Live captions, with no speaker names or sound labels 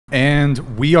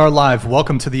And we are live.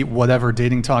 Welcome to the Whatever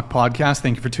Dating Talk podcast.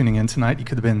 Thank you for tuning in tonight. You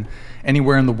could have been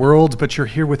anywhere in the world, but you're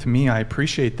here with me. I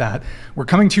appreciate that. We're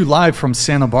coming to you live from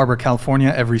Santa Barbara,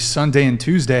 California, every Sunday and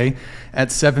Tuesday at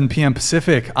 7 p.m.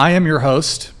 Pacific. I am your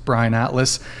host, Brian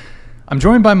Atlas. I'm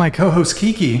joined by my co-host,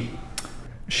 Kiki.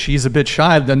 She's a bit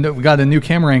shy. We got a new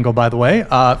camera angle, by the way.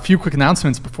 A few quick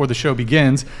announcements before the show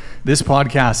begins. This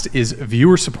podcast is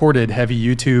viewer-supported, heavy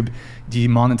YouTube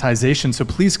demonetization, so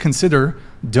please consider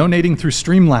donating through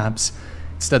Streamlabs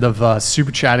instead of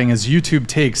super chatting, as YouTube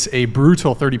takes a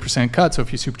brutal 30% cut. So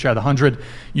if you super chat 100,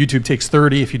 YouTube takes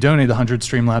 30. If you donate 100,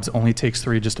 Streamlabs only takes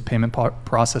 3, just a payment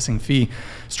processing fee.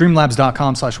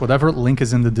 Streamlabs.com/whatever. Link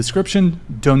is in the description.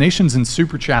 Donations and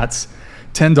super chats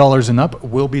 $10 and up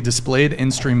will be displayed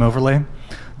in Stream Overlay.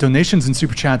 Donations and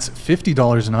super chats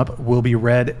 $50 and up will be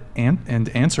read and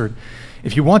answered.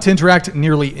 If you want to interact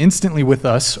nearly instantly with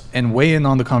us and weigh in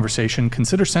on the conversation,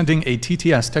 consider sending a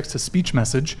TTS, text-to-speech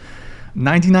message.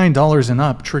 $99 and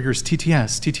up triggers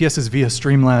TTS. TTS is via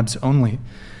Streamlabs only.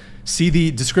 See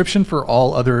the description for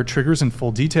all other triggers and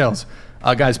full details.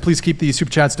 Guys, please keep the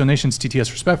super chats, donations,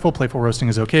 TTS respectful. Playful roasting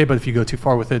is okay, but if you go too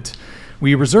far with it,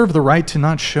 we reserve the right to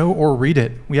not show or read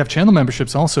it. We have channel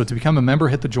memberships also. To become a member,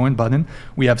 hit the join button.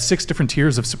 We have 6 different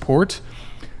tiers of support.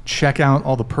 Check out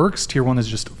all the perks. Tier 1 is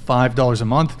just $5 a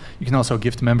month. You can also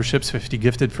gift memberships, 50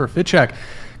 gifted for a fit check.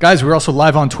 Guys, we're also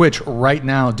live on Twitch right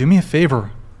now. Do me a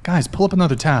favor. Guys, pull up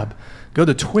another tab. Go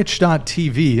to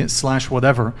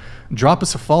twitch.tv/whatever. Drop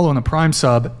us a follow and a Prime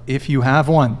sub if you have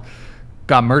one.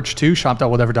 Got merch too,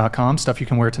 shop.whatever.com. Stuff you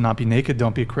can wear to not be naked.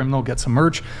 Don't be a criminal. Get some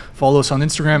merch. Follow us on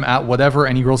Instagram at whatever.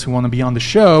 Any girls who want to be on the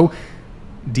show,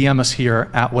 DM us here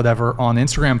at whatever on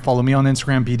Instagram. Follow me on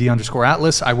Instagram,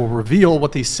 BD_Atlas. I will reveal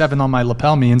what the 7 on my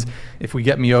lapel means if we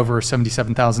get me over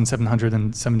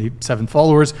 77,777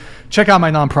 followers. Check out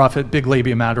my nonprofit, Big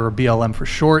Labia Matter, or BLM for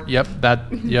short. Yep.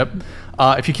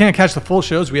 If you can't catch the full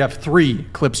shows, we have 3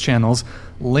 Clips channels.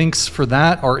 Links for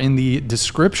that are in the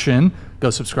description. Go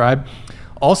subscribe.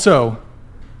 Also,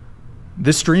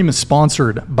 this stream is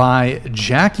sponsored by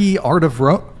Jackie Art of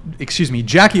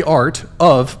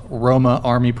Roma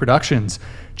Army Productions.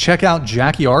 Check out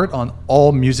Jackie Art on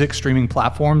all music streaming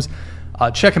platforms.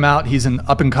 Check him out. He's an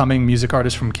up-and-coming music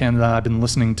artist from Canada. I've been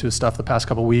listening to his stuff the past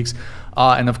couple weeks.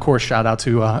 And of course, shout out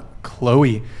to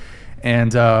Chloe.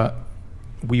 And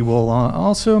we will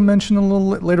also mention a little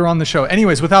later on the show.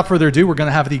 Anyways, without further ado, we're going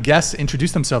to have the guests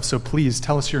introduce themselves. So please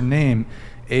tell us your name,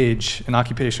 age, and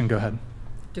occupation. Go ahead.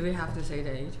 Do we have to say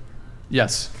the age?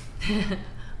 Yes.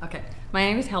 Okay. My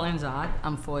name is Helen Zod.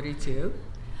 I'm 42.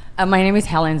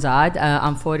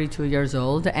 I'm 42 years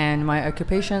old, and my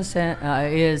occupation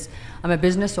is I'm a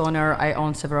business owner. I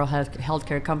own several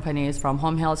healthcare companies, from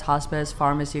home health, hospice,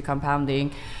 pharmacy,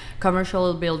 compounding,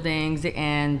 commercial buildings,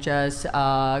 and just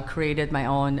created my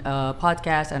own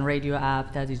podcast and radio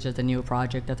app. That is just a new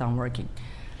project that I'm working.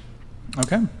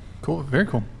 Okay, cool, very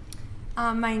cool.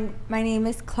 My name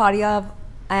is Claudia,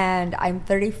 and I'm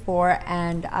 34,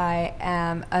 and I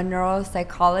am a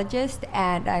neuropsychologist,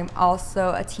 and I'm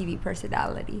also a TV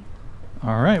personality.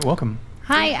 All right, welcome.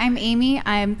 Hi, I'm Amy.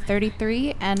 I'm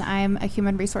 33, and I'm a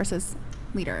human resources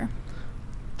leader.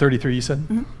 33, you said?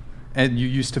 Mm-hmm. And you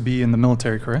used to be in the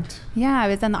military, correct? Yeah, I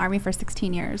was in the Army for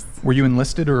 16 years. Were you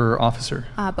enlisted or officer?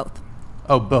 Both.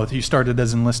 Oh, both. You started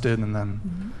as enlisted and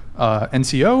then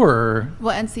NCO or?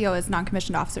 Well, NCO is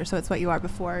non-commissioned officer, so it's what you are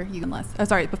before you enlist.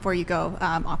 Before you go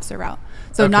officer route.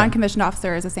 So okay. Non-commissioned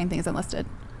officer is the same thing as enlisted.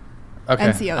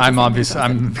 Okay. NCO is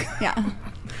yeah.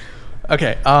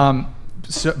 Okay.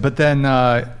 So, but then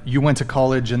you went to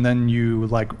college and then you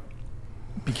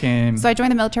became... So I joined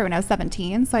the military when I was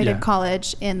 17. So I did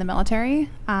college in the military,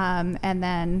 and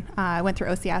then I went through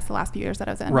OCS the last few years that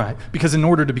I was in. Right, because in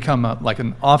order to become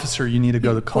an officer, you need to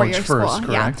go to college first,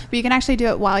 correct? Yeah, but you can actually do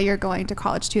it while you're going to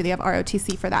college too. They have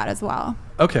ROTC for that as well.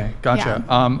 Okay, gotcha.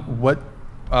 Yeah.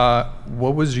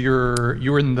 What was you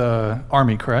were in the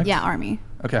Army, correct? Yeah, Army.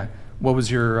 Okay, what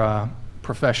was your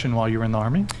profession while you were in the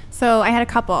Army? So I had a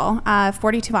couple,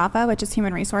 42 Alpha, which is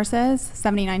human resources,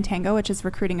 79 Tango, which is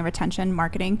recruiting and retention,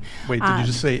 marketing. Wait, did you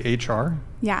just say HR?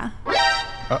 Yeah.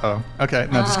 Uh-oh. Okay,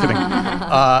 no, just kidding.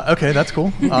 Okay, that's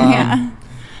cool. Yeah.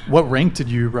 What rank did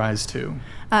you rise to?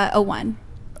 01. 01.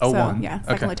 So, yeah,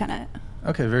 second lieutenant.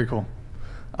 Okay, very cool.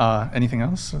 Anything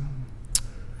else?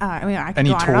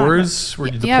 Any tours? Were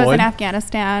you deployed? Yeah, I was in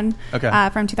Afghanistan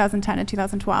from 2010 to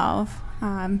 2012.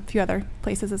 A few other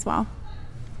places as well.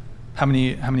 How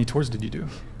many tours did you do?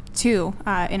 2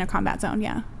 in a combat zone,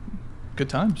 yeah. Good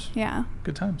times. Yeah.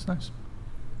 Good times, nice.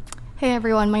 Hey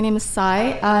everyone, my name is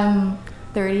Sai. I'm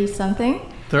 30-something.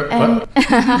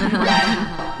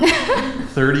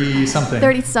 30 something.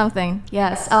 30 something.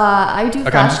 Yes. I do.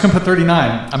 Okay, I'm just gonna put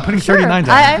 39. I'm putting 39 down.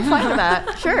 I'm fine with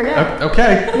that. Sure. Yeah.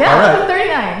 Okay. Yeah. All right. Put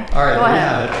 39. All right. Go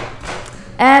ahead. Have it.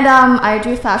 And I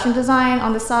do fashion design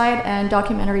on the side and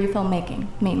documentary filmmaking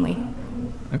mainly.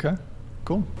 Okay.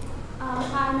 Cool.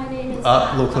 Hi, my name is.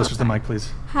 A little closer to the mic,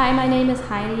 please. Hi, my name is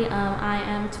Heidi. I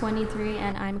am 23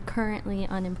 and I'm currently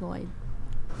unemployed.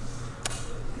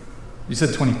 You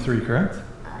said 23, correct? Yes.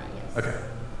 Okay.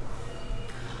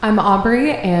 I'm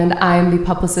Aubrey, and I'm the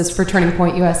publicist for Turning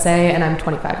Point USA, and I'm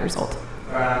 25 years old.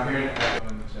 All right, I'm hearing echo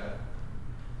in the chat.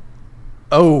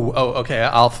 Oh, okay.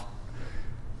 I'm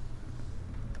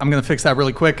gonna fix that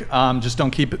really quick. Just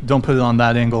don't put it on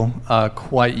that angle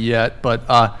quite yet. But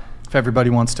if everybody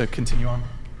wants to continue on.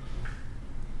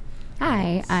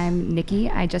 Hi, I'm Nikki.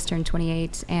 I just turned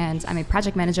 28, and I'm a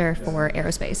project manager for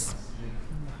aerospace.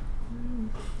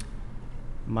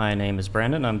 My name is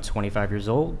Brandon. I'm 25 years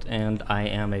old, and I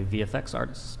am a VFX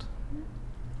artist.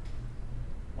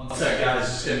 One sec, guys.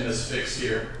 Just getting this fixed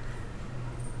here.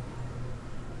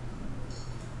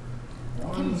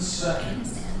 1 second.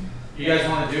 You guys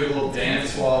want to do a little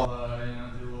dance while,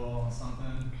 do a little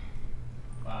something?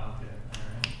 Wow, okay.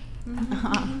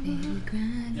 All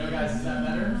right. Yo, guys, is that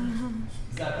better?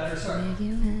 Is that better? Sorry.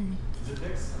 Is it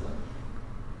fixed?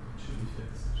 Should be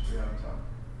fixed. Should be out of top.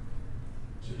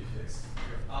 Should be fixed.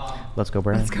 Let's go,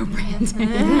 Brandon. Let's go, Brandon. You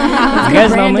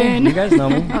guys know me. You guys know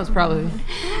me. That was probably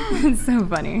It's so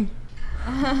funny.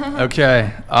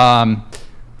 Okay.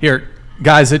 Here,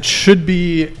 guys, it should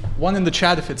be one in the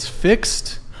chat if it's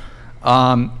fixed.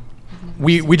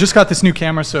 We just got this new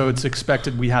camera, so it's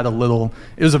expected we had a little,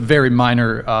 it was a very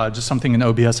minor, just something in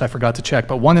OBS I forgot to check,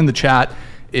 but one in the chat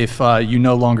if you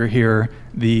no longer hear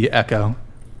the echo.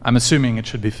 I'm assuming it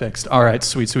should be fixed. All right,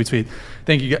 sweet.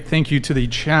 Thank you to the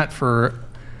chat for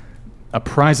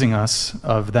apprising us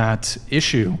of that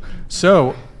issue.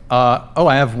 So,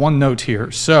 I have one note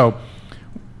here. So,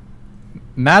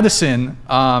 Madysen,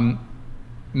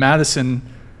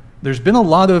 there's been a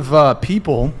lot of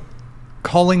people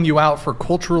calling you out for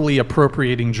culturally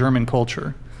appropriating German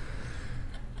culture.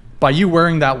 By you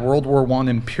wearing that World War I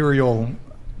Imperial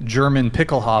German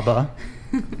Pickelhaube.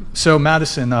 So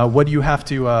Madysen, what do you have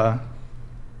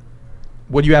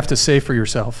to say for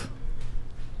yourself?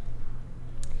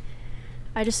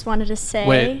 I just wanted to say.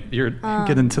 Wait,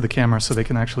 get into the camera so they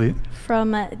can actually.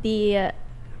 From the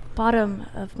bottom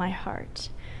of my heart,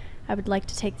 I would like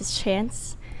to take this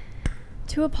chance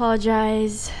to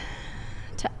apologize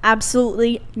to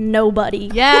absolutely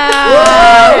nobody. Yeah.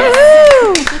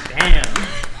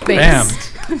 Bam.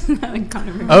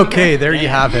 Okay, there you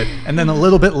have it. And then a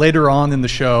little bit later on in the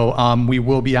show, we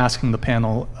will be asking the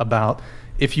panel about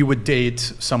if you would date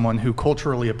someone who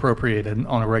culturally appropriated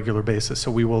on a regular basis.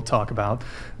 So we will talk about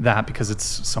that because it's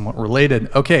somewhat related.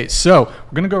 Okay, so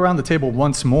we're going to go around the table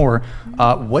once more.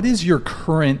 What is your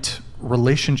current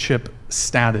relationship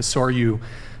status? So are you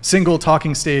single,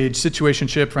 talking stage,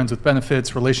 situationship, friends with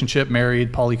benefits, relationship,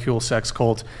 married, polycule, sex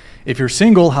cult? If you're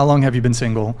single, how long have you been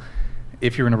single?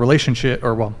 If you're in a relationship,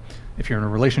 if you're in a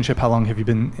relationship, how long have you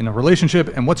been in a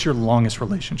relationship? And what's your longest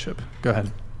relationship? Go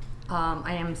ahead.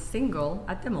 I am single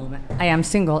at the moment.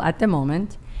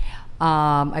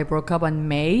 I broke up in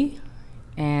May,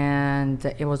 and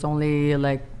it was only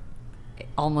like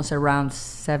almost around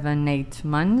 7-8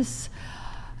 months.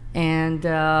 And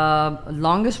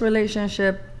longest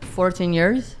relationship, 14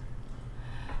 years.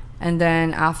 And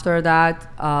then after that,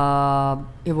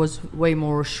 it was way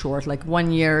more short, like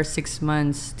 1 year, 6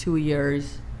 months, 2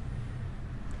 years.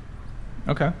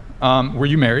 Okay. Were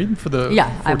you married for the 14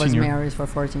 years? I was married for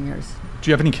 14 years. Do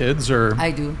you have any kids or?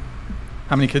 I do.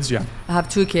 How many kids do you have? I have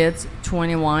 2 kids,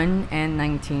 21 and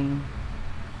 19.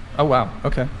 Oh, wow.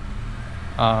 Okay.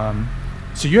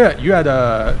 So you had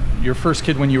your first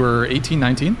kid when you were 18,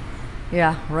 19?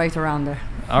 Yeah, right around there.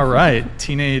 All right.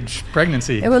 Teenage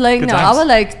pregnancy. It was like, Good no, times. I was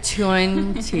like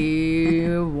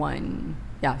 21.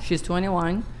 Yeah, she's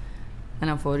 21 and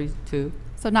I'm 42.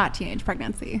 So not teenage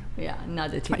pregnancy. Yeah,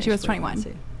 not the teenage She was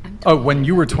pregnancy. 21. Oh, when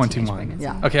you were 21.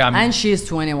 Yeah. Okay. And she's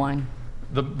 21.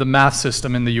 The math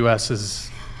system in the U.S. is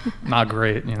not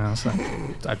great, so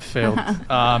I failed.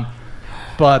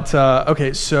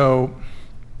 Okay, so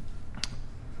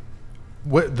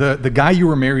what the guy you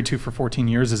were married to for 14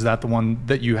 years, is that the one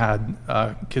that you had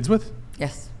kids with?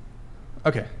 Yes.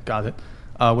 Okay, got it.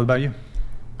 What about you?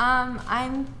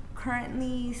 I'm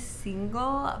currently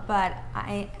single, but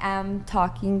I am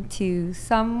talking to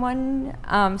someone,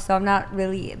 so I'm not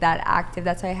really that active.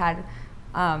 That's why I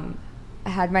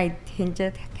had my Hinge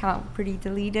account pretty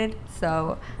deleted.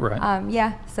 So right.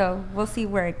 yeah, so we'll see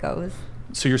where it goes.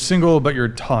 So you're single, but you're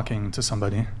talking to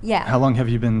somebody. Yeah. How long have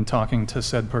you been talking to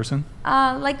said person?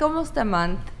 Like almost a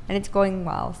month, and it's going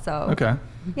well. So. Okay.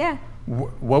 Yeah.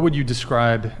 What would you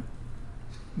describe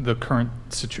the current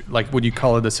like? Would you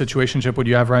call it a situationship? What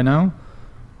you have right now?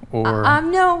 Or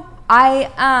no.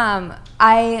 I'm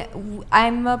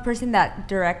a person that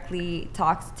directly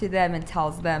talks to them and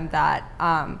tells them that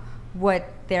what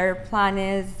their plan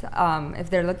is, if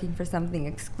they're looking for something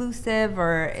exclusive,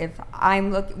 or if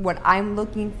what I'm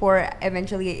looking for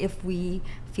eventually, if we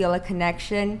feel a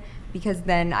connection, because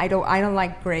then I don't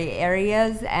like gray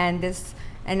areas, and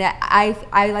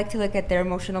I like to look at their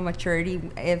emotional maturity.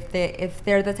 If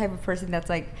they're the type of person that's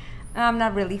like, I'm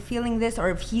not really feeling this,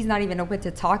 or if he's not even open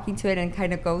to talking to it and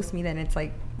kind of ghosts me, then it's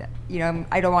like,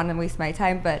 I don't want to waste my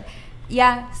time. But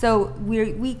yeah, so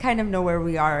we kind of know where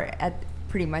we are at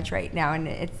pretty much right now, and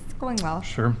it's going well.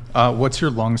 Sure. What's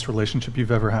your longest relationship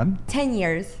you've ever had? 10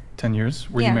 years. 10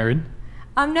 years? Were you married?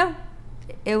 No.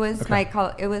 It was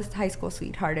it was high school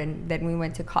sweetheart, and then we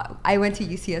went to I went to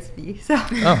UCSB. So.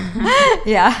 Oh.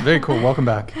 Yeah. Very cool. Welcome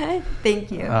back.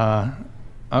 Thank you.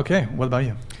 Okay. What about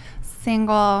you?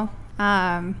 Single.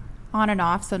 On and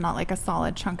off, so not like a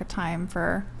solid chunk of time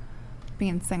for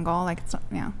being single. Like, it's,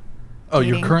 yeah. Oh,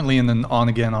 dating. You're currently in an on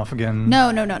again, off again?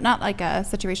 No, not like a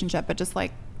situationship, but just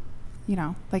like,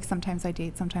 like sometimes I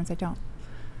date, sometimes I don't.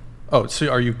 Oh, so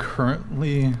are you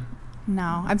currently?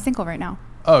 No, I'm single right now.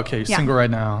 Oh, okay, you're single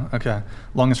right now. Okay.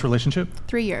 Longest relationship?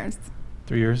 3 years.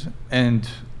 3 years. And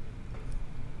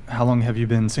how long have you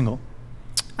been single?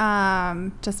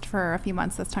 Just for a few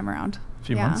months this time around. A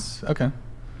few months? Okay.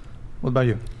 What about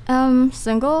you?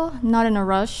 Single, not in a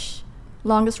rush.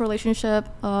 Longest relationship,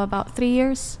 about 3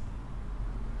 years.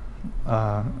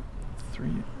 3.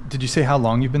 Did you say how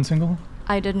long you've been single?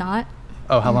 I did not.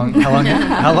 Oh, how long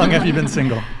have you been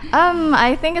single?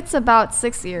 I think it's about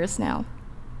 6 years now.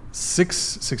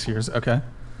 6 years, okay.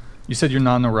 You said you're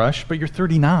not in a rush, but you're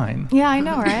 39. Yeah, I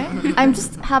know, right? I'm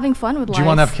just having fun with life. Do you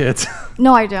want to have kids?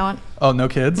 No, I don't. Oh, no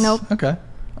kids? Nope. Okay.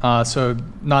 So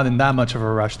not in that much of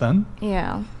a rush then?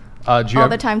 Yeah. All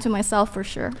the time to myself, for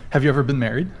sure. Have you ever been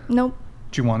married? Nope.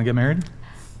 Do you want to get married?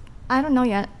 I don't know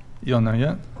yet. You don't know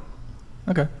yet?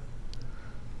 Okay.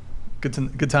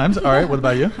 Good times. All right. What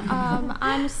about you?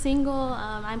 I'm single.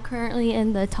 I'm currently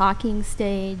in the talking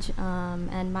stage,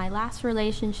 and my last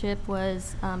relationship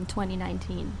was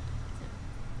 2019.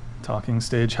 Talking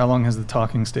stage. How long has the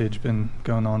talking stage been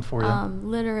going on for you?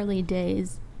 Literally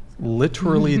days.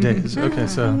 Literally days. Okay,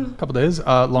 so a couple days.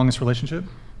 Longest relationship?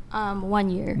 1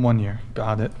 year. 1 year.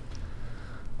 Got it.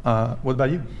 What about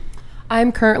you?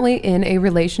 I'm currently in a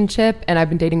relationship, and I've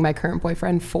been dating my current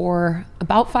boyfriend for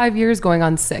about 5 years, going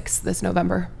on 6 this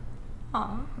November.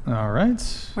 Aw. All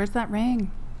right. Where's that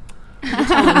ring?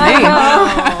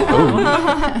 Oh.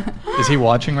 Is he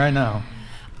watching right now?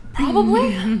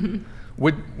 Probably.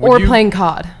 Would or playing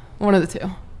COD. One of the two.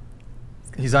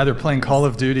 He's either playing Call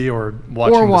of Duty or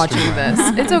watching this.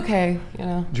 It's okay.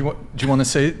 Do you want to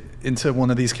say into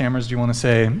one of these cameras? Do you want to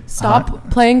say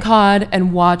stop playing COD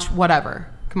and watch whatever?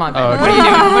 Come on, man. Okay. What are you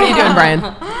doing? What are you doing, Brian?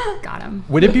 Got him.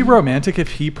 Would it be romantic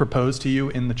if he proposed to you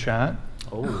in the chat?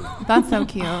 Oh, that's so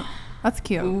cute. That's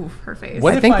cute. Ooh, her face.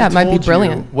 I think that might be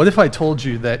brilliant. What if I told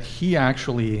you that he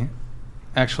actually,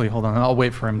 hold on, I'll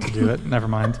wait for him to do it. Never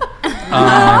mind. Okay.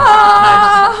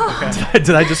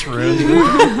 Did I just ruin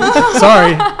it?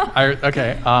 Sorry.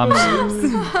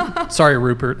 Sorry,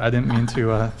 Rupert. I didn't mean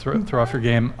to throw off your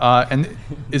game. And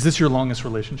is this your longest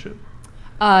relationship?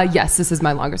 Yes, this is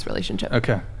my longest relationship.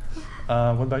 Okay.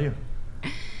 What about you?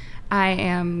 I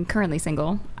am currently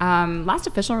single. Last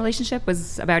official relationship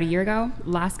was about a year ago.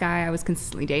 Last guy I was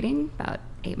consistently dating, about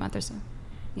 8 months or so.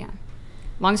 Yeah.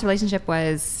 Longest relationship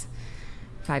was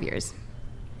 5 years.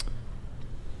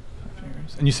 5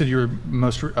 years. And you said your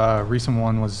most recent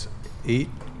one was 8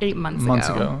 months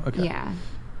ago. Okay. Yeah.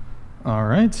 All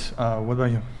right. What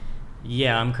about you?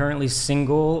 Yeah, I'm currently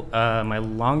single. My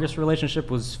longest relationship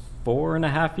was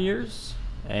 4.5 years,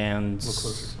 and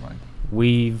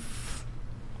we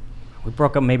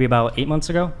broke up maybe about 8 months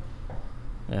ago.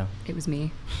 Yeah. It was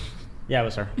me. Yeah, it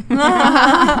was her.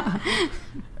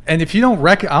 And if you don't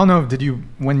I don't know,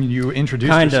 when you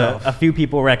introduced yourself? A few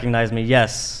people recognize me,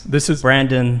 yes. This is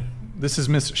Brandon. This is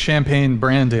Miss Champagne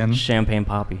Brandon. Champagne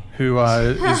Poppy. Who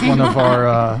is one of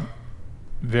our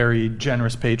very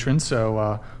generous patrons.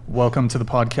 So welcome to the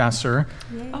podcast, sir.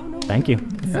 Oh, no. Thank you.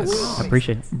 Yes. I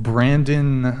appreciate it.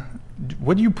 Brandon,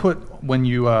 what do you put when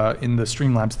you, in the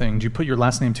Streamlabs thing, do you put your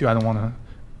last name too? I don't want to.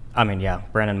 I mean, yeah,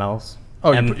 Brandon Mells.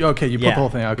 Oh, you put the whole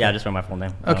thing. Okay. Yeah, just for my full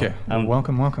name. Okay.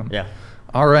 Welcome. Yeah.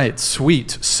 All right,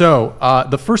 sweet. So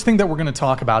the first thing that we're going to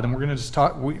talk about, and we're going to just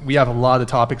talk, we have a lot of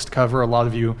topics to cover. A lot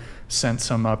of you sent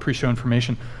some pre-show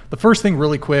information. The first thing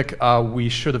really quick, we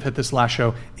should have hit this last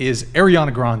show, is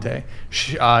Ariana Grande.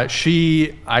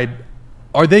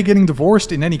 Are they getting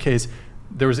divorced? In any case,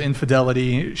 there was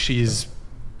infidelity. She's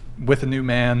with a new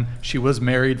man. She was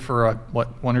married for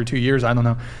 1 or 2 years? I don't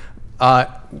know.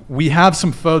 We have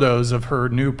some photos of her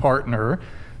new partner,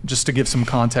 just to give some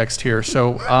context here.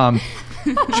 So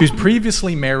she was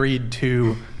previously married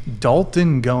to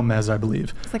Dalton Gomez, I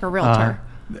believe. It's like a realtor.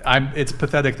 It's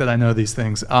pathetic that I know these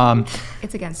things.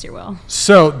 It's against your will.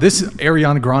 So this is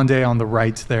Ariana Grande on the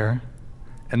right there.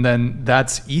 And then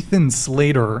that's Ethan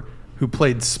Slater, who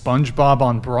played SpongeBob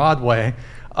on Broadway.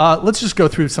 Let's just go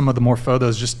through some of the more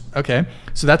photos. Okay,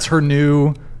 so that's her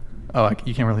new... Oh,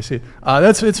 you can't really see it.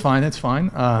 It's fine. It's fine.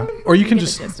 Or you can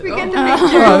just... We get the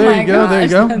picture. There you go. There you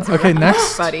go. Okay,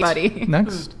 next. Buddy.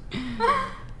 Next.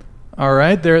 All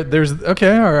right. There's...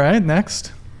 Okay, all right.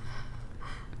 Next.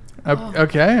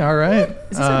 Okay, all right.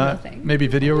 Is this a real thing? Maybe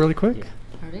video really quick.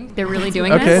 They're really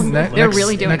doing okay, this? They're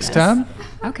really doing next this. tab.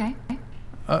 Okay.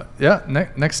 Yeah,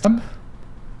 next tab.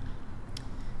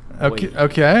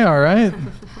 Okay, all right.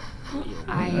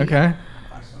 Okay.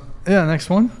 Yeah, next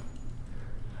one.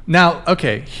 Now,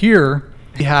 okay, here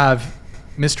we have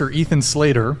Mr. Ethan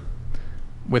Slater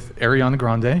with Ariana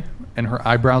Grande, and her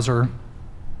eyebrows are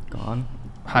gone.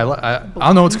 I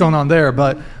don't know what's going on there,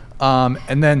 but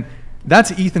and then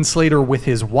that's Ethan Slater with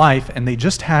his wife, and they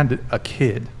just had a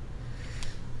kid.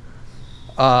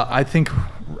 I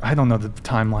don't know the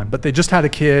timeline, but they just had a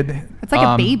kid. It's like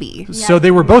a baby. So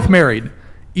they were both married.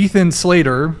 Ethan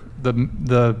Slater,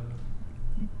 the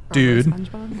dude,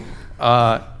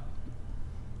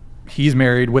 he's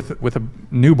married with a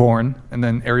newborn, and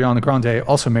then Ariana Grande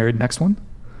also married. Next one.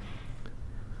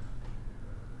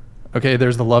 Okay,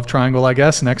 there's the love triangle, I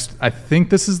guess. Next, I think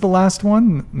this is the last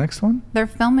one. Next one. They're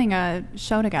filming a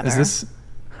show together. Is this?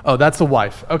 Oh, that's the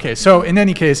wife. Okay, so in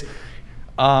any case,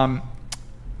 Ariana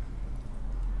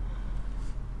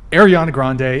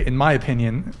Grande, in my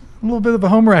opinion, a little bit of a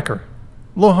homewrecker.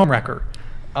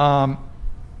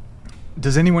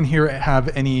 Does anyone here have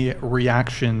any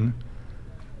reaction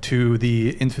to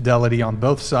the infidelity on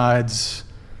both sides?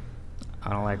 I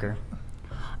don't like her.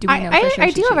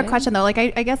 I do have a question though. Like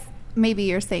I guess maybe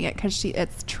you're saying it because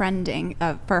it's trending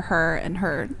for her and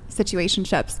her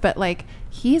situationships, but like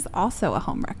he's also a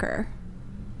homewrecker.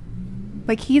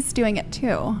 Like he's doing it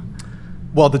too.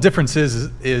 Well, the difference is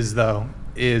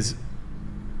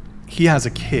he has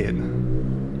a kid.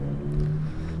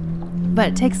 But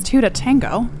it takes two to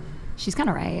tango. She's kind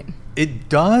of right. It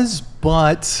does,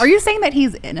 but... Are you saying that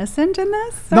he's innocent in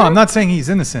this? Sir? No, I'm not saying he's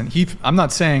innocent. I'm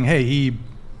not saying, hey, he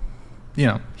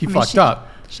fucked up.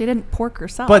 She didn't pork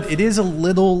herself. But it is a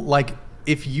little, like,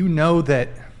 if you know that...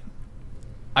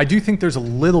 I do think there's a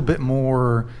little bit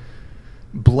more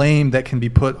blame that can be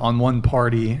put on one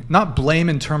party. Not blame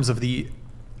in terms of the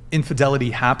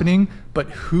infidelity happening, but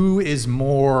who is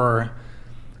more...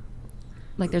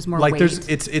 Like there's more like weight.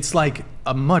 It's like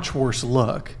a much worse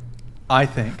look, I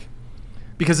think,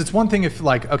 because it's one thing if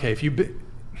like, okay,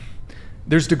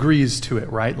 there's degrees to it,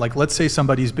 right? Like let's say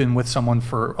somebody's been with someone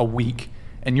for a week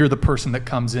and you're the person that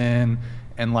comes in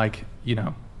and like,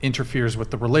 interferes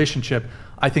with the relationship.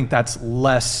 I think that's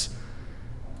less,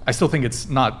 I still think it's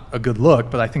not a good look,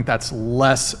 but I think that's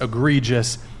less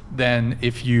egregious than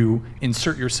if you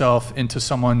insert yourself into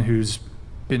someone who's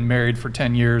been married for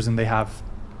 10 years and they have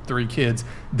 3 kids,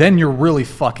 then you're really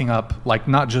fucking up. Like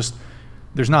there's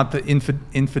not the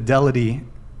infidelity.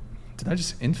 Did I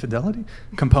just infidelity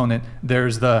component?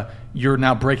 There's you're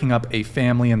now breaking up a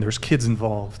family and there's kids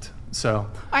involved.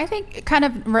 So I think kind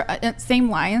of same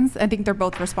lines. I think they're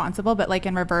both responsible, but like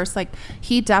in reverse, like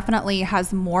he definitely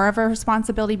has more of a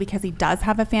responsibility because he does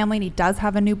have a family and he does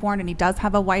have a newborn and he does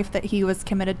have a wife that he was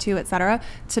committed to, etc.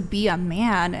 To be a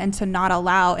man and to not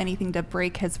allow anything to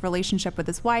break his relationship with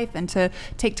his wife and to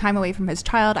take time away from his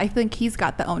child, I think he's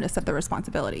got the onus of the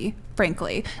responsibility,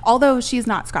 frankly. Although she's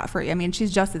not scot-free. I mean,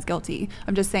 she's just as guilty.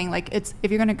 I'm just saying, like, it's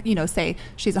if you're gonna, say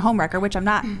she's a homewrecker, which I'm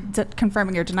not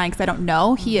confirming or denying because I don't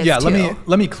know. He is. Yeah.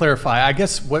 Let me clarify. I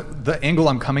guess what the angle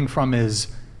I'm coming from is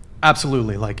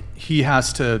absolutely like he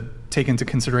has to take into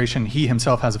consideration he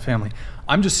himself has a family.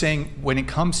 I'm just saying when it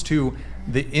comes to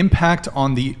the impact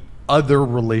on the other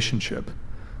relationship.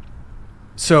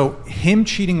 So him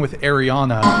cheating with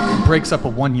Ariana breaks up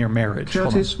a 1-year marriage.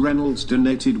 Curtis Reynolds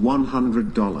donated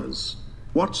 $100.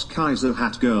 What's Kaiser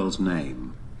Hat Girl's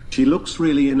name? She looks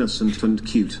really innocent and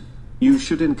cute. You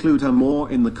should include her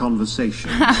more in the conversation.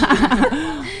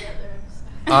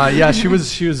 Yeah, she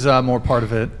was more part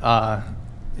of it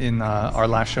in our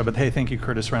last show, but hey, thank you,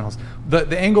 Curtis Reynolds.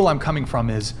 The angle I'm coming from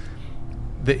is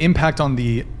the impact on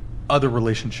the other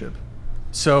relationship.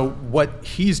 So what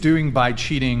he's doing by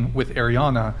cheating with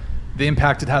Ariana, the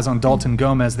impact it has on Dalton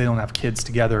Gomez, they don't have kids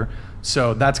together.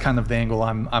 So that's kind of the angle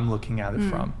I'm looking at it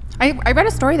from. I read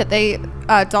a story that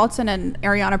Dalton and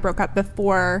Ariana broke up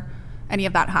before any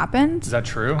of that happened. Is that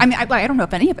true? I mean, I don't know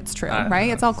if any of it's true, right?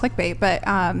 It's all clickbait, but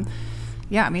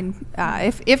yeah, I mean,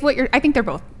 if what I think they're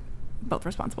both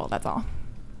responsible. That's all.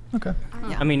 Okay.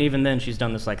 Yeah. I mean, even then, she's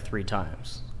done this like 3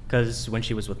 times. Because when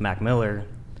she was with Mac Miller,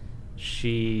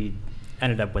 she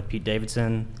ended up with Pete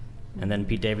Davidson, and then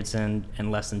Pete Davidson,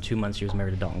 in less than 2 months, she was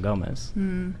married to Dalton Gomez.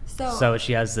 So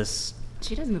she has this.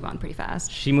 She does move on pretty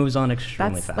fast. She moves on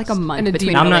extremely fast. Like a month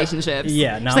between relationships.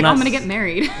 Yeah, no, she's like, I'm gonna get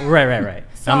married. Right.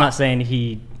 So I'm not saying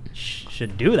he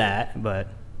should do that, but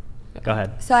go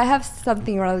ahead. So I have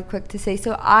something really quick to say.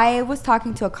 So I was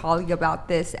talking to a colleague about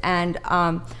this, and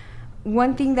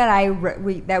one thing that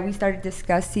we started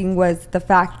discussing was the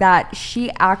fact that she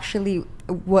actually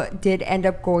did end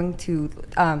up going to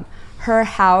her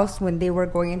house when they were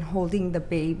going and holding the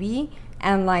baby,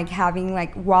 and like having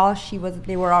like while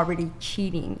they were already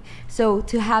cheating. So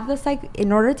to have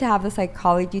in order to have the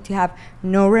psychology to have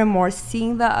no remorse,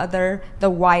 seeing the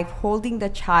wife holding the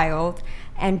child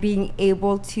and being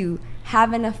able to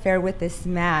have an affair with this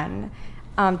man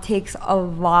takes a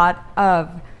lot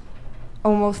of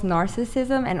almost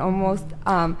narcissism and almost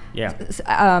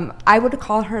I would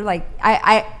call her like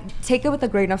I take it with a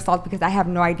grain of salt because I have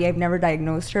no idea, I've never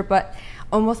diagnosed her, but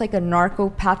almost like a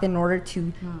narcopath in order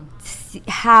to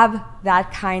have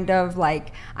that kind of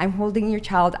like, I'm holding your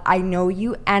child, I know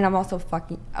you, and I'm also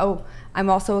I'm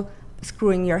also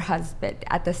screwing your husband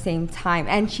at the same time.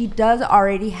 And she does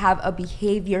already have a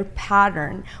behavior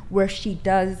pattern where she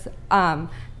does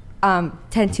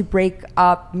tend to break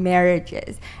up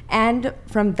marriages. And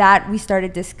from that, we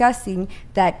started discussing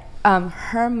that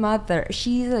her mother,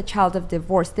 she's a child of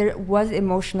divorce. There was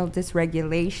emotional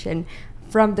dysregulation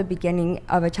from the beginning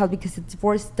of a child because the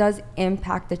divorce does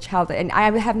impact the child. And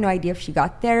I have no idea if she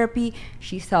got therapy,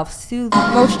 she self-soothed.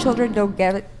 Most children don't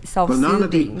get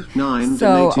self-soothing. Banana9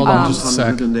 So,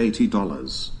 donated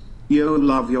 $180. Yo,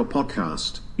 love your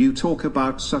podcast. You talk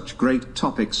about such great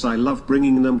topics. I love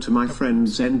bringing them to my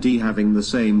friends and having the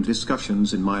same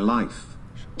discussions in my life.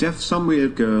 Deaf some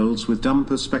weird girls with dumb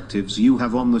perspectives you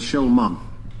have on the show, mom.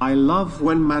 I love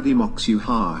when Maddie mocks you,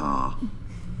 ha ha.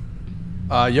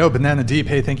 Yo, Banana Deep.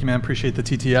 Hey, thank you, man. Appreciate the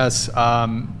TTS.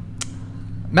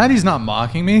 Maddie's not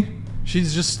mocking me.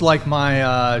 She's just like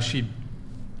my. She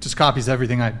just copies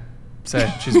everything I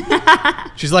say.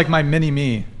 She's like my mini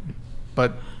me,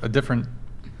 but a different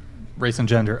race and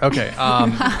gender. Okay.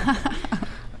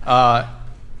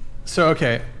 So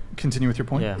okay, continue with your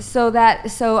point. Yeah.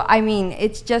 So I mean,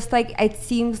 it's just like it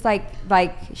seems like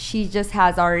she just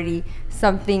has already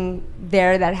something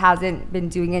there that hasn't been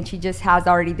doing it. She just has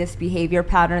already this behavior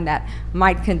pattern that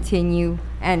might continue,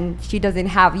 and she doesn't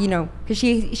have, because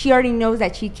she already knows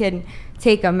that she can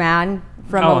take a man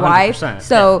from a wife.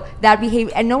 So that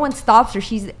behavior, and no one stops her.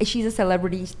 She's a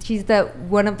celebrity. She's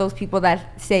one of those people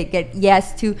that get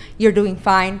yes to, you're doing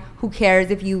fine. Who cares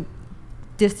if you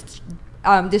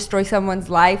destroy someone's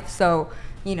life? So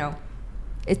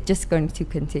it's just going to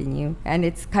continue, and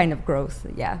it's kind of gross.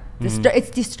 Yeah,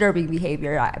 it's disturbing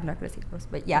behavior. I'm not going to say gross,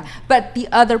 but yeah. But the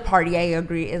other party, I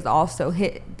agree, is also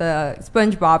hit the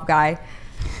SpongeBob guy.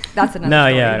 That's another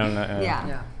story. Yeah, I don't know.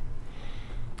 Yeah.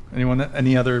 Anyone?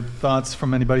 Any other thoughts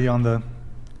from anybody on the?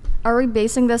 Are we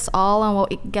basing this all on what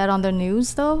we get on the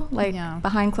news, though? Like,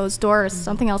 behind closed doors,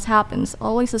 something else happens.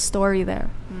 Always a story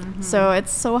there. So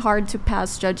it's so hard to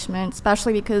pass judgment,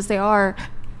 especially because they are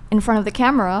in front of the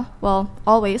camera. Well,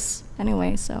 always,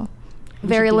 anyway, so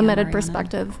very limited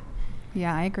perspective.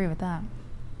 Yeah, I agree with that.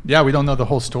 Yeah, we don't know the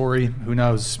whole story. Who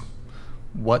knows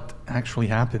what actually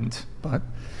happened? But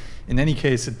in any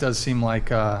case, it does seem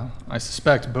like, I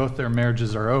suspect both their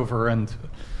marriages are over, and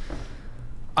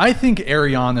I think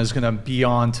Ariana is going to be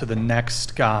on to the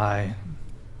next guy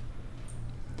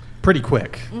pretty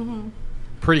quick.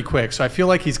 Pretty quick. So I feel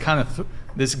like he's kind of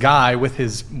this guy with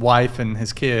his wife and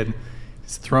his kid.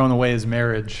 He's thrown away his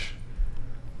marriage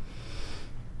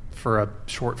for a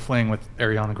short fling with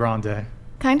Ariana Grande.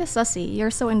 Kind of sussy.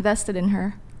 You're so invested in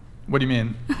her. What do you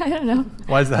mean? I don't know.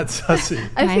 Why is that sussy?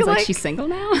 I feel like she's single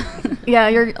now. Yeah,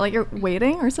 you're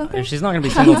waiting or something. She's not gonna be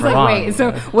single for long. Wait,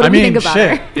 so what do we think about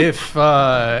her? If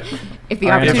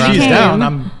the opportunity if she's came.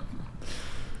 down,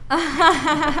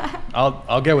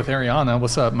 I'll get with Ariana.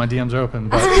 What's up? My DMs are open.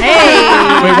 But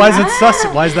wait, why is it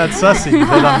sussy? Why is that sussy?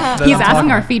 He's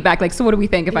asking our feedback. Like, so what do we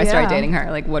think if I start dating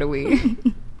her? Like, what do we?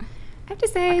 I have to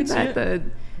say that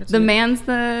The man's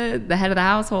the head of the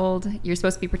household. You're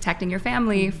supposed to be protecting your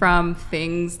family from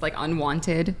things like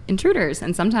unwanted intruders.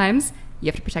 And sometimes you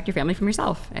have to protect your family from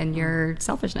yourself and your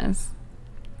selfishness.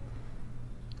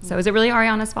 So is it really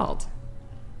Ariana's fault?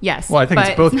 Yes. Well, I think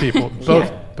it's both people,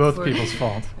 both people's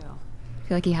fault. I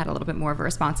feel like he had a little bit more of a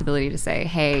responsibility to say,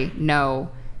 hey,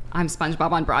 no, I'm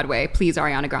SpongeBob on Broadway. Please,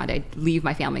 Ariana Grande, leave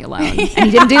my family alone. And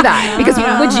he didn't do that because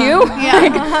would you?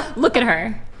 Like, look at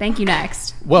her. Thank you,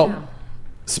 next. Well,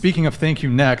 speaking of thank you,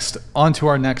 next, on to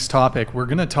our next topic. We're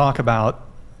going to talk about,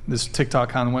 this TikTok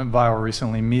kind of went viral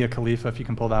recently, Mia Khalifa, if you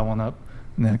can pull that one up,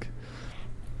 Nick.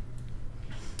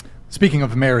 Speaking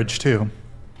of marriage, too.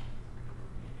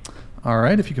 All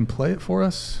right, if you can play it for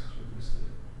us.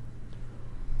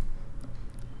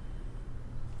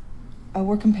 Oh,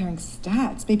 we're comparing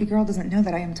stats. Baby girl doesn't know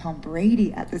that I am Tom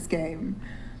Brady at this game.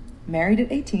 Married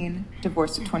at 18,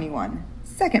 divorced at 21.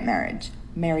 Second marriage,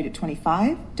 married at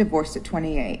 25, divorced at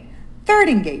 28. Third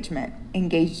engagement,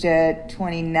 engaged at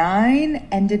 29,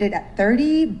 ended it at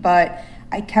 30, but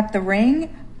I kept the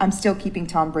ring. I'm still keeping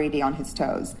Tom Brady on his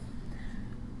toes.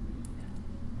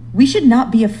 We should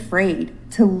not be afraid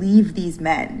to leave these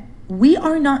men. We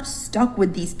are not stuck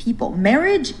with these people.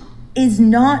 Marriage is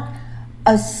not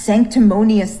a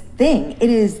sanctimonious thing. It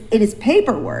is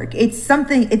paperwork. It's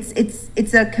something,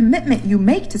 it's a commitment you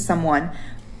make to someone.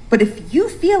 But if you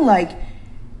feel like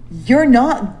you're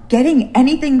not getting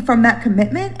anything from that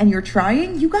commitment and you're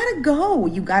trying, you gotta go.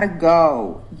 You gotta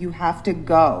go. You have to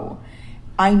go.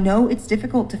 I know it's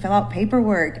difficult to fill out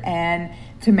paperwork and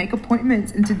to make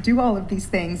appointments and to do all of these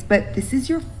things, but this is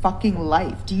your fucking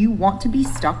life. Do you want to be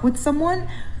stuck with someone?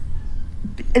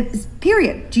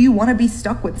 Period. Do you want to be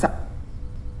stuck with someone?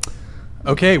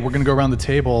 Okay, we're going to go around the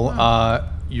table.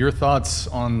 Your thoughts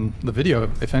on the video,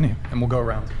 if any, and we'll go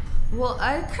around. Well,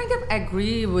 I kind of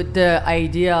agree with the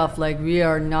idea of like we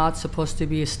are not supposed to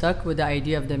be stuck with the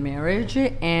idea of the marriage,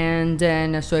 and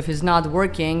then so if it's not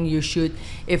working, you should,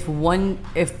 if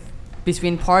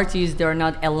between parties they're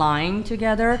not aligned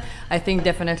together, I think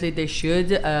definitely they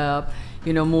should,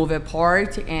 move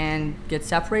apart and get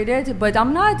separated. But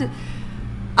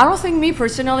I don't think, me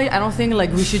personally, I don't think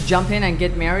like we should jump in and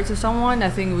get married to someone. I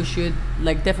think we should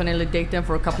like definitely date them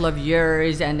for a couple of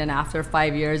years, and then after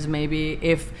 5 years, maybe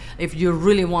if you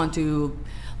really want to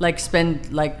like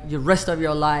spend like the rest of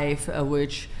your life,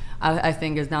 which I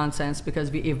think is nonsense,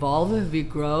 because we evolve, we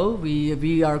grow,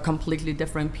 we are completely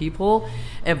different people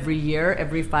every year,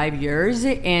 every 5 years.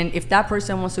 And if that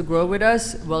person wants to grow with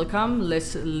us, welcome,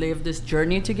 let's live this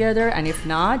journey together. And if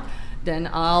not, then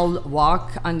I'll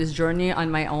walk on this journey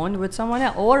on my own with someone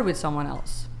else or with someone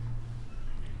else.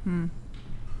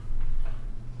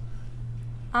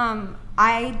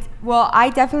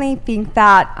 I definitely think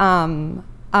that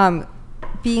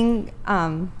being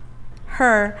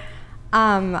her,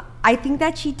 I think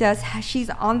that she's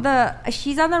on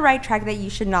the right track, that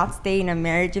you should not stay in a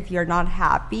marriage if you're not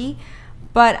happy.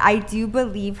 But I do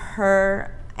believe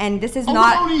her, and this is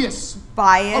Erroneous. not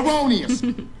biased. Erroneous.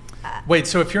 Wait,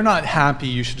 so if you're not happy,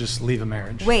 you should just leave a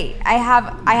marriage? Wait, I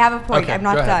have a point. Okay, I'm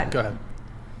not done. Go ahead.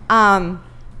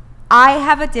 I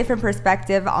have a different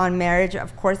perspective on marriage.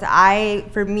 Of course, I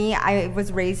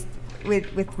was raised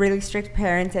with really strict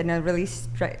parents and a really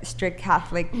strict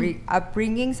Catholic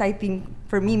upbringing. So I think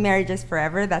for me, marriage is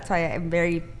forever. That's why I'm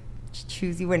very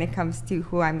choosy when it comes to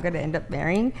who I'm going to end up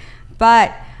marrying.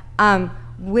 But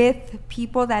with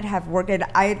people that have worked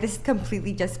at, this is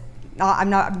completely just,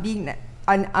 I'm being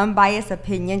an unbiased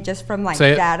opinion just from like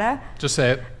data. Just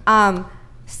say it.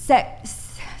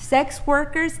 Sex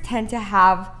workers tend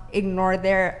to ignore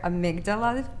their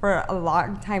amygdala for a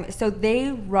long time. So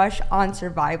they rush on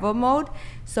survival mode.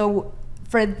 So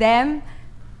for them,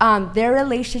 their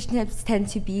relationships tend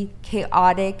to be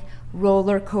chaotic,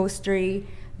 roller coastery,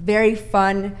 very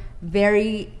fun,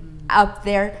 very up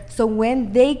there. So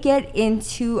when they get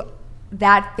into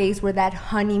that phase where that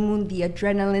honeymoon, the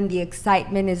adrenaline, the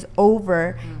excitement is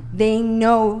over, they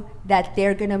know that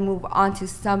they're gonna move on to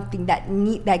something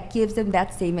that gives them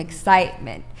that same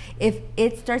excitement. If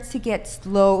it starts to get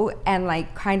slow and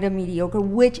like kind of mediocre,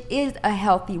 which is a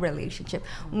healthy relationship,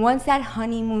 once that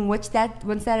honeymoon, once that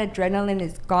adrenaline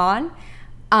is gone,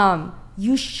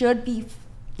 you should be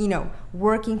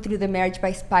working through the marriage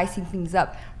by spicing things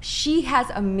up. She has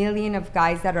a million of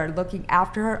guys that are looking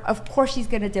after her. Of course she's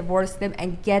gonna divorce them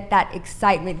and get that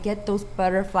excitement, get those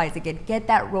butterflies again, get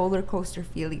that roller coaster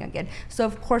feeling again. So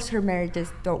of course her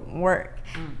marriages don't work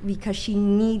because she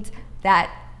needs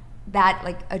that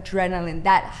like adrenaline,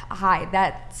 that high,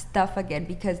 that stuff again,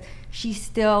 because she's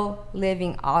still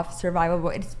living off survival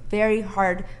mode. It's very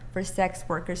hard for sex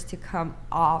workers to come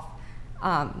off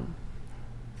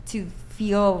to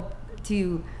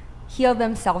heal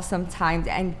themselves sometimes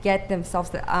and get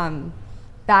themselves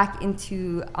back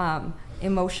into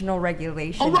emotional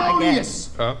regulation again.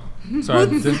 Sorry,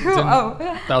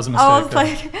 that was a mistake. I was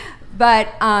like, but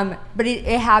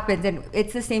it happens, and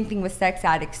it's the same thing with sex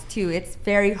addicts too. It's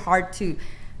very hard to,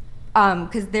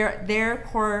 because their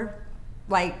core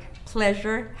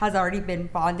pleasure has already been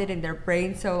bonded in their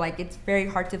brain, so it's very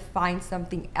hard to find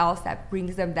something else that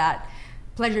brings them that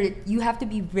pleasure. You have to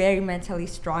be very mentally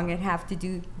strong and have to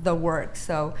do the work.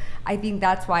 So I think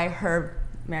that's why her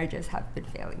marriages have been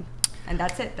failing, and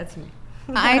that's it. That's me.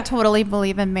 I totally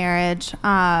believe in marriage.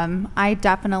 I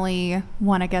definitely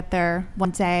want to get there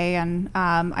one day, and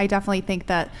I definitely think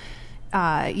that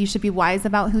you should be wise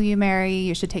about who you marry.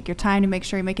 You should take your time to make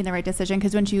sure you're making the right decision,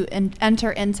 because once you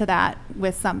enter into that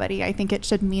with somebody, I think it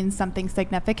should mean something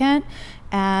significant,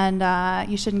 and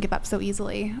you shouldn't give up so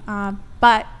easily.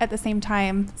 But at the same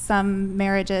time, some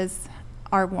marriages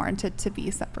are warranted to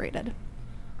be separated.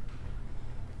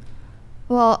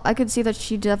 Well, I could see that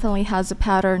she definitely has a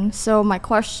pattern. So my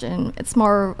question, it's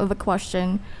more of a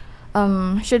question,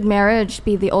 should marriage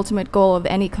be the ultimate goal of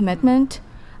any commitment?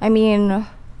 I mean,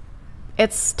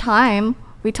 it's time.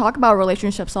 We talk about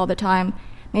relationships all the time.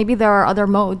 Maybe there are other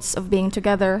modes of being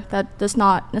together that does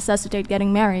not necessitate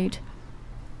getting married.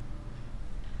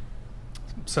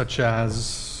 Such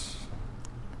as?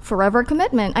 Forever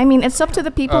commitment. I mean, it's up to the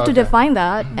people to define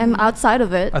that, and outside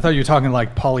of it. I thought you were talking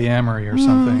like polyamory or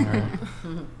something. Or,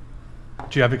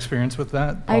 do you have experience with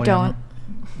that? I don't.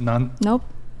 None? Nope.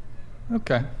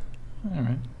 Okay.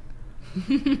 All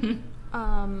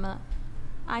right.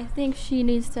 I think she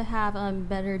needs to have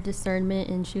better discernment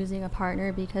in choosing a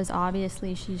partner, because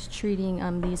obviously she's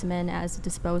treating these men as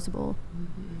disposable.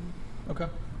 Okay.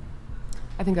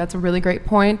 I think that's a really great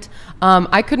point.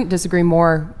 I couldn't disagree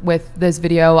more with this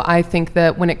video. I think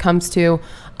that when it comes to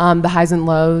the highs and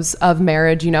lows of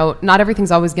marriage, not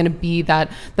everything's always going to be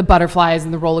that the butterflies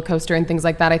and the roller coaster and things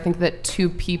like that. I think that two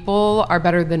people are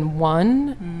better than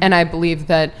one. And I believe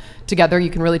that together you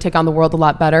can really take on the world a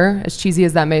lot better, as cheesy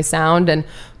as that may sound. And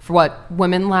for what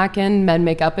women lack in, men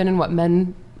make up in, and what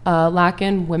men lack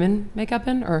in, women make up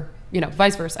in, or,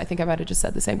 vice versa. I think I might have just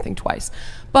said the same thing twice.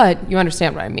 But you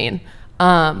understand what I mean.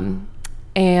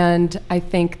 And I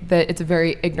think that it's a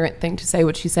very ignorant thing to say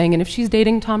what she's saying. And if she's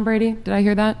dating Tom Brady, did I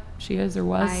hear that? She is or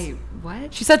was?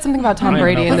 What? She said something about Tom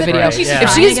Brady in the video. Right. If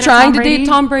she's trying to date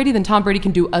Tom Brady, then Tom Brady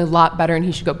can do a lot better, and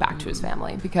he should go back to his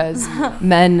family, because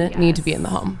men need to be in the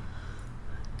home.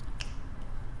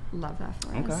 Love that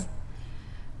for us.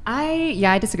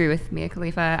 I disagree with Mia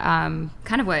Khalifa.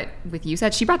 Kind of what you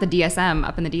said. She brought the DSM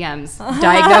up in the DMs,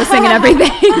 diagnosing and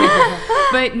everything.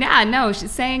 But no, she's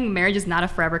saying marriage is not a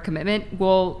forever commitment.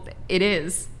 Well, it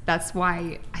is. That's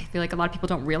why I feel like a lot of people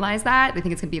don't realize that. They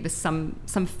think it's going to be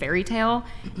some fairy tale,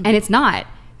 and it's not.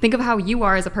 Think of how you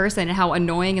are as a person and how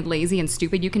annoying and lazy and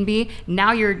stupid you can be.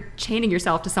 Now you're chaining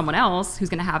yourself to someone else who's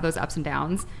going to have those ups and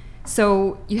downs.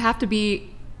 So you have to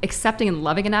be accepting and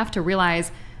loving enough to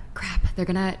realize, crap, they're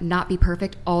gonna not be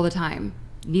perfect all the time.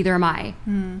 Neither am I.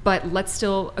 But let's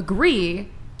still agree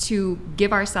to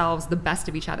give ourselves the best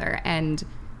of each other and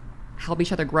help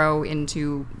each other grow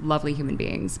into lovely human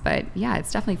beings. But yeah,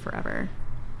 it's definitely forever.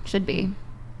 Should be.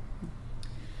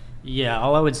 Yeah,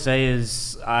 all I would say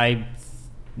is I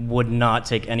would not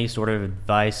take any sort of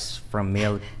advice from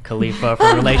Mia Khalifa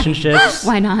for relationships.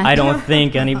 Why not? I don't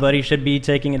think anybody should be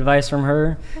taking advice from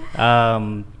her.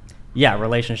 Yeah,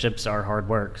 relationships are hard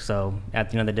work. So at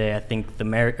the end of the day, I think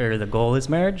the goal is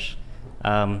marriage.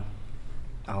 All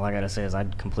I gotta say is I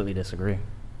completely disagree.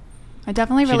 I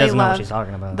definitely really doesn't know what love she's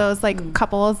talking about. those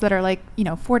couples that are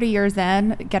 40 years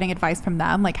in, getting advice from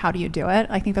them, how do you do it?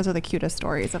 I think those are the cutest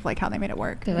stories of how they made it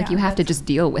work. They're you have to just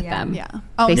deal with them. Yeah.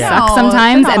 They suck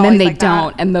sometimes, and then they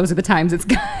don't, and those are the times it's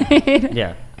good.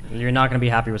 Yeah, you're not gonna be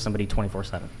happy with somebody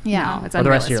 24/7. Yeah, no, it's for the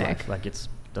rest of your unrealistic. life. It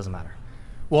doesn't matter.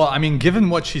 Well, I mean, given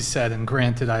what she said, and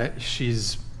granted,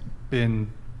 she's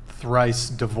been thrice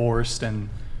divorced, and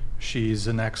she's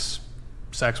an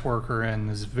ex-sex worker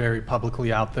and is very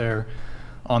publicly out there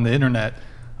on the internet.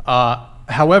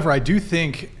 However, I do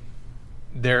think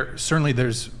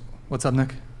there's. What's up,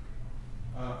 Nick?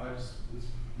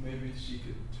 Maybe she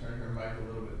could turn her mic a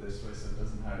little bit this way so it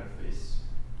doesn't hide her face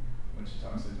when she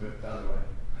talks into it the other way.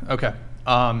 Okay.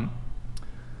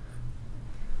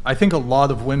 I think a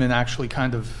lot of women actually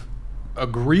kind of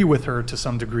agree with her to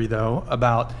some degree, though,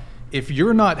 about if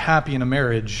you're not happy in a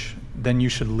marriage, then you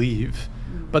should leave.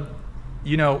 But,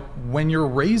 when you're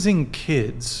raising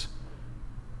kids,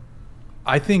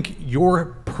 I think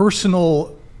your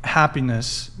personal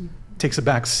happiness takes a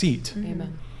back seat.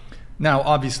 Amen. Now,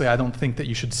 obviously, I don't think that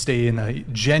you should stay in a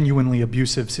genuinely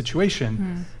abusive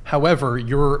situation. However,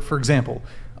 for example,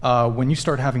 when you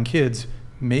start having kids,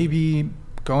 maybe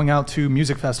going out to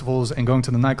music festivals and going to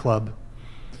the nightclub,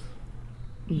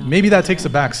 maybe that takes a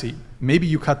backseat. Maybe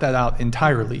you cut that out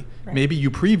entirely. Right. Maybe you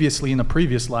previously, in a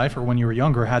previous life or when you were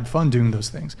younger, had fun doing those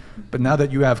things. But now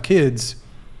that you have kids,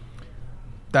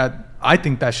 I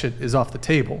think that shit is off the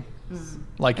table.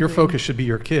 Like, your focus should be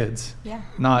your kids,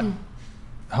 not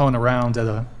hoeing around at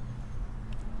a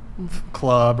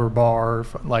club or bar.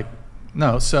 Like,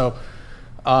 no. So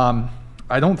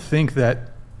I don't think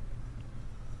that,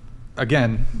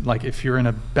 again, like, if you're in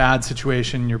a bad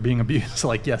situation, you're being abused,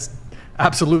 like, yes,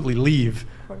 absolutely leave.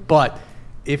 But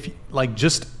if, like,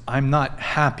 just, I'm not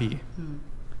happy,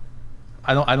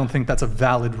 I don't think that's a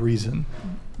valid reason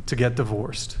to get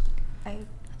divorced.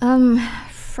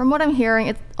 From what I'm hearing,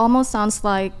 it almost sounds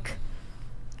like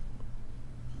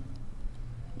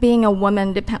being a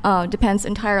woman depends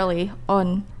entirely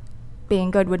on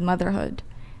being good with motherhood.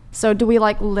 So do we,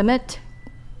 like, limit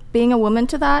being a woman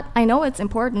to that? I know it's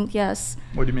important, yes.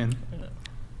 What do you mean?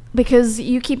 Because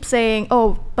you keep saying,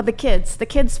 oh, but the kids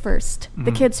first,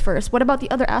 the kids first. What about the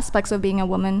other aspects of being a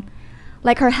woman?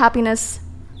 Like her happiness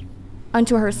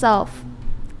unto herself.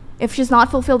 If she's not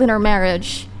fulfilled in her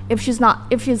marriage, if she's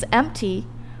empty,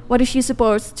 what is she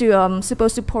supposed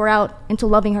to pour out into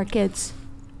loving her kids?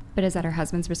 But is that her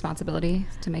husband's responsibility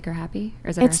to make her happy?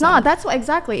 Or is it It's not. That's what,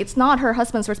 exactly. It's not her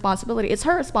husband's responsibility. It's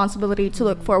her responsibility to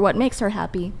look for what makes her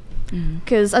happy.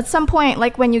 Because at some point,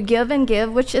 like, when you give and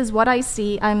give, which is what I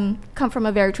see, come from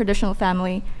a very traditional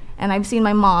family, and I've seen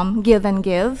my mom give and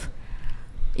give.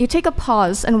 You take a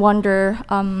pause and wonder,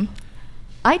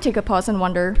 I take a pause and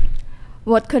wonder,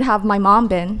 what could have my mom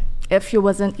been if she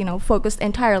wasn't, focused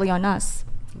entirely on us?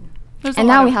 And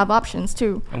now we have options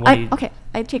too.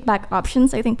 I take back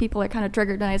options. I think people are kind of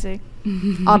triggered when I say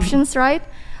options, right?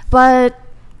 But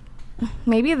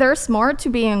maybe there's more to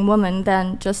being a woman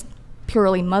than just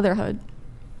purely motherhood.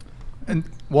 And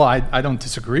well, I don't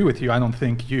disagree with you. I don't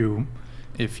think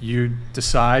if you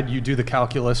decide, you do the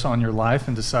calculus on your life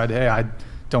and decide, hey, I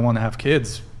don't want to have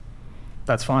kids,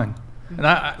 that's fine. And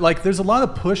I like, there's a lot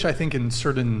of push, I think, in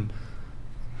certain,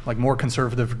 like, more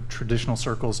conservative traditional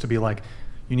circles to be like,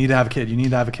 you need to have a kid, you need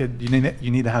to have a kid, you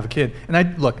need to have a kid.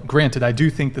 And look, granted, I do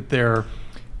think that there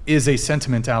is a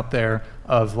sentiment out there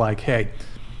of like, hey,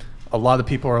 a lot of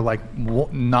people are like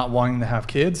not wanting to have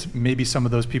kids. Maybe some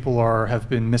of those people have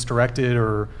been misdirected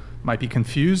or might be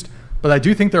confused. But I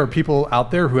do think there are people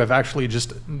out there who have actually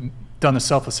just done a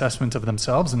self-assessment of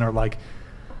themselves and are like,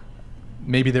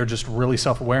 maybe they're just really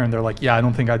self-aware and they're like, yeah, I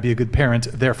don't think I'd be a good parent,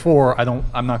 therefore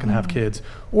I'm not gonna have kids.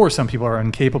 Or some people are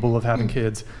incapable of having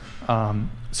kids.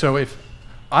 So if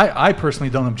I personally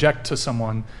don't object to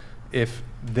someone if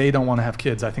they don't want to have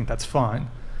kids, I think that's fine.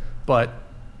 But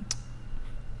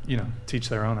teach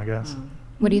their own, I guess.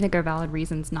 What do you think are valid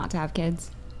reasons not to have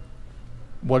kids?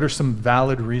 What are some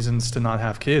valid reasons to not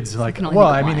have kids? Like, well,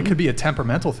 I mean, it could be a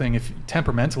temperamental thing. If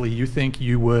temperamentally you think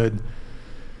you would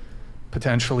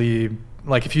potentially,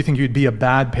 like, if you think you'd be a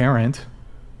bad parent,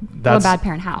 that's... Well, a bad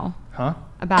parent how? Huh?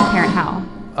 A bad parent how?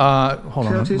 Hold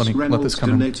on, let me let this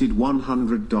come donated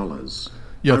 $100.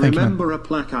 Yo, I remember a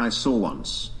plaque I saw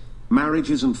once.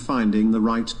 Marriage isn't finding the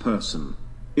right person.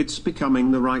 It's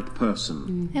becoming the right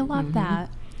person. I love that.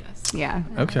 Yes. Yeah.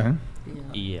 Okay.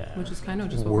 Yeah. Which is kind of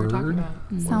just what we're talking about.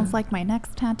 Sounds like my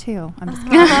next tattoo. I'm just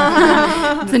kidding.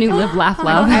 It's a new live, laugh,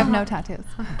 love. I have no tattoos.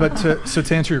 But so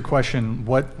to answer your question,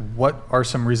 what are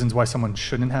some reasons why someone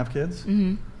shouldn't have kids?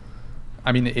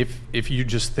 I mean, if you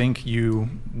just think you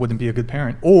wouldn't be a good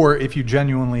parent, or if you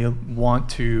genuinely want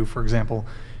to, for example,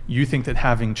 you think that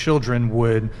having children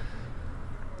would,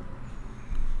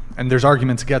 and there's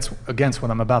arguments against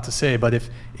what I'm about to say, but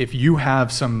if you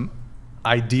have some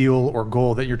ideal or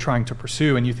goal that you're trying to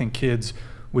pursue and you think kids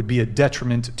would be a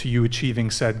detriment to you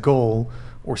achieving said goal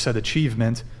or said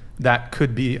achievement, that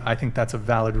could be, I think that's a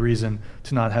valid reason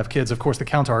to not have kids. Of course, the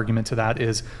counter argument to that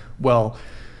is, well,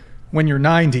 when you're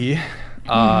 90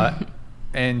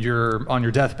 and you're on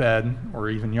your deathbed, or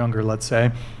even younger, let's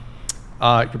say,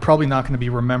 you're probably not going to be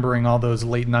remembering all those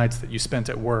late nights that you spent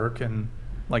at work, and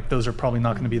like those are probably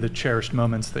not going to be the cherished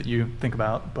moments that you think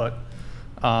about. But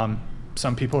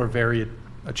some people are very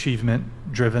achievement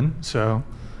driven, so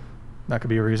that could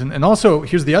be a reason. And also,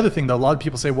 here's the other thing though, a lot of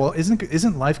people say, well,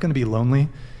 isn't life going to be lonely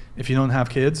if you don't have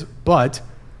kids? But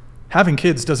having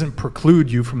kids doesn't preclude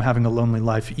you from having a lonely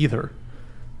life either,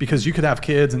 because you could have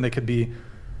kids and they could be,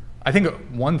 I think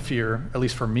one fear, at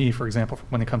least for me, for example,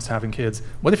 when it comes to having kids,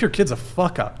 what if your kid's a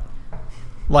fuck up?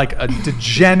 Like a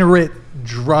degenerate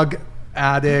drug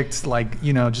addict, like,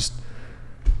 just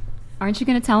Aren't you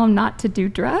going to tell him not to do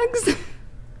drugs?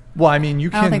 Well, I mean, you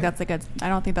can. I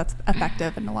don't think that's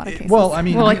effective in a lot of cases. Well, I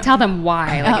mean, well, like tell them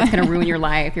why. Like it's going to ruin your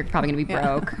life. You're probably going to be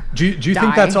broke. Do you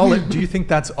think that's all? Do you think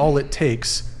that's all it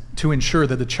takes to ensure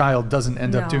that the child doesn't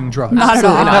end up doing drugs? Not at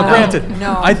all. Now, granted,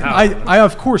 No. I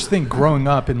of course think growing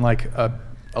up in like a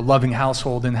loving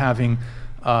household and having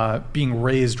being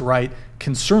raised right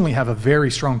can certainly have a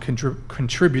very strong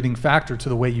contributing factor to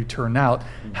the way you turn out.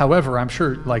 However, I'm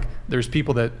sure like there's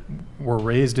people that were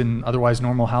raised in otherwise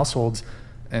normal households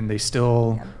and they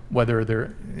still, whether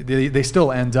they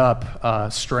still end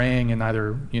up straying in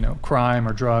either, you know, crime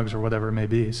or drugs or whatever it may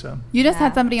be. So you just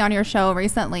had somebody on your show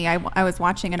recently. I was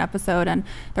watching an episode and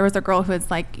there was a girl who was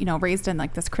like, you know, raised in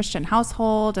like this Christian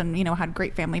household and, you know, had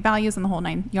great family values and the whole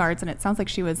 9 yards. And it sounds like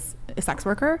she was a sex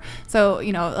worker. So,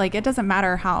 you know, like it doesn't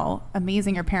matter how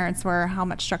amazing your parents were, how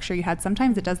much structure you had.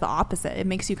 Sometimes it does the opposite. It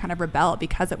makes you kind of rebel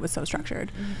because it was so structured.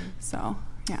 So,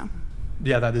 yeah.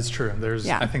 Yeah, that is true.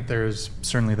 I think there's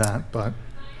certainly that, but.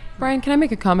 Brian, can I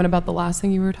make a comment about the last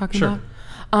thing you were talking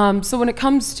about? So when it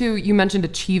comes to, you mentioned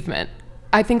achievement.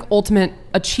 I think ultimate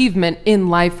achievement in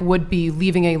life would be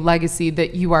leaving a legacy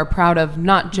that you are proud of,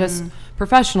 not just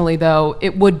professionally though,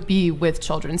 it would be with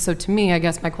children. So to me, I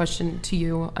guess my question to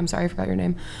you, I'm sorry, I forgot your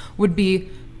name, would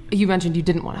be, you mentioned you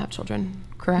didn't want to have children,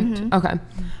 correct? Okay.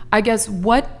 I guess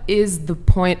what is the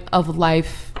point of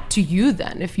life to you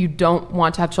then if you don't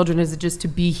want to have children? Is it just to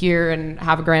be here and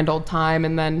have a grand old time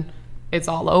and then it's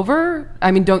all over?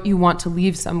 I mean, don't you want to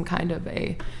leave some kind of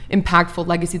a impactful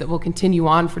legacy that will continue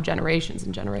on for generations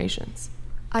and generations?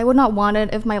 I would not want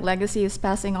it if my legacy is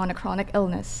passing on a chronic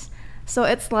illness. So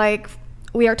it's like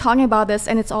we are talking about this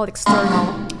and it's all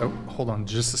external. Oh, hold on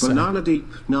just a second. Banana Deep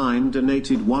 9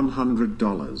 donated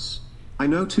 $100. I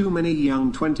know too many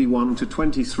young 21 to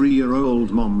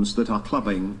 23-year-old moms that are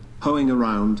clubbing, hoeing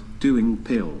around, doing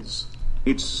pills.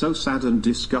 It's so sad and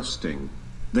disgusting.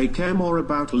 They care more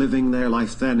about living their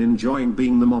life than enjoying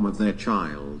being the mom of their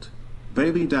child.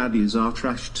 Baby daddies are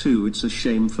trash too. It's a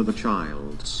shame for the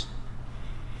childs.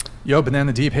 Yo,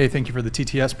 Banana Deep, hey, thank you for the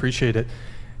TTS, appreciate it.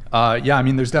 Yeah, I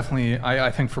mean, there's definitely,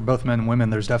 I think for both men and women,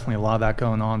 there's definitely a lot of that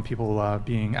going on. People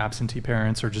being absentee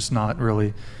parents or just not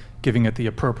really giving it the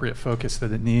appropriate focus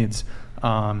that it needs.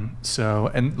 And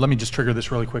let me just trigger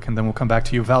this really quick and then we'll come back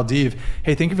to you. Valdiv,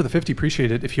 hey, thank you for the 50,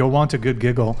 appreciate it. If you'll want a good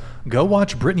giggle, go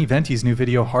watch Brittany Venti's new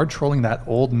video, hard trolling that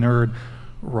old nerd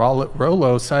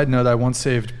Rolo. Side note, I once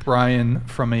saved Brian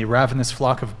from a ravenous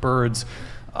flock of birds.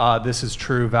 This is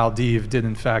true. Valdiv did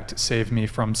in fact save me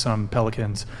from some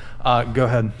pelicans. Go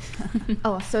ahead.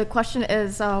 So the question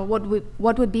is, what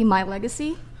would be my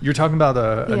legacy? You're talking about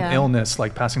an illness,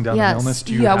 like passing down an illness.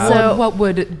 Do you have? So what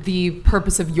would the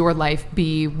purpose of your life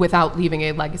be without leaving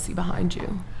a legacy behind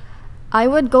you? I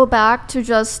would go back to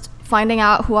just finding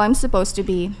out who I'm supposed to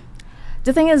be.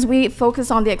 The thing is, we focus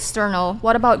on the external.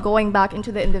 What about going back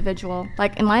into the individual?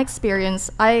 Like in my experience,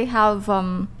 I have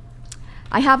an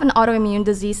autoimmune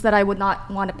disease that I would not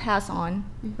want to pass on,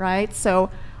 right? So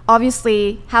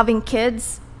obviously having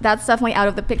kids, that's definitely out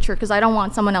of the picture because I don't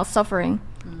want someone else suffering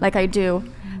like I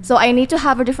do. So I need to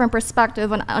have a different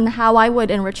perspective on how I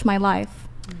would enrich my life.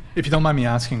 If you don't mind me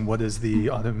asking, what is the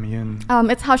autoimmune?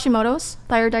 It's Hashimoto's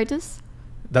thyroiditis.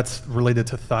 That's related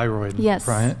to thyroid, yes.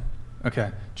 Right?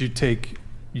 Okay. Do you take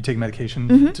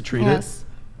medication to treat it?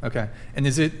 Okay. And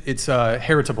it's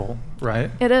heritable, right?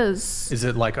 It is. Is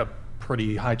it like a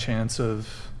pretty high chance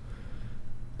of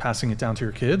passing it down to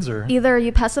your kids, or? Either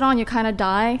you pass it on, you kind of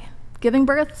die giving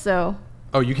birth, so.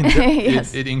 Oh, you can,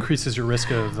 yes. it increases your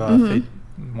risk of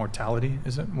mortality,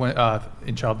 is it,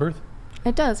 in childbirth?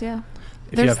 It does, yeah.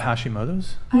 If you have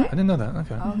Hashimoto's? I didn't know that,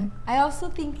 okay. I also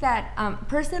think that,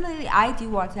 personally, I do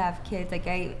want to have kids. Like,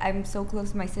 I'm so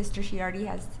close to my sister,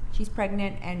 she's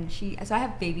pregnant, and so I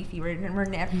have baby fever,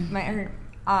 and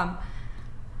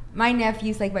my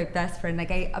nephew's like my best friend.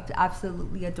 Like, I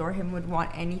absolutely adore him, would want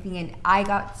anything, and I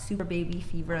got super baby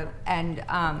fever, and,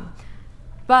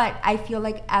 but I feel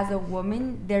like as a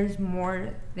woman, there's more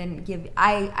than give.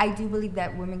 I do believe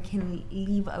that women can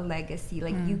leave a legacy.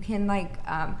 Like, you can,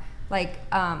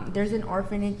 there's an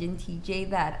orphanage in TJ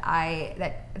that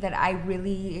I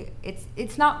really,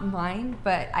 it's not mine,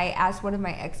 but I asked one of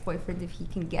my ex-boyfriends if he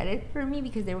can get it for me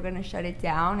because they were gonna shut it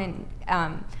down,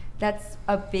 and that's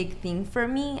a big thing for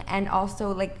me. And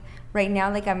also, like, right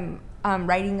now, like, I'm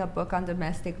writing a book on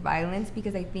domestic violence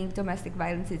because I think domestic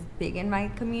violence is big in my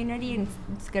community, and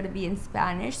it's gonna be in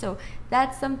Spanish. So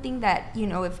that's something that, you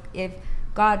know, if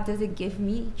God doesn't give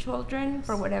me children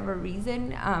for whatever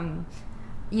reason,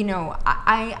 you know,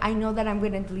 I know that I'm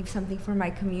going to leave something for my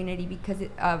community because,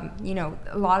 you know,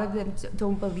 a lot of them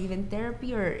don't believe in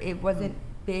therapy, or it wasn't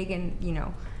big, and, you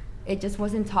know, it just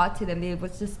wasn't taught to them. It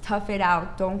was just tough it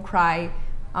out, don't cry,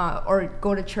 or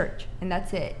go to church, and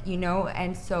that's it, you know.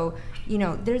 And so, you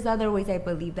know, there's other ways I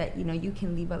believe that, you know, you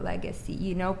can leave a legacy,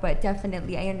 you know. But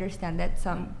definitely I understand that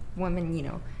some women, you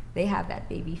know, they have that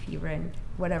baby fever, and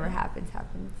whatever happens.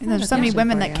 And there's so many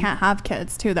women that can't have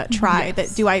kids too, that try,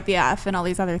 that do IVF and all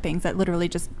these other things that literally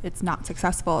just, it's not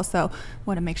successful. So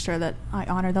want to make sure that I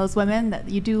honor those women, that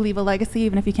you do leave a legacy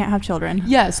even if you can't have children.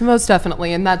 Yes, most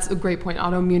definitely. And that's a great point.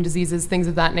 Autoimmune diseases, things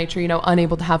of that nature, you know,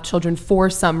 unable to have children for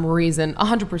some reason,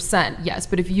 100%, yes.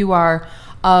 But if you are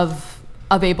of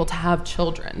able to have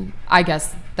children, I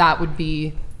guess that would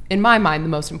be, in my mind, the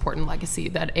most important legacy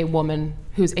that a woman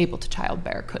who's able to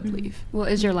childbear could leave. Well,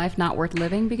 is your life not worth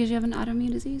living because you have an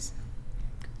autoimmune disease?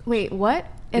 Wait, what?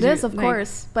 It is, of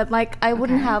course. But like, I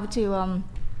wouldn't have to,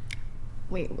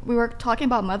 wait, we were talking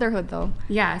about motherhood though.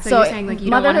 Yeah, so you're saying like you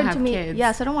don't want to have kids.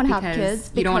 Yes, I don't want to have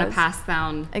kids. You don't want to pass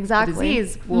down the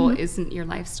disease. Well, isn't your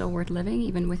life still worth living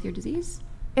even with your disease?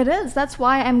 It is. That's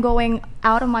why I'm going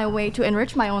out of my way to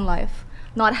enrich my own life,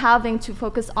 not having to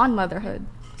focus on motherhood.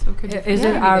 So is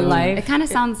it our life? It kind of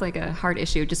sounds like a hard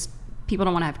issue. Just people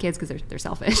don't want to have kids because they're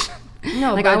selfish.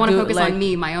 No, like I want to focus on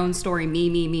me, my own story, me.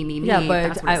 Yeah, but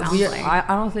that's what it sounds like.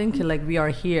 I don't think like we are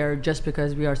here just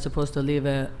because we are supposed to leave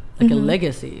a a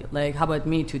legacy. Like how about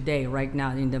me today, right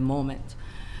now, in the moment?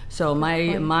 So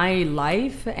my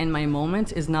life and my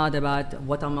moment is not about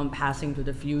what I'm passing to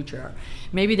the future.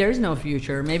 Maybe there is no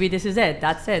future. Maybe this is it.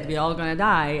 That's it. We're all gonna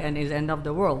die, and it's the end of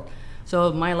the world.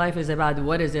 So my life is about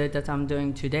what is it that I'm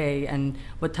doing today and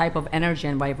what type of energy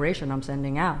and vibration I'm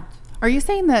sending out. Are you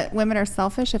saying that women are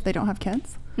selfish if they don't have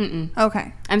kids?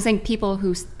 Okay. I'm saying people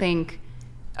who think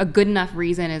a good enough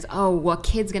reason is, oh, well,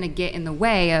 kid's going to get in the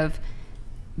way of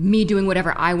me doing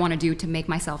whatever I want to do to make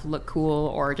myself look cool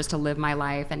or just to live my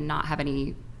life and not have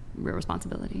any real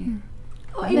responsibility.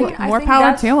 More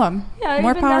power to them. Yeah,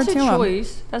 more power to them.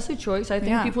 That's a choice. I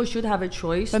think people should have a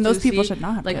choice. Then those people should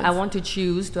not have kids. kids. I want to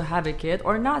choose to have a kid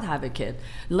or not have a kid.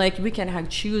 Like we can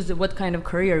choose what kind of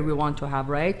career we want to have,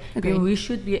 right? We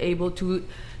should be able to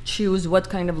choose what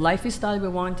kind of lifestyle we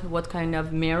want, what kind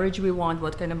of marriage we want,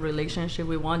 what kind of relationship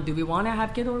we want. Do we want to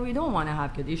have kid or we don't want to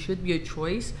have kid? It should be a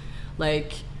choice.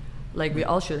 Like we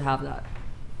all should have that.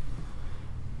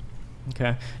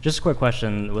 Okay, just a quick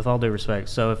question, with all due respect.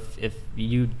 So if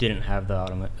you didn't have the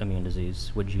autoimmune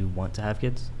disease, would you want to have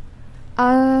kids?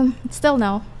 Still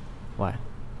no. Why?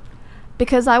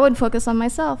 Because I would focus on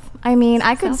myself. I mean,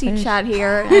 I could see Chad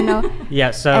here, you know.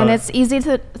 Yeah, so... And it's easy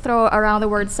to throw around the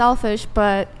word selfish,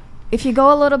 but if you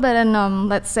go a little bit and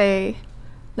let's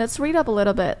read up a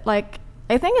little bit, like,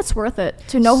 I think it's worth it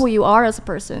to know who you are as a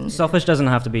person. Selfish doesn't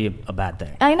have to be a bad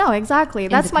thing. I know, exactly.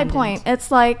 That's my point.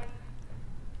 It's like,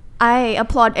 I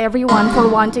applaud everyone for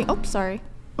wanting... Oh, sorry.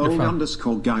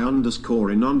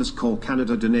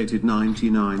 _guy_in_Canada donated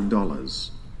 $99.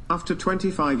 After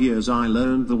 25 years I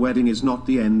learned the wedding is not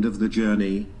the end of the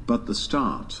journey, but the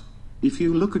start. If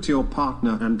you look at your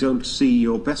partner and don't see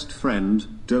your best friend,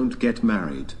 don't get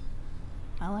married.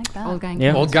 I like that. Old guy in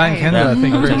Canada. Old guy in Canada.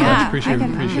 Thank you very much.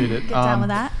 Appreciate it. Get down with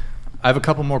that. I have a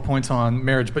couple more points on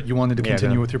marriage, but you wanted to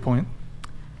continue with your point?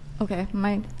 Okay,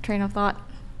 my train of thought.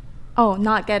 Oh,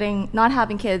 not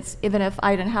having kids, even if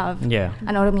I didn't have an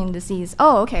autoimmune disease.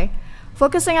 Oh, okay.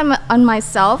 Focusing on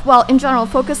myself, well, in general,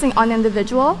 focusing on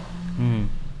individual.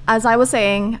 As I was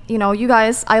saying, you know, you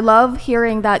guys, I love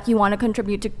hearing that you want to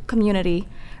contribute to community,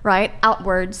 right,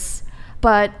 outwards.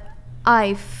 But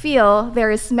I feel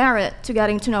there is merit to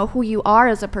getting to know who you are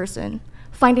as a person,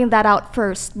 finding that out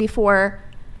first before,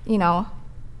 you know,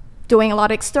 doing a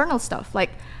lot of external stuff. Like,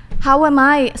 how am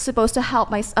I supposed to help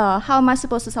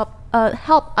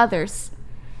help others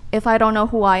if I don't know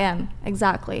who I am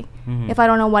exactly? If I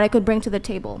don't know what I could bring to the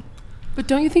table. But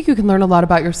don't you think you can learn a lot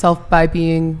about yourself by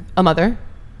being a mother?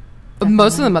 Definitely.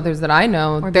 Most of the mothers that I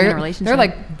know, they're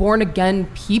like born again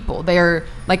people. They're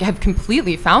like have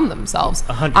completely found themselves.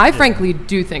 I frankly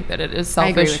do think that it is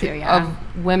selfish of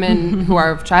women who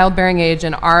are of childbearing age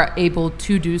and are able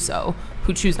to do so,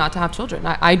 who choose not to have children.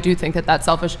 I do think that that's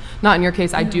selfish. Not in your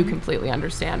case. I do completely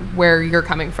understand where you're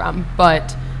coming from,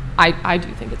 but I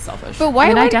do think it's selfish. But why? I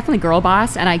mean, I definitely girl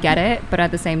boss, and I get it. But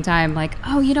at the same time, like,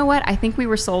 oh, you know what? I think we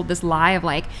were sold this lie of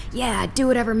like, yeah, do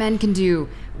whatever men can do.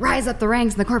 rise up the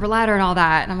ranks and the corporate ladder and all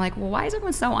that. And I'm like, well, why is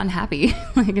everyone so unhappy?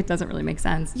 Like, it doesn't really make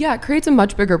sense. Yeah, it creates a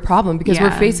much bigger problem because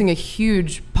we're facing a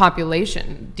huge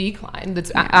population decline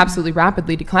that's absolutely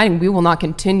rapidly declining. We will not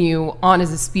continue on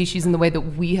as a species in the way that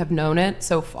we have known it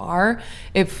so far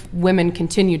if women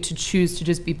continue to choose to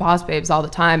just be boss babes all the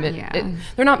time.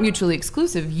 They're not mutually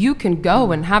exclusive. You can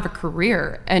go and have a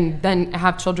career and then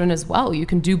have children as well. You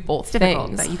can do both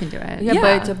things. But you can do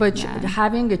it. But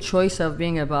having a choice of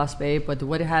being a boss babe, but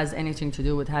what it has anything to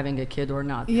do with having a kid or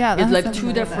not? Yeah, it's like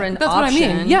two different that's options. what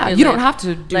I mean. Yeah, you don't have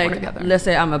to do like, it together. Let's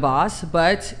say I'm a boss,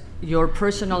 but your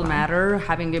personal matter,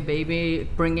 having a baby,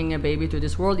 bringing a baby to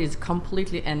this world is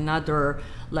completely another,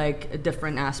 like, a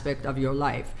different aspect of your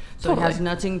life. So it has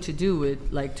nothing to do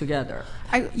with, like, together.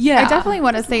 I definitely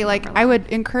want to say, like, I would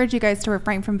encourage you guys to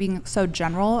refrain from being so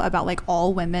general about, like,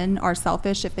 all women are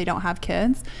selfish if they don't have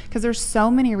kids, because there's so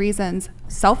many reasons,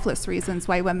 selfless reasons,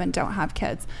 why women don't have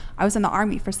kids. I was in the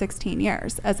Army for 16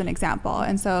 years as an example,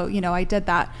 and so, you know, I did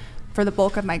that for the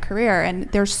bulk of my career, and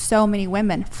there's so many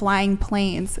women flying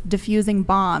planes, diffusing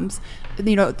bombs.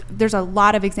 You know, there's a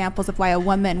lot of examples of why a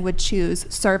woman would choose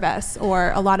service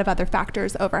or a lot of other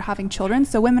factors over having children.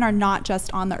 So women are not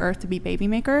just on the earth to be baby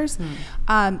makers.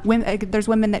 There's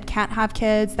women that can't have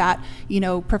kids, that, you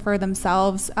know, prefer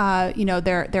themselves, you know,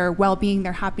 their well-being,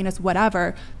 their happiness,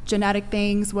 whatever, genetic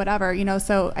things, whatever, you know.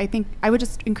 So I think I would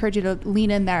just encourage you to lean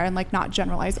in there and, like, not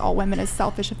generalize all women as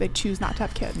selfish if they choose not to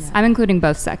have kids. I'm including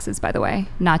both sexes, by the way,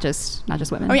 not just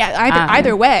women. Oh yeah,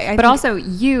 either way. But also,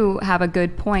 you have a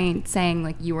good point saying,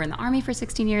 like, you were in the Army for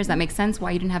 16 years. That makes sense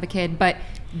why you didn't have a kid. But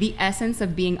the essence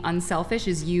of being unselfish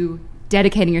is you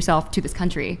dedicating yourself to this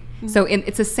country. So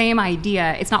it's the same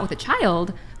idea. It's not with a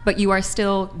child, but you are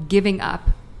still giving up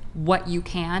what you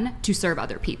can to serve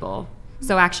other people.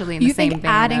 So actually, in the same vein, you think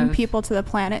adding people to the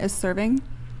planet is serving?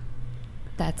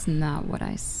 That's not what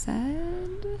I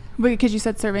said. Because you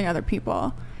said serving other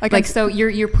people. Like so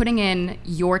you're putting in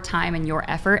your time and your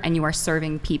effort, and you are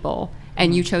serving people,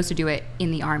 and you chose to do it in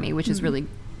the Army, which is really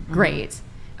great.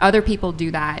 Other people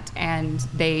do that, and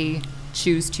they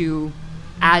choose to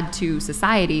add to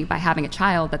society by having a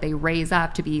child that they raise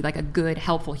up to be, like, a good,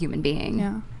 helpful human being.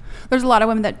 Yeah. There's a lot of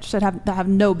women that have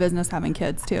no business having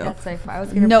kids too. That's like, I was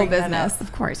gonna no bring that business. up.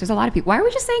 Of course, there's a lot of people. Why are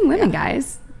we just saying women,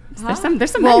 guys? There's some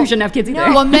men who shouldn't have kids either.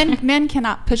 Well, men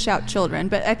cannot push out children,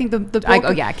 but I think the bulk,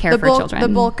 care for children. The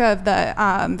bulk of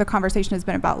the conversation has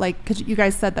been about, like, because you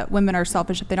guys said that women are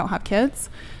selfish if they don't have kids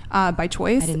by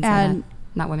choice. I didn't say that.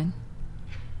 Not women.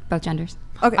 Both genders.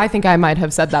 Okay. I think I might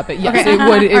have said that, but yes, okay.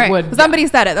 it would. Somebody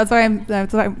said it. That's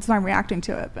why I'm reacting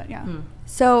to it. But yeah.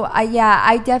 So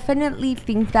I definitely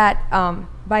think that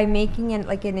by making it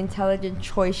like an intelligent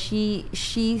choice,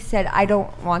 she said, I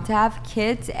don't want to have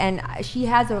kids, and she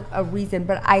has a reason.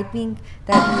 But I think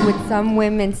that with some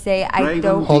women say, I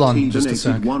don't. Hold on, just a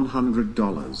sec.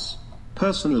 $100.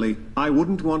 Personally, I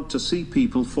wouldn't want to see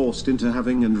people forced into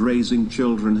having and raising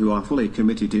children who are fully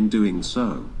committed in doing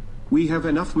so. We have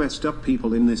enough messed up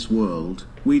people in this world.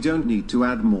 We don't need to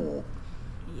add more.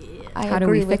 How do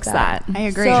we fix that? I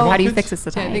agree. So how do you fix this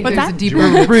society? I think there's a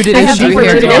deeper rooted issue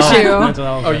here.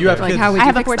 Oh, you have like, kids? how would I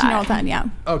you have a fix 14-year-old that? son, yeah.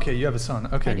 Okay, you have a son.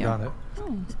 Okay, got it.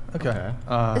 Okay.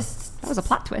 That was a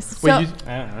plot twist. Wait,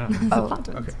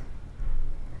 Okay.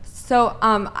 So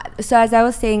as I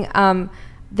was saying,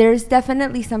 there's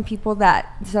definitely some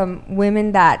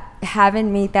women that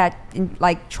haven't made that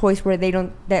choice where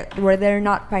they're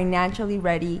not financially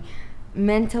ready,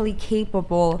 mentally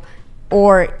capable,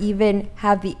 or even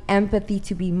have the empathy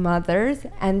to be mothers,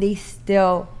 and they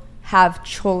still have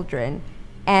children.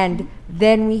 And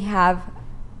then we have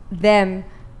them.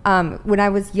 When I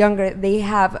was younger, they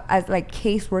have, as like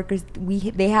caseworkers,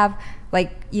 they have,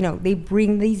 like, you know, they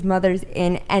bring these mothers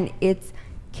in, and it's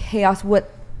chaos.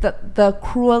 What the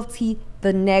cruelty,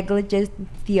 the negligence,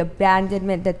 the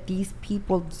abandonment that these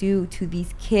people do to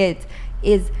these kids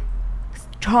is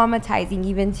traumatizing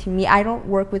even to me. I don't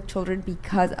work with children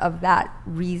because of that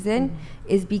reason,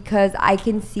 is because I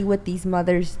can see what these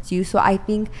mothers do. So I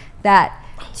think that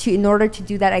in order to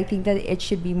do that, I think that it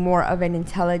should be more of an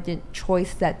intelligent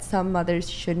choice, that some mothers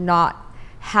should not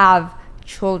have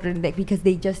children because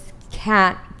they just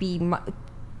can't be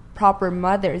proper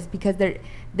mothers, because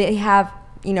they have,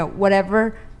 you know,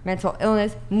 whatever mental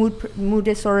illness, mood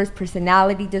disorders,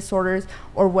 personality disorders,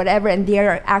 or whatever, and they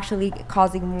are actually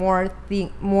causing more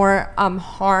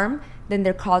harm than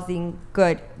they're causing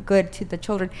good to the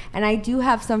children. And I do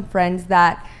have some friends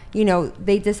that, you know,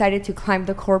 they decided to climb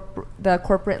the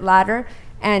corporate ladder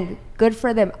and good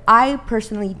for them. I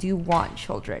personally do want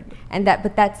children,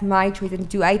 but that's my choice. And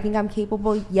do I think I'm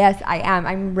capable? Yes, I am.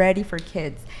 I'm ready for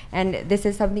kids, and this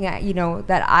is something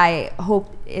that I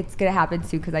hope it's gonna happen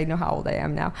soon because I know how old I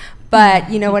am now. But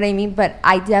you know what I mean. But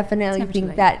I definitely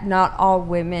think that not all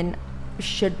women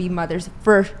should be mothers.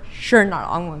 For sure, not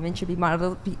all women should be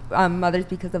mothers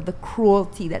because of the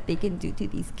cruelty that they can do to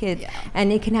these kids.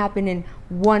 And it can happen in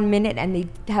 1 minute, and they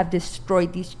have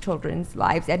destroyed these children's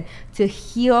lives. And to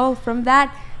heal from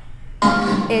that,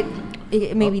 it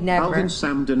maybe never. Alvin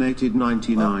Sam donated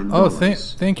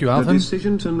 $99. Thank you, Alvin. The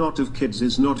decision to not have kids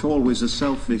is not always a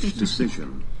selfish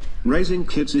decision. Raising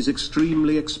kids is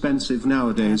extremely expensive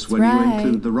nowadays when you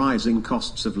include the rising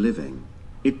costs of living.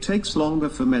 It takes longer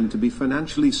for men to be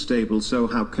financially stable, so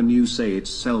how can you say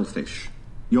it's selfish?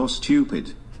 You're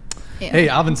stupid. Hey,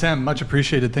 Alvin Sam, much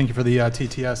appreciated. Thank you for the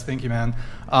TTS. Thank you, man.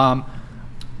 I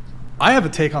have a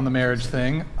take on the marriage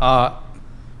thing.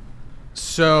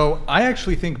 So I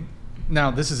actually think, now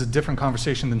this is a different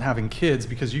conversation than having kids,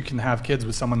 because you can have kids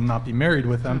with someone and not be married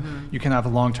with them. You can have a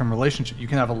long-term relationship. You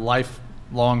can have a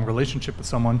lifelong relationship with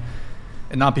someone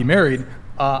and not be married.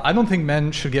 I don't think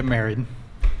men should get married.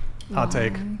 Hot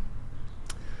take.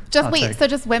 Just wait. So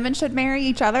just women should marry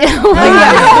each other? How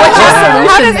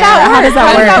does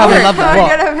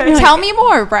that work? Tell me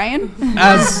more, Brian.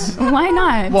 Why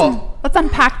not? Well, let's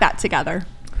unpack that together.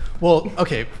 Well,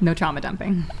 okay. No trauma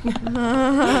dumping.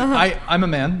 I'm a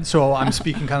man, so I'm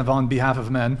speaking kind of on behalf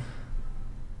of men.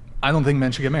 I don't think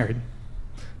men should get married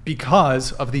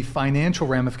because of the financial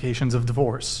ramifications of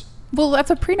divorce. Well, that's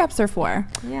what prenups are for.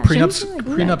 Yeah.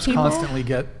 Prenups constantly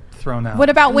get thrown out. What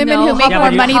about women who make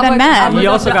more money than men? You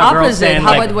also got girls saying,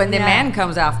 how about when the man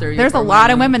comes after you? There's a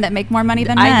lot of women that make more money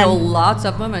than men. I know lots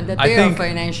of women that they are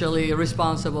financially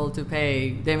responsible to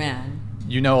pay the man.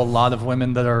 You know a lot of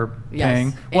women that are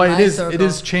paying. Yes, well, it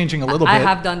is changing a little bit. I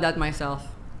have done that myself.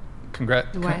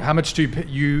 How much do you pay?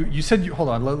 You said hold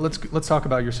on. Let's talk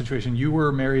about your situation. You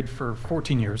were married for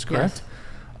 14 years, correct? Yes.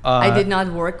 I did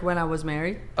not work when I was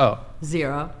married. Oh.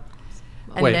 0.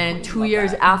 And then 2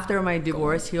 years after my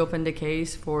divorce, he opened a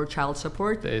case for child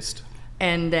support. Based.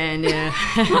 And then,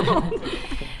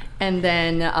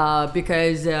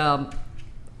 because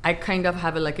I kind of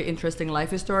have an interesting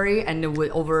life story, and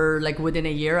within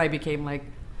a year, I became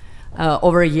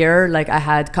over a year, I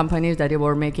had companies that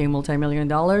were making multi-million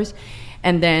dollars.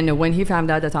 And then when he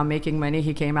found out that I'm making money,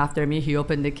 he came after me. He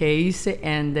opened the case,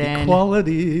 and then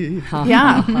equality.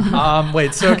 Yeah.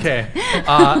 Wait. So okay.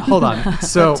 Hold on.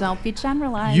 So don't be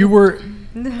generalized. You were.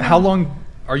 How long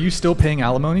are you still paying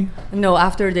alimony? No.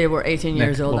 After they were 18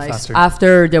 years old,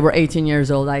 after they were 18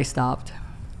 years old, I stopped.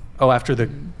 Oh, after the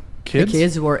kids? The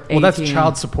kids were 18. Well, that's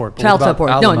child support. Child support.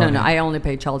 No. I only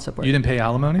paid child support. You didn't pay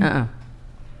alimony?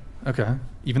 Okay.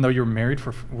 Even though you were married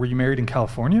were you married in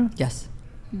California? Yes.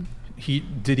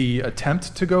 Did he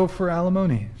attempt to go for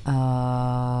alimony?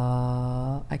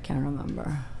 I can't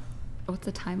remember. What's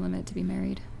the time limit to be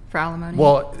married for alimony?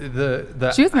 Well,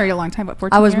 she was married a long time, but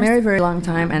 14 years? I was years? married a very long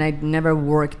time, and I never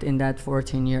worked in that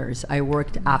 14 years. I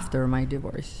worked after my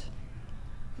divorce.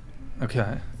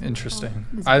 Okay, interesting.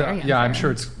 I'm sure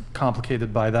it's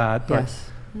complicated by that. But yes.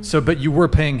 So, but you were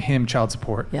paying him child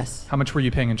support? Yes. How much were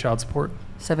you paying in child support?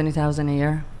 $70,000 a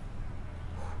year.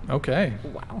 Okay.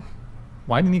 Wow.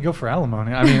 Why didn't he go for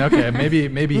alimony? I mean, okay, maybe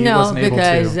he wasn't able to.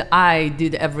 No, because I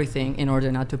did everything in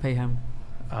order not to pay him.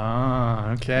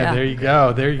 Ah, okay. Yeah. There you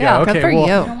go. Yeah, okay. Good for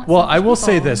you. Well, I will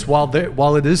say this: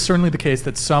 while it is certainly the case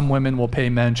that some women will pay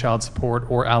men child support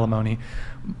or alimony,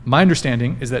 my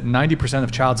understanding is that 90%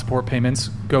 of child support payments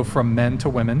go from men to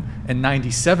women, and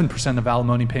 97% of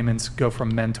alimony payments go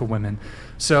from men to women.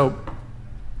 So,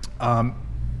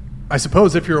 I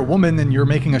suppose if you're a woman and you're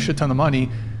making a shit ton of money.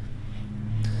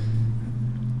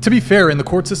 To be fair, in the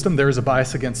court system, there is a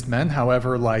bias against men.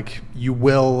 However, you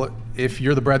will, if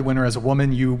you're the breadwinner as a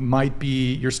woman,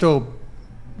 you're still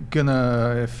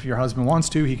gonna, if your husband wants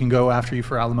to, he can go after you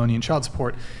for alimony and child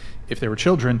support if they were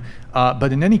children.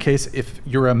 But in any case, if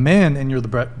you're a man and you're the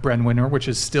breadwinner, which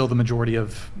is still the majority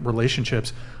of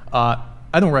relationships, I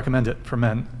don't recommend it for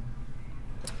men.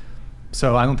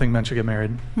 So I don't think men should get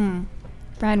married.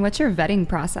 Brian, what's your vetting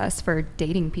process for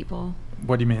dating people?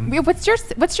 What do you mean? What's your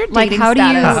dating how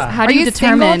status? How do you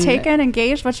determine? Single, taken,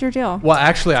 engaged? What's your deal? Well,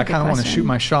 actually, I kind of want to shoot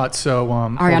my shot. So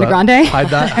Ariana Grande. Hide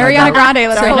that. Ariana Grande.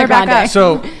 Let's pull her back up.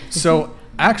 So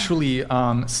actually,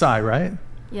 Sai, right?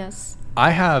 Yes. I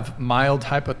have mild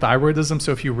hypothyroidism,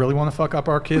 so if you really want to fuck up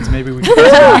our kids, maybe we can.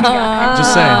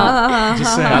 Just saying.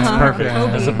 That's perfect.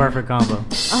 That's a perfect combo.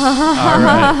 All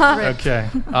right. Okay.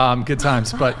 Good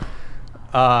times. But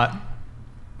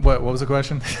what was the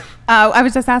question? I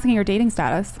was just asking your dating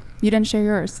status. You didn't share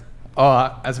yours.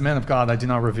 As a man of God, I do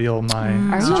not reveal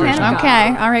my situation.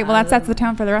 Okay, all right. Well, that sets the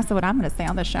tone for the rest of what I'm going to say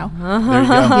on this show. There you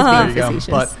go. There you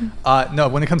go. But no,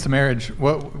 when it comes to marriage,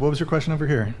 what was your question over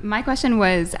here? My question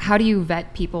was, how do you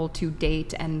vet people to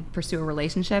date and pursue a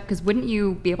relationship? Because wouldn't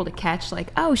you be able to catch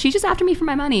like, oh, she's just after me for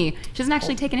my money. She doesn't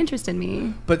actually take an interest in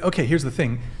me. But okay, here's the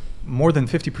thing. More than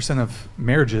 50% of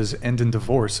marriages end in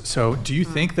divorce. So do you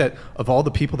think that of all the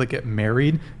people that get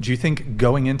married, do you think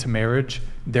going into marriage,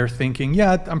 they're thinking,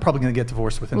 yeah, I'm probably going to get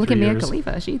divorced within 3 years? Look at Mia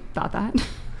Khalifa. She thought that.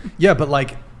 Yeah, but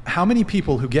like how many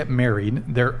people who get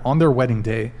married, they're on their wedding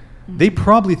day, they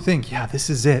probably think, yeah, this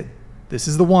is it. This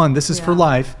is the one. This is for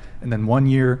life. And then 1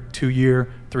 year, 2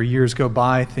 year, 3 years go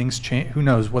by, things change. Who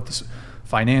knows what the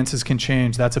finances can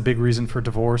change. That's a big reason for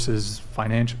divorce is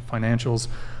financials.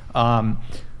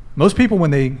 Most people,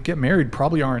 when they get married,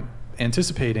 probably aren't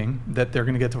anticipating that they're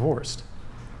going to get divorced.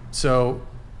 So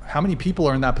how many people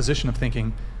are in that position of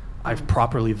thinking, I've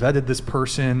properly vetted this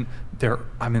person,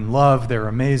 I'm in love, they're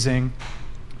amazing,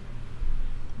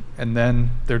 and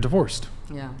then they're divorced?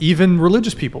 Yeah. Even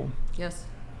religious people. Yes.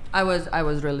 I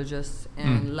was religious,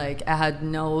 and like I had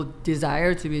no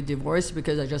desire to be divorced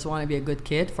because I just want to be a good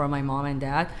kid for my mom and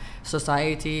dad,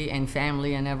 society and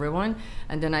family and everyone.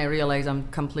 And then I realized I'm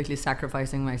completely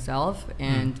sacrificing myself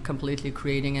and completely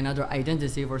creating another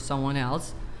identity for someone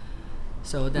else.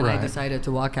 So then I decided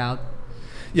to walk out.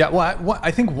 Yeah, well,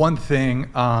 I think one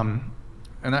thing, and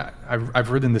I've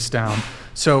written this down.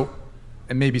 So,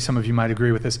 and maybe some of you might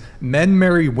agree with this, men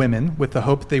marry women with the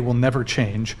hope they will never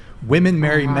change. Women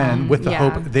marry men with the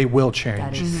hope they will change.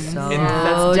 That is so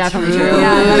that's definitely true. true.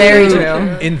 Yeah, very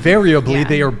true. Invariably,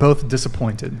 they are both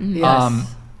disappointed.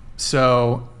 Yes.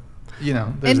 So, you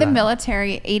know, in the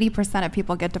military, 80% of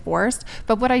people get divorced.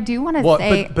 But what I do want to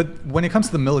say, but when it comes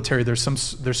to the military, there's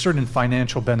certain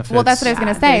financial benefits. Well, that's what I was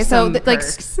going to say. So,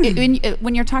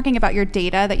 when you're talking about your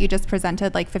data that you just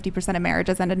presented, like 50% of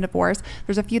marriages end in divorce.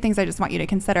 There's a few things I just want you to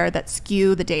consider that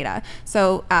skew the data.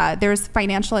 So, there's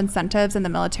financial incentives in the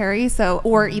military. So,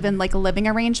 or even like living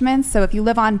arrangements. So, if you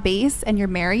live on base and you're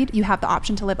married, you have the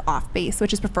option to live off base,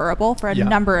 which is preferable for a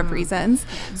number of reasons.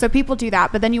 So, people do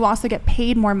that. But then you also get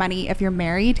paid more money if you're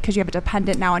married because you have a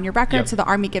dependent now on your record. So the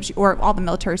Army gives you, or all the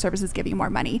military services give you more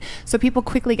money. So people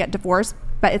quickly get divorced,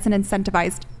 but it's an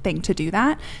incentivized thing to do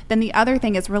that. Then the other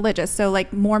thing is religious. So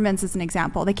like Mormons is an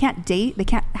example. They can't date, they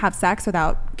can't have sex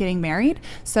without getting married.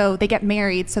 So they get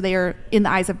married, so they are, in the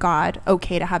eyes of God,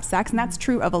 okay to have sex. And that's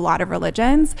true of a lot of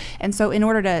religions. And so in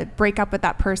order to break up with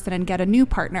that person and get a new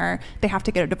partner, they have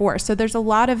to get a divorce. So there's a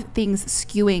lot of things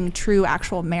skewing true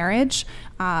actual marriage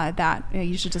that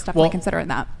you should just definitely consider in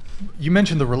that. You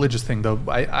mentioned the religious thing, though.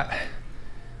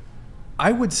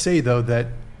 I would say, though, that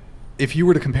if you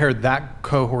were to compare that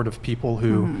cohort of people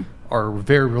who are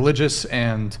very religious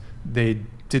and they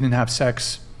didn't have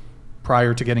sex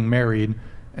prior to getting married,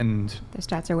 and the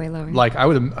stats are way lower. Like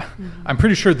I'm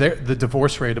pretty sure the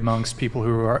divorce rate amongst people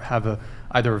who have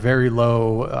either a very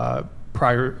low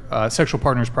prior sexual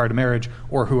partners prior to marriage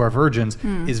or who are virgins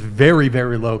is very,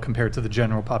 very low compared to the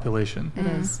general population. It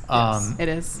is. Yes, it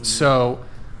is. So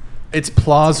it's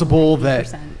plausible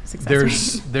that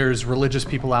there's religious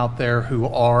people out there who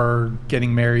are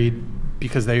getting married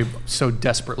because they so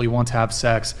desperately want to have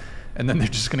sex, and then they're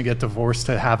just going to get divorced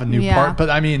to have a new part. But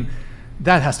I mean,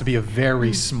 that has to be a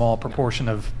very small proportion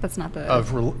of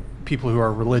people who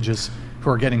are religious who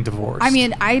are getting divorced. I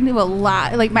mean, I knew a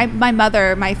lot. Like my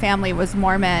mother, my family was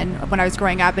Mormon when I was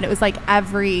growing up, and it was like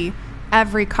every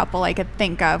couple I could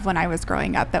think of when I was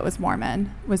growing up that was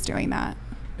Mormon was doing that.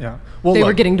 Yeah. Well, they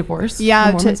were getting divorced.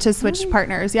 Yeah, to switch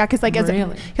partners. Yeah, because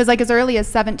as early as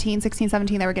 16,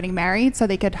 17, they were getting married, so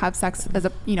they could have sex as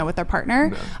with their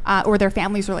partner, or their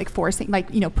families were like forcing,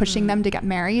 pushing them to get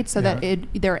married, so that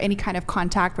there any kind of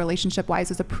contact relationship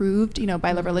wise is approved,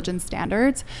 by the religion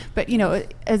standards. But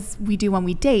as we do when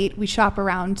we date, we shop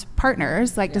around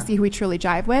partners to see who we truly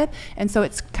jive with, and so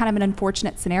it's kind of an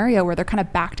unfortunate scenario where they're kind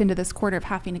of backed into this corner of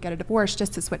having to get a divorce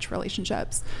just to switch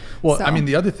relationships. Well, so, I mean,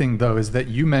 the other thing though is that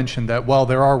you mentioned that, well,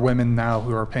 there are women now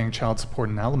who are paying child support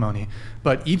and alimony,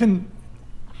 but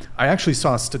I actually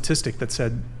saw a statistic that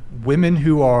said women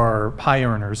who are high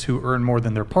earners, who earn more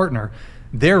than their partner,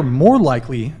 they're more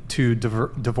likely to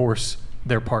divorce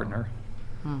their partner.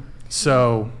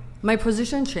 So my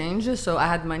position changed, so I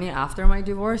had money after my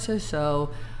divorce,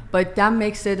 but that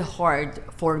makes it hard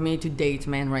for me to date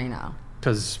men right now.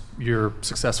 Because you're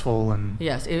successful and...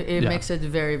 Yes, it makes it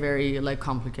very, very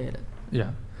complicated.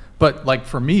 Yeah. But like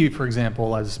for me, for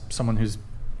example, as someone who's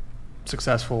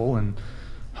successful and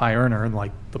high earner, and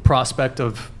like the prospect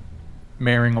of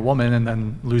marrying a woman and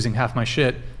then losing half my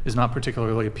shit is not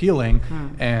particularly appealing.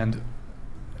 And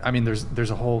I mean,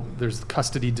 there's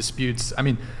custody disputes. I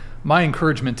mean, my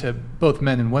encouragement to both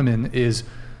men and women is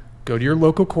go to your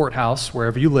local courthouse,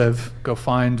 wherever you live, go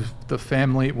find the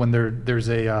family when there's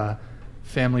a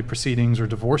family proceedings or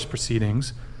divorce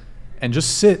proceedings, and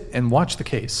just sit and watch the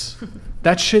case.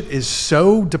 That shit is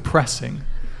so depressing.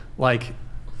 Like,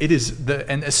 it is,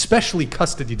 and especially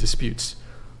custody disputes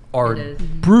are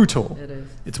brutal. It is.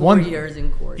 It's 4 years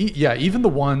in court. Yeah, even the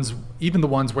ones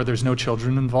where there's no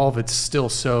children involved, it's still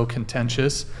so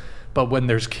contentious. But when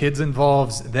there's kids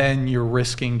involved, then you're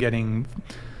risking getting.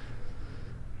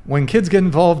 When kids get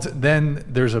involved, then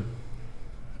there's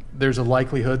a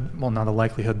likelihood. Well, not a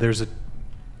likelihood. There's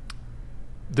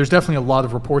definitely a lot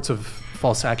of reports of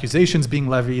false accusations being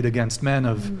levied against men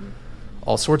of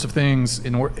all sorts of things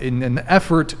in an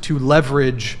effort to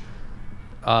leverage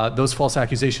those false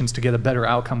accusations to get a better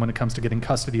outcome when it comes to getting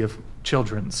custody of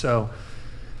children. So,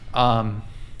 and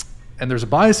there's a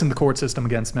bias in the court system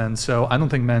against men, so I don't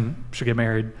think men should get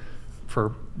married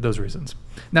for those reasons.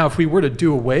 Now, if we were to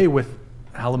do away with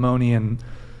alimony and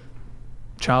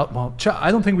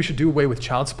I don't think we should do away with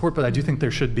child support, but I do think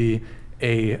there should be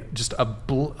a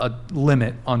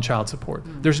limit on child support.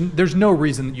 There's no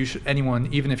reason that anyone,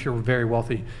 even if you're very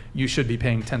wealthy, you should be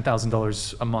paying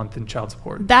 $10,000 a month in child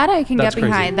support. That I can That's get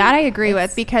behind. crazy. That I agree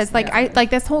with, because I like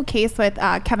this whole case with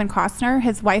Kevin Costner,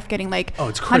 his wife getting like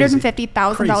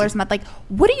 $150,000 a month. Like,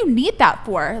 what do you need that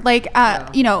for? Like,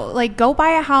 you know, like, go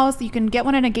buy a house. You can get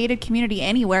one in a gated community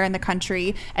anywhere in the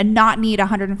country and not need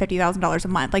 $150,000 a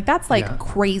month. Like, that's like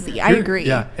crazy. I agree.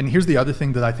 Yeah, and here's the other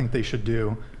thing that I think they should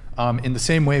do. In the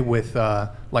same way with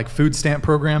like food stamp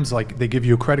programs, like they give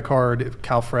you a credit card,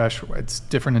 CalFresh, it's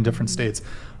different in different states.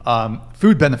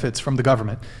 Food benefits from the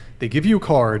government. They give you a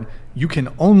card. You can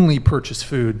only purchase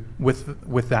food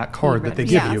with that card that they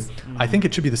give you. I think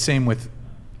it should be the same with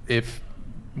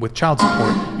child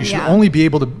support. You should only be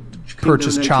able to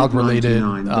purchase child-related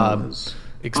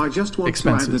I just want to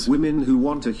add that women who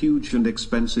want a huge and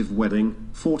expensive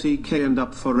wedding, $40K and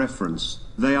up for reference,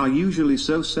 they are usually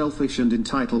so selfish and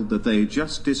entitled that they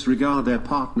just disregard their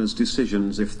partner's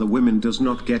decisions if the woman does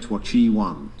not get what she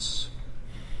wants.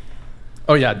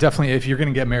 Oh yeah, definitely. If you're going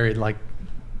to get married, like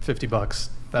 $50.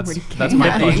 That's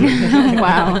my budget.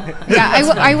 Wow.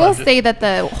 Yeah, I will say that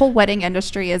the whole wedding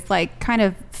industry is like kind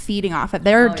of feeding off it.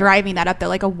 They're driving that up. They're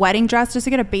like a wedding dress just to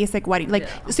get a basic wedding. Like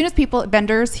as soon as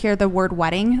vendors hear the word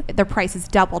wedding, their price is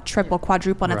double, triple,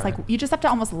 quadruple, and it's like you just have to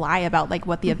almost lie about like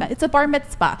what the event. It's a bar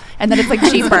mitzvah, and then it's like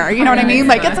cheaper. You know what I mean?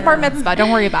 Like, it's a bar mitzvah.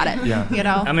 Don't worry about it. Yeah. You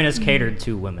know. I mean, it's catered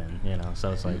to women. You know,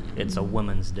 so it's like it's a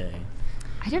women's day.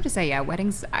 I'd have to say,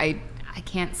 weddings. I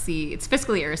can't see. It's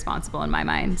fiscally irresponsible in my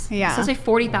mind. Yeah. So say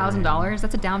 $40,000.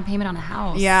 That's a down payment on a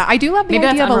house. Yeah, I do love the Maybe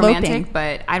idea that's of unromantic, eloping.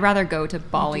 but I'd rather go to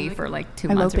Bali for like 2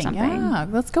 months or something. Yeah,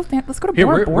 let's go to Here,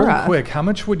 Bora real Bora. quick, how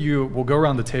much would we'll go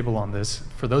around the table on this,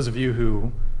 for those of you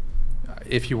who,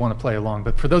 if you want to play along,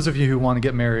 but for those of you who want to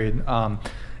get married,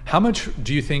 how much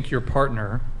do you think your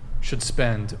partner should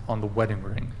spend on the wedding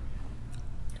ring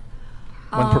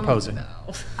when proposing?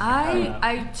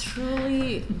 I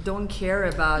truly don't care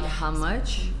about how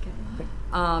much,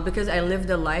 because I lived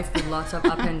a life with lots of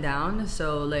up and down.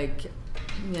 So like,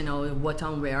 you know, what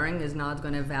I'm wearing is not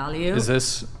going to value. Is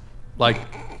this like?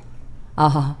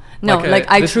 No,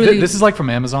 like I truly. This is like from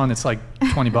Amazon. It's like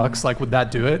 $20. Like, would that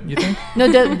do it? You think?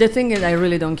 No, the thing is, I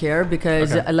really don't care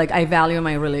because like I value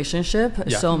my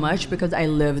relationship so much because I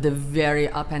lived a very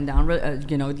up and down,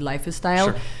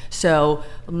 lifestyle. Sure. So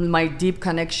my deep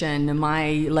connection,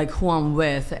 my like who I'm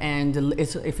with, and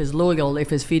if it's loyal,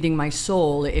 if it's feeding my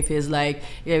soul, if it's like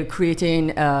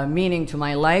creating meaning to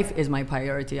my life, is my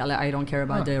priority. I don't care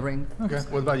about the ring. Okay.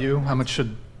 What about you? How much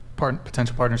should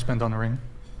potential partner spend on the ring?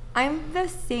 I'm the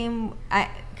same. I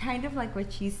kind of like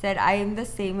what she said. I am the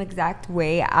same exact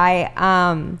way.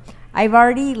 I've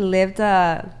already lived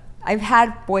I've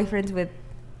had boyfriends with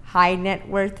high net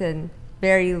worth and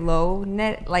very low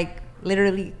net, like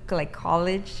literally like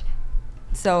college.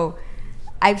 So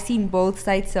I've seen both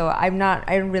sides. So I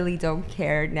really don't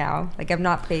care now. Like, I'm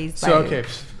not fazed by it. So okay,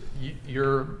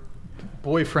 your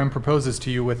boyfriend proposes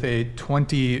to you with a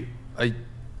 $20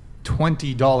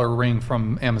 ring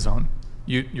from Amazon.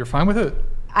 You're fine with it?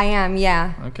 I am,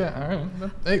 yeah. Okay, all right.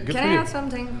 Hey, good Can for I you. add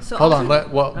something? So Hold on.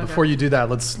 Before you do that,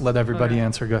 let's let everybody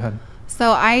answer. Go ahead.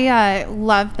 So I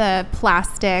love the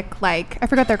plastic, like, I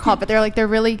forgot what they're called, but they're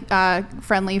really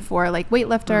friendly for like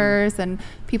weightlifters and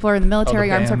people who are in the military.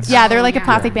 the bands. Yeah, they're like a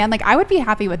plastic band. Like, I would be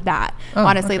happy with that,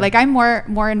 honestly. Okay. Like, I'm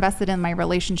more invested in my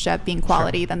relationship being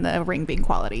quality than the ring being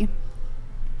quality.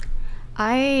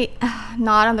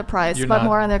 Not on the price, but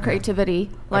more on the creativity.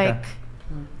 Like,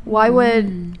 Why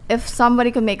would, if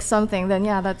somebody could make something, then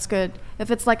yeah, that's good. If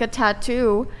it's like a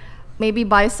tattoo, maybe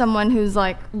buy someone who's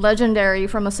like legendary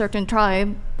from a certain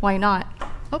tribe. Why not?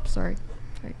 Oh, sorry.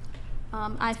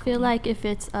 I feel like if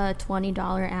it's a $20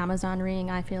 Amazon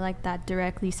ring, I feel like that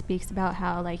directly speaks about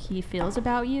how like he feels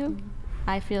about you.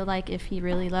 I feel like if he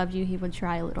really loved you, he would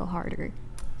try a little harder.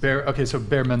 So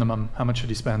bare minimum, how much should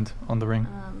he spend on the ring?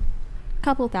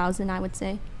 Couple thousand, I would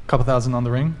say. Couple thousand on the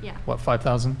ring? Yeah. What,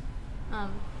 5,000?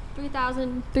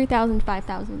 3,000,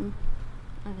 5,000.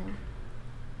 I don't know.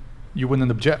 You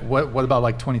wouldn't object. What about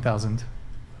like 20,000?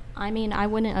 I mean, I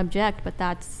wouldn't object, but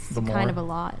that's kind of a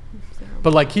lot. So.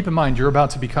 But like, keep in mind, you're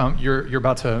about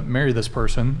to marry this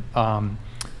person.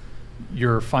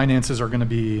 Your finances are going to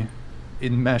be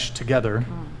enmeshed together.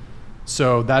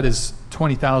 So that is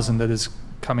 20,000 that is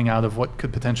coming out of what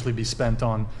could potentially be spent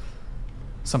on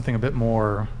something a bit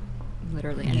more.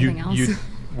 Literally anything else.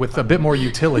 With a bit more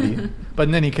utility. But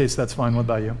in any case, that's fine. What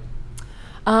about you?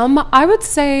 I would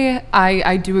say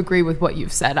I do agree with what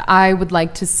you've said. I would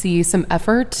like to see some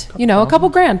effort, a couple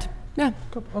grand. Yeah.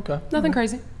 Okay. Nothing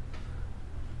crazy.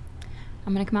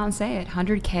 I'm going to come out and say it.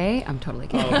 100K? I'm totally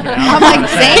kidding. Okay. I'm like,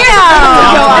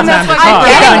 damn.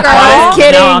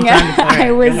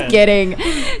 I was kidding.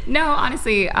 No,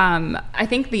 honestly, I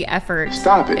think the effort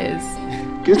is...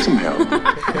 Get some help.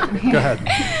 Go ahead.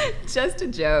 Just a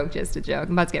joke.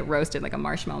 I'm about to get roasted like a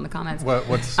marshmallow in the comments.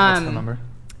 What's the number?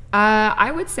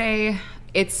 I would say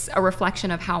it's a reflection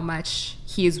of how much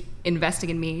he is investing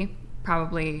in me. We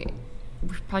probably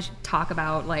should talk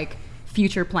about like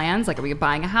future plans. Like, are we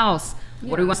buying a house?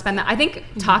 What do we want to spend that? I think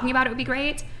talking about it would be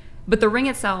great, but the ring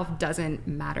itself doesn't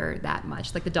matter that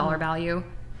much. Like the dollar value,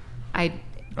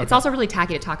 it's also really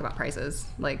tacky to talk about prices.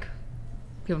 Like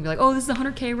people will be like, oh, this is a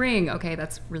 100K ring. Okay,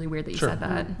 that's really weird that you said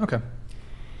that. Okay.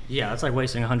 Yeah, it's like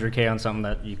wasting 100K on something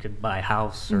that you could buy a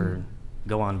house or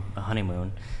go on a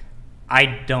honeymoon. I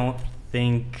don't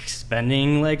think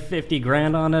spending like 50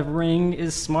 grand on a ring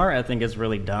is smart. I think it's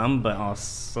really dumb, but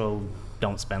also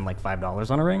don't spend like $5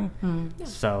 on a ring.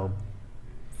 So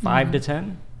 5 to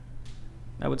 10,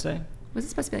 I would say. Was it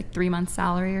supposed to be like 3 months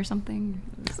salary or something?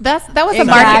 That was a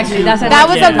marketing. That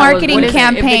was a marketing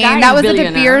campaign. That was a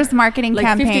De Beers marketing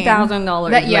campaign.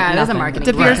 $50,000. Yeah, that's a marketing.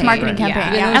 De Beers marketing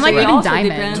campaign. Yeah. And like even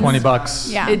diamonds.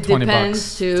 $20. Yeah, it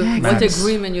depends to what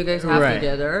agreement you guys have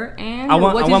together and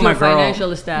what is your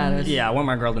financial status. Yeah, I want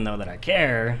my girl to know that I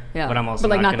care, but I'm also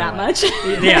like not that gonna, much.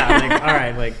 Yeah, like all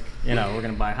right, like we're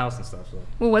gonna buy a house and stuff. So.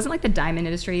 Well, wasn't like the diamond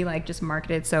industry like just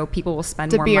marketed so people will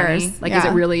spend more Beers. money? Like, is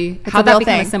it really how that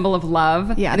become a symbol of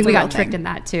love? Yeah, I think we got tricked in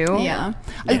that too. Yeah,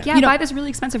 like buy this really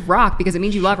expensive rock because it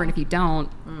means you love her, and if you don't,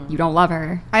 you don't love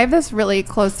her. I have this really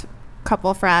close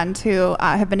couple friend who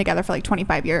have been together for like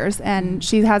 25 years, and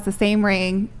she has the same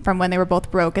ring from when they were both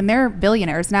broke, and they're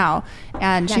billionaires now,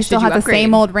 and she still has the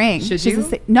same old ring. Should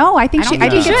you? No, I think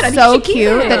it's so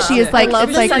cute that she is like,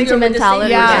 it's like sentimentality.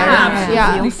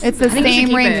 Yeah, it's the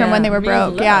same ring from when they were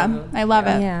broke. Yeah, I love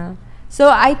it. Yeah. So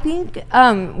I think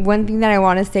one thing that I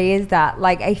want to say is that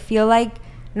like I feel like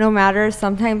no matter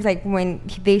sometimes like when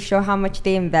they show how much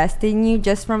they invest in you,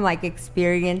 just from like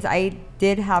experience, I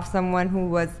did have someone who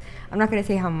was, I'm not going to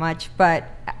say how much, but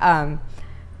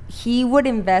he would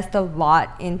invest a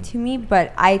lot into me,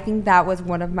 but I think that was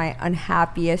one of my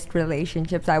unhappiest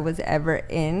relationships I was ever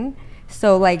in.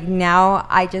 So like now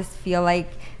I just feel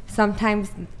like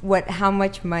sometimes how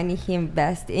much money he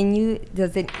invests in you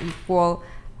doesn't equal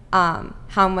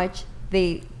how much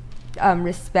they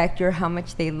respect you or how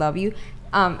much they love you.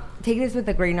 Take this with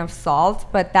a grain of salt,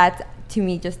 but that's to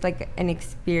me just like an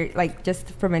experience, like just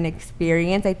from an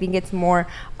experience. I think it's more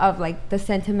of like the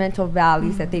sentimental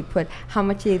values that they put, how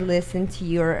much they listen to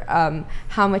you, or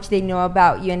how much they know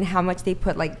about you, and how much they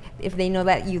put, like if they know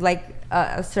that you like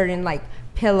a certain like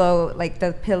pillow, like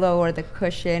the pillow or the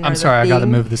cushion. I'm sorry, I gotta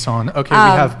move this on. Okay, we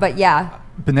have. But yeah.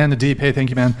 Banana Deep, hey, thank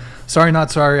you, man. Sorry,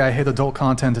 not sorry. I hate adult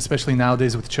content, especially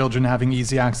nowadays with children having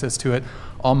easy access to it.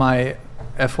 All my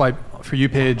FY For You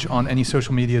page on any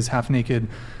social media is half naked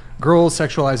girls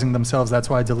sexualizing themselves. That's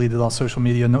why I deleted all social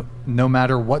media. No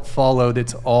matter what followed,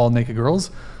 it's all naked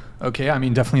girls. Okay, I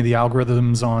mean, definitely the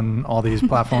algorithms on all these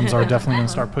platforms are definitely going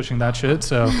to start pushing that shit.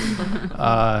 So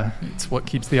it's what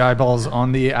keeps the eyeballs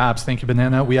on the apps. Thank you,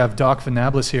 Banana. We have Doc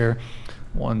Venablis here.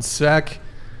 One sec.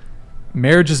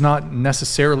 Marriage is not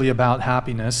necessarily about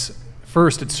happiness.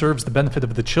 First, it serves the benefit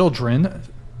of the children.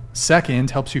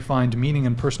 Second, helps you find meaning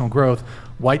and personal growth.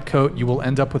 White coat, you will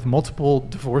end up with multiple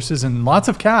divorces and lots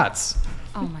of cats.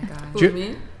 Oh my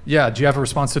God. Yeah, Yeah. Do you have a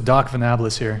response to Doc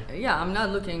Venablis here? Yeah, I'm not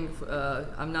looking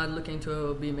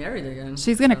to be married again.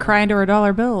 She's gonna cry into her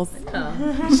dollar bills.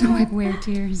 Yeah. She'll wipe away her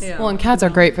tears. Yeah. Well, and cats are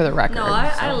great for the record. No,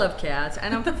 I love cats,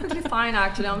 and I'm perfectly fine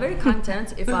actually. I'm very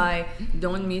content if I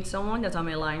don't meet someone that I'm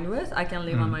aligned with. I can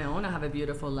live on my own. I have a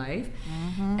beautiful life,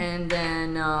 and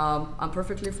then I'm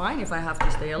perfectly fine if I have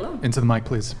to stay alone. Into the mic,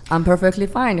 please. I'm perfectly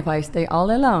fine if I stay all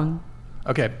alone.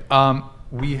 Okay.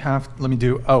 We have. Let me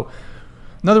do. Oh.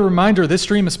 Another reminder, this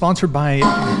stream is sponsored by...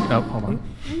 Oh, hold on.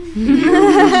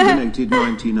 Donated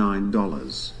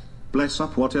 $99. Bless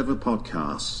up whatever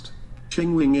podcast.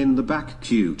 Ching-wing in the back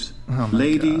cute. Oh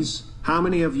Ladies, how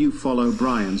many of you follow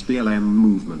Brian's BLM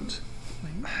movement?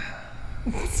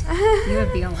 You have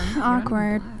BLM.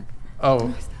 Awkward.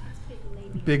 Oh.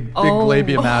 Big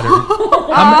labia matter.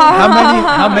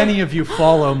 How many of you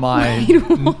follow my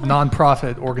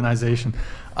nonprofit organization?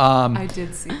 I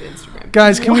did see the Instagram.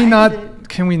 Guys, can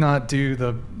we not do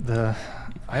the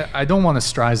I don't want to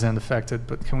Streisand affect it,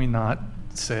 but can we not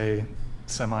say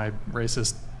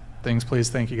semi-racist things, please?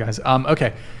 Thank you, guys.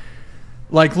 Okay.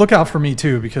 Like, look out for me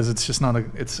too, because it's just not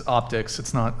it's optics.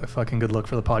 It's not a fucking good look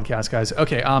for the podcast, guys.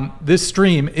 Okay, this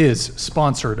stream is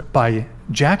sponsored by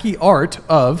Jackie Art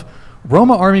of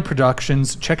Roma Army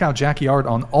Productions. Check out Jackie Art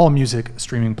on all music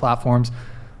streaming platforms.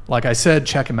 Like I said,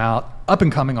 check him out.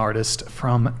 Up-and-coming artist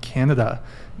from Canada.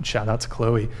 Shout out to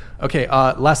Chloe. Okay,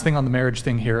 last thing on the marriage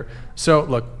thing here. So,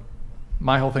 look,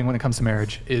 my whole thing when it comes to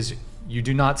marriage is you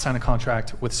do not sign a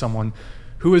contract with someone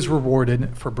who is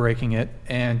rewarded for breaking it.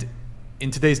 And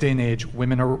in today's day and age,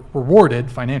 women are rewarded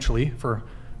financially for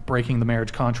breaking the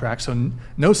marriage contract. So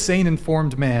no sane,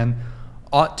 informed man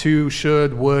ought to,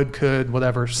 should, would, could,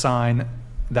 whatever, sign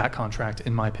that contract,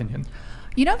 in my opinion.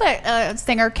 You know that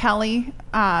singer Kelly,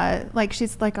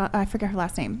 she's like, I forget her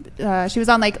last name. She was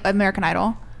on like American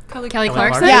Idol. Kelly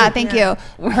Clarkson? Yeah, thank you.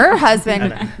 Her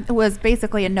husband was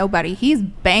basically a nobody. He's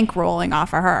bankrolling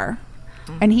off of her,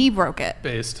 and he broke it.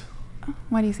 Based.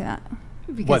 Why do you say that?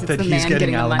 Because that the he's man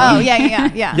getting the out. Oh,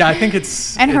 yeah. Yeah, I think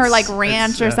it's... And her like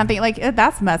ranch or something. Like,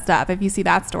 that's messed up if you see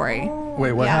that story.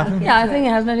 Wait, what happened? Yeah, I think it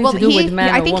has nothing to do with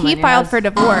man I or think woman. he filed for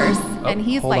divorce, and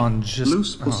he's hold like... on, just...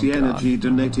 Loose Pussy Energy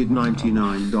donated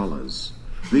 $99.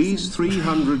 These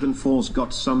 304's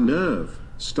got some nerve.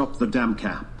 Stop the damn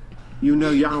cap. You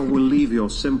know y'all will leave your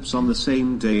simps on the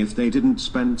same day if they didn't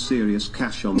spend serious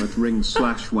cash on that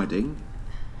ring/wedding.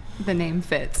 The name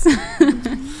fits.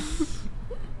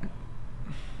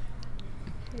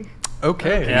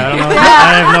 Okay. Yeah, I don't know.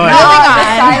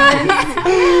 I have no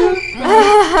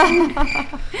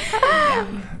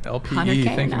idea.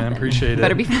 LPE, thank you, man. Appreciate it.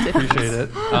 Better be 50. Appreciate it.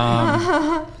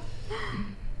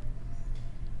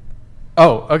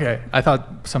 Oh, okay. I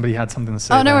thought somebody had something to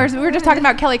say. Oh, no, there. we were just talking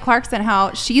about Kelly Clarkson,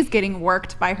 how she's getting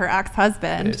worked by her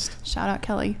ex-husband. Based. Shout out,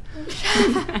 Kelly.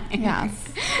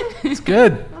 Yes. It's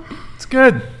good. It's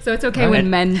good. So it's okay when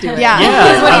men do it. Yeah.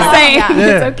 That's what he's saying.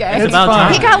 Yeah. It's okay. It's about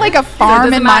time. He got like a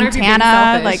farm in matter if you're being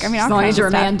Montana. selfish, Like, I mean, all as long kinds as you're a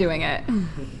of stuff. man doing it.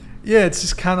 Yeah, it's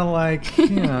just kind of like,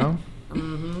 you know,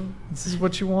 this is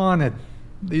what you wanted.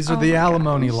 These are the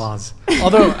alimony laws.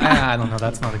 Although, I don't know,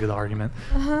 that's not a good argument.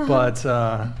 But,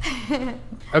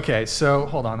 okay, so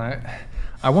hold on.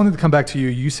 I wanted to come back to you.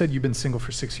 You said you've been single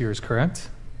for 6 years, correct?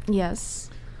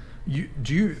 Yes. You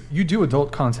do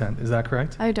adult content, is that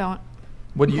correct? I don't.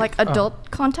 What do you like adult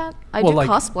content? I Well, do like-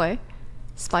 cosplay.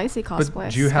 Spicy cosplay.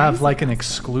 But do you have like an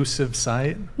exclusive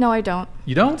site? No, I don't.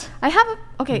 You don't? I have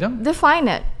okay, You don't? define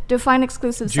it. Define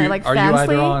exclusive site like are you Fansly.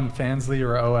 either on Fansly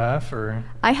or OF or?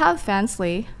 I have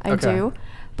Fansly, I Okay. do,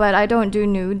 but I don't do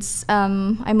nudes.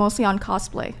 I'm mostly on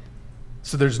cosplay.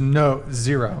 So there's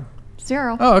zero.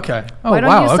 Zero. Oh, okay. Oh, Why don't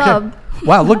wow. you Okay. sub?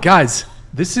 Wow. Look, guys,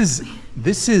 this is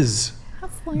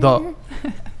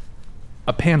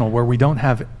a panel where we don't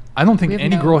have. I don't think We have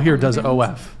any no girl here does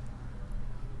OnlyFans. OF.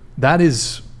 That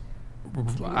is.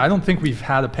 I don't think we've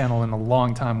had a panel in a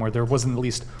long time where there wasn't at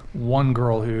least one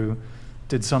girl who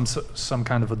did some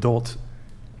kind of adult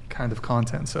kind of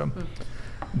content. So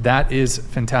that is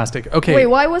fantastic. Okay. Wait,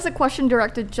 why was the question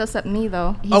directed just at me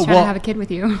though? He's trying to have a kid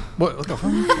with you. What? Yeah,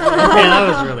 that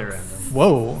was really random.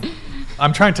 Whoa.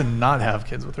 I'm trying to not have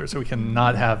kids with her so we can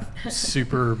not have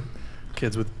super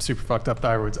kids with super fucked up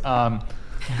thyroids.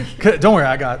 Don't worry,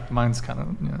 I got mine's kind of,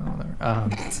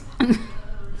 whatever.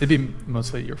 It'd be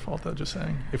mostly your fault though, just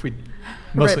saying. If we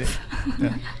mostly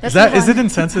yeah. Is it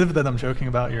insensitive that I'm joking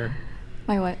about your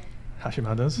My what?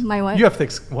 Hashimoto's? My what? You have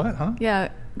thick what, huh? Yeah,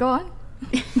 go on.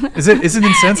 Is it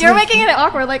insensitive? You're making it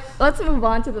awkward. Like, let's move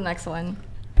on to the next one.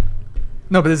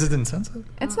 No, but is it insensitive?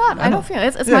 It's not. I don't feel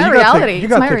it. It's Yeah, my you got reality. thick- you It's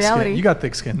got my thick reality. Skin. You got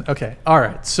thick skin. Okay. All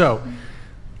right. So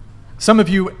Some of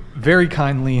you very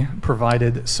kindly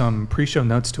provided some pre-show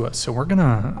notes to us, so we're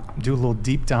gonna do a little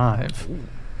deep dive.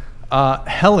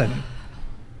 Helen,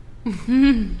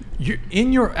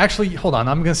 actually, hold on.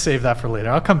 I'm gonna save that for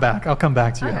later. I'll come back to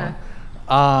you, Okay.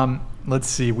 Helen. Let's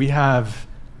see. We have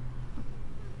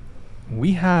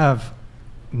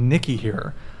Nikki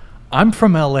here. I'm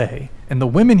from LA, and the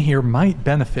women here might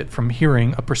benefit from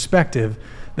hearing a perspective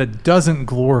that doesn't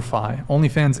glorify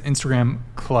OnlyFans Instagram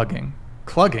clubbing,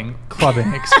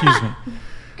 excuse me.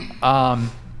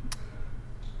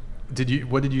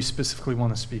 What did you specifically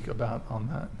want to speak about on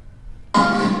that?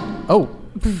 Oh,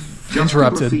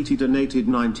 interrupted. Graffiti donated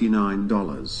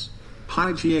 $99.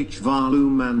 Hi GH Valu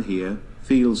man here,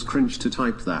 feels cringe to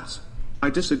type that. I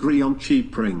disagree on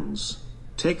cheap rings.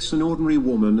 Takes an ordinary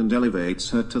woman and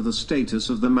elevates her to the status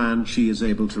of the man she is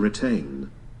able to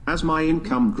retain. As my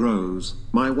income grows,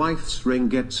 my wife's ring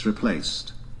gets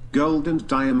replaced. Gold and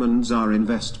diamonds are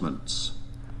investments.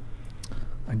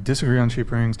 I disagree on cheap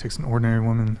rings. Takes an ordinary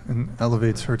woman and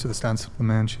elevates her to the status of the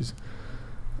man she's...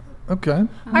 Okay.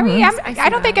 I mean, I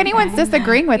don't think anyone's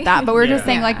disagreeing with that, but we're just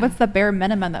saying, like, what's the bare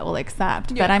minimum that we'll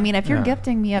accept? But I mean, if you're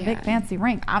gifting me a big fancy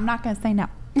ring, I'm not going to say no.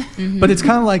 But it's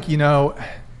kind of like,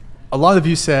 a lot of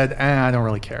you said, I don't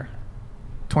really care.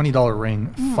 $20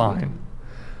 ring, fine.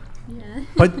 Yeah.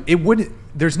 But it would,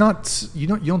 there's not, you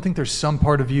don't think there's some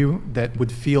part of you that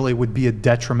would feel it would be a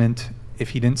detriment if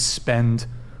he didn't spend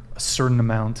a certain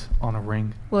amount on a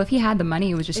ring? Well, if he had the money,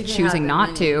 he was just choosing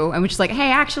not to, and was just like,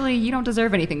 hey, actually, you don't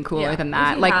deserve anything cooler than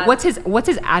that. Like, what's his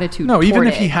attitude? No, even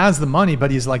if it? he has the money,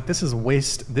 but he's like, this is a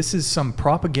waste. This is some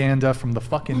propaganda from the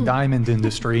fucking diamond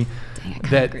industry.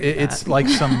 Dang, it's like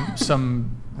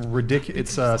some ridiculous.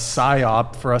 It's a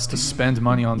psyop for us to spend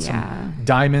money on some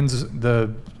diamonds.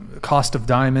 The cost of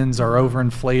diamonds are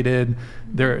overinflated.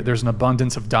 There's an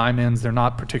abundance of diamonds. They're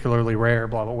not particularly rare.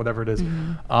 Blah blah, whatever it is.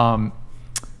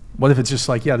 What if it's just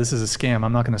like, this is a scam.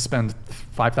 I'm not going to spend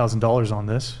 $5,000 on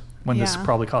this when this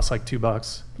probably costs like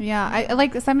 $2. Yeah, I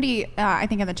like somebody I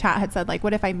think in the chat had said, like,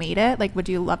 what if I made it? Like, would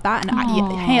you love that? And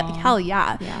hell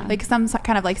yeah. Like some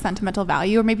kind of like sentimental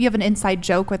value, or maybe you have an inside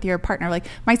joke with your partner. Like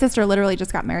my sister literally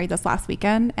just got married this last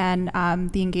weekend, and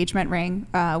the engagement ring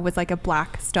was like a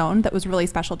black stone that was really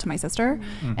special to my sister,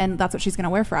 and that's what she's going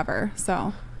to wear forever.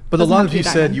 So, but a lot of you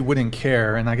said you wouldn't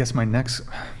care, and I guess my next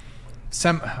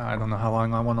I don't know how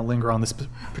long I want to linger on this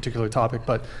particular topic,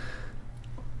 but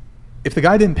if the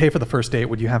guy didn't pay for the first date,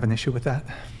 would you have an issue with that?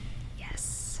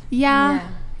 Yes. Yeah,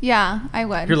 I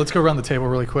would. Here, let's go around the table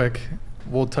really quick.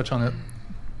 We'll touch on it.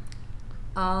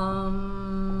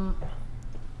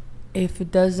 If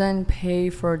it doesn't pay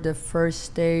for the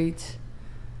first date,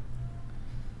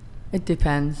 it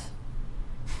depends.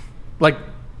 Like,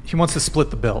 he wants to split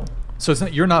the bill. So it's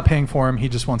not, you're not paying for him, he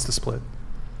just wants to split.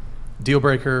 Deal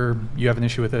breaker, you have an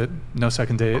issue with it, no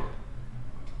second date.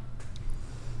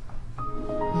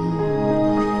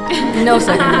 No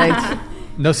second date.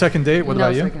 No second date? What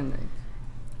about you? No second date.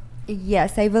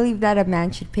 Yes, I believe that a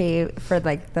man should pay for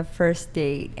like the first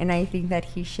date, and I think that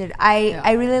he should.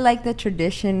 I really like the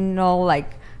traditional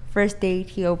like first date.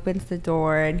 He opens the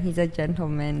door and he's a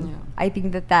gentleman. Yeah. I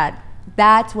think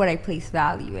that's what I place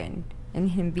value in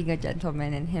him being a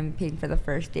gentleman and him paying for the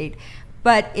first date.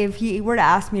 But if he were to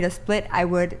ask me to split, I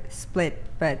would split.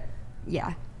 But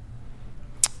yeah.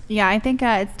 Yeah, I think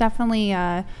it's definitely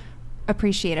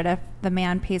appreciated if the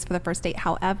man pays for the first date.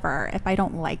 However, if I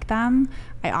don't like them,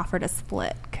 I offer to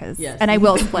split and I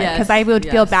will split because I would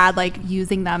feel bad like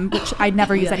using them, which I'd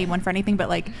never use anyone for anything, but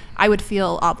like I would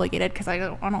feel obligated because I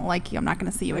don't like you. I'm not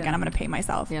going to see you again. I'm going to pay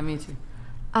myself. Yeah, me too.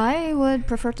 I would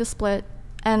prefer to split,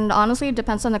 and honestly, it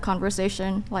depends on the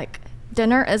conversation. Like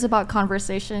dinner is about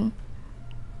conversation.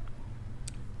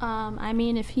 I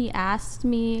mean, if he asked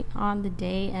me on the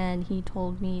day and he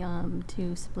told me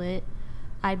to split,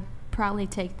 I'd probably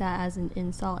take that as an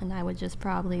insult, and I would just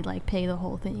probably like pay the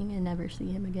whole thing and never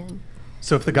see him again.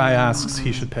 So if the guy asks,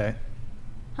 he should pay?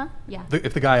 Huh? Yeah.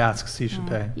 If the guy asks, he should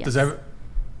pay? Yes. I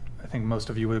think most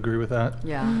of you would agree with that?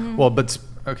 Yeah. Mm-hmm. Well, but,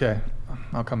 okay,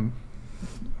 I'll come.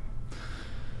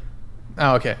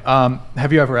 Oh, okay.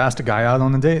 Have you ever asked a guy out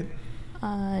on a date?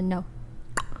 No.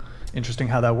 Interesting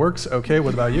how that works. Okay,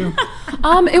 what about you?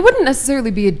 It wouldn't necessarily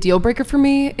be a deal breaker for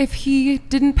me if he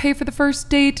didn't pay for the first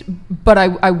date, but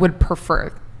I would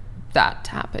prefer that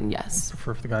to happen, yes.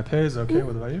 Prefer if the guy pays. Okay,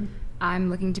 what about you? I'm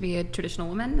looking to be a traditional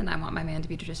woman, and I want my man to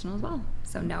be traditional as well.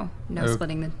 So no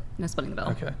splitting the bill.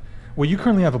 Okay. Well, you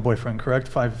currently have a boyfriend, correct?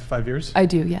 5 years? I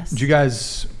do, yes. Do you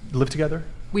guys live together?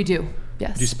 We do,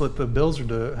 yes. Do you split the bills,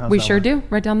 or how's we that sure work? do,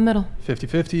 right down the middle.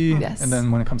 50-50? Yes. And then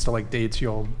when it comes to like dates,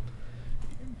 you'll...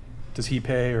 Does he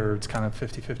pay, or it's kind of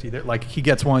 50-50? Like he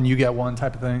gets one, you get one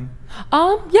type of thing?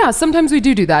 Yeah, sometimes we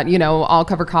do that. You know, I'll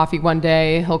cover coffee one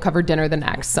day, he'll cover dinner the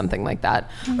next, something like that.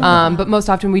 But most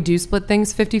often we do split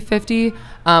things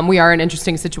 50-50. We are in an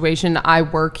interesting situation. I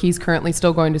work, he's currently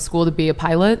still going to school to be a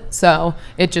pilot, so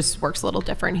it just works a little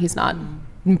different. He's not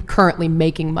currently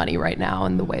making money right now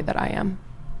in the way that I am.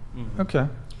 Okay,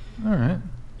 all right.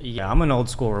 Yeah, I'm an old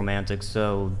school romantic,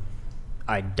 so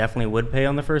I definitely would pay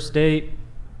on the first date.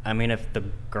 I mean, if the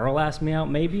girl asked me out,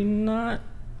 maybe not.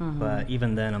 But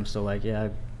even then, I'm still like, yeah,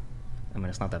 I mean,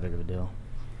 it's not that big of a deal.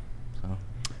 So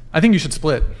I think you should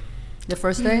split. The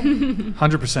first day?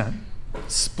 100%.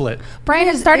 Split. Brian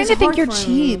is starting to think you're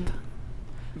cheap.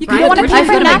 You kind of want to pay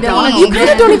for nothing. You kind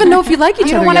of don't even know if you like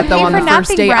each other yet, though, on the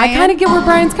first date. I kind of get where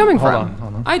Brian's coming from.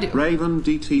 Hold on. I do. Raven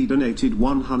DT donated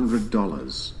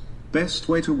 $100. Best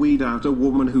way to weed out a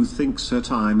woman who thinks her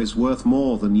time is worth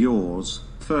more than yours.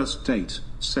 First date,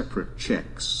 separate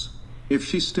checks. If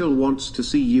she still wants to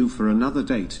see you for another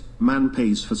date, man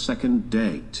pays for second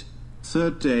date.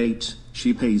 Third date,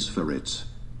 she pays for it.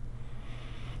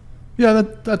 Yeah,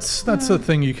 that's a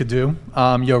thing you could do.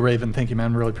 Yo, Raven, thank you,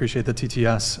 man. Really appreciate the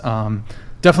TTS.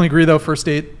 Definitely agree, though. First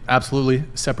date, absolutely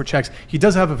separate checks. He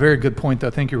does have a very good point,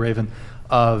 though. Thank you, Raven.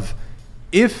 Of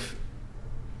if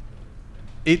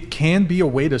it can be a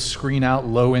way to screen out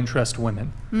low interest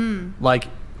women, like.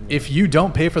 If you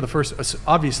don't pay for the first,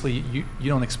 obviously you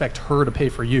don't expect her to pay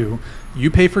for you.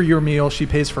 You pay for your meal, she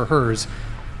pays for hers.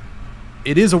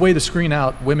 It is a way to screen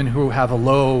out women who have a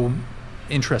low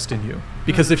interest in you.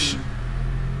 Because if she,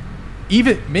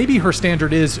 even maybe her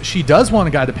standard is she does want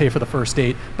a guy to pay for the first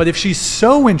date, but if she's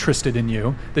so interested in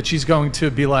you that she's going to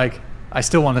be like, I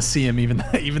still want to see him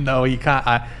even though he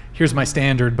can't, here's my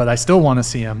standard, but I still want to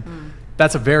see him.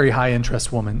 That's a very high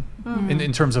interest woman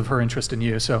in terms of her interest in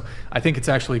you. So I think it's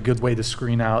actually a good way to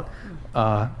screen out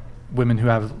women who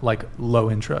have like low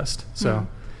interest. So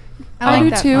I do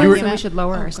too. I think we should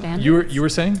lower our standards. You were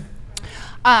saying?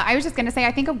 I was just gonna say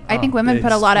I think women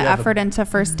put a lot of effort into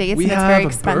first dates, and it's very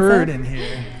expensive. We have a bird in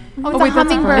here. Oh, it's a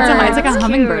hummingbird. It's like a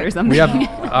hummingbird or something. We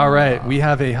have all right. We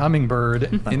have a hummingbird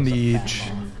in the.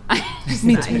 It's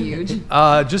not huge.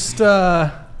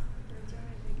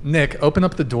 Nick, open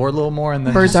up the door a little more, and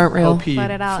then birds aren't real. OP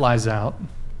flies out.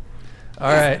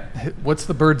 All right, what's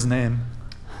the bird's name?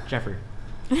 Jeffrey.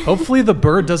 Hopefully the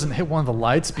bird doesn't hit one of the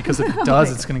lights, because if it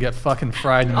does, it's gonna get fucking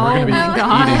fried, and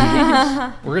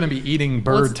we're gonna be eating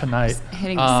bird tonight.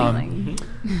 Hitting the ceiling.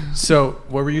 So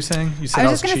what were you saying? You said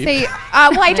I was just gonna say.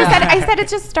 Well, I said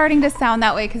it's just starting to sound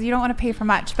that way because you don't want to pay for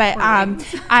much. But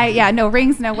no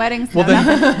rings, no weddings. Well,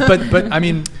 then, but I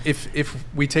mean, if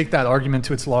we take that argument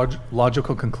to its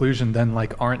logical conclusion, then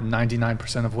like aren't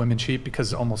 99% of women cheap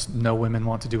because almost no women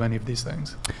want to do any of these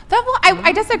things?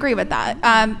 I disagree with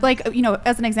that. Like, you know,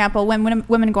 as an example, when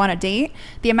women go on a date,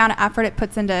 the amount of effort it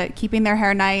puts into keeping their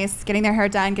hair nice, getting their hair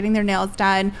done, getting their nails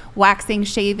done, waxing,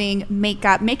 shaving,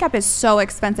 makeup. Makeup is so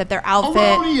expensive. Their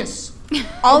outfit,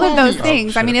 all of those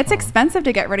things. Sure. I mean, it's expensive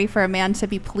to get ready for a man to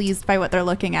be pleased by what they're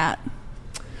looking at.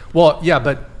 Well, yeah,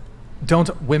 but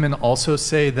don't women also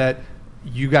say that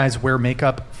you guys wear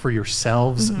makeup for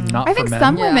yourselves, not for men? I think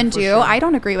some women do. Sure. I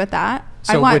don't agree with that.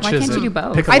 So why can't you do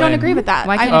both? I don't agree with that.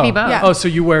 Why can't you be both? Yeah. Oh, so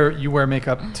you wear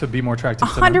makeup to be more attractive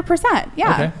to them? 100%,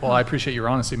 yeah. Okay, well, I appreciate your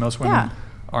honesty. Most women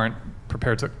aren't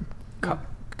prepared to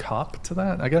cop to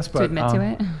that, I guess. But, to admit to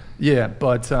it? Yeah,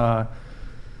 but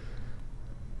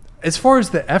as far as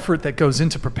the effort that goes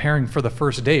into preparing for the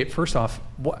first date, first off,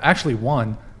 I actually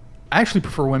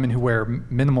prefer women who wear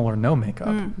minimal or no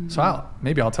makeup. So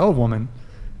I'll tell a woman,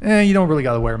 you don't really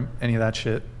got to wear any of that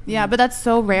shit. Yeah, but that's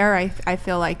so rare. I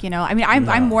feel like, you know, I mean,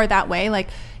 I'm more that way. Like,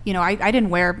 you know, I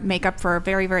didn't wear makeup for a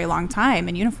very, very long time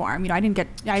in uniform. You know,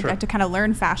 I had to kind of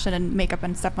learn fashion and makeup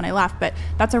and stuff when I left, but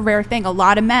that's a rare thing. A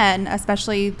lot of men,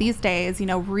 especially these days, you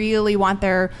know, really want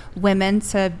their women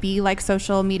to be like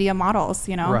social media models,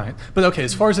 you know? Right. But okay,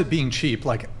 as far as it being cheap,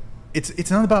 like,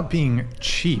 it's not about being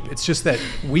cheap. It's just that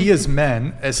we as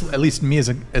men, at least me as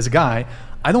a guy,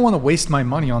 I don't want to waste my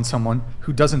money on someone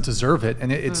who doesn't deserve it.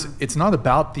 And it's not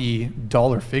about the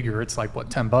dollar figure. It's like, what,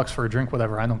 $10 for a drink,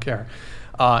 whatever. I don't care.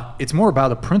 It's more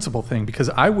about a principle thing, because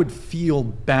I would feel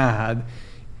bad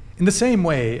in the same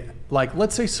way. Like,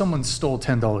 let's say someone stole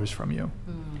 $10 from you.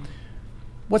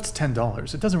 What's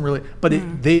 $10? It doesn't really, but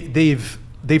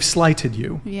they've slighted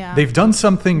you. Yeah. They've done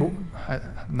something.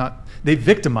 They've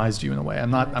victimized you in a way. I'm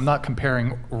not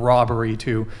comparing robbery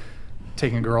to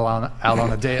taking a girl out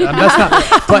on a date. I mean, that's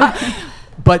not.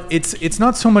 But it's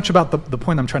not so much about the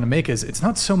point I'm trying to make is it's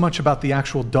not so much about the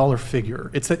actual dollar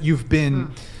figure. It's that you've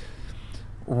been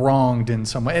wronged in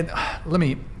some way. And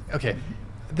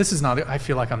this is not, I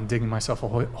feel like I'm digging myself a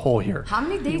hole here. How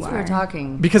many dates we're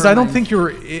talking? Because I don't think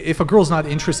if a girl's not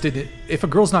interested in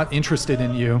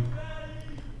you,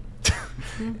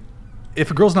 if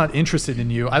a girl's not interested in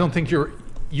you, I don't think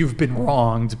you've been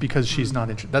wronged because she's not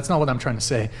interested. That's not what I'm trying to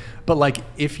say. But like,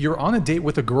 if you're on a date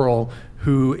with a girl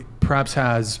who perhaps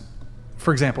has,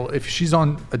 for example, if she's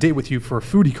on a date with you for a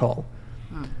foodie call,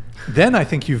 then I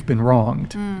think you've been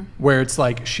wronged, where it's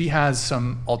like she has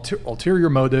some ulterior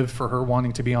motive for her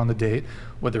wanting to be on the date,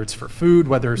 whether it's for food,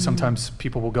 whether sometimes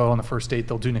people will go on the first date,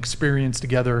 they'll do an experience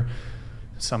together.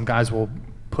 Some guys will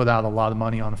put out a lot of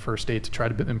money on a first date to try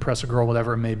to impress a girl,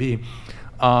 whatever it may be.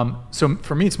 So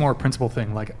for me, it's more a principle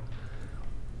thing. Like,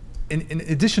 in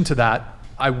addition to that,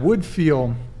 I would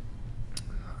feel,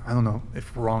 I don't know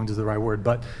if wronged is the right word,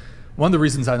 but one of the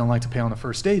reasons I don't like to pay on a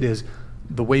first date is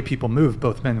the way people move,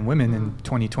 both men and women in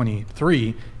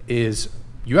 2023, is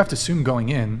you have to assume going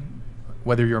in,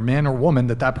 whether you're a man or woman,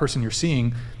 that person you're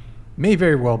seeing may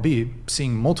very well be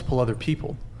seeing multiple other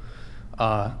people.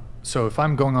 So if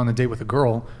I'm going on a date with a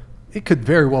girl, it could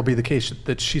very well be the case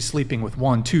that she's sleeping with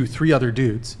 1, 2, 3 other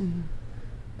dudes.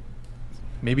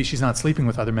 Maybe she's not sleeping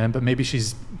with other men, but maybe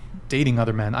she's dating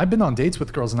other men. I've been on dates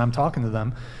with girls and I'm talking to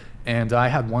them, and I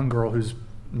had one girl who's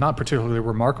not particularly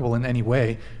remarkable in any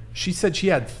way. She said she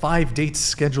had 5 dates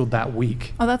scheduled that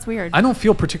week. Oh, that's weird. I don't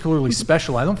feel particularly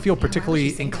special. I don't feel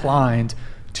particularly inclined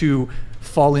to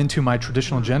fall into my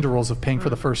traditional gender roles of paying for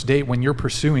the first date when you're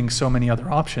pursuing so many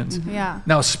other options. Yeah.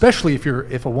 Now, especially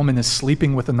if a woman is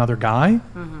sleeping with another guy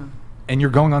and you're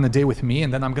going on a date with me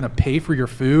and then I'm going to pay for your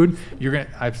food,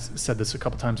 I've said this a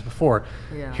couple times before.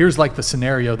 Yeah. Here's like the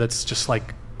scenario that's just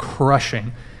like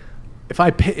crushing. If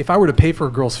I were to pay for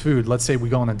a girl's food, let's say we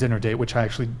go on a dinner date, which I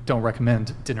actually don't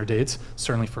recommend dinner dates,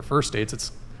 certainly for first dates,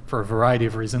 it's for a variety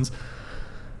of reasons.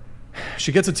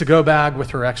 She gets a to-go bag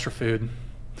with her extra food,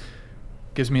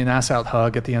 gives me an ass-out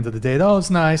hug at the end of the date. Oh, it's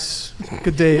nice,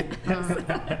 good date.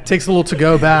 Takes a little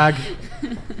to-go bag,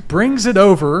 brings it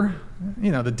over,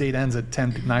 the date ends at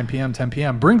 9 p.m., 10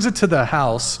 p.m., brings it to the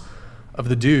house of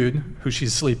the dude who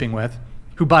she's sleeping with,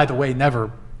 who, by the way,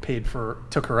 never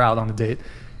took her out on a date,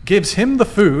 gives him the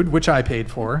food, which I paid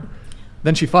for,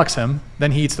 then she fucks him,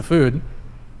 then he eats the food.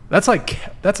 That's like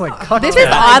cuck. This is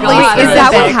oddly specific. Is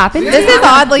that what happened? This is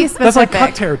oddly specific. That's like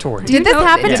cuck territory. Did this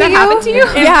happen to you?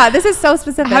 Yeah, this is so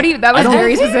specific. That was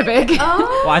very specific.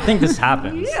 Well, I think this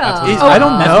happens. Yeah. I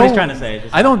don't know. That's what he's trying to say.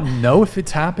 I don't know if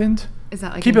it's happened. Is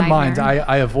that like Keep in mind, nightmare?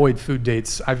 I avoid food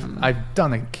dates. I've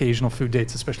done occasional food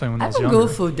dates, especially when I was don't younger. go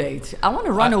food date. I want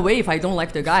to run away if I don't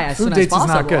like the guy as food soon as dates is not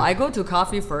possible. good. I go to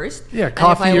coffee first. Yeah,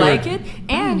 coffee. And if I or- like it,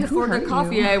 and for the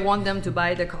coffee, I want them to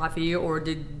buy the coffee or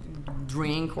the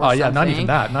drink or something. Oh yeah, not even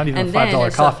that. Not even And $5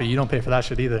 then coffee. You don't pay for that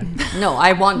shit either. No,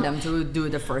 I want them to do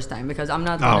it the first time because I'm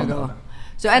not gonna go. No.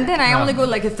 So and then I only go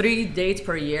like 3 dates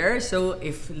per year. So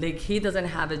if like he doesn't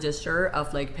have a gesture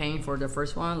of like paying for the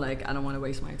first one, like I don't want to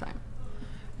waste my time.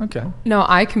 Okay. No,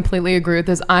 I completely agree with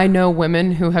this. I know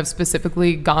women who have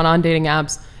specifically gone on dating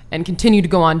apps and continue to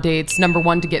go on dates, number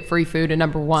 1, to get free food, and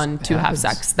number 1, to have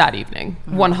sex that evening.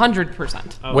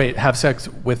 100%. Oh. Wait, have sex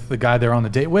with the guy they're on the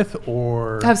date with,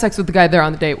 or Have sex with the guy they're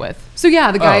on the date with. So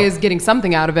yeah, the guy is getting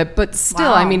something out of it, but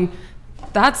still, I mean,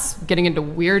 that's getting into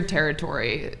weird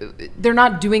territory. They're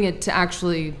not doing it to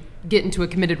actually get into a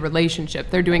committed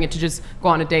relationship. They're doing it to just go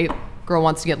on a date. Girl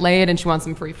wants to get laid and she wants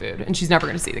some free food and she's never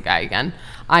going to see the guy again.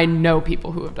 I know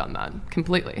people who have done that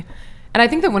completely. And I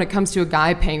think that when it comes to a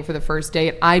guy paying for the first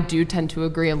date, I do tend to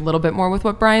agree a little bit more with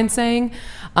what Brian's saying.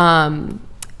 And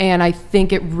I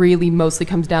think it really mostly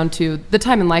comes down to the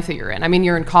time in life that you're in. I mean,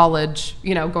 you're in college,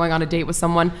 going on a date with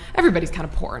someone. Everybody's kind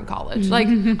of poor in college. Like,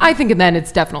 I think then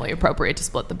it's definitely appropriate to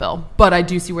split the bill. But I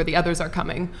do see where the others are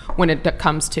coming when it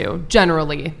comes to,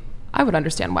 generally, I would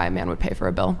understand why a man would pay for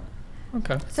a bill.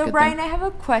 Okay. So Brian, I have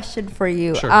a question for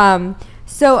you. Sure.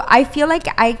 So I feel like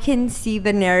I can see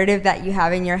the narrative that you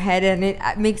have in your head, and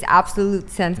it makes absolute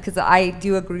sense because I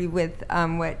do agree with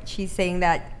what she's saying,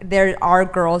 that there are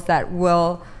girls that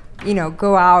will,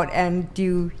 go out and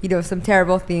do, some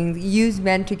terrible things, use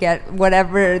men to get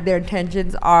whatever their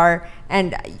intentions are,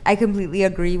 and I completely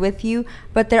agree with you.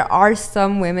 But there are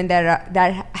some women that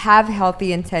have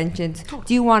healthy intentions,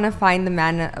 do want to find the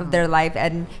man of their life,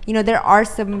 and there are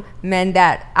some men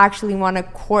that actually want to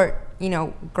court,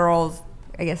 girls,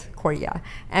 I guess court, yeah,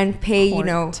 and pay,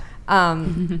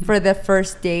 for the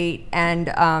first date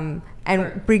and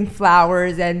bring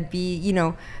flowers and be,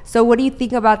 So what do you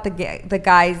think about the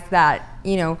guys that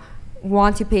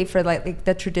want to pay for like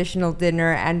the traditional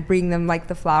dinner and bring them like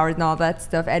the flowers and all that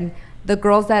stuff, and the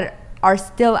girls that are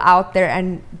still out there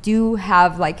and do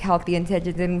have like healthy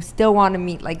intentions and still want to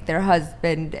meet like their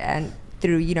husband and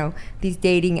through, you know, these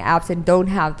dating apps and don't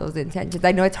have those intentions.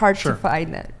 I know it's hard to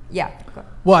find that. Yeah.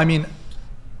 Well, I mean,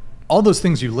 all those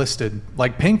things you listed,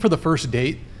 like paying for the first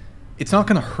date, it's not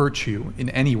going to hurt you in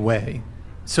any way.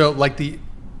 So like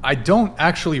I don't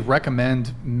actually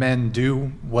recommend men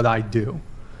do what I do,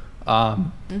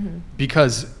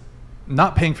 because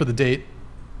not paying for the date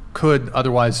could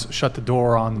otherwise shut the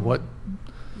door on what,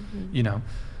 you know.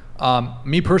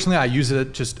 Me personally, I use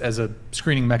it just as a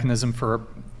screening mechanism for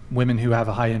women who have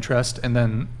a high interest, and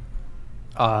then,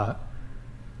 but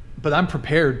I'm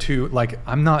prepared to, like,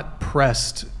 I'm not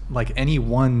pressed, like any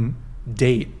one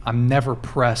date, I'm never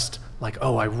pressed, like,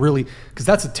 oh, I really, because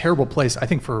that's a terrible place, I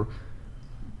think, for,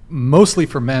 mostly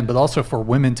for men, but also for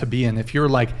women to be in. If you're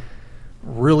like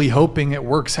really hoping it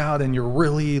works out and you're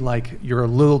really like, you're a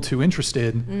little too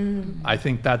interested, I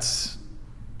think that's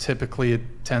typically, it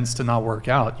tends to not work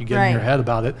out. You get in your head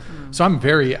about it. So I'm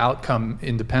very outcome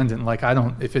independent. Like I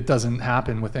don't, if it doesn't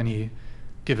happen with any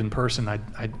given person, I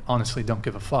honestly don't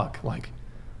give a fuck. Like,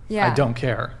 I don't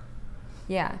care.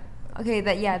 Yeah. Okay.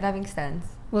 That makes sense.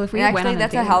 Well, if we and went actually, on a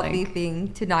that's date, a healthy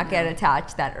thing to not get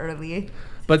attached that early.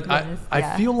 But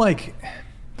I feel like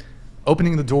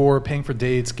opening the door, paying for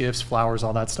dates, gifts, flowers,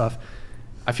 all that stuff,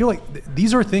 I feel like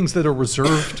these are things that are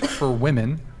reserved for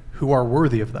women who are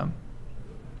worthy of them.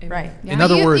 Right. Yeah. In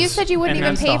other words, you said you wouldn't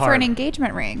even pay for an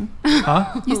engagement ring.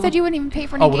 Huh? You said you wouldn't even pay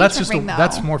for an engagement ring, though.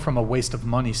 That's more from a waste of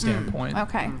money standpoint.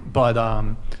 Okay.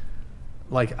 But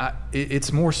like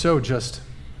it's more so just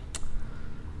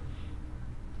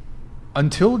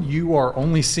until you are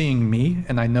only seeing me,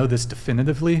 and I know this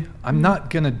definitively, I'm not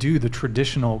gonna do the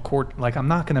traditional court. Like I'm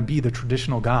not gonna be the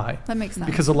traditional guy. That makes sense.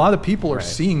 Because a lot of people are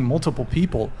seeing multiple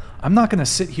people. I'm not gonna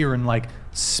sit here and like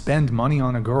spend money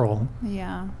on a girl.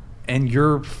 Yeah. And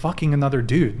you're fucking another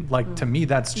dude. Like to me,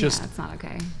 that's just. That's not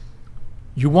okay.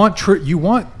 You want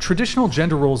traditional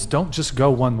gender roles don't just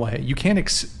go one way. You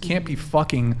can't be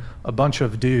fucking a bunch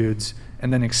of dudes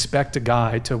and then expect a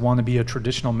guy to want to be a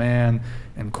traditional man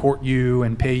and court you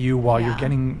and pay you while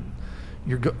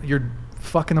you're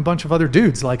fucking a bunch of other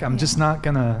dudes. Like I'm just not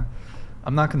gonna.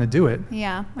 I'm not gonna do it.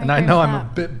 Yeah. And I know I'm a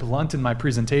bit blunt in my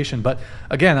presentation, but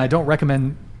again, I don't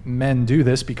recommend men do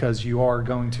this because you are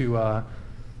going to.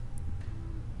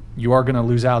 You are going to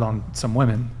lose out on some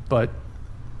women, but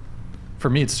for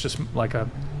me, it's just like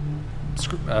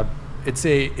it's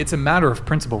a matter of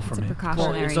principle for me.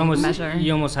 Precautionary it's almost, measure.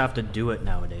 You almost have to do it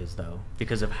nowadays, though,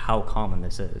 because of how common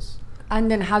this is.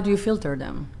 And then how do you filter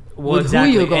them? Well, with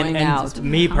exactly. who you're going and out?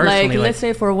 Me personally, like let's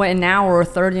say for an hour or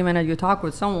 30 minutes you talk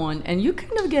with someone, and you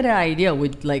kind of get an idea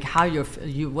with like how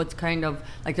what kind of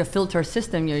like the filter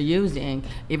system you're using,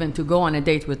 even to go on a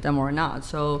date with them or not.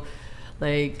 So.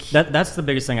 Like that's the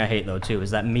biggest thing I hate though too, is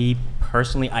that me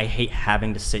personally, I hate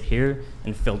having to sit here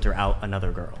and filter out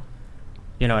another girl.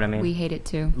 You know what I mean? We hate it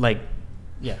too. Like,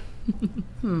 yeah.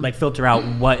 Like filter out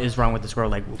what is wrong with this girl.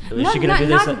 Like, is she gonna do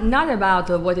this? Not about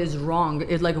what is wrong.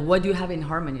 It's like what do you have in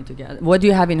harmony together? What do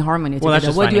you have in harmony together? That's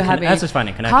just what do you have that's just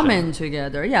finding connection. Common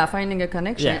together? Yeah, finding a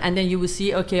connection, and then you will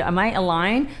see. Okay, am I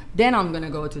aligned? Then I'm gonna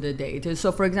go to the date.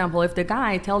 So, for example, if the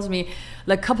guy tells me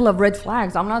like a couple of red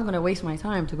flags, I'm not gonna waste my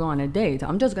time to go on a date.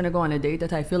 I'm just gonna go on a date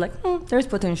that I feel like there's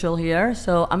potential here.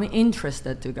 So I'm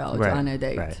interested to go on a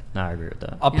date. Right. No, I agree with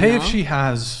that. I'll pay if she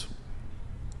has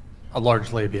a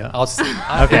large labia. Okay.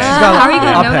 How are you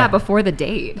going to know that before the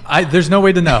date? There's no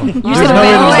way to know. There's no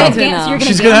way to know.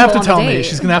 She's going to have to tell me.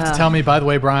 She's going to have to tell me, by the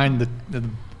way, Brian, the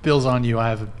bill's on you. I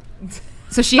have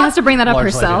So she has to bring that up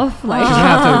herself? Like. She's going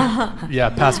to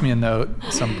have to, pass me a note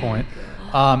at some point.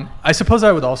 I suppose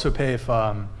I would also pay if,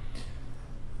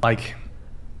 like,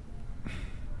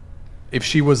 if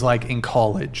she was, like, in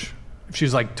college. If she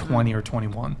was, like, 20 or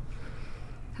 21.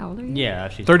 How old are you? Yeah,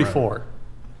 she's 34.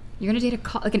 You're going to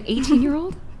date like an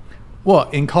 18-year-old? Well,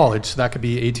 in college, so that could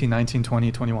be 18, 19,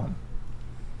 20, 21.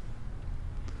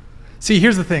 See,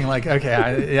 here's the thing. Like, okay,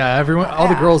 everyone, all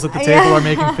the girls at the table are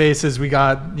making faces. We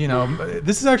got,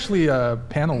 this is actually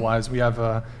panel-wise. We have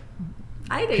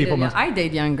I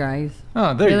date young guys.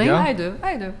 Oh, there you go. I do.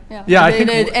 Yeah. Yeah, I dated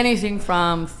think anything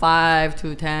from 5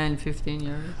 to 10, 15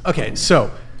 years. Okay,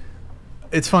 so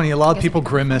it's funny. A lot of people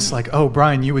grimace like, "Oh,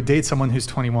 Brian, you would date someone who's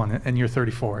 21 and you're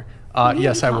 34."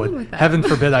 Yes, I would. Heaven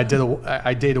forbid I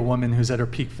date a woman who's at her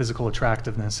peak physical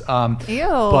attractiveness. Ew.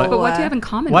 But what do you have in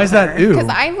common? Why is that? Ew. Because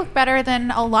I look better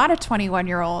than a lot of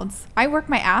 21-year-olds. I work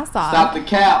my ass off. Stop the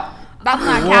cap. That's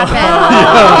not capping.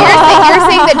 You're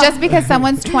saying that just because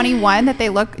someone's 21 that they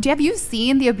look. Have you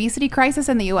seen the obesity crisis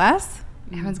in the U.S.?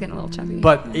 Everyone's getting a little chubby.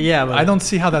 But I don't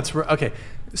see how that's okay.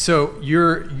 So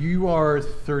you are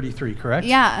 33, correct?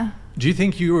 Yeah. Do you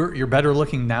think you're better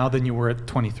looking now than you were at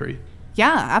 23?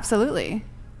 Yeah, absolutely.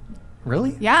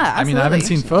 Really? Yeah, absolutely. I mean, I haven't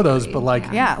seen photos, but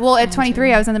like... Yeah, well, at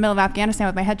 23, I was in the middle of Afghanistan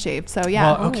with my head shaved, so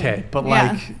yeah. Well, okay, but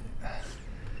like...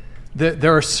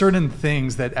 There are certain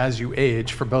things that as you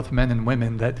age, for both men and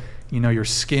women, that, you know, your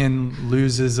skin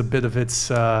loses a bit of its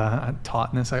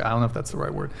tautness. I don't know if that's the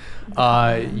right word.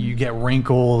 You get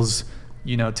wrinkles,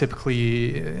 you know,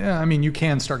 typically, I mean, you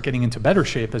can start getting into better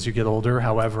shape as you get older.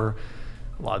 However,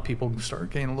 a lot of people start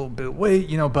gaining a little bit of weight,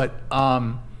 you know, but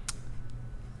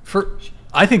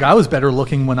I think I was better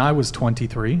looking when I was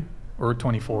 23 or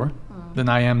 24 than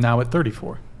I am now at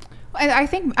 34. I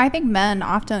think men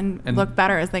often look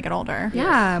better as they get older.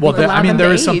 Yeah. Well, I mean,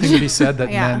 there is something to be said that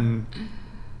men,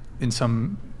 in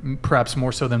some, perhaps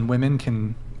more so than women,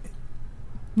 can.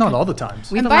 Not all the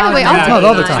times. And by the way, not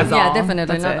all the time. Yeah,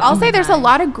 definitely. I'll say there's a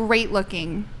lot of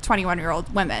great-looking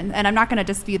 21-year-old women, and I'm not going to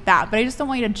dispute that. But I just don't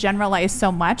want you to generalize so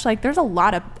much. Like, there's a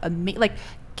lot of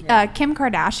Kim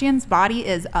Kardashian's body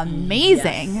is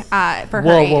amazing for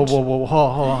her age. Whoa.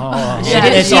 Hold on. She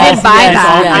didn't buy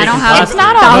that. I don't have. It's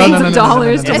not all thousands of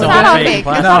dollars. It's not all fake.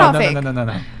 It's not all fake.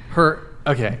 No. Her.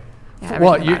 Okay. Yeah,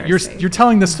 well, you're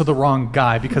telling this to the wrong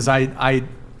guy, because I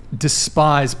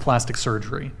despise plastic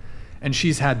surgery. And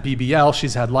she's had BBL,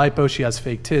 she's had lipo, she has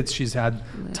fake tits, she's had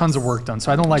tons of work done.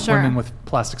 So I don't like women with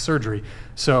plastic surgery.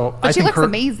 So but I she think looks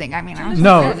amazing. I mean,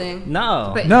 no.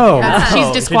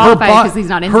 She's disqualified because he's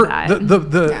not into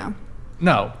that.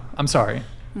 No, I'm sorry.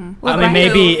 Well, I mean,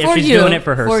 maybe if she's doing it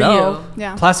for herself.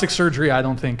 Plastic surgery, I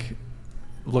don't think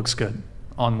looks good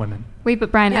on women. Wait,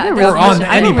 but Brian, or on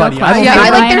anybody.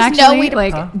 There's no way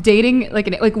to dating,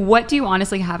 like what do you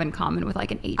honestly have in common with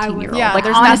like an 18-year-old? Yeah, like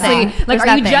there's honestly, nothing. like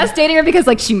are you just dating her because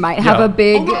like she might have a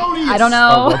big, I don't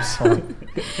know.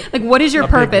 Like what is your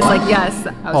purpose? Like yes.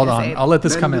 Hold on, I'll let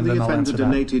this come in, then I'll answer that.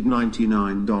 Donated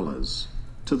 $99.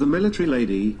 To the military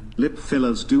lady, lip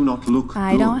fillers do not look good.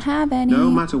 I don't have any.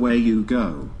 No matter where you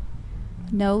go.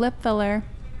 No lip filler.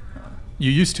 You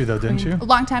used to, though, didn't you? A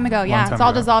long time ago, yeah. It's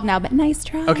all dissolved now, but nice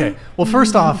try. Okay. Well,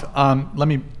 first off, let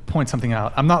me point something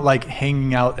out. I'm not like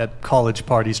hanging out at college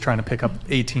parties trying to pick up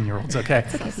 18-year-olds, okay?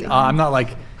 I'm not like,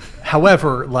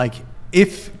 however, like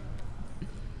if,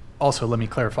 also let me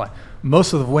clarify,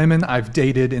 most of the women I've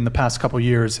dated in the past couple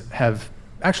years have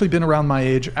actually been around my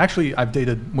age. Actually, I've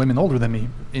dated women older than me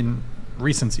in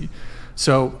recency.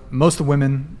 So most of the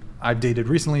women I've dated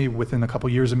recently within a couple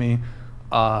years of me,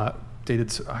 I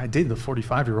dated a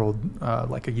 45-year-old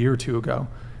like a year or two ago,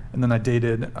 and then I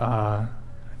dated I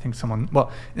think someone.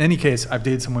 Well, in any case, I've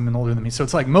dated some women older than me. So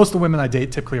it's like most of the women I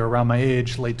date typically are around my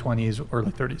age, late 20s,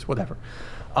 early 30s, whatever.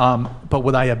 But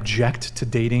would I object to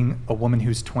dating a woman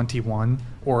who's 21,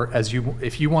 or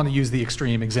if you want to use the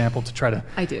extreme example to try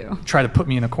to put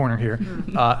me in a corner here,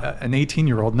 an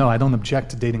 18-year-old? No, I don't object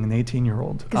to dating an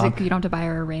 18-year-old. Because you don't have to buy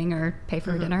her a ring or pay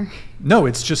for her dinner. No,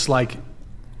 it's just like.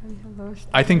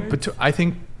 I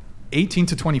think 18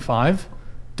 to 25,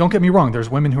 don't get me wrong, there's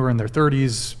women who are in their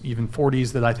 30s, even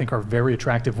 40s, that I think are very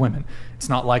attractive women. It's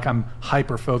not like I'm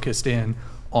hyper focused in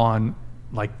on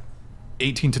like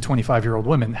 18 to 25-year-old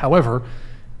women. However,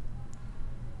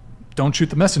 don't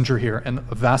shoot the messenger here, and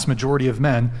a vast majority of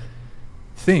men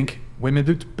think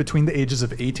women between the ages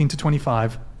of 18 to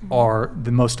 25 are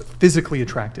the most physically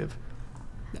attractive.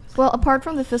 Well, apart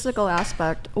from the physical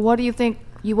aspect, what do you think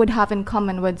you would have in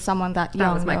common with someone that young?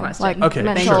 That was my question. Like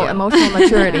mental, emotional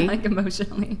maturity. Like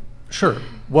emotionally. Sure.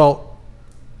 Well,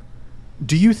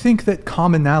 do you think that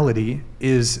commonality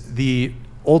is the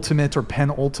ultimate or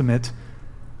penultimate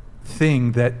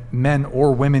thing that men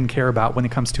or women care about when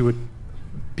it comes to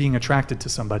being attracted to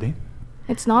somebody?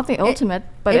 It's not the ultimate,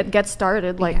 but it gets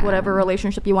started, like whatever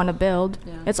relationship you want to build.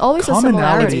 It's always a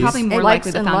similarity. It's probably more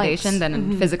likely the foundation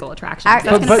than physical attraction.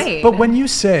 But when you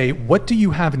say, what do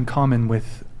you have in common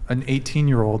with an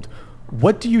 18-year-old,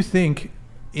 what do you think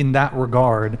in that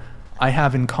regard I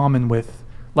have in common with,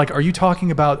 like, are you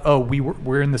talking about,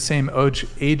 we're in the same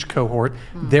age cohort,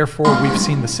 therefore we've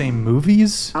seen the same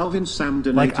movies? Alvin Sam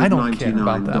donated I don't care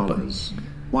about that, $99.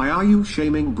 Why are you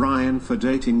shaming Brian for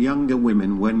dating younger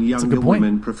women when younger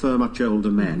women prefer much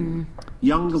older men?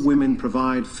 Younger women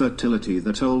provide fertility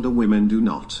that older women do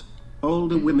not.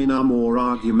 Older women are more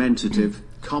argumentative,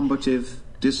 combative,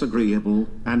 disagreeable,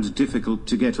 and difficult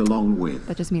to get along with.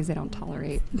 That just means they don't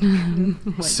tolerate.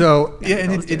 So, yeah,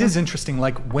 and it is interesting,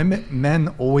 like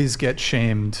men always get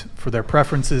shamed for their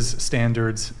preferences,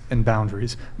 standards, and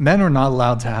boundaries. Men are not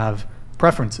allowed to have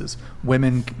preferences.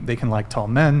 Women, they can like tall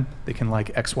men, they can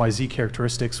like XYZ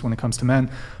characteristics when it comes to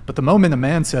men. But the moment a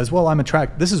man says, well,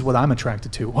 this is what I'm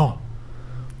attracted to. Oh,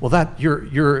 well I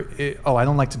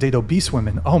don't like to date obese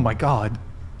women. Oh my God,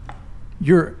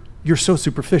 you're so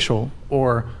superficial.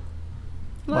 Or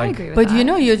Well, I agree with But that. you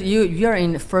know, you're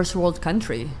in a first world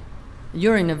country.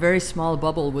 You're in a very small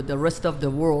bubble with the rest of the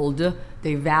world.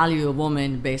 They value a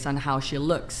woman based on how she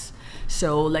looks.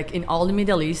 So like in all the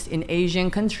Middle East, in Asian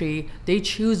country, they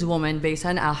choose women based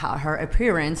on her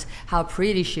appearance, how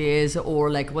pretty she is,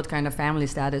 or like what kind of family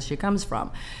status she comes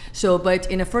from. So, but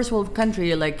in a first world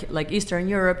country like Eastern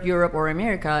Europe or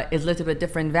America, is a little bit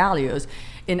different values.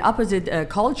 In opposite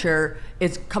culture,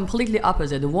 it's completely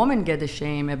opposite. The women get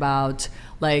ashamed about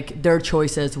like their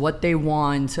choices, what they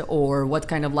want, or what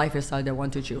kind of lifestyle they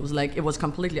want to choose. Like it was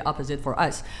completely opposite for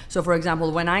us. So for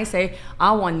example, when I say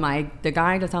I want the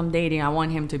guy that I'm dating, I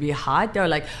want him to be hot, they're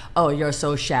like, oh, you're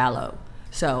so shallow.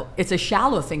 So it's a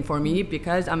shallow thing for me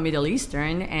because I'm Middle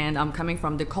Eastern and I'm coming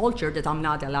from the culture that I'm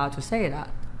not allowed to say that.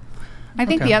 I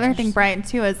think the other thing, Brian,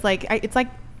 too, is like it's like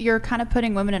you're kind of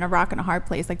putting women in a rock and a hard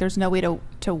place. Like there's no way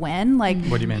to win. Like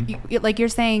what do you mean? Like you're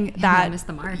saying that missed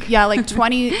the mark. Yeah, like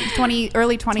 20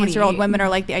 early 20s-year-old women are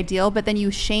like the ideal, but then you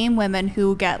shame women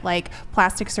who get like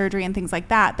plastic surgery and things like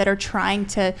that are trying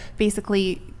to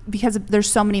basically, because there's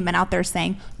so many men out there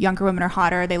saying younger women are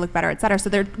hotter, they look better, etc. So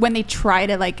when they try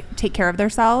to like take care of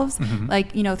themselves,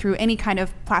 like, you know, through any kind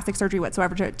of plastic surgery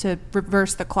whatsoever to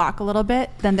reverse the clock a little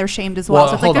bit, then they're shamed as well.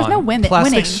 So it's like there's no winning.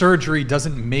 Plastic surgery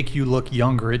doesn't make you look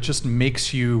younger. It just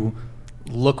makes you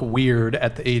look weird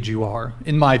at the age you are,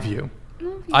 in my view.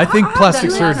 I think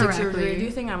plastic surgery. Do you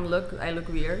think I look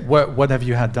weird? What have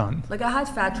you had done? Like I had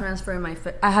fat transfer in my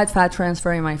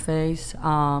face.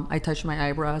 I touched my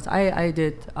eyebrows. I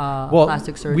did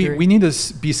plastic surgery. We need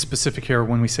to be specific here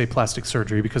when we say plastic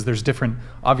surgery because there's different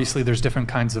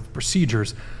kinds of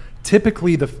procedures.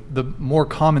 Typically, the more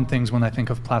common things when I think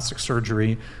of plastic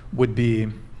surgery would be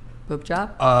boob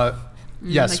job.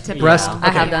 Yes, like breast. I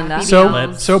have done that.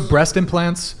 So breast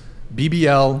implants,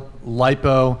 BBL,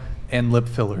 lipo, and lip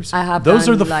fillers. I have those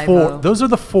done are the lipo. four. Those are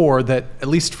the four that, at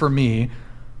least for me,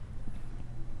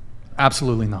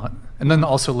 absolutely not. And then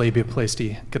also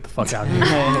labiaplasty. Get the fuck out of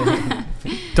here.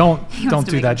 Don't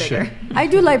do that shit. I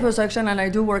do liposuction and I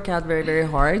do work out very, very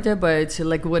hard. But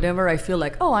like whenever I feel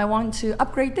like, oh, I want to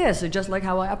upgrade this, just like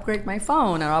how I upgrade my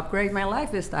phone or upgrade my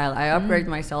lifestyle, I upgrade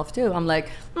myself too. I'm like,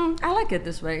 I like it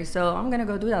this way, so I'm gonna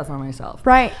go do that for myself.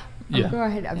 Right. Yeah. Go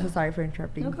ahead. I'm so sorry for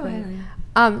interrupting. No, go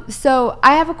ahead. So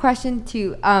I have a question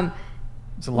too.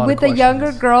 With the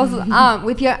younger girls, and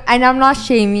I'm not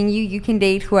shaming you. You can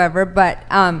date whoever, but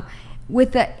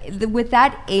with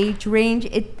that age range,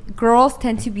 girls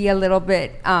tend to be a little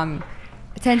bit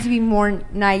tend to be more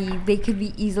naive. They could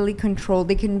be easily controlled.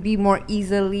 They can be more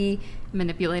easily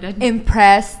manipulated,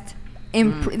 impressed.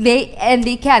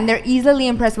 They're easily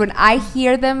impressed. When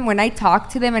I talk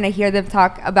to them and I hear them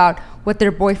talk about what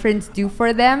their boyfriends do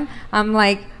for them, I'm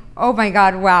like, oh my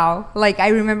God, wow. Like I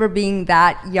remember being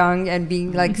that young and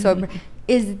being like so.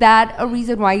 Is that a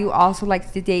reason why you also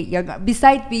like to date younger?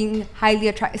 Besides being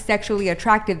highly sexually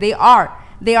attractive, they are.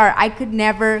 I could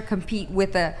never compete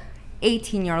with a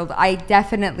 18-year-old. I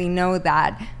definitely know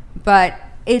that. But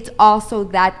it's also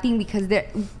that thing because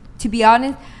to be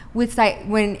honest,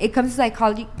 when it comes to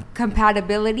psychology,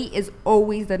 compatibility is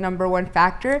always the number one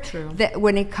factor. True. That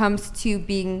when it comes to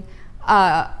being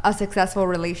a successful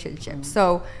relationship.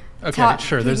 So, okay,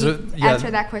 sure.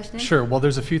 Answer that question. Sure. Well,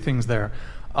 there's a few things there.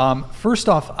 First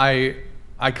off, I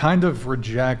kind of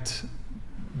reject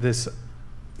this.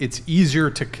 It's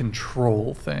easier to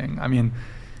control thing. I mean,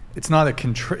 it's not a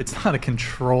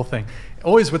control thing.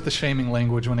 Always with the shaming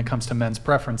language when it comes to men's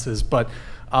preferences, but.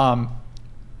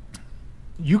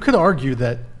 You could argue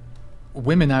that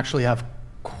women actually have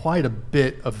quite a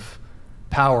bit of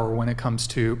power when it comes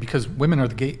to, because women are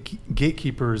the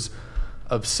gatekeepers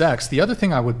of sex. The other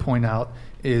thing I would point out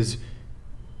is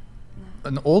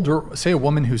say a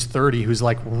woman who's 30, who's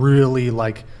like really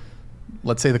like,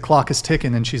 let's say the clock is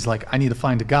ticking and she's like, I need to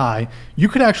find a guy. You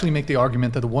could actually make the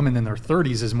argument that a woman in their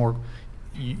 30s is more,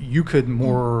 you could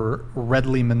more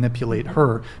readily manipulate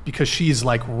her because she's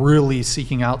like really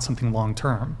seeking out something long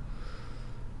term.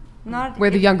 Where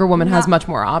the younger woman has much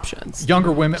more options. A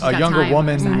younger woman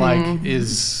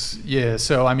is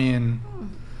so I mean,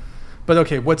 but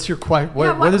okay, what's your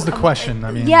what is the question?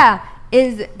 I mean,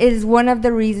 is one of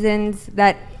the reasons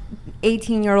that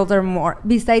 18-year-olds are more,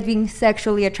 besides being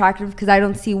sexually attractive, because I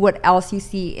don't see what else you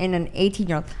see in an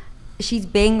 18-year-old. She's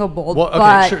bangable. Well,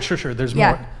 okay, but sure. There's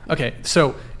more. Okay,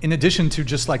 so in addition to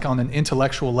just like on an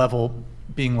intellectual level,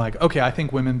 being like, okay, I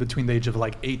think women between the age of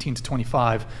like 18 to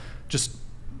 25 just.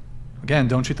 Again,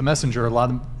 don't shoot the messenger. A lot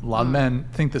of men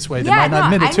think this way. They might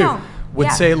not admit it too.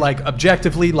 Would say like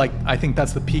objectively, like I think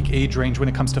that's the peak age range when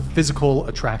it comes to physical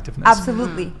attractiveness.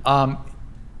 Absolutely.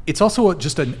 It's also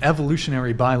just an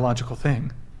evolutionary biological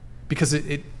thing, because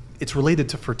it it's related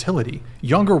to fertility.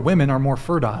 Younger women are more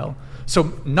fertile.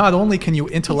 So not only can you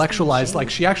intellectualize, like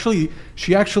she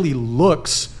actually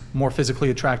looks more physically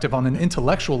attractive on an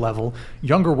intellectual level.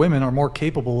 Younger women are more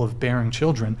capable of bearing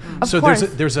children. So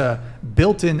there's a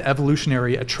built-in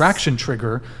evolutionary attraction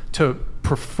trigger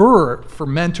for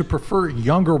men to prefer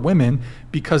younger women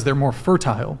because they're more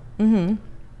fertile. And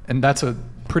that's a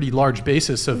pretty large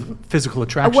basis of physical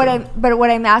attraction. But what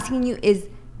I'm asking you is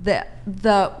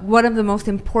the one of the most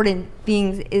important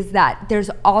things is that there's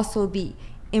also the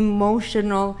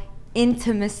emotional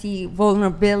intimacy,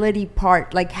 vulnerability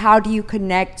part. Like, how do you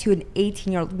connect to an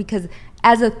 18-year-old? Because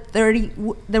as a 30,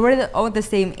 we're all the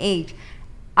same age.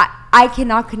 I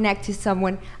cannot connect to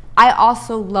someone. I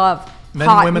also love men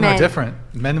and women are different.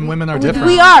 Men and women are different.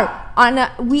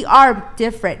 We are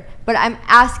different. But I'm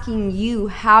asking you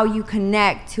how you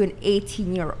connect to an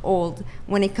 18-year-old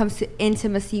when it comes to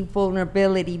intimacy,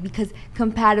 vulnerability, because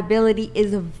compatibility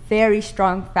is a very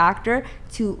strong factor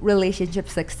to relationship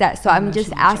success. So I'm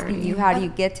just asking you, how do you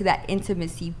get to that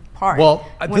intimacy part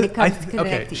when it comes to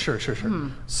connecting? Okay, sure.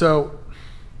 So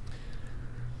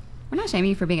we're not shaming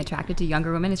you for being attracted to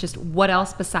younger women. It's just what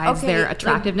else besides their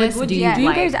attractiveness do you do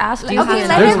you guys ask? Okay,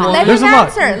 let him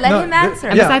answer. Let him answer.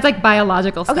 And besides like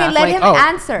biological stuff. Okay, let him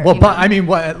answer. Well, but I mean,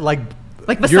 what like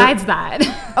besides that?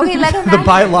 Okay, let him answer. The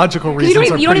biological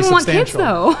reasons are you don't pretty even substantial.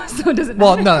 Want kids though, so does it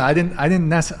matter? Well, no, I didn't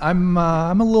necessarily. I'm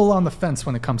a little on the fence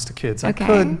when it comes to kids.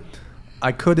 Okay.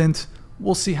 I couldn't.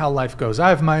 We'll see how life goes. I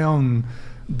have my own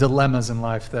dilemmas in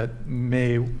life that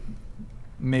may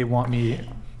want me.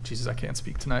 Jesus, I can't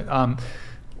speak tonight,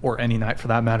 or any night for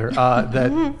that matter.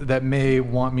 That may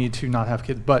want me to not have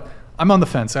kids, but I'm on the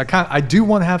fence. I do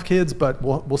want to have kids, but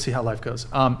we'll see how life goes.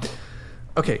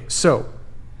 Okay, so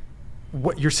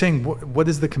what you're saying? What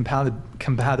is the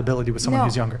compatibility with someone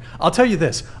who's younger? I'll tell you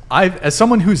this: as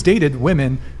someone who's dated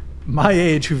women my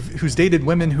age, who's dated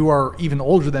women who are even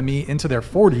older than me into their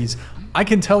 40s, I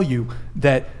can tell you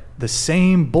that the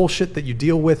same bullshit that you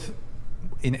deal with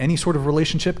in any sort of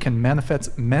relationship can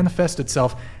manifest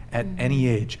itself at any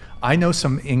age. I know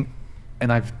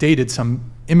and I've dated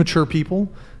some immature people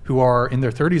who are in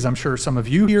their 30s. I'm sure some of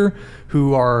you here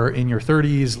who are in your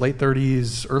 30s, late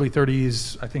 30s, early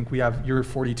 30s. I think you're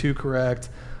 42, correct?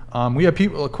 We have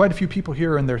quite a few people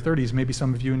here in their 30s. Maybe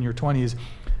some of you in your 20s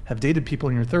have dated people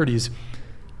in your 30s.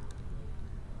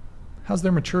 How's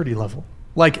their maturity level?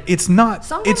 Like, it's not.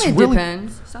 Sometimes it really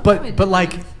depends. But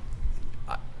like,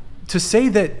 to say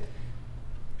that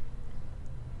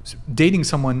dating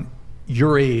someone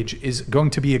your age is going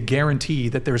to be a guarantee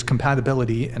that there's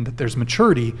compatibility and that there's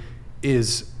maturity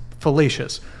is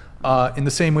fallacious. In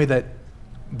the same way that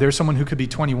there's someone who could be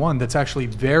 21 that's actually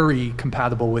very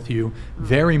compatible with you,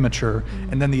 very mature,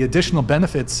 and then the additional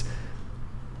benefits,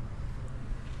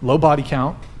 low body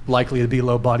count, likely to be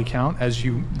low body count, as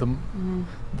the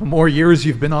more years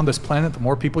you've been on this planet, the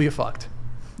more people you fucked.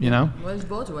 You know? Well, it's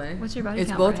both way. What's your body count?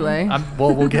 It's both way.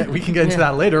 Well, we can get into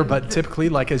that later, but typically,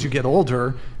 like, as you get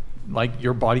older, like,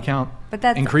 your body count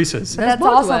increases. But that's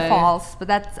also false.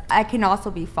 But I can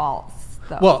also be false,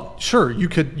 though. Well, sure, you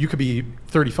could be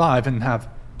 35 and have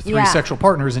 3 sexual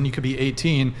partners, and you could be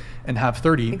 18 and have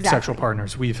 30 sexual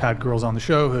partners. We've had girls on the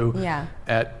show who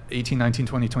at 18, 19,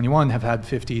 20, 21 have had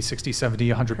 50, 60, 70,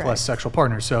 100 plus sexual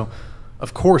partners. So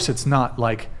of course it's not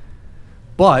like,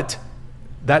 but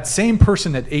that same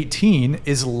person at 18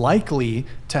 is likely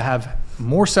to have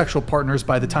more sexual partners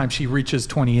by the time she reaches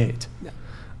 28.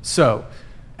 So,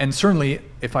 and certainly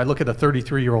if I look at a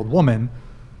 33-year-old woman,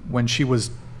 when she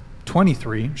was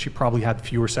 23, she probably had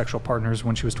fewer sexual partners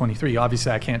when she was 23.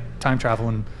 Obviously, I can't time travel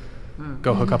and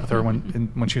go hook up with her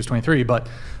when she was 23. But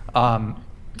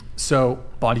so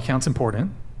body count's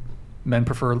important. Men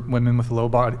prefer women with low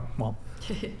body. Well,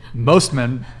 most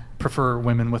men prefer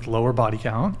women with lower body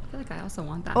count. I feel like I also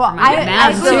want that. Well, for my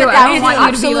man too. I don't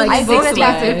want you to be like 60,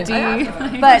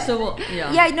 50. But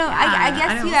I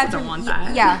guess you also don't want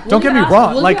that. Yeah. Don't get me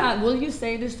wrong. Will you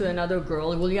say this to another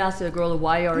girl? Will you ask a girl,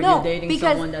 why are you dating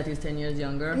someone that is 10 years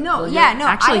younger?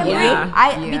 Actually,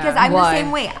 I agree. Because I'm the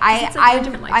same way.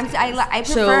 I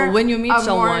prefer. So when you meet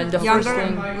someone, the first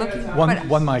thing.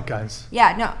 One mic, guys.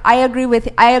 Yeah, no, I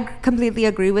completely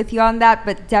agree with you on that.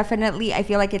 But definitely, I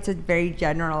feel like it's a very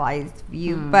generalized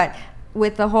view. But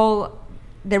with the whole,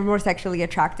 they're more sexually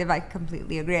attractive, I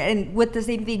completely agree. And with the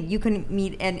same thing, you can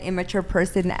meet an immature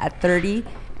person at 30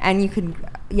 and you can,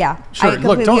 sure. I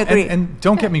completely agree. And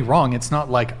don't get me wrong, it's not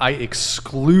like I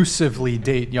exclusively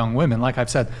date young women. Like I've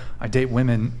said, I date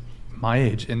women my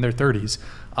age, in their 30s.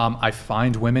 I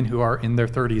find women who are in their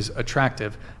 30s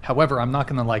attractive. However, I'm not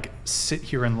gonna like sit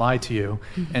here and lie to you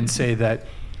and say that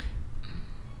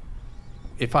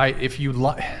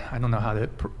I don't know how to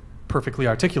perfectly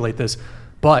articulate this,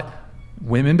 but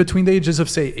women between the ages of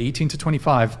say 18 to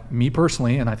 25, me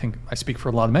personally, and I think I speak for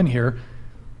a lot of men here.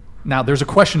 Now there's a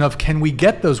question of, can we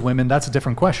get those women? That's a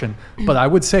different question. But I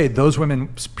would say those women,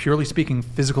 purely speaking,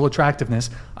 physical attractiveness,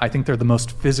 I think they're the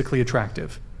most physically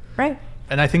attractive. Right.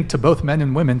 And I think to both men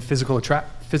and women, physical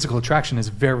attraction is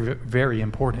very, very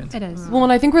important. It is. Well,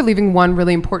 and I think we're leaving one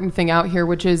really important thing out here,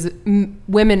 which is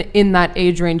women in that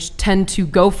age range tend to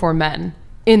go for men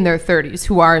in their 30s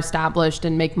who are established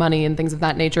and make money and things of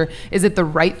that nature. Is it the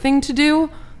right thing to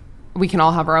do? We can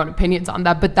all have our own opinions on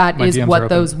that, but that is what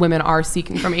those women are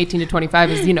seeking from 18 to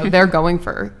 25 is, they're going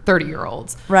for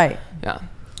 30-year-olds. Right. Yeah.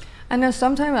 And then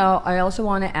sometimes I also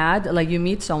want to add, like you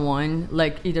meet someone,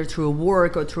 like either through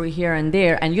work or through here and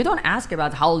there, and you don't ask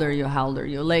about how old are you,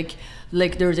 like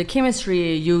there's a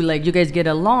chemistry, you guys get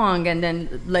along, and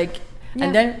then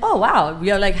and then, oh wow,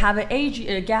 we are have an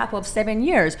age gap of 7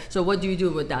 years. So what do you do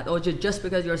with that? Or just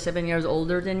because you're 7 years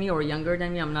older than me or younger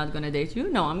than me, I'm not gonna date you?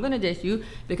 No, I'm gonna date you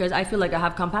because I feel like I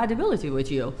have compatibility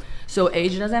with you. So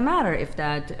age doesn't matter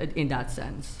in that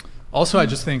sense. Also, I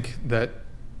just think that,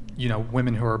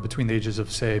 women who are between the ages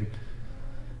of say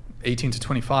 18 to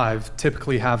 25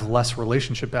 typically have less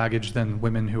relationship baggage than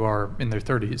women who are in their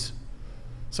 30s.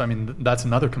 So, I mean, that's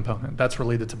another component. That's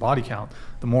related to body count.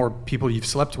 The more people you've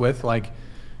slept with,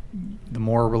 the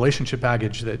more relationship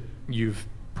baggage that you've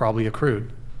probably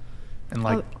accrued. And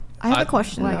I have a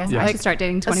question. Well, I should start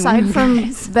dating 21 aside from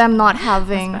guys. them not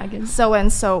having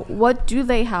so-and-so, what do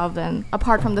they have then,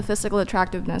 apart from the physical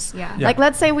attractiveness? Yeah. Like,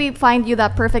 let's say we find you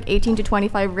that perfect 18 to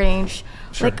 25 range.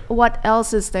 Sure. What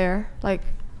else is there?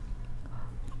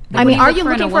 I mean, are you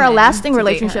looking for a lasting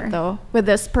relationship though, with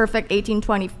this perfect 18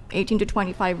 to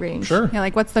 25 range? Sure. Yeah,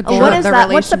 what's the goal what of is the that?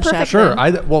 relationship? What's the perfect Sure.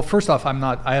 thing? Well, first off,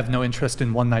 I have no interest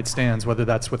in one-night stands, whether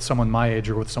that's with someone my age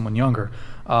or with someone younger.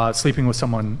 Sleeping with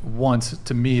someone once,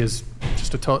 to me, is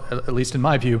just at least in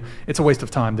my view, it's a waste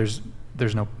of time. There's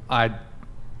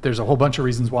a whole bunch of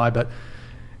reasons why, but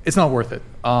it's not worth it.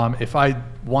 If I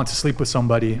want to sleep with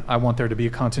somebody, I want there to be a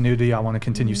continuity. I want to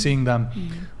continue seeing them.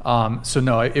 So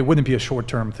no, it wouldn't be a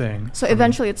short-term thing. So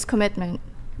eventually it's commitment.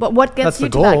 But what gets That's you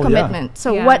the to goal, that commitment? yeah.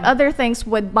 So what other things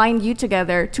would bind you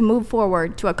together to move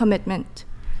forward to a commitment?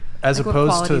 As Like, what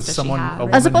opposed to qualities does she someone, have? a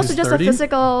woman As opposed to who's just 30? a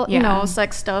physical, Yeah.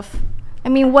 sex stuff. I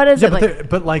mean, what is Yeah, it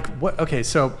but, like? but what? Okay,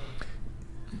 so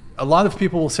a lot of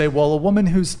people will say, well, a woman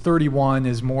who's 31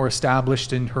 is more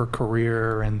established in her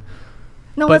career, and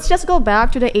No, but- let's just go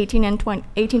back to the 18 to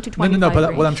 25 no. But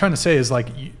range. what I'm trying to say is, a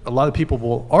lot of people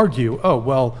will argue, oh,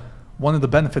 well, one of the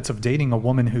benefits of dating a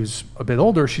woman who's a bit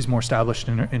older, she's more established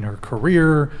in her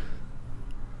career.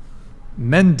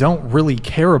 Men don't really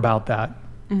care about that.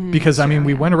 Because, I mean,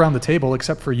 we went around the table,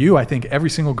 except for you, I think every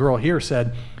single girl here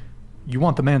said, you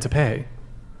want the man to pay.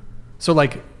 So,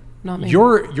 Not me.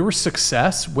 your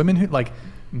success, women who,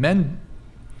 men,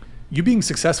 you being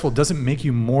successful doesn't make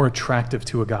you more attractive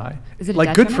to a guy. Is it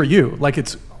a good for detriment? you.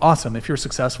 It's awesome if you're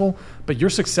successful, but your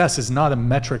success is not a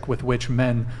metric with which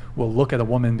men will look at a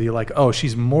woman and be like, oh,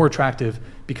 she's more attractive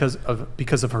because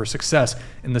of her success.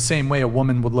 In the same way a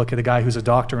woman would look at a guy who's a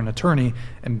doctor and attorney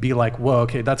and be like, whoa,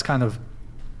 okay, that's kind of,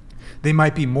 they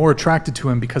might be more attracted to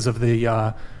him because of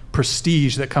the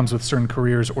prestige that comes with certain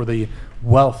careers or the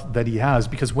wealth that he has,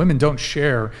 because women don't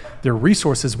share their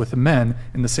resources with men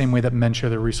in the same way that men share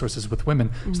their resources with women.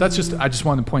 So that's just, I just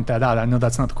wanted to point that out. I know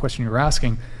that's not the question you're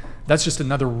asking. That's just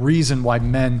another reason why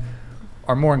men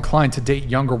are more inclined to date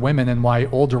younger women and why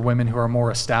older women who are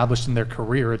more established in their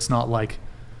career, it's not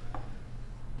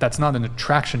that's not an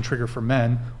attraction trigger for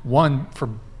men. One, for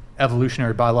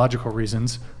evolutionary biological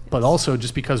reasons, but also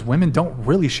just because women don't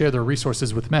really share their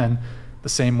resources with men the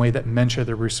same way that men share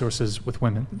their resources with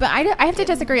women. But I have to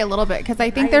disagree a little bit, because I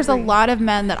think there's a lot of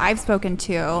men that I've spoken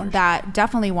to that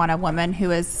definitely want a woman who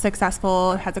is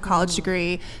successful, has a college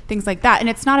degree, things like that. And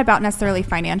it's not about necessarily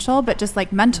financial, but just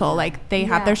mental. They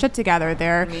have their shit together.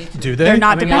 Do they? They're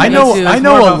not I dependent.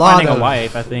 know a lot finding of a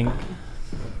wife, I think.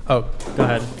 Oh, go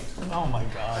ahead. Oh my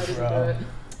God, bro.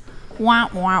 Wah,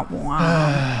 wah,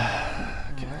 wah.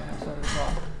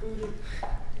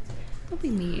 Don't be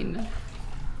mean.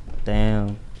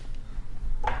 Damn.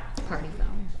 Party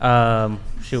foul.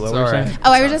 Shoot, what were you saying?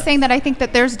 Oh, I was just saying that I think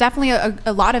that there's definitely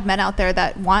a lot of men out there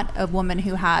that want a woman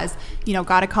who has,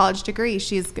 got a college degree.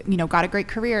 She's, got a great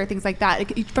career, things like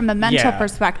that. From the mental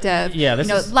perspective,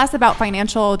 less about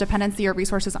financial dependency or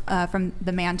resources from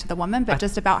the man to the woman, but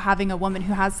just about having a woman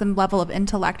who has some level of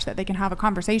intellect that they can have a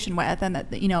conversation with, and that,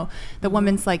 the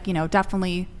woman's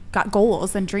definitely got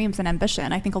goals and dreams and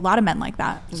ambition. I think a lot of men like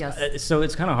that. Yes. So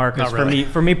it's kind of hard because Not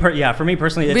for me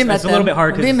personally, it's a little bit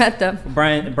hard. We met them.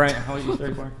 Brian, how old are you?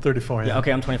 34. 34. Yeah.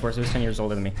 Okay, I'm 24, so he's 10 years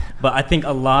older than me. But I think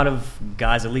a lot of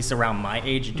guys, at least around my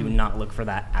age, do not look for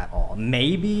that at all.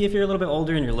 Maybe if you're a little bit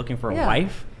older and you're looking for a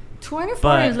wife.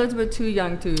 24 is a little bit too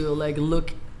young to like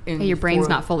look. Hey, your brain's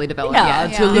not fully developed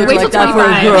yet. To look Wait like till that for a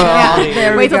 25. girl.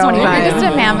 Yeah. Wait till 25. You're just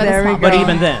a man with a small But brain.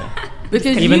 even then.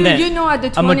 Because you know at the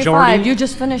 25, you're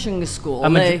just finishing the school.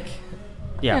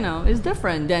 You know, it's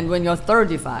different than when you're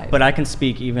 35. But I can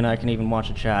even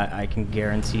watch a chat. I can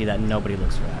guarantee that nobody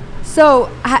looks for that. So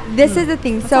this is the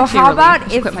thing. That's so actually how really- I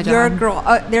about should if quit my your job.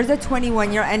 girl, there's a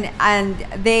 21-year and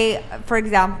they, for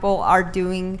example, are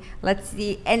doing, let's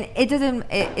see, and it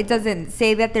doesn't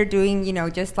say that they're doing, you know,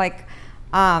 just like,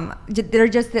 they're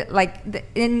just like,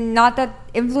 not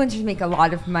that influencers make a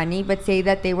lot of money, but say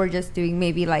that they were just doing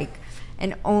maybe like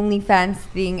an OnlyFans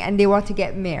thing and they want to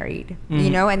get married,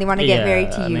 you know, and they want to get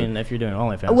married to you. I mean, if you're doing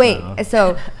OnlyFans. Wait,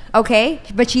 so, okay,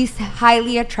 but she's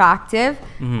highly attractive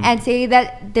and say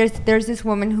that there's this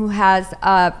woman who has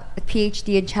a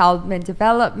PhD in child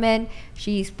development.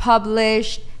 She's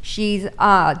published. She's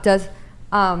does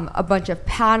a bunch of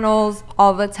panels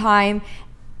all the time.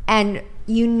 And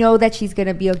you know that she's going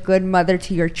to be a good mother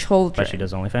to your children. But she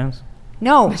does OnlyFans?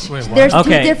 No, Wait, there's two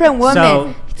different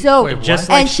women. So just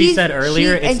like she said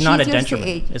earlier, it's not a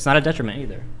detriment. It's not a detriment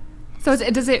either. So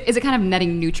is it kind of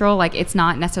netting neutral? Like it's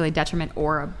not necessarily detriment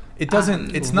or a. It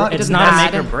doesn't. It's not. It's not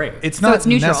a make or break. It's not. It's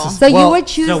neutral. So you would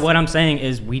choose. So what I'm saying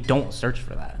is, we don't search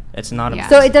for that. It's not. Yeah.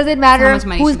 So it doesn't matter much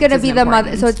money who's gonna isn't be the mother.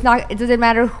 important. So it's not. It doesn't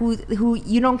matter who.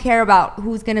 You don't care about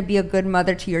who's gonna be a good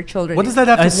mother to your children. What does that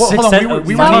have to? Hold on.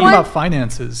 We were talking about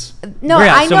finances. No,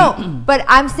 I know, but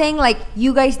I'm saying like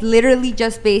you guys literally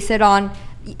just base it on.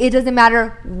 It doesn't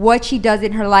matter what she does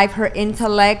in her life, her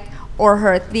intellect or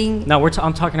her thing. No,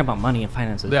 I'm talking about money and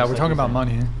finances. Yeah, we're talking about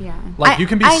money. Yeah. Like you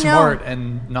can be I know. smart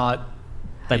and not.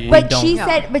 Like, But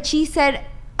she said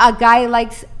a guy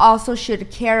also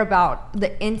should care about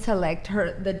the intellect,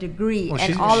 the degree,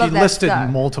 and all of that She listed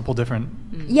stuff. multiple different.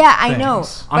 Yeah, I know.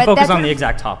 I'm focused on the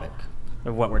exact topic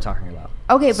of what we're talking about.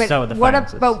 Okay, but so the what?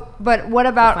 finances. But what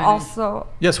about also?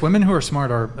 Yes, women who are smart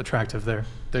are attractive. There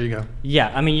you go.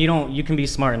 Yeah, I mean, you can be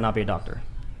smart and not be a doctor.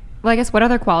 Well, I guess what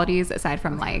other qualities aside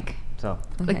from like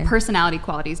personality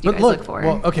qualities do you guys look for?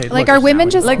 Well, okay, like are women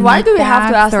just like why do we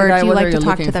have to ask or the guy do you what like are to you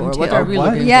talk looking to them for? too? What are we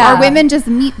looking for? Yeah. Are women just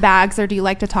meat bags or do you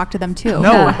like to talk to them too?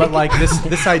 No, but like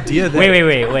this idea that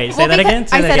wait. Say that again.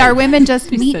 I said, are women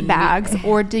just meat bags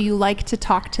or do you like to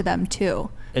talk to them too?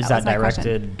 Is that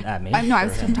directed at me? No, I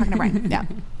was talking to Brian. Yeah.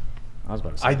 I was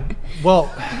about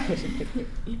to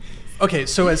say. Okay,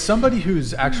 so as somebody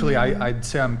who's actually, I'd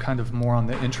say I'm kind of more on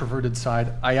the introverted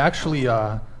side. I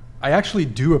actually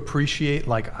do appreciate,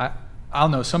 like, I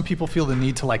don't know, some people feel the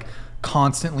need to like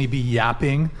constantly be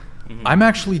yapping. I'm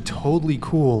actually totally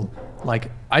cool.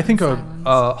 Like, I think a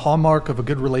hallmark of a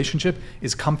good relationship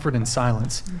is comfort and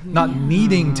silence, not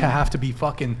needing to have to be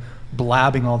fucking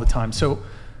blabbing all the time. So,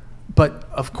 but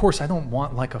of course I don't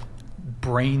want like a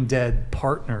brain dead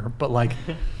partner, but like,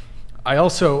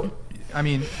 I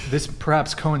mean, this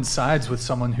perhaps coincides with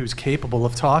someone who's capable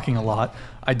of talking a lot.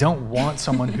 I don't want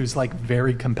someone who's like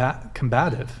very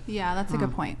combative. Yeah, that's a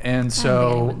good point. And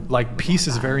so, like, peace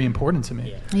is very important to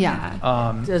me.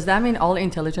 Yeah. Does that mean all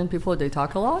intelligent people, they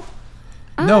talk a lot?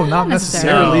 No, not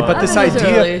necessarily. No, but not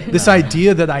this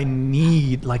idea that I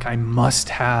need, like, I must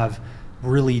have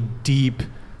really deep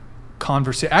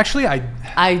conversation. Actually, I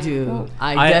do.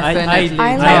 I definitely.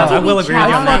 I will agree with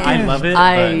you on that. I love it.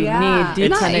 I need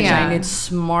deep connection. I need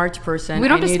smart person. We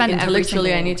don't have to spend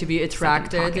intellectually. I need to be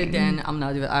attracted. Then I'm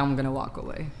gonna walk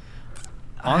away.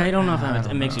 I don't know if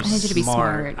it makes you I need you to be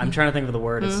smart. I'm trying to think of the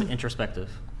word. It's introspective.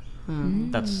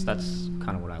 That's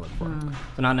kind of what I look for.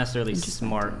 So not necessarily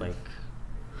smart, like.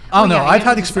 Oh no, I've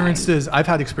had experiences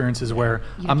where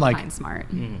I'm like smart.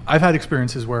 I've had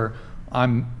experiences where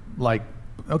I'm like,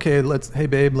 okay, hey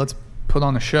babe, let's put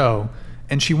on a show.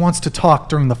 And she wants to talk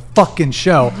during the fucking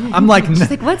show. I'm like, she's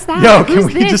like, what's that? Yo,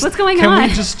 Who's this? What's going on? Can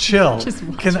we just chill?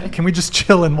 Can we just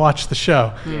chill and watch the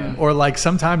show? Yeah. Or like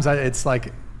sometimes it's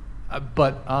like,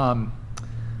 but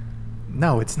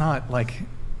no, it's not like.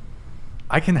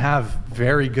 I can have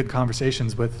very good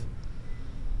conversations with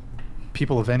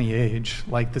people of any age.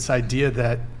 Like this idea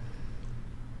that,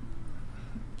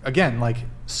 again, like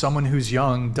someone who's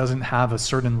young doesn't have a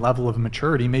certain level of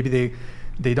maturity. Maybe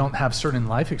they don't have certain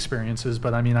life experiences,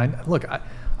 but I mean,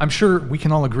 I'm sure we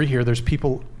can all agree here. There's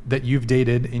people that you've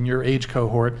dated in your age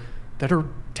cohort that are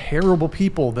terrible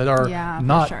people that are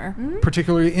not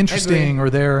particularly interesting or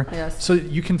they're, so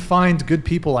you can find good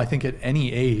people, I think, at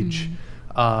any age.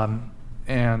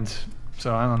 And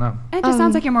so I don't know. It just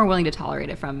sounds like you're more willing to tolerate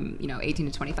it from 18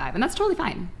 to 25, and that's totally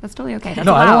fine. That's totally okay. That's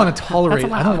no, allowed. I don't want to tolerate.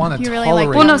 I don't want to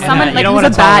tolerate. Well, no, someone like who's a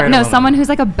bad, someone who's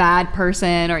like a bad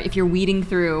person, or if you're weeding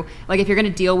through, like if you're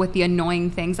going to deal with the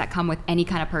annoying things that come with any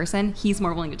kind of person, he's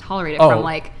more willing to tolerate it from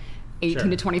like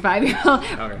 18 to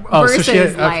 25-year-old versus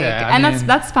and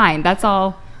that's fine. That's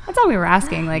all we were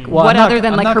asking. Like, what other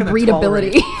than like her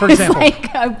breedability for example, is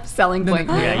like a selling point?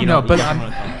 But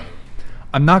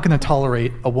I'm not going to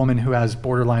tolerate a woman who has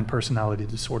borderline personality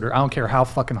disorder. I don't care how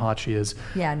fucking hot she is.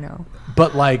 Yeah, no.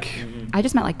 But like, I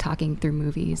just meant like talking through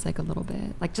movies, like a little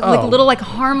bit, like just like little like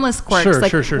harmless quirks.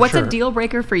 Sure, what's a deal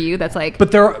breaker for you? That's like.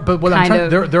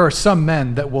 There are some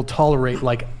men that will tolerate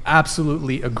like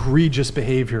absolutely egregious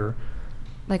behavior.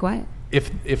 Like what?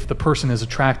 If the person is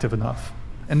attractive enough.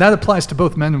 And that applies to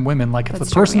both men and women. Like if the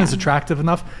person is attractive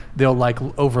enough, they'll like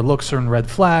overlook certain red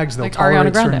flags. They'll like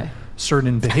tolerate Ariana Grande.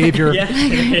 certain behavior.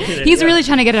 He's really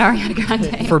trying to get at Ariana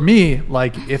Grande. For me,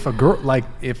 like if a girl, like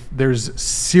if there's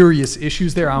serious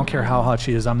issues there, I don't care how hot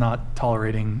she is. I'm not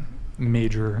tolerating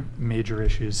major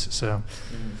issues. So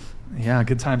yeah,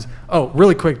 good times. Oh,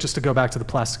 really quick, just to go back to the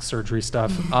plastic surgery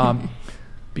stuff,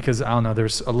 because I don't know,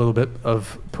 there's a little bit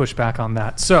of pushback on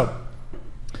that. So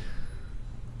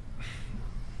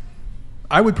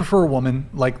I would prefer a woman,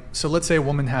 so let's say a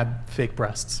woman had fake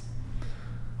breasts,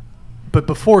 but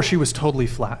before she was totally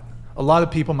flat. A lot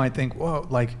of people might think, whoa,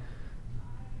 like,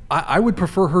 I would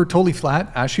prefer her totally flat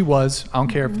as she was. I don't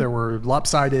care if there were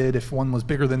lopsided, if one was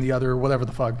bigger than the other, whatever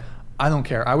the fuck. I don't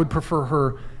care. I would prefer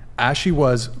her as she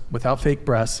was without fake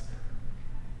breasts.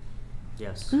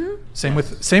 Yes. Same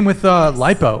with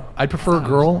lipo. I'd prefer a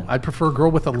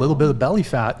girl with a little bit of belly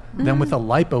fat than with a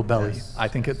lipo belly. Yes. I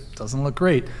think it doesn't look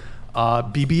great.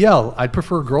 BBL. I'd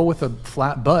prefer a girl with a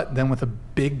flat butt than with a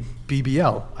big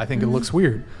BBL. I think it looks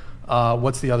weird.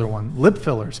 What's the other one? Lip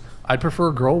fillers. I'd prefer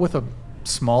a girl with a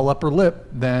small upper lip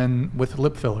than with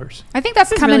lip fillers. I think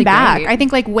that's coming really back. Great. I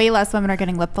think like way less women are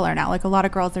getting lip filler now. Like a lot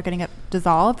of girls are getting it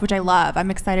dissolved, which I love. I'm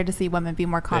excited to see women be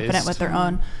more confident with their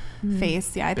own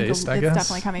face. Yeah, I think it's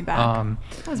definitely coming back.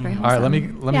 That was very wholesome. All right, let me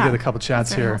get a couple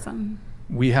chats here. Wholesome.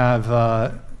 We have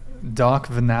Doc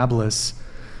Venablis.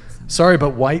 Sorry,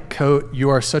 but white coat,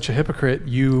 you are such a hypocrite.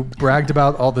 You bragged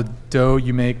about all the dough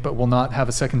you make, but will not have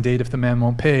a second date if the man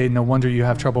won't pay. No wonder you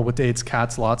have trouble with dates.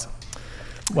 Cats, lots.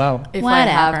 Wow. If I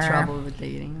have trouble with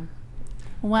dating.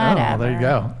 Whatever. Oh, there you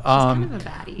go. Kind of a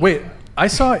baddie. Wait, I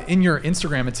saw in your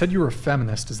Instagram, it said you were a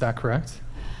feminist. Is that correct?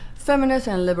 Feminist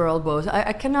and liberal both.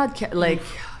 I cannot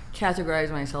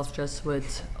categorize myself just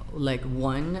with like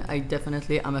one.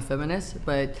 I'm a feminist,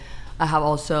 but I have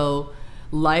also...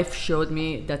 Life showed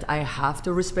me that I have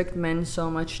to respect men so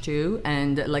much too,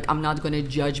 and like I'm not going to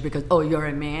judge because you're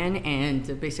a man,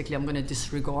 and basically I'm going to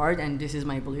disregard, and this is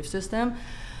my belief system.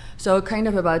 So kind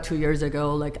of about 2 years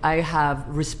ago, like I have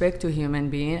respect to human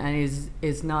being, and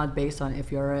is not based on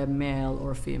if you're a male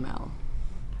or female.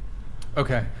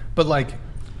 Okay, but like.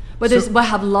 But I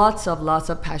have lots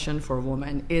of passion for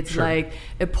women. It's like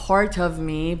a part of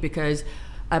me because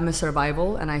I'm a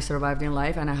survival, and I survived in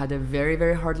life, and I had a very,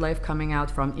 very hard life coming out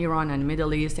from Iran and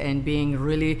Middle East and being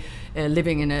really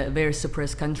living in a very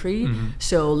suppressed country.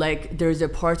 So like there's a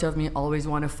part of me always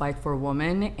want to fight for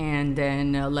women, and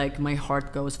then like my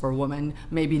heart goes for women,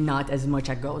 maybe not as much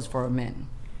as goes for men.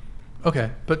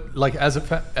 Okay, but like as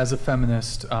a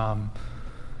feminist, kind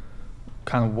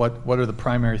of what are the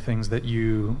primary things that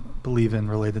you believe in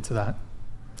related to that?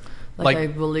 Like I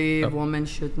believe women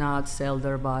should not sell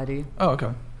their body. Oh,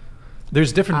 okay.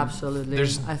 There's different. Absolutely.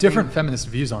 There's different feminist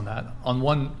views on that. On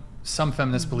one, some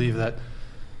feminists believe that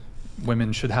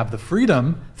women should have the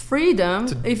freedom.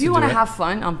 If you want to have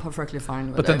fun, I'm perfectly fine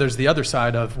with it. But then there's the other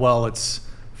side of, well, it's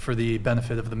for the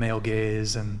benefit of the male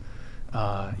gaze, and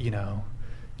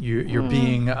you're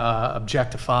being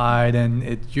objectified,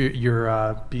 and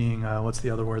you're being what's the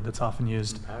other word that's often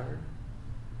used? Empowered.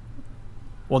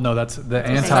 Well, no, that's the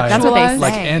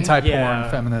anti-porn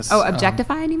feminist. Oh,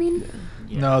 objectified, you mean?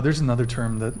 Yeah. No, there's another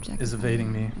term that is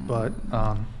evading me, but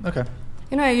okay.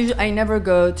 I never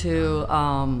go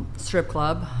to strip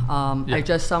club. I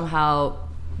just somehow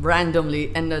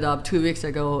randomly ended up 2 weeks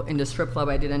ago in the strip club.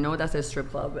 I didn't know that's a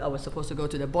strip club. I was supposed to go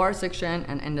to the bar section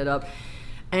and ended up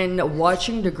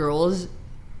watching the girls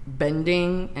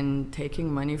bending and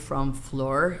taking money from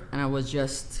floor, and it was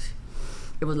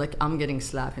like I'm getting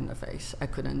slapped in the face. I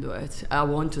couldn't do it. I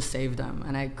want to save them,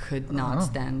 and I could not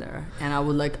stand there. And I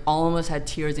would like almost had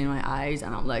tears in my eyes,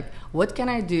 and I'm like, what can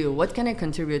I do? What can I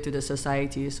contribute to the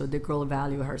society so the girl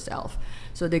value herself?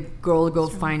 So the girl go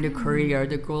find a career.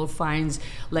 The girl finds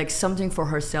like something for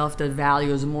herself that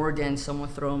values more than someone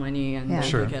throw money and then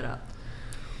pick it up.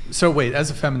 So wait, as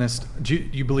a feminist, do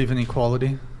you believe in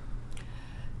equality?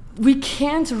 We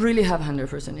can't really have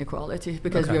 100% equality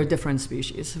because Okay. we are different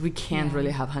species. We can't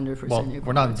really have 100% Well, equality.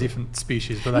 we're not different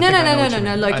species, but I No, think I know no, what no, you no,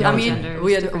 mean. no. Like, know I what you mean,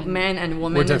 we are man and We're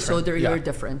woman, different. so you're Yeah.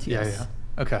 different, Yeah, yes.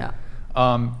 yeah. Okay.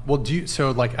 Yeah. Well,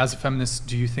 so like as a feminist,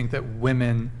 do you think that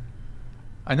women,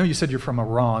 I know you said you're from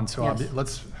Iran, so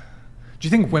Yes. do you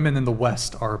think women in the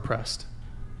West are oppressed?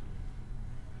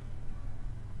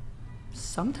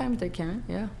 Sometimes they can,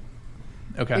 yeah.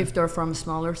 Okay. If they're from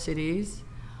smaller cities.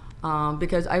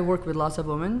 Because I work with lots of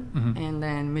women, and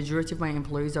then majority of my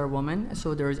employees are women,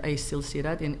 so I still see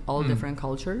that in all different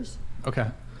cultures. Okay.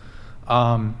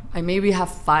 I maybe have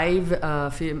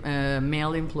 5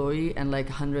 male employee and like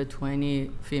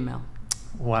 120 female.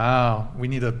 Wow, we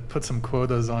need to put some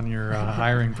quotas on your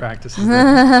hiring practices.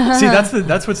 See,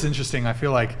 that's what's interesting. I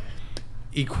feel like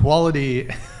equality,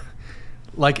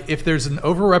 like if there's an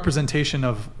overrepresentation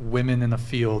of women in a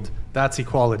field, that's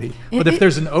equality. But if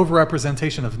there's an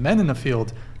overrepresentation of men in a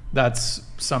field, that's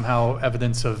somehow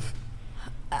evidence of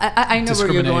I know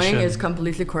where you're going discrimination. is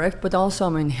completely correct, but also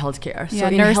I'm in healthcare. Yeah, so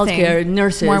in nursing, healthcare,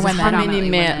 nurses, more women. how many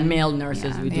Predominantly women. male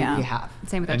nurses we have?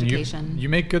 Same with And education. you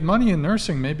make good money in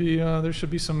nursing. Maybe there should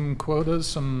be some quotas,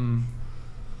 something.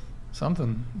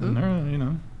 You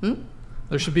know,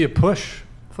 there should be a push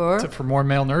for more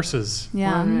male nurses.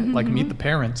 Yeah. Like meet the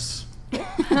parents.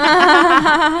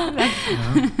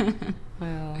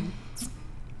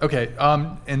 Okay.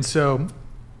 And so,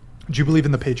 do you believe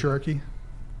in the patriarchy?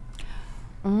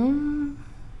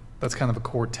 That's kind of a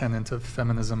core tenet of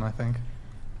feminism, I think.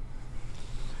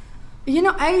 You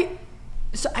know, I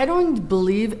don't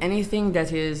believe anything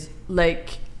that is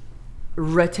like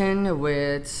written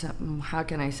with, how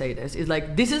can I say this? It's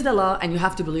like, this is the law and you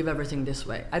have to believe everything this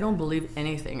way. I don't believe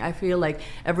anything. I feel like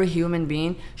every human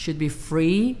being should be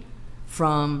free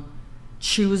from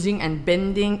choosing and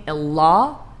bending a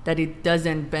law that it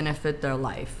doesn't benefit their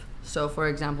life. So for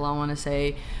example, I want to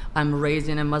say I'm raised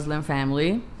in a Muslim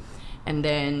family, and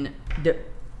then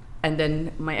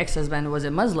my ex-husband was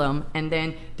a Muslim, and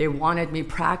then they wanted me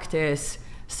practice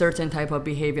certain type of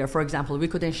behavior. For example, we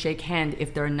couldn't shake hand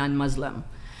if they're non-Muslim.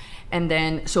 And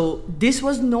then, so this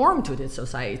was norm to this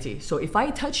society. So if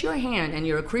I touch your hand and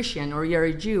you're a Christian or you're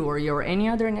a Jew or you're any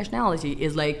other nationality,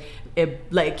 is like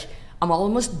I'm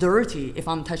almost dirty if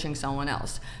I'm touching someone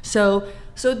else. So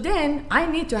then I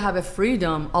need to have a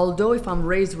freedom, although if I'm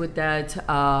raised with that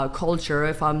culture,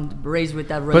 if I'm raised with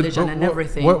that religion and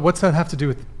everything. What's that have to do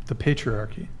with the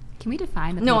patriarchy? Can we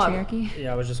define the patriarchy?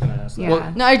 Yeah, I was just going to ask that.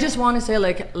 Yeah. No, I just want to say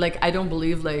like I don't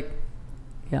believe I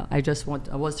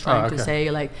was trying to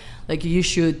say like you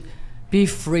should be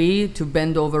free to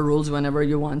bend over rules whenever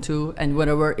you want to, and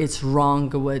whenever it's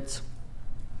wrong with.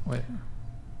 Wait.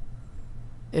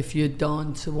 If you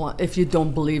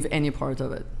don't believe any part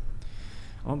of it.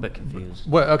 I'm a bit confused.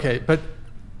 Well, okay, but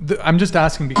I'm just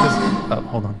asking because.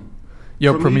 Hold on.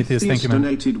 Yo, Prometheus, thank you, man.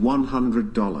 Donated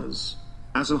 $100.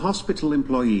 As a hospital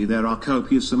employee, there are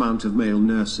copious amount of male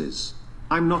nurses.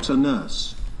 I'm not a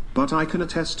nurse, but I can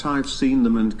attest I've seen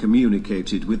them and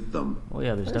communicated with them. Well,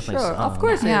 yeah, there's definitely some. Of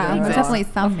course, Yeah, there's definitely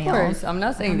some Of males. course, I'm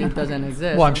not saying it doesn't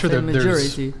exist. Well, I'm sure saying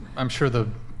there's. I'm sure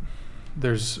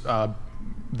there's.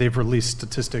 They've released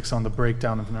statistics on the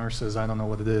breakdown of nurses. I don't know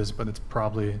what it is, but it's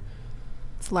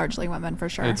largely women for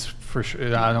sure. It's for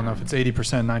sure. I don't know if it's 80%,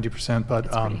 90%, but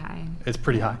It's pretty high. It's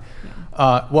pretty high.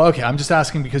 Yeah. Well, okay. I'm just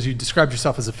asking because you described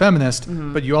yourself as a feminist,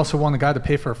 but you also want a guy to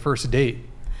pay for a first date.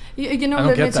 You know, I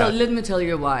don't get that. let me tell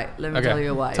you why. Tell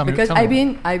me- Because tell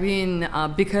me I've been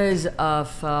because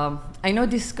of I know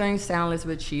this is going to sound a little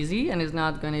bit cheesy and it's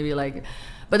not going to be like,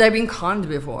 but I've been conned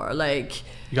before. Like,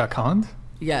 You got conned?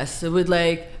 yes, with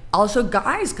like also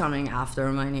guys coming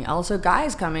after money, also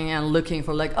guys coming and looking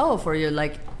for like, oh, for you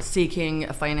like seeking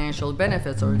financial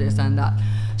benefits or this and that.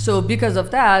 So because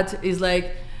of that is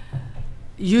like,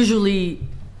 usually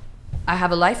I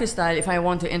have a lifestyle. If I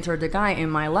want to enter the guy in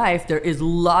my life, there is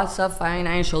lots of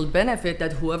financial benefit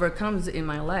that whoever comes in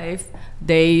my life,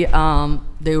 they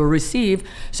will receive.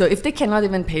 So if they cannot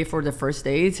even pay for the first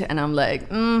date, and I'm like,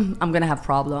 I'm gonna have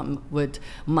problem with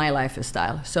my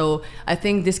lifestyle. So I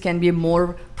think this can be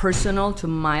more personal to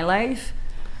my life,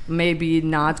 maybe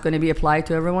not gonna be applied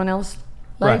to everyone else's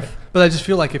life. Right. But I just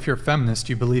feel like if you're a feminist,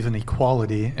 you believe in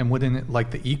equality, and wouldn't it,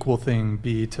 like the equal thing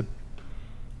be to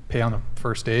pay on a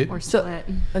first date? Or split.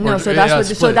 No, so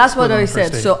that's what I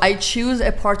said. So I choose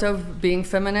a part of being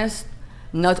feminist,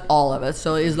 not all of it.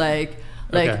 So it's like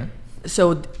Okay.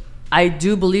 so I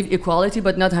do believe equality,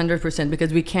 but not 100%,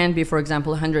 because we can't be, for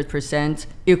example, 100%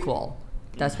 equal.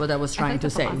 That's what I was trying to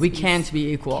say. We can't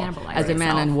be equal as a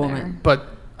man and woman. But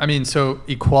I mean, so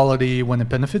equality when it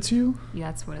benefits you? Yeah,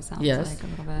 that's what it sounds Yes. like a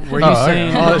little bit. Were you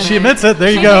saying? Oh, she admits it. There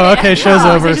you go. Okay, show's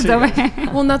over.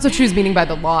 Well, and that's what she was meaning by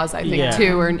the laws, I think, Yeah.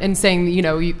 too, and saying, you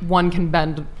know, one can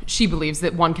bend. She believes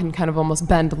that one can kind of almost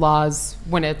bend laws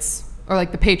when it's, or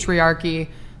like the patriarchy,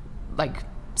 like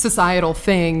societal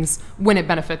things when it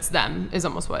benefits them is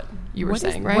almost what you were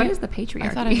saying, right? What is the patriarchy? I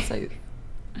thought I said.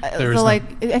 There is so no-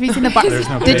 like, have you seen the There's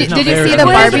no did you patriarchy. see There the is no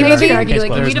Barbie movie? patriarchy?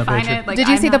 Like, can There's we no define patriarchy. it? Like, Did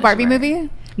you I'm see the not Barbie sure. movie?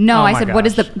 No, Oh I my said, what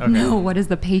is the gosh. Okay. what is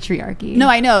the patriarchy? No,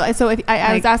 I know. So if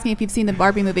I was Like- asking if you've seen the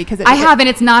Barbie movie because I have, and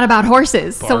it's not about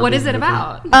horses. So what Barbie is it movie.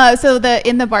 about? So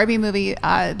in the Barbie movie,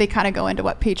 they kind of go into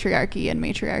what patriarchy and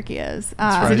matriarchy is.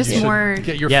 That's right. just You should more-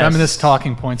 get your Yes. feminist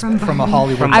talking points from a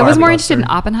Hollywood. I was Barbie more interested in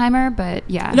buster. Oppenheimer, but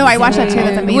yeah. No, I watched that too.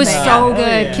 That's amazing. It was so Yeah.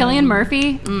 good. Yeah. Cillian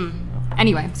Murphy.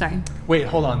 Anyway, sorry. Wait,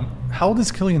 hold on. How old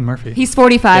is Cillian Murphy? He's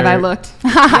 45. I Very- looked.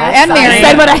 and married.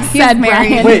 Said what I He's said, married.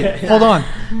 Brian. Wait, hold on.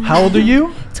 How old are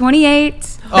you?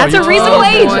 28. Oh, That's you're- a reasonable oh,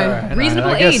 age. boy. Right, Reasonable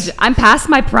I guess- age. I'm past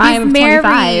my prime He's of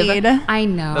 25. married. I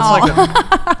know. That's like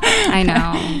a, I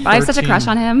know. But I have such a 13. crush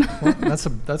on him. well,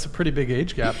 that's a pretty big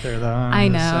age gap there, though. I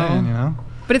I'm just know. saying, you know.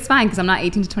 But it's fine because I'm not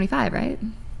 18 to 25, right?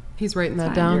 He's writing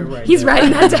that down. He's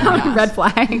writing that down. Red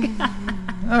flag.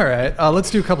 All right, let's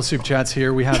do a couple super chats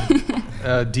here. We have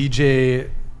DJ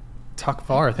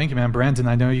Takvar. Thank you, man. Brandon,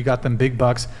 I know you got them big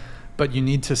bucks, but you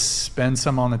need to spend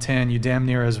some on the tan. You damn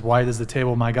near as wide as the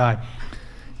table, my guy.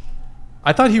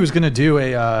 I thought he was gonna do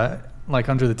a like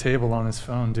under the table on his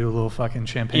phone, do a little fucking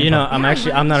champagne. You know, pop. I'm not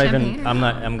champagne even. or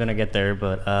I'm gonna get there,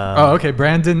 but. Oh, okay,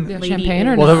 Brandon. Yeah, champagne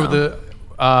or Well, no?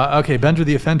 okay, Bender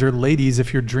the Offender. Ladies,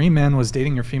 if your dream man was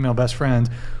dating your female best friend,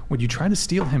 would you try to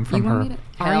steal him from You her? want me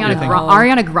to? Hell no.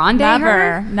 Ariana Grande? Never,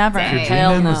 her? never. If your Dang. dream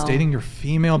Hell man was no. dating your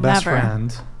female best Never.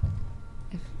 friend,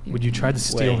 would you try to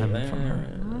steal him from her?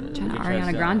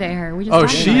 Ariana Grande her. We just Oh,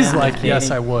 talked she's about like, that.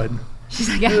 yes, I would. She's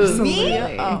like, absolutely.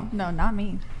 Me? Oh no, not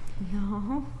me.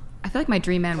 No. I feel like my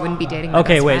dream man wouldn't be dating my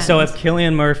Okay, best wait. So friend. if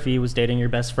Cillian Murphy was dating your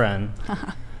best friend,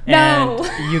 No.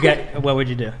 and you get, what would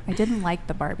you do? I didn't like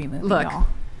the Barbie movie. Look, y'all.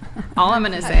 all I'm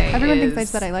gonna say Everyone is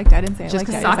thinks I said I liked it. I didn't say I just liked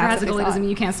it. because I soccer just has asked a if goalie they saw doesn't it. mean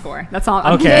you can't score. That's all.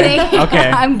 I'm Okay, kidding. okay.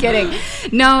 I'm kidding.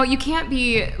 No, you can't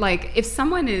be like, if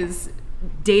someone is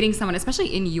dating someone,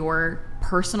 especially in your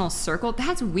personal circle,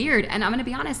 that's weird. And I'm gonna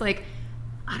be honest, like,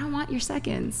 I don't want your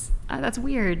seconds. That's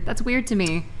weird. That's weird to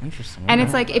me. Interesting. And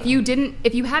it's like, if you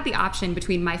had the option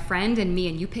between my friend and me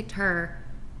and you picked her,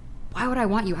 why would I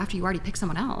want you after you already picked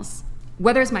someone else?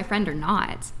 Whether it's my friend or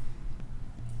not.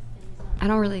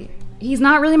 He's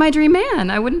not really my dream man.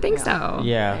 I wouldn't think so.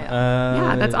 Yeah.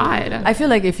 Yeah, that's odd. I feel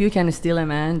like if you can steal a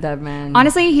man, that man.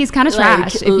 Honestly, he's kind of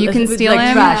trash. If you can steal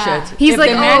him, trash it. he's If like,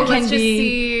 the man oh, can let's just be-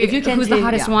 see if you can who's the take-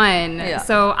 hottest yeah. one. Yeah.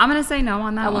 So I'm gonna say no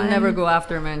on that I will one. never go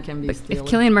after a man can be If stealing.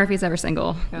 Cillian Murphy's ever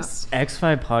single, Yeah.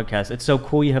 X5 podcast. It's so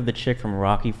cool you have the chick from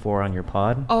Rocky 4 on your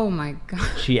pod. oh my god,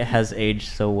 She has aged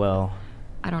so well.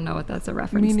 I don't know what that's a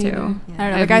reference to. I don't know.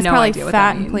 I The have guy's no probably idea what fat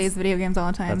that and means. plays video games all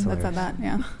the time. That's That said that.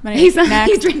 Yeah. But He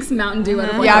next. drinks Mountain Dew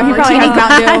out of Yeah, he probably has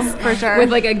Mountain Dew for sure. with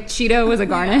like a Cheeto as a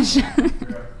garnish.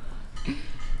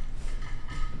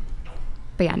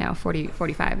 But yeah, no,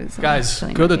 45 is. Guys,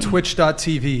 Cillian go to Murphy.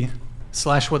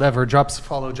 twitch.tv/whatever. Drop us a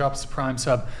follow, drop us a prime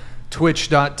sub.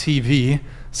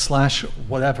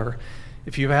 Twitch.tv/whatever.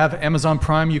 If you have Amazon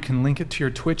Prime, you can link it to your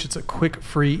Twitch. It's a quick,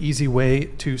 free, easy way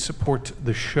to support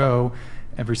the show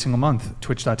every single month.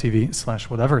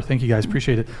 Twitch.tv/whatever. Thank you guys.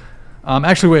 Appreciate it.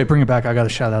 Actually, wait, bring it back. I got to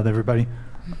shout out everybody.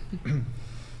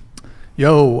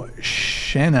 Yo,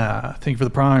 Shanna, thank you for the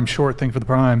prime. Short, thank you for the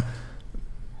prime.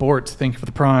 Bort, thank you for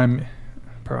the prime.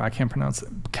 I can't pronounce it.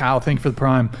 Cow, thank you for the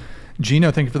prime.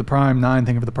 Gino, thank you for the prime. 9,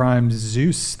 thank you for the prime.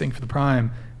 Zeus, thank you for the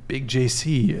prime. Big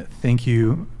JC, thank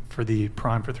you for the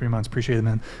prime for 3 months. Appreciate it,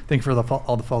 man. Thank you for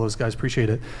all the follows, guys. Appreciate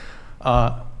it.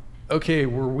 Okay,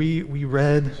 we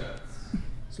read.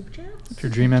 If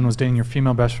your dream man was dating your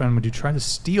female best friend, would you try to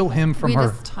steal him from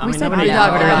her? We said nobody no.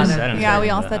 talked about it. Yeah, we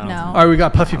all said no. All right, we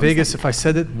got Puffy Vegas. If I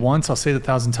said it once, I'll say it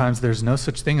 1,000 times. There's no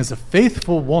such thing as a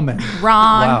faithful woman.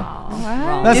 Wrong.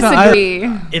 Wow. What? Disagree.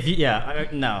 If you,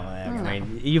 I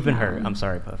mean, you've been hurt. I'm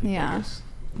sorry, Puffy. Yeah. Vegas.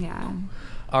 Yeah.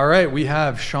 All right, we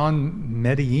have Sean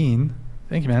Madysen.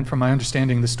 Thank you, man. From my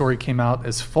understanding, the story came out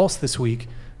as false this week.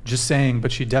 Just saying,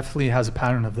 but she definitely has a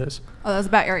pattern of this. Oh, that was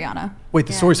about Ariana. Wait,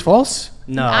 the story's false?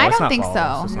 No, I it's don't not think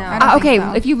false. so. It's No. not I don't Okay,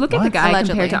 think so. if you look at the What? guy Allegedly.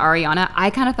 compared to Ariana,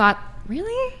 I kind of thought,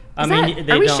 really? I mean,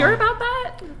 they are we don't- sure about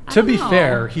that? I To don't be know.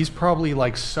 fair, he's probably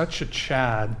like such a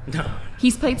Chad.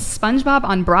 He's played SpongeBob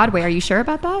on Broadway. Are you sure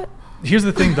about that? Here's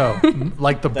the thing, though.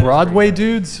 Like the Broadway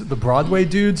dudes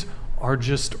are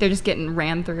just They're just getting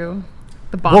ran through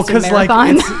the well, Boston because like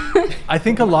Marathon. I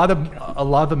think a lot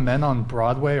of the men on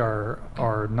Broadway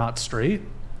are not straight.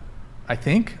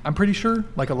 I'm pretty sure.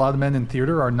 Like a lot of the men in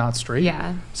theater are not straight.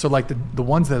 Yeah. So like the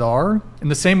ones that are, in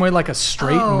the same way like a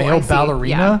straight male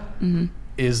ballerina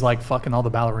is like fucking all the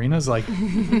ballerinas. Like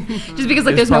just because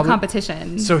like there's no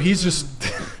competition. So he's just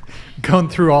going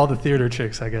through all the theater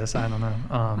chicks, I guess. I don't know.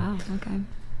 Wow. Okay.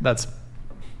 That's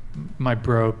my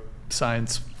bro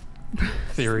science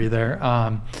theory there.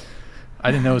 I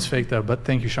didn't know it was fake though, but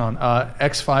thank you, Sean.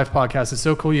 X5 podcast. It's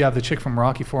so cool. You have the chick from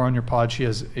Rocky 4 on your pod. She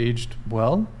has aged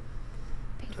well.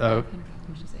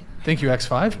 Thank you,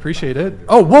 X5. Appreciate it.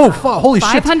 Oh, whoa! Holy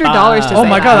shit! $500. Oh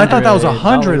my god! I thought that was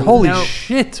 100. Holy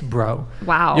shit, bro!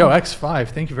 Wow. Yo, X5.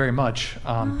 Thank you very much.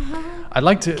 I'd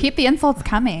like to keep the insults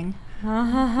coming.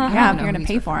 Yeah, if you're gonna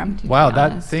pay for them.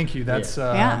 Wow, thank you. That's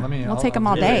yeah. We'll take them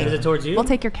all day. Is it towards you? We'll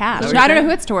take your cash. I don't know who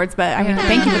it's towards, but I mean,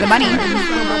 thank you for the money.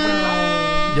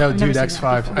 Yo, dude,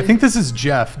 X5. I think this is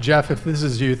Jeff. Jeff, if this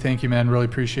is you, thank you, man. Really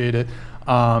appreciate it.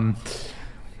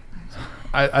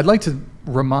 I'd like to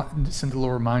send a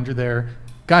little reminder there.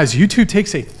 Guys, YouTube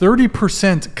takes a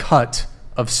 30% cut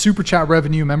of Super Chat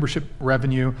revenue, membership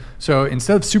revenue. So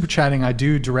instead of Super Chatting, I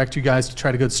do direct you guys to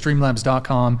try to go to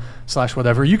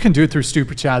streamlabs.com/whatever. You can do it through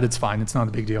Super Chat. It's fine. It's not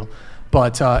a big deal.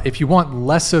 But if you want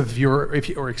less of your, if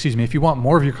you want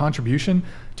more of your contribution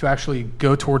to actually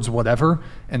go towards whatever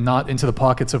and not into the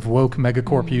pockets of woke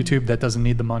megacorp YouTube that doesn't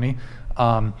need the money,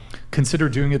 consider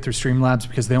doing it through Streamlabs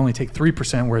because they only take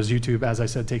 3%, whereas YouTube, as I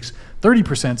said, takes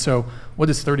 30%. So what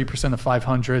is 30% of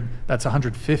 500? That's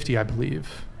 150, I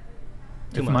believe.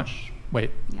 Too much.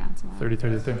 Wait. Yeah, it's a lot.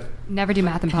 30. Never do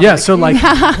math in public. Yeah, so like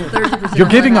you're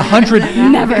giving 100.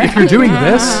 Never. If you're doing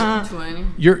this,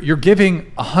 you're giving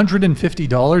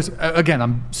 $150.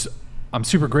 Again, I'm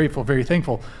super grateful, very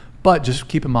thankful. But just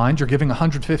keep in mind, you're giving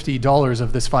 $150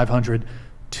 of this 500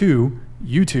 to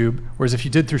YouTube. Whereas if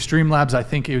you did through Streamlabs, I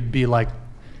think it would be like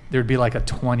there'd be like a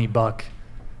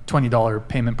 $20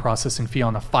 payment processing fee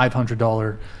on a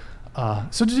 $500.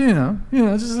 So just,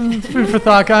 just food for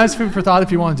thought, guys. Food for thought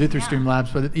if you want to do it through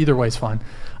Streamlabs, but either way is fine.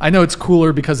 I know it's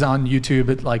cooler because on YouTube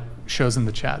it like shows in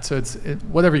the chat, so it's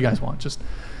whatever you guys want. Just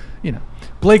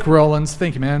Blake Rollins,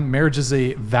 thank you, man. Marriage is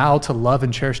a vow to love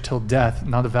and cherish till death,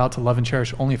 not a vow to love and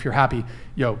cherish only if you're happy.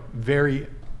 Yo, very,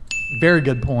 very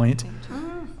good point.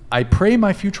 I pray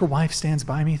my future wife stands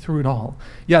by me through it all.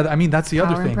 Yeah, I mean that's the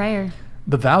other thing. Prayer.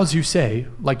 The vows you say,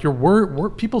 like your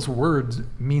word, people's words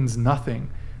means nothing.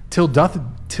 Till death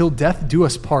do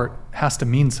us part has to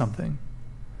mean something.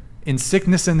 In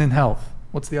sickness and in health.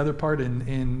 What's the other part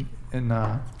in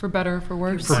for better or for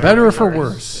worse? For better or for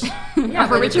worse. Yeah,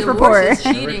 for rich or for poor.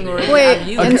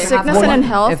 Wait, in sickness and in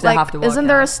health, like, isn't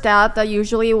there a stat that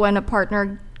usually when a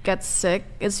partner gets sick,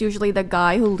 it's usually the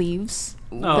guy who leaves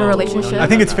the relationship? I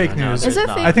think it's fake news. Is it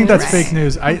fake I think news? that's fake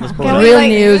news. Real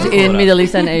news in Middle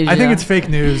East and Asia. I think it's fake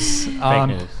news.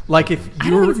 Like if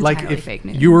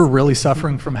you were really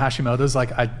suffering from Hashimoto's,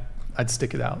 like I'd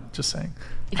stick it out. Just saying.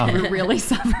 You're really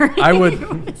suffering. I would.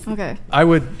 Okay. I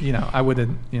would. I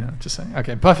wouldn't. Just saying.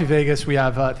 Okay. Buffy Vegas. We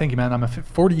have. Thank you, man. I'm a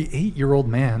 48-year-old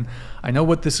man. I know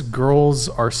what this girls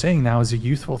are saying now is a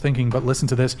youthful thinking, but listen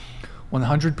to this.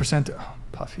 100%. Oh,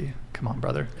 Puffy, come on,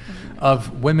 brother.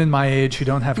 Of women my age who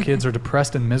don't have kids are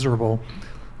depressed and miserable.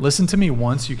 Listen to me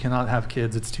once. You cannot have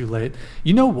kids. It's too late.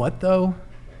 You know what though?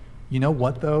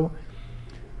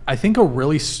 I think a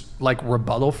really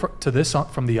rebuttal to this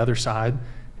from the other side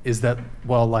is that,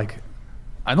 well, like,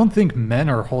 I don't think men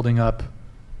are holding up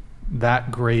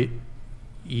that great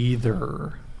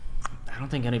either. I don't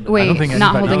think anybody. Wait,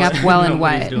 not holding up well in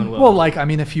what? Well, like, I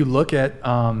mean, if you look at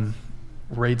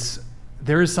rates,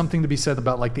 there is something to be said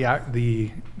about like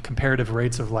the comparative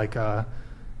rates of like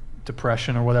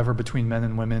depression or whatever between men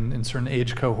and women in certain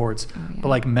age cohorts. Oh, yeah. But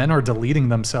like men are deleting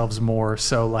themselves more,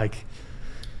 so like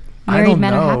married I don't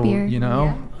men know, are happier,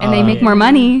 and they make more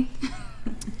money.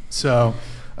 So,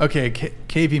 okay,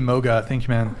 KV Moga, thank you,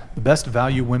 man. The best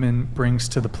value women brings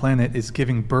to the planet is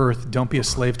giving birth. Don't be a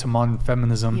slave to modern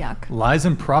feminism. Yuck. Lies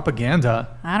and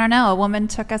propaganda. I don't know. A woman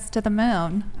took us to the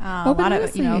moon. A lot of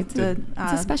it's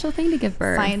a special thing to give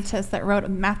birth.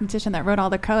 Mathematician that wrote all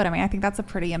the code. I mean, I think that's a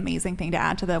pretty amazing thing to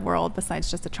add to the world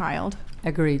besides just a child.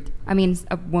 Agreed. I mean,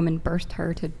 a woman birthed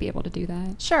her to be able to do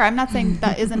that. Sure, I'm not saying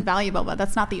that isn't valuable, but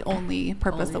that's not the only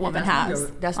purpose the woman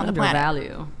has That's on not the your planet.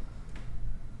 value.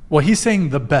 Well, he's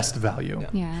saying the best value.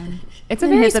 Yeah. It's a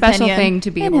In very his special opinion. thing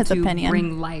to be In able his to opinion.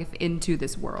 bring life into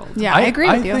this world. Yeah, I agree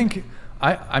with you. I think,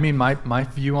 I mean, my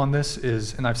view on this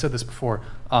is, and I've said this before,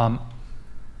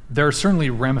 there are certainly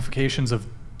ramifications of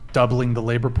doubling the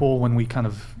labor pool when we kind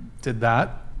of did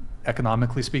that,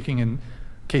 economically speaking. And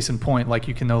case in point, like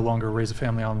you can no longer raise a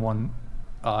family on one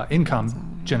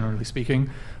income, generally speaking.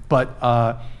 But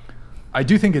I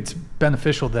do think it's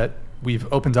beneficial that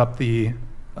we've opened up the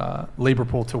labor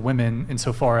pool to women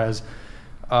insofar as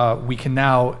we can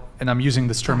now, and I'm using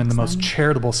this term in the most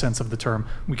charitable sense of the term,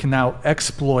 we can now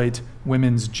exploit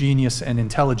women's genius and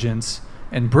intelligence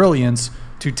and brilliance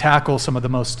to tackle some of the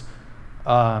most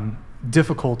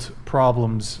difficult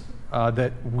problems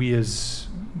that we as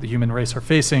the human race are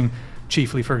facing.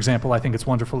 Chiefly, for example, I think it's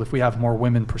wonderful if we have more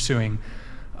women pursuing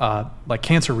like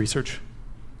cancer research.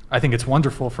 I think it's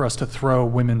wonderful for us to throw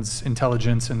women's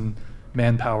intelligence and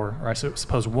manpower, or I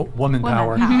suppose woman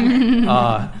power,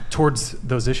 towards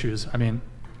those issues. I mean,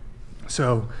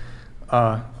 so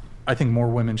I think more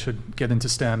women should get into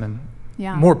STEM, and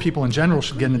more people in general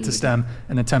should get into STEM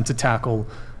and attempt to tackle,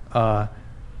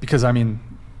 because I mean,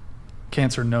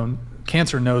 cancer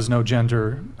knows no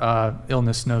gender,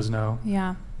 illness knows no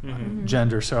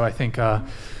gender. So I think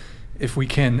if we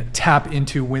can tap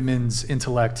into women's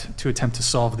intellect to attempt to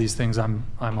solve these things, I'm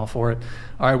all for it.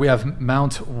 All right, we have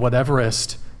Mount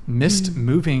Whateverest missed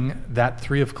moving that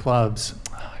 3 of clubs.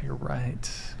 Oh, you're right.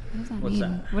 What's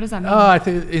that? What does that mean? I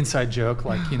think inside joke.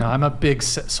 Like, you know, I'm a big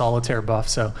Solitaire buff.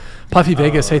 So Puffy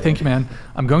Vegas, hey, thank you, man.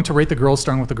 I'm going to rate the girls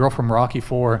starting with the girl from Rocky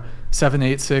 4,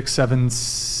 7.86,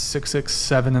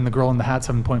 7.667, and the girl in the hat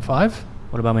 7.5.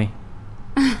 What about me?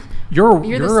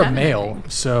 You're a male,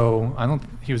 so I don't.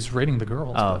 He was rating the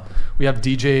girls. Oh. We have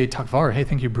DJ Takvar. Hey,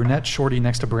 thank you, brunette shorty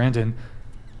next to Brandon.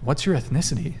 What's your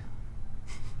ethnicity?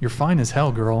 You're fine as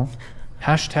hell, girl.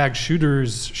 Hashtag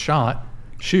shooters shot.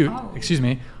 Shoot. Oh. Excuse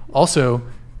me. Also,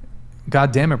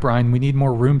 God damn it, Brian. We need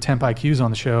more room temp IQs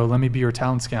on the show. Let me be your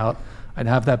talent scout. I'd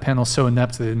have that panel so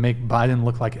inept that it'd make Biden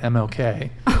look like MLK.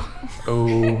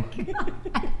 Oh.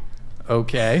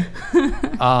 Okay.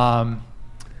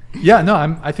 Yeah,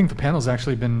 no, I think the panel's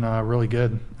actually been really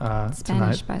good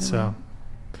tonight. By the way.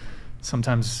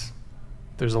 Sometimes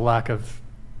there's a lack of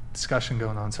discussion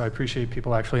going on, so I appreciate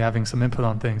people actually having some input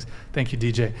on things. Thank you,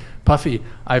 DJ. Puffy,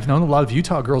 I've known a lot of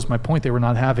Utah girls. My point, they were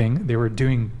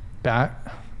doing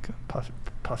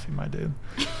Puffy, my dude.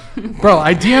 Bro,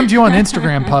 I DM'd you on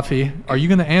Instagram, Puffy. Are you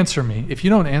going to answer me? If you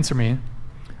don't answer me,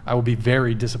 I will be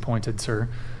very disappointed, sir.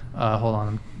 Hold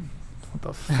on. What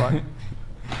the fuck?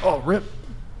 Oh, rip.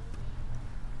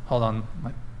 Hold on.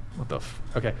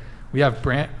 Okay. We have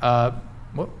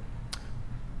what?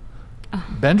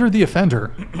 Bender the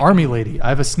Offender, Army Lady. I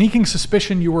have a sneaking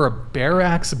suspicion you were a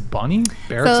barracks bunny.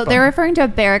 They're referring to a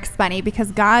barracks bunny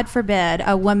because God forbid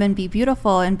a woman be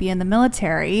beautiful and be in the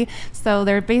military. So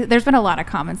there's been a lot of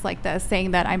comments like this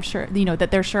saying that I'm sure,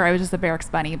 that they're sure I was just a barracks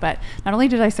bunny. But not only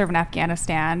did I serve in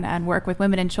Afghanistan and work with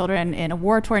women and children in a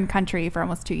war-torn country for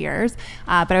almost 2 years,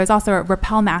 but I was also a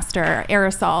rappel master, air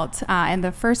assault, and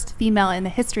the first female in the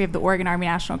history of the Oregon Army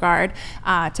National Guard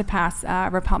to pass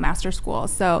rappel master school.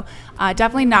 So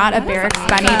definitely not a barracks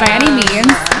bunny by any means.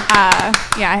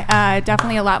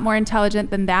 Definitely a lot more intelligent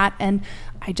than that. And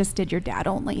I just did your dad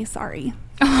only. Sorry.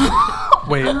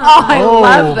 Wait. I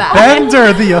love that.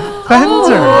 Bender the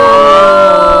Offender.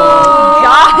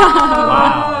 God.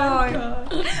 Wow.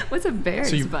 What's a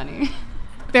barracks bunny?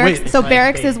 Barracks. So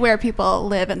barracks is where people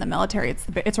live in the military.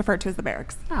 It's referred to as the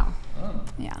barracks. Oh.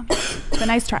 Yeah. It's a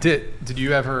nice try. Did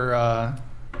you ever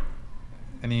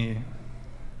any?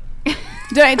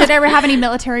 Did I ever have any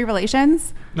military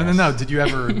relations? No. Did you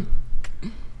ever?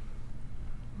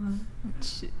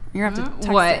 You're gonna have to text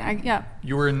what? it. Yeah.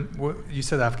 You were in. You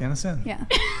said Afghanistan. Yeah.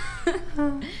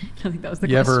 I think that was the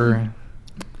you question. Ever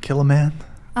kill a man?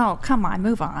 Oh, come on,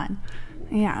 move on.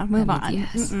 Yeah, move on.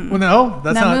 Yes. Well, no,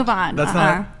 that's not. Move on. That's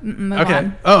not. Move okay.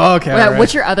 on. Oh, okay. Well, right.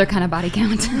 what's your other kind of body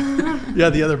count? Yeah,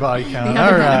 the other body count.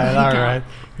 All right.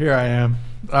 Here I am.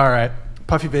 All right.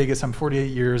 Puffy Vegas, I'm 48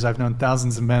 years. I've known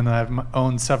thousands of men. I've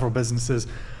owned several businesses.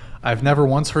 I've never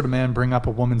once heard a man bring up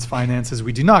a woman's finances.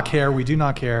 We do not care. We do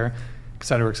not care. Et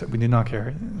cetera. We do not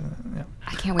care. Yeah.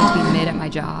 I can't wait to be mid at my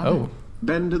job. Oh.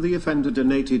 Bender the Offender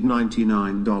donated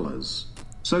 $99.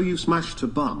 So you smashed a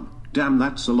bum. Damn,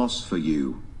 that's a loss for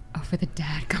you. Oh, for the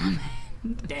dad comment.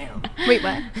 Damn. Wait,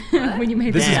 what? When you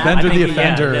made This that. is Bender the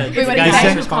Offender. Wait, what did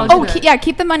you say?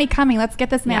 keep the money coming. Let's get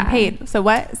this man paid. So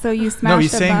what? So you smashed No,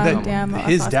 he's a saying bum. that Damn,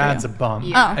 his for dad's you. a bum,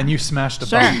 Yeah. and you smashed a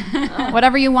Sure. bum.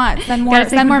 Whatever you want. Send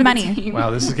more money. Wow,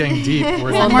 this is getting deep. Well,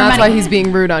 more that's money. why he's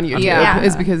being rude on YouTube. Yeah.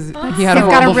 Is because he had a He's got a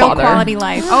horrible real father. quality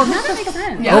life. Oh, now that makes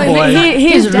sense. Yeah. Oh boy.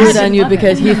 He's rude on you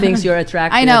because he thinks you're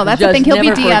attractive. I know, that's the Just thing. He'll be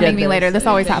never forget DMing me this. later. This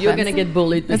always You're happens. gonna get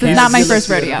bullied. This is because not my you first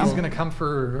look rodeo. He's gonna come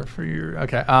for your.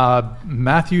 Okay.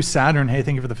 Matthew Saturn. Hey,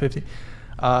 thank you for the 50.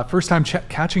 First time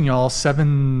catching y'all.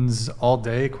 Sevens all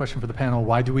day. Question for the panel: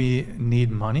 why do we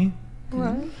need money?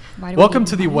 What? Welcome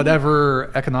to the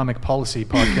Whatever Economic Policy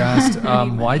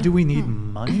podcast. Why do we need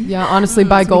money? Yeah, honestly,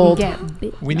 buy gold.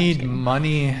 We need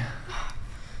money.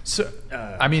 So,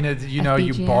 I mean, you know,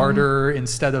 you barter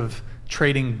instead of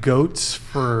trading goats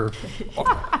for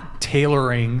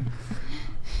tailoring.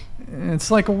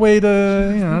 It's like a way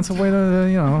to, you know, it's a way to,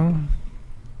 you know.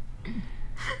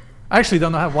 I actually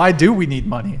don't know how. Why do we need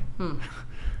money?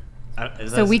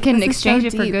 So we can exchange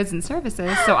it for goods and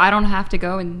services, so I don't have to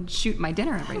go and shoot my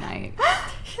dinner every night.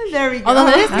 There we go. Although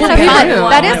that is kind of fun.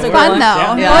 That is fun,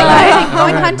 though.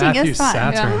 Going hunting is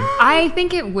fun. I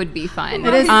think it would be fun.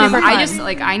 It is super fun. I just,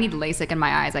 like, I need LASIK in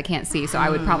my eyes. I can't see, so I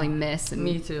would probably miss. And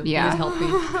Me too. Yeah. Please help me.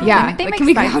 Yeah. Like, can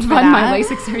we crowdfund my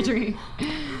LASIK surgery?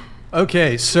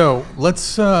 Okay, so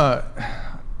let's,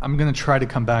 I'm going to try to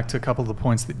come back to a couple of the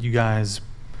points that you guys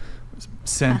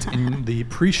sent in the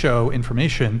pre-show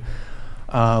information.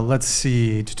 Let's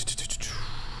see.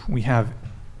 We have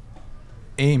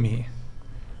Amy.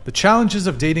 The challenges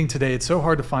of dating today, it's so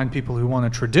hard to find people who want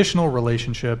a traditional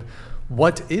relationship.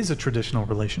 What is a traditional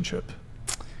relationship?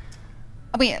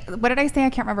 Wait, what did I say?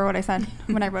 I can't remember what I said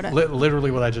when I wrote it.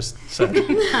 Literally what I just said.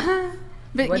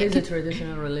 What is a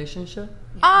traditional relationship?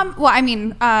 Well, I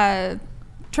mean,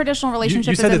 traditional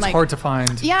relationship. You said is it's like, hard to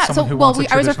find. Yeah. Someone who well,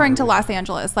 wants I was referring to Los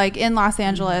Angeles. Like in Los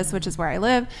Angeles, which is where I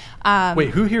live. Wait,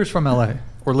 who here is from LA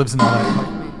or lives in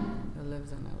LA?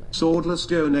 Swordless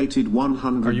donated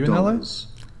 $100. Are you in LA?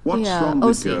 What's Yeah, wrong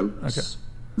with OC. goats? Okay.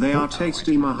 They are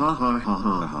tasty, ma ha ha ha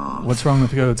ha ha. What's wrong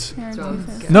with goats?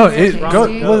 No,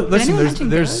 listen.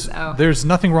 There's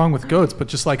nothing wrong with goats, but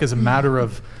just like as a matter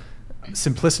of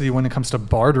simplicity, when it comes to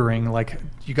bartering, like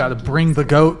you got to bring the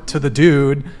goat to the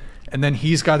dude, and then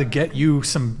he's got to get you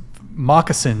some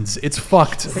moccasins. It's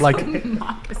fucked. Like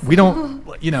we don't,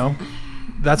 you know.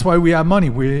 That's why we have money.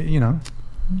 We, you know,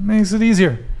 makes it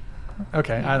easier.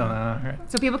 Okay, I don't know.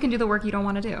 Right. So people can do the work you don't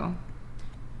want to do.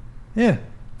 Yeah.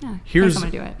 Yeah. Here's I'm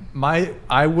gonna do it.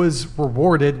 I was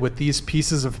rewarded with these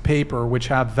pieces of paper which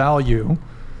have value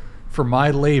for my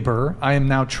labor. I am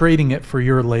now trading it for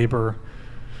your labor.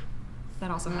 That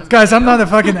also has Guys, I'm not a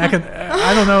fucking I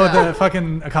don't know the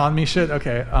fucking economy shit.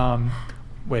 Okay.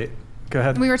 Wait. Go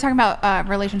ahead. We were talking about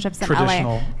relationships in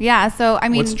Traditional. LA. Yeah, so I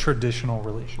mean, what's traditional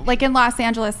relationship? Like in Los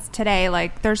Angeles today,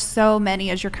 like there's so many,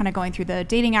 as you're kind of going through the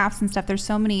dating apps and stuff, there's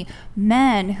so many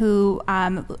men who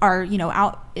are, you know,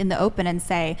 out in the open and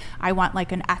say, I want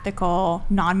like an ethical,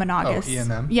 non-monogamous. Oh,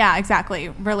 E&M. Yeah, exactly.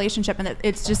 Relationship. And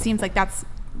it just seems like that's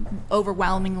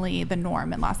overwhelmingly the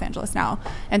norm in Los Angeles now.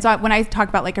 And so when I talk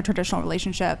about like a traditional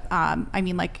relationship, I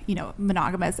mean like, you know,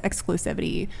 monogamous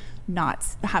exclusivity, not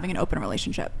having an open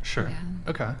relationship. Sure. Yeah.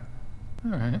 Okay.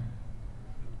 All right.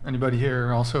 Anybody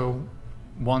here also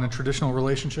want a traditional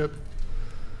relationship?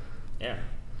 Yeah.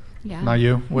 Yeah. Not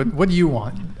you. What do you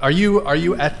want? Are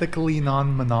you ethically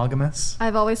non-monogamous?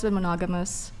 I've always been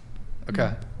monogamous.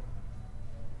 Okay.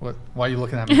 What? Why are you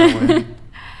looking at me that way?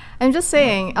 I'm just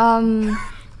saying.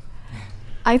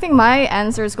 I think my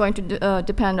answer is going to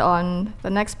depend on the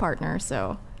next partner.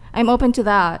 So I'm open to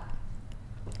that.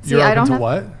 See, You're open to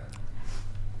what?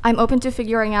 I'm open to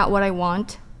figuring out what I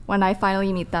want when I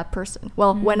finally meet that person.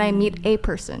 Well, when I meet a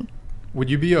person. Would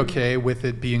you be okay with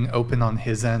it being open on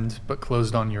his end but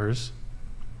closed on yours?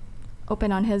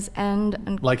 Open on his end.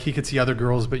 And like he could see other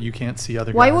girls but you can't see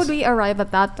other guys? Why would we arrive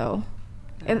at that though?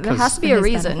 There has to be a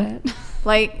reason.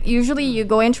 Like usually you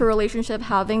go into a relationship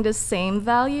having the same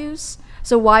values.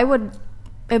 So why would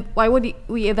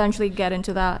we eventually get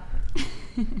into that?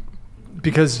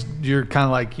 Because you're kind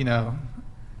of like, you know,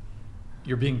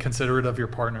 you're being considerate of your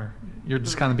partner. You're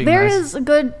just kind of being There nice. is a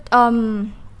good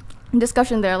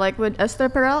discussion there, like with Esther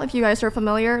Perel, if you guys are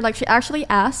familiar. Like she actually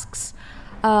asks,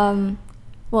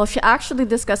 she actually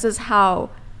discusses how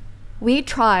we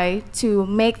try to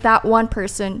make that one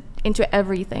person into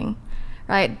everything,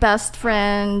 right? Best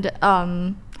friend,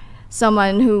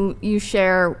 someone who you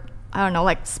share, I don't know,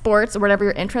 like sports or whatever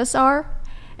your interests are.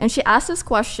 And she asks this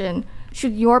question,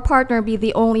 should your partner be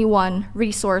the only one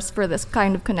resource for this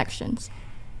kind of connections?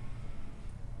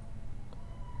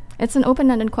 It's an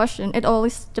open-ended question. It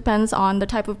always depends on the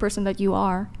type of person that you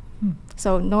are.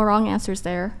 So no wrong answers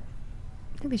there.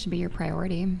 I think they should be your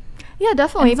priority. Yeah,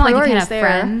 definitely. It's not like you priority can't is have there.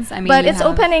 friends. I mean, but you it's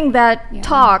have- opening that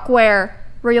talk where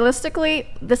realistically,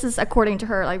 this is according to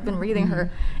her, I've been reading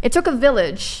her, it took a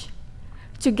village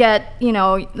to get, you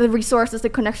know, the resources, the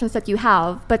connections that you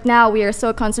have. But now we are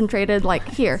so concentrated, like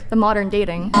here, the modern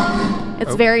dating.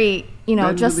 It's very, you know,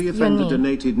 Ben just the you and offender me.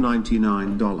 donated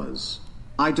 $99.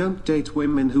 I don't date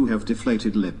women who have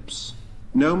deflated lips.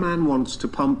 No man wants to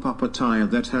pump up a tire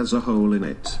that has a hole in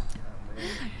it.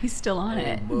 He's still on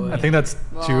it. I think that's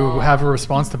to have a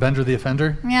response to Bender the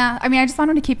offender. Yeah, I mean, I just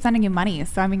want him to keep sending you money.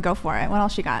 So I mean, go for it. What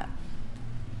else you got?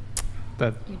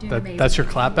 That's your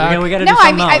clapback. We gotta No, do I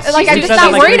something mean, else. I'm just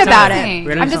not worried about it.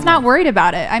 We're I'm just not worried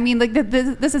about it. I mean, like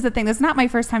this is the thing. This is not my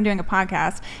first time doing a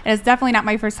podcast, and it's definitely not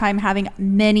my first time having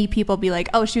many people be like,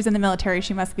 "Oh, she was in the military.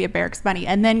 She must be a barracks bunny,"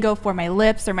 and then go for my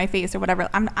lips or my face or whatever.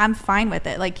 I'm fine with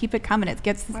it. Like, keep it coming. It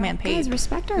gets this man paid. Guys,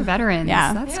 respect our veterans.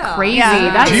 Yeah. That's Yeah. crazy.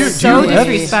 Yeah. That's Do you so lift?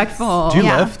 disrespectful. Do you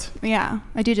Yeah. lift? Yeah,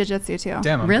 I do jiu-jitsu too.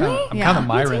 Damn, I'm Really? I'm Yeah. kind of Me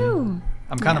Myron. too.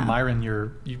 I'm kind of Yeah. Myron.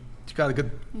 You got a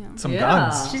good some Yeah.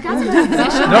 guns. She's got some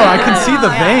definition. No, I can see the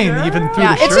vein even through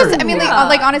Yeah, the it's shirt. just, I mean, Yeah.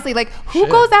 like honestly, like, who Shit.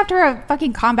 goes after a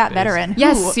fucking combat veteran?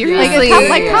 Yes, Who? seriously.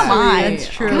 Come on. That's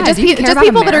true. God, Just, do you care just about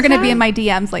people that are going to America? be in my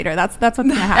DMs later. That's what's going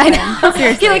to happen.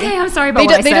 Seriously. You're like, hey, I'm sorry about They,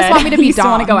 what I they said. just want me to be You still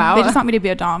dom. want to go out? They just want me to be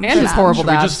a dom. And for just them. horrible Should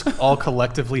we dad. just all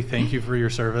collectively thank you for your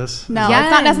service? No, Yes.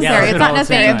 it's not necessary. Yeah, It's let's not all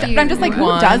necessary. say But I'm just like, who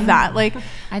One. does that? Like,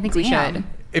 I think we damn. should.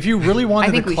 If you really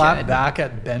wanted think to we clap should. back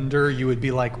at Bender, you would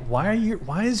be like, why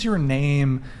is your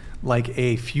name like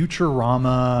a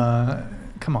Futurama?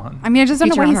 Come on. I mean, I just don't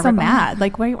know why he's so Futurama ripoff. mad.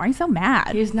 Like, why are you so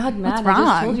mad? He's not mad. What's I just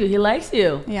wrong? told you he likes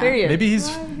you. Yeah. Period. Maybe he's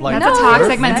like That's a toxic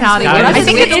flirting. mentality. Yeah, I it think is.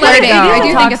 it's It is flirting. toxic. I do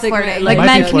think it's Toxic, flirting. Like, Might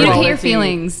men, be flirting. communicate your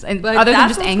feelings and But other than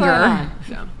that's just what's anger.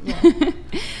 going on.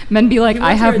 Men be like, He I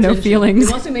wants have your no attention. feelings.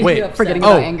 He wants to make Wait, you upset. forgetting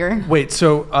Oh, about anger. wait.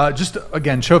 So just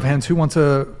again, show of hands. Who wants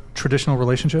a traditional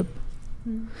relationship?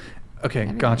 Okay,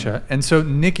 gotcha. And so,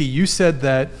 Nikki, you said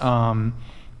that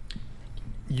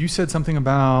you said something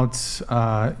about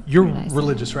you're What did I say?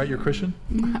 religious, right? You're Christian.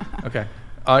 Okay.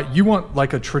 You want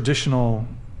like a traditional.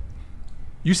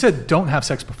 You said don't have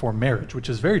sex before marriage, which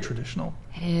is very traditional.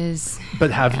 It is.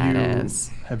 But have Yeah, it you is.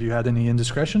 have you had any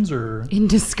indiscretions or?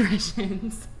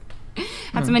 Indiscretions.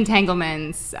 Had some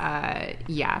entanglements.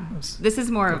 Yeah. This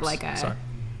is more of like a. Sorry.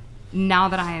 Now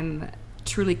that I'm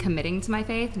truly committing to my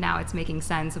faith, now it's making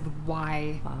sense of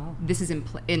why this is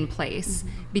in place,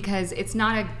 because it's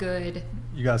not a good.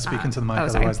 You gotta speak into the mic, oh,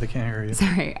 sorry. otherwise they can't hear you.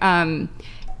 Sorry.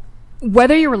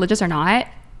 Whether you're religious or not,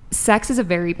 sex is a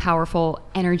very powerful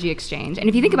energy exchange. And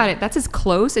if you think about it, that's as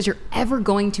close as you're ever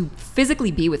going to physically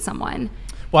be with someone.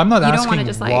 Well, I'm not You don't wanna asking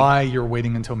just, like- why you're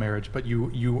waiting until marriage, but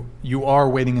you are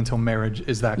waiting until marriage.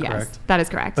 Is that Yes, correct? that is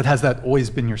correct. But has that always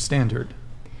been your standard?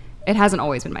 It hasn't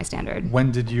always been my standard.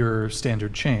 When did your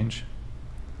standard change?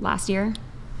 Last year?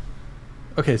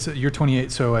 Okay, so you're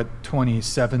 28, so at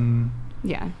 27,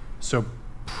 Yeah. so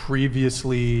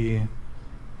previously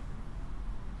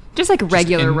Just like just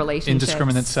regular relationships.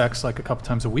 indiscriminate sex like a couple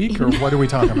times a week, or what are we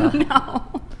talking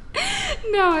about?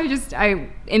 No,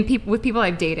 with people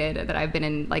I've dated that I've been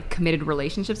in like committed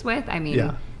relationships with, I mean,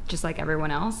 Yeah. just like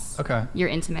everyone else. Okay. You're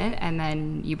intimate and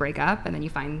then you break up and then you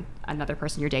find another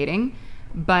person you're dating.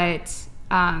 But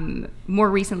more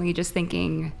recently, just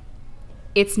thinking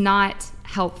it's not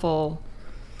helpful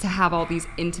to have all these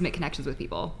intimate connections with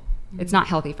people. It's not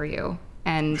healthy for you.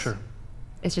 And Sure.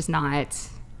 it's just not.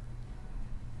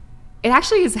 It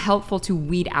actually is helpful to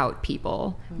weed out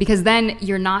people, because then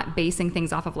you're not basing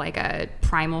things off of like a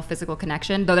primal physical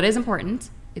connection, though that is important.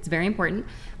 It's very important,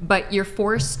 but you're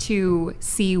forced to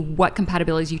see what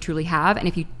compatibilities you truly have and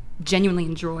if you genuinely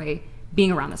enjoy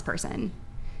being around this person.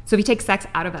 So if you take sex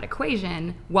out of that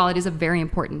equation, while it is a very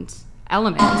important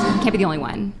element, it can't be the only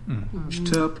one.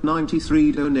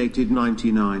 Terp93 donated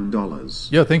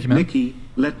 $99. Yo, thank you, man. Nikki,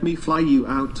 let me fly you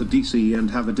out to DC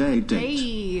and have a date.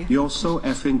 Hey. You're so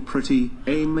effing pretty,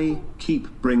 Amy.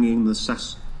 Keep bringing the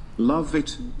sass. Love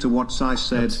it. To what I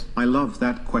said, I love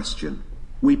that question.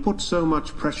 We put so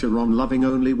much pressure on loving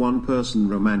only one person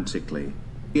romantically.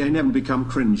 I never become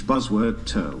cringe buzzword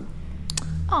toe.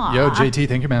 Aw. Yo, JT,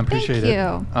 thank you, man. Appreciate Thank it.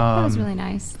 you. That was really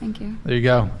nice. Thank you. There you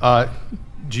go.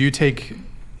 Do you take?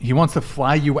 He wants to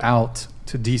fly you out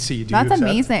to DC. Do you That's accept?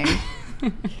 amazing.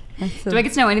 Do I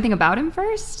get to know anything about him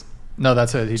first? No,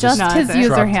 that's it. He Just just his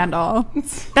user shrugged. handle.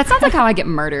 That sounds like how I get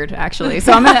murdered, actually.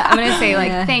 So I'm gonna say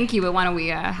like, thank you, but why don't we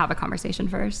have a conversation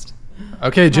first?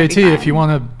 Okay, That'd be JT, if fine. you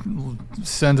want to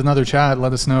send another chat,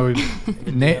 let us know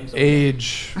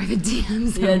age, Private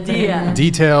DMs. Yeah.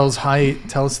 details, height.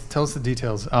 Tell us the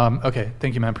details. Okay,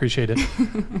 thank you, man. Appreciate it.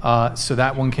 So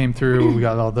that one came through. We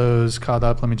got all those caught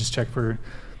up. Let me just check for.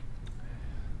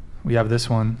 We have this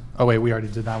one. Oh wait, we already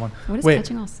did that one. What is wait,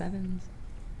 catching all sevens?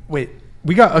 wait.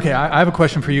 We got okay. I have a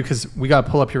question for you because we got to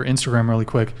pull up your Instagram really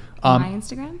quick. My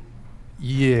Instagram?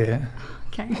 Yeah.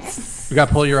 Okay. We got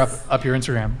to pull up your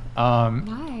Instagram.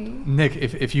 Why? Nick,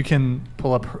 if you can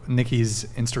pull up Nikki's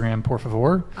Instagram, por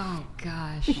favor. Oh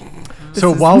gosh.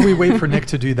 So while we wait for Nick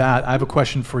to do that, I have a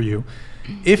question for you.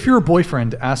 If your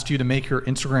boyfriend asked you to make your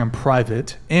Instagram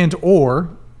private and or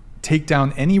take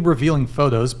down any revealing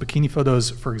photos, bikini photos,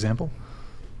 for example,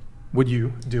 would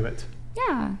you do it?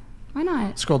 Yeah, why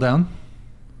not? Scroll down.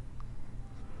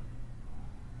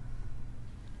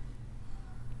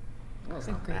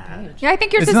 Yeah, I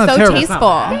think yours It's is not so terrible. tasteful.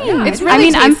 Yeah, It's really I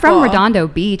mean, I'm tasteful. from Redondo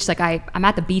Beach. Like I'm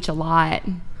at the beach a lot.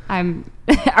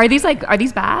 Are these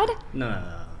bad? No.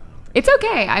 It's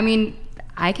okay. I mean,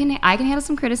 I can handle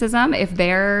some criticism. If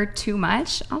they're too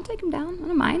much, I'll take them down. I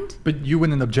don't mind. But you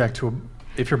wouldn't object to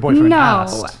if your boyfriend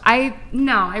asked. I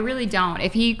really don't.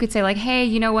 If he could say like, hey,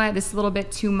 you know what, this is a little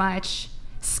bit too much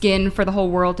skin for the whole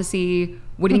world to see.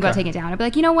 What do you think about taking it down? I'd be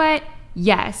like, you know what,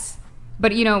 yes,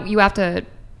 but you have to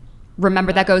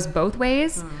remember that goes both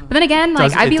ways. But then again,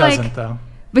 like I'd be like, though.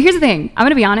 But here's the thing. I'm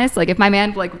gonna be honest. Like, if my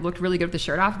man looked really good with the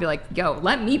shirt off, I'd be like, "Yo,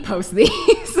 let me post these."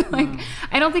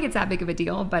 I don't think it's that big of a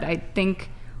deal. But I think,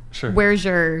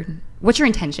 what's your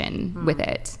intention with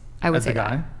it? I would say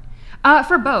guy.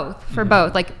 For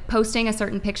both. Like posting a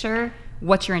certain picture.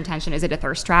 What's your intention? Is it a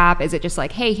thirst trap? Is it just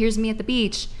like, "Hey, here's me at the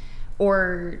beach,"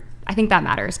 or I think that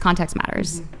matters. Context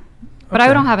matters. But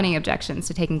I don't have any objections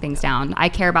to taking things down. I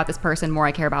care about this person more.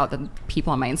 I care about the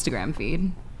people on my Instagram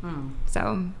feed.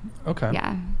 So,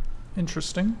 yeah.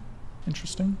 Interesting.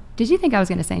 Did you think I was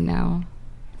going to say no?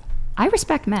 I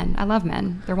respect men. I love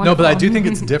men. They're No, wonderful. but I do think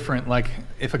it's different. Like,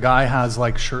 if a guy has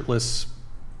like shirtless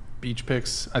beach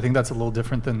pics, I think that's a little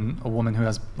different than a woman who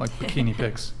has like bikini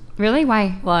pics. Really?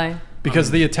 Why?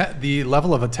 Because the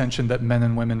level of attention that men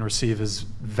and women receive is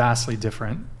vastly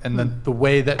different, and the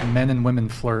way that men and women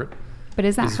flirt. But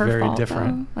is that her very fault,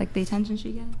 different. though? Like the attention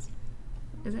she gets?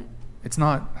 Is it? It's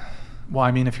not. Well,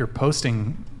 I mean, if you're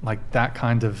posting like that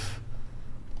kind of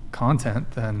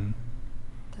content, then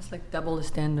That's like double the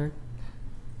standard.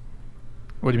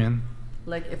 What do you mean?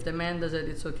 Like if the man does it,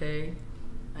 it's okay,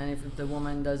 and if the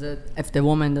woman does it,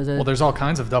 well, there's all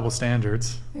kinds of double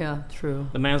standards. Yeah, true.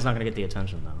 The man's not gonna get the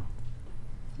attention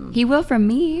though. He will from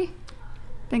me.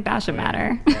 I think that should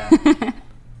matter. Yeah.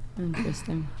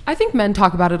 Interesting. I think men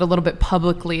talk about it a little bit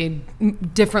publicly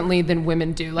differently than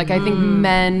women do. Like, I think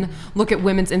men look at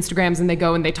women's Instagrams and they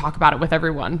go and they talk about it with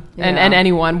everyone and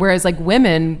anyone. Whereas, like,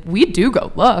 women, we do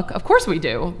go look. Of course we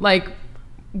do. Like,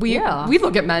 we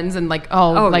look at men's and like,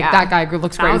 that guy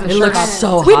looks great with his shirt off.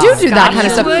 So we hot. do that kind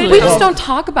of stuff. Absolutely. We just don't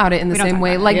talk about it in the same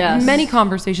way. Like Yes. many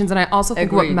conversations, and I also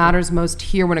think what Agreed. matters most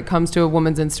here when it comes to a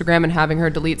woman's Instagram and having her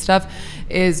delete stuff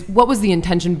is what was the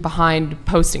intention behind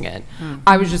posting it.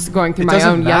 I was just going through It my doesn't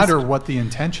own. matter what the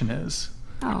intention is.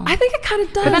 Oh. I think it kind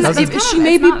of does. But then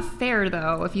It's not fair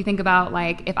though. If you think about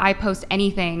like if I post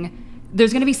anything,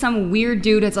 there's gonna be some weird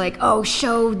dude that's like, oh,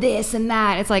 show this and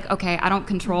that. It's like, okay, I don't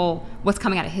control what's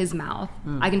coming out of his mouth.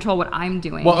 I control what I'm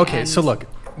doing. Well, okay, so look,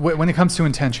 when it comes to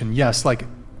intention, yes, like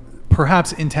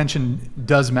perhaps intention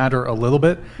does matter a little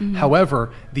bit.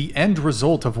 However, the end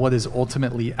result of what is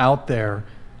ultimately out there,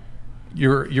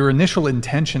 your initial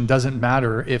intention doesn't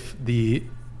matter if the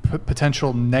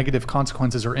potential negative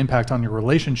consequences or impact on your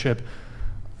relationship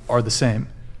are the same.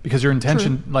 Because your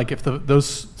intention, like if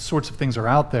those sorts of things are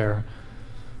out there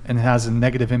and it has a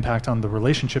negative impact on the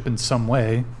relationship in some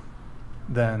way,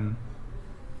 then...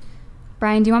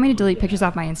 Brian, do you want me to delete pictures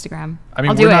off my Instagram? I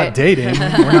mean, we're not dating.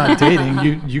 We're not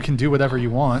dating. You can do whatever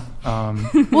you want.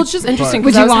 Well, it's just interesting.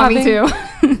 Would you want me to?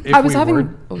 I was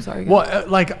having. Oh, sorry. Well,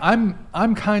 like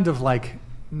I'm kind of like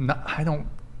I don't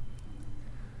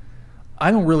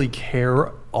really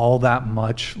care all that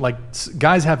much. Like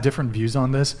guys have different views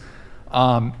on this.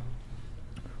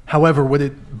 However, would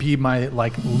it be my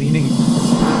like leaning?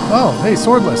 Oh, hey,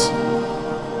 Swordless.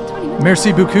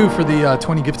 Merci beaucoup for the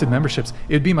 20 gifted memberships.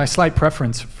 It would be my slight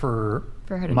preference for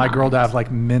her to my not. girl to have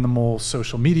like minimal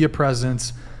social media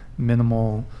presence,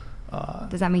 minimal.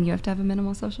 Does that mean you have to have a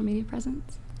minimal social media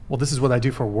presence? Well, this is what I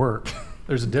do for work.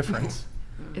 There's a difference.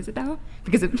 Is it though?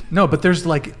 Because No, but there's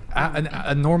like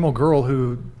a normal girl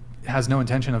who has no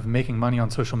intention of making money on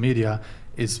social media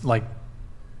is like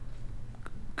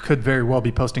could very well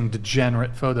be posting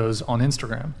degenerate photos on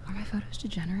Instagram. Are my photos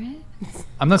degenerate?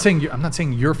 I'm not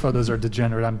saying your photos are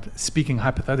degenerate. I'm speaking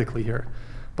hypothetically here.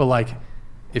 But like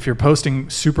if you're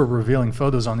posting super revealing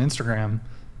photos on Instagram,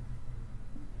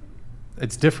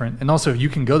 it's different. And also you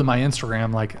can go to my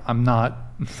Instagram, like I'm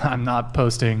not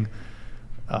posting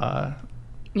You're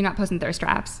not posting thirst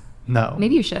traps? No.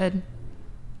 Maybe you should.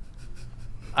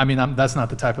 I mean, that's not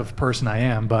the type of person I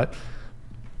am, but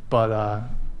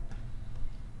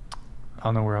I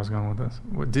don't know where I was going with this.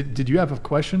 Did you have a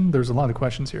question? There's a lot of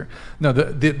questions here. No,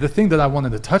 the thing that I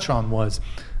wanted to touch on was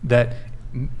that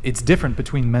it's different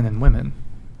between men and women.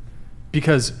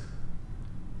 Because,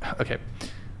 okay,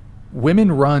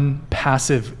 women run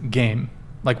passive game.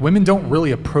 Like women don't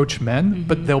really approach men,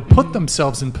 but they'll put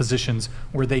themselves in positions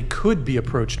where they could be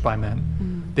approached by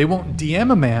men. They won't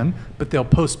DM a man, but they'll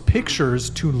post pictures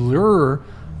to lure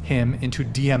him into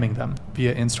DMing them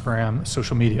via Instagram,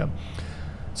 social media.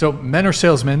 So men are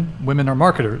salesmen, women are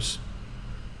marketers.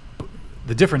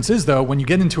 The difference is, though, when you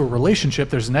get into a relationship,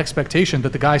 there's an expectation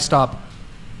that the guy stop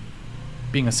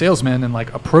being a salesman and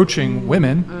like approaching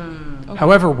women. Okay.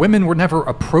 However, women were never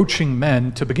approaching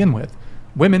men to begin with.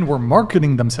 Women were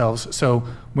marketing themselves, so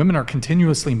women are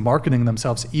continuously marketing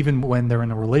themselves even when they're in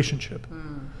a relationship.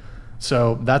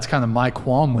 So that's kind of my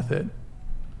qualm with it.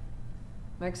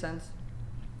 Makes sense.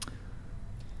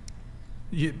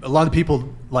 A lot of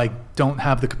people like don't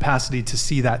have the capacity to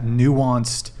see that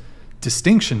nuanced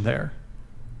distinction there.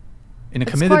 In a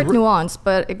it's quite nuanced,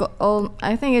 but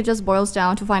I think it just boils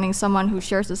down to finding someone who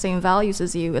shares the same values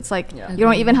as you. It's like you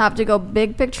don't even have to go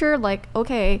big picture. Like,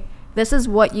 okay, this is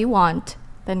what you want,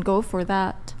 then go for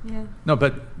that. Yeah. No,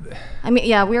 but I mean,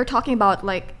 yeah, we were talking about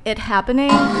like it happening.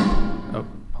 Oh,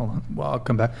 hold on. Well, I'll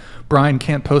come back. Brian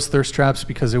can't post thirst traps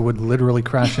because it would literally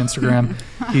crash Instagram.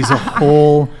 He's a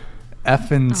whole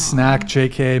effing snack.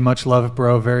 JK, much love,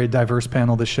 bro. Very diverse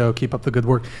panel this show. Keep up the good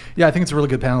work. Yeah, I think it's a really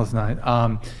good panel tonight.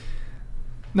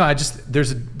 No, I just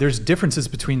there's differences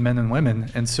between men and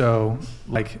women, and so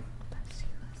like,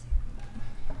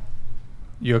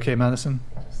 you okay, Madysen?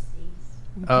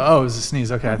 Oh, it was a sneeze.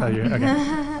 Okay, I thought you were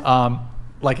okay.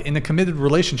 Like in a committed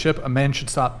relationship, a man should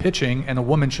stop pitching and a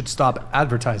woman should stop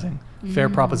advertising. Fair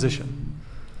proposition.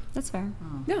 That's fair.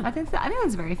 Yeah, I think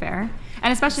that's very fair,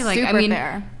 and especially like Super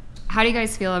fair. How do you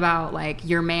guys feel about like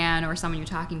your man or someone you're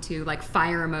talking to, like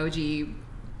fire emoji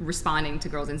responding to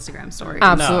girls' Instagram stories?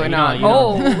 Absolutely not.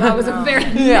 That was a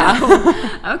very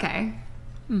no. Okay.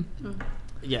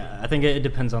 Yeah, I think it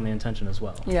depends on the intention as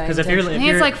well. Yeah, because if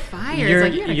it's like fire.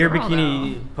 Your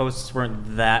bikini posts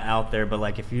weren't that out there, but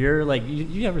like if you're like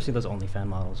you ever see those OnlyFans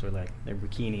models where like their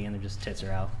bikini and their just tits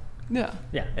are out? Yeah.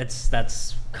 Yeah,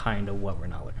 that's kind of what we're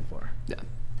not looking for. Yeah.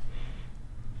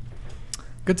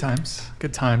 Good times.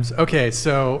 Good times. Okay,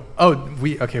 so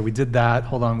we did that.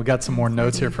 Hold on, we got some more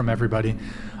notes here from everybody.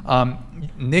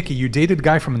 Nikki, you dated a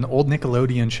guy from an old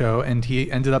Nickelodeon show, and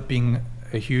he ended up being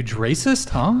a huge racist,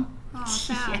 huh?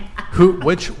 Oh, Who?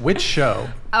 Which show?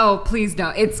 Oh, please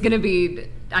don't. It's gonna be.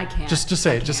 I can't. Just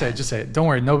say it. Just say it. Don't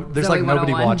worry. No, there's like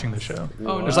nobody watching the show.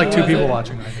 Oh, there's like 2 people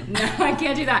watching right now. No, I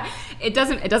can't do that. It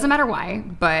doesn't matter why,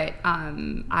 but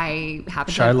I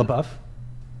happen Shia LaBeouf.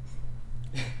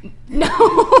 No.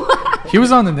 He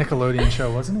was on the Nickelodeon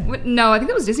show, wasn't he? No, I think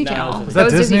that was Disney Channel. Was that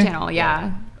Disney Channel?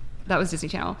 Yeah. That was Disney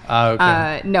Channel.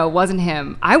 Okay. No, it wasn't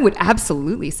him. I would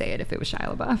absolutely say it if it was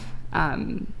Shia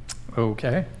LaBeouf.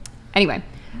 Okay. Anyway.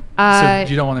 So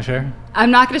you don't want to share?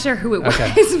 I'm not going to share who it was,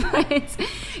 okay. But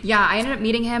yeah, I ended up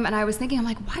meeting him and I was thinking, I'm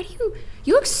like, why do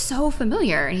you look so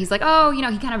familiar? And he's like, oh, he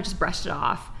kind of just brushed it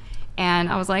off. And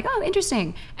I was like, oh,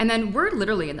 interesting. And then we're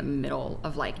literally in the middle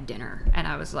of like dinner. And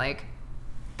I was like,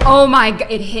 oh my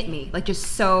God, it hit me like just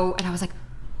so. And I was like,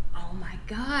 oh my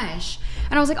gosh.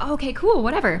 And I was like, oh, okay, cool,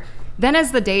 whatever. Then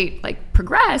as the date like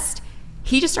progressed,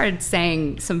 he just started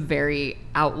saying some very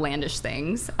outlandish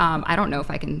things. I don't know if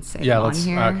I can say on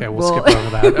here. Okay, we'll skip over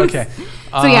that. Okay.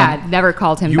 So yeah, never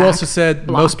called him back. You also said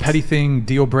most petty thing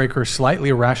deal breaker, slightly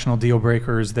irrational deal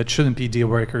breakers that shouldn't be deal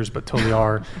breakers but totally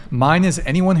are. Mine is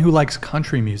anyone who likes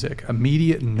country music.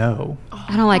 Immediate no.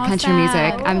 I don't like country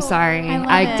music. I'm sorry.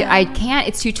 I can't.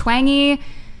 It's too twangy.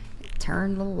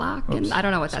 Turn the lock. And I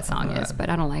don't know what that song is,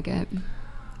 but I don't like it.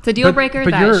 It's a deal breaker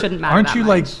that shouldn't matter. Aren't you that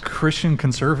like much. Christian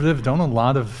conservative? Don't a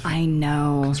lot of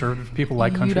conservative people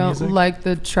like country music? You don't like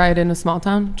the try it in a small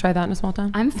town? Try that in a small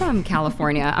town? I'm from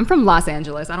California. I'm from Los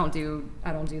Angeles. I don't do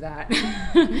that.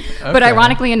 But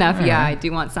ironically enough, I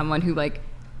do want someone who like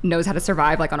knows how to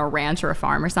survive like on a ranch or a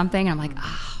farm or something. And I'm like,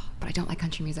 but I don't like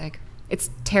country music.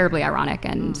 It's terribly ironic,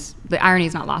 and the irony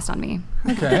is not lost on me.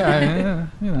 Okay,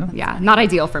 Yeah, not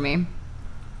ideal for me.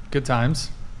 Good times.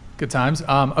 Good times.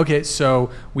 Okay,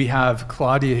 so we have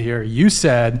Claudia here. You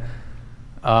said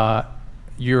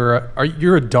you're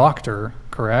a doctor,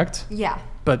 correct? Yeah.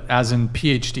 But as in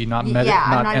PhD, not I'm not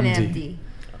not MD. an MD.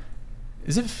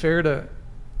 Is it fair to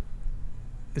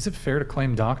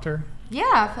claim doctor?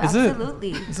 Yeah, Is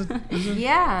absolutely. Is it?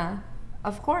 Yeah,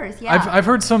 of course. Yeah. I've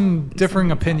heard some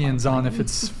differing opinions on if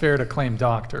it's fair to claim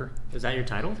doctor. Is that your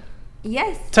title?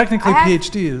 Yes. Technically,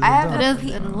 PhD is. I have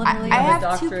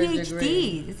 2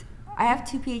 PhDs. I have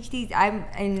 2 PhDs. I'm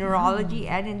in neurology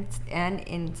and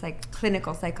in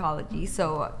clinical psychology.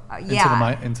 So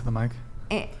Into the mic.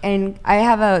 And I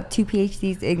have 2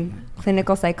 PhDs in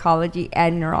clinical psychology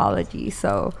and neurology.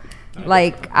 So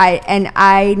Like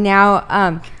I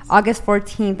now August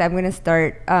 14th I'm gonna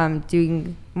start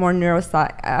doing more I'm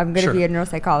gonna be a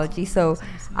neuropsychology. So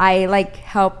I like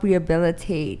help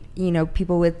rehabilitate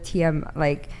people with TM,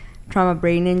 like trauma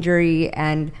brain injury,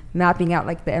 and mapping out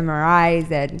like the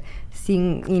MRIs and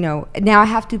seeing now I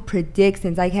have to predict,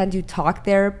 since I can't do talk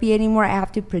therapy anymore, I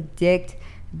have to predict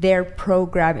their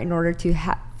program in order to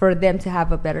for them to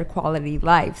have a better quality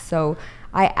life. So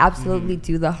I absolutely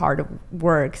do the hard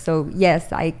work. So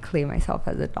yes, I claim myself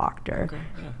as a doctor.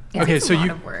 Okay, so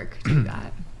you of work to do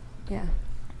that. Yeah.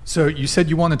 So you said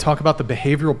you want to talk about the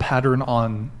behavioral pattern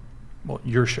on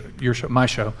your show, my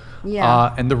show.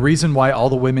 Yeah. And the reason why all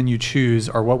the women you choose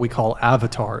are what we call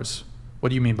avatars. What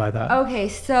do you mean by that? Okay,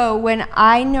 so when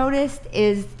I noticed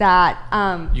is that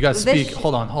you guys speak.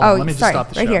 Hold on. Oh, let me just stop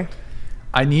the show. Right here.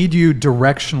 I need you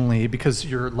directionally, because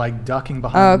you're like ducking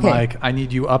behind the mic. I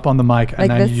need you up on the mic, and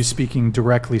I need you speaking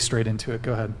directly straight into it.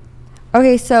 Go ahead.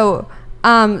 Okay, so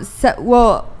some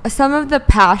of the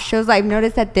past shows I've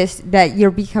noticed that this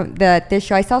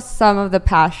show, I saw some of the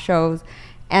past shows,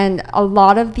 and a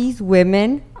lot of these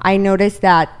women, I noticed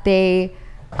that they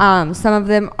some of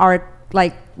them are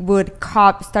like would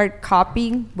start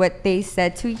copying what they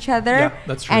said to each other. Yeah,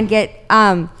 that's true. And get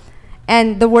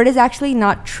and the word is actually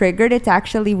not triggered, it's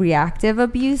actually reactive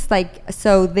abuse. Like,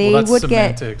 so they that's would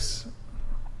semantics.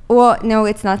 Well, no,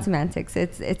 it's not semantics.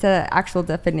 It's an actual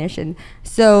definition.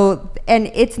 So, and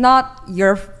it's not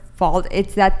your fault.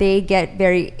 It's that they get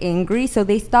very angry. So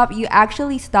you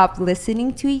actually stop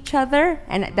listening to each other.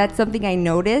 And that's something I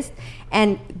noticed.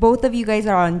 And both of you guys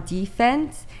are on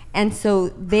defense. And so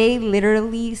they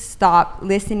literally stop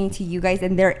listening to you guys,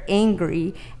 and they're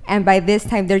angry. And by this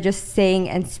time, they're just saying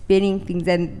and spinning things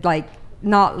and like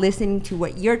not listening to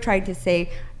what you're trying to say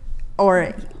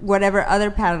or whatever other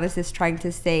panelist is trying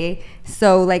to say.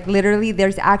 So like literally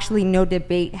there's actually no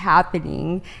debate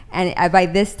happening. And by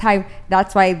this time,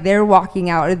 that's why they're walking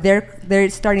out, or they're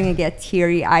starting to get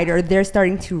teary-eyed, or they're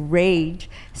starting to rage.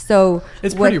 So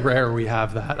it's pretty rare we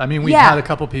have that. I mean, we've had a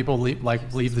couple people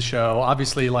leave the show.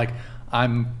 Obviously, like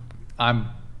I'm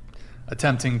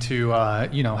attempting to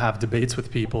have debates with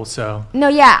people. So no,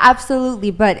 yeah, absolutely.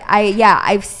 But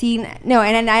I've seen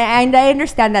and I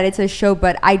understand that it's a show,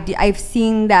 but I've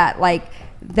seen that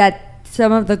that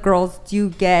some of the girls do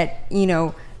get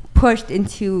pushed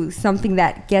into something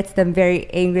that gets them very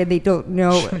angry. They don't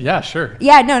know. Yeah, sure.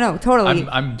 Yeah, no, totally.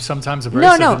 I'm sometimes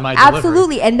abrasive in my delivery.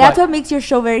 Absolutely, and that's what makes your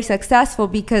show very successful.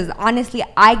 Because honestly,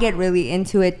 I get really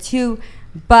into it too,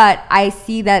 but I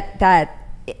see that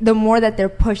the more that they're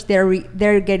pushed, they're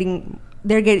becoming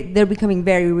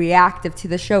very reactive to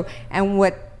the show. And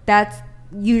what that's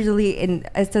usually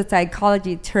as a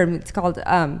psychology term, it's called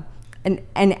an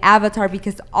avatar,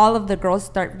 because all of the girls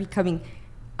start becoming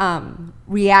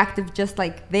reactive, just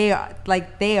like they are.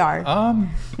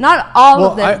 Not all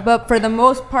of them, but for the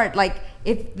most part, like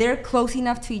if they're close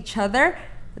enough to each other,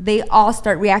 they all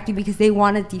start reacting because they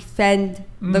want to defend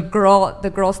the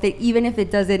girl state, even if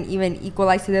it doesn't even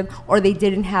equalize to them, or they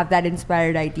didn't have that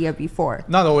inspired idea before.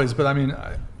 Not always, but I mean,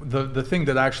 the thing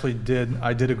that actually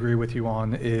I did agree with you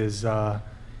on is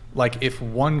like if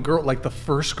one girl, like the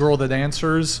first girl that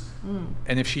answers,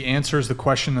 and if she answers the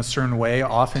question a certain way,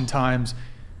 oftentimes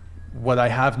what I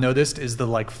have noticed is the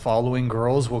like following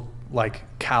girls will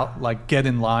get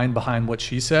in line behind what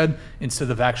she said, instead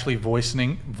of actually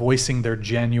voicing their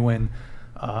genuine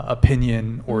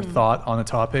opinion or thought on a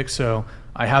topic. So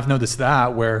I have noticed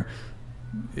that, where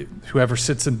whoever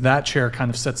sits in that chair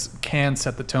kind of can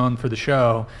set the tone for the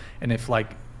show. And if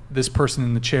like this person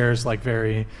in the chair is like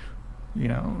very,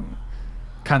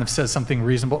 kind of says something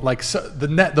reasonable, like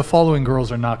the following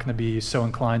girls are not going to be so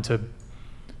inclined to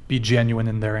be genuine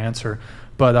in their answer.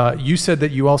 But you said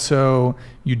that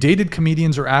you dated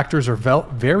comedians or actors or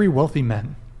very wealthy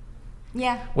men.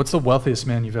 Yeah. What's the wealthiest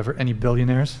man you've ever? Any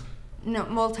billionaires? No,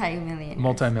 multi-millionaires.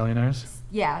 Multi-millionaires?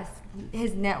 Yeah.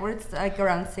 His net worth's like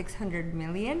around 600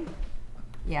 million.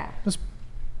 Yeah. That's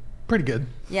pretty good.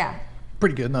 Yeah.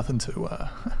 Pretty good. Nothing to.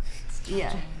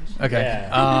 Yeah. Okay.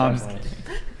 Yeah,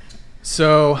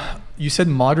 so you said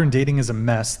modern dating is a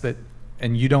mess,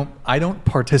 and I don't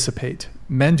participate.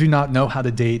 Men do not know how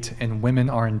to date, and women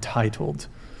are entitled.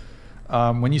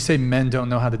 When you say men don't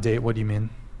know how to date, what do you mean?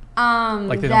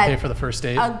 Like they don't pay for the first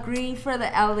date? Agreeing for the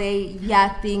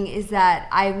LA thing is that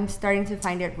I'm starting to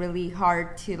find it really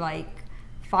hard to like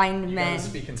find men.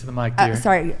 Speak into the mic, dear.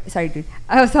 Sorry, dude.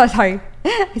 I'm so sorry.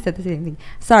 I said the same thing.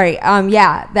 Sorry.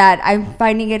 That I'm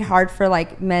finding it hard for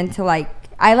like men to like.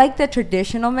 I like the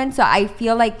traditional men, so I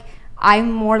feel like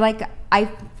I'm more like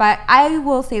I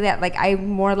will say that like I'm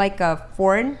more like a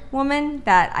foreign woman,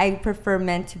 that I prefer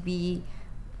men to be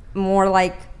more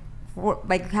like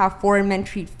how foreign men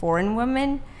treat foreign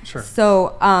women. Sure.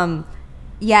 So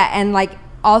yeah, and like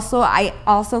also I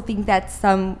also think that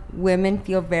some women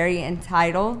feel very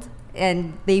entitled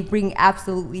and they bring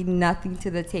absolutely nothing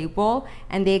to the table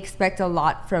and they expect a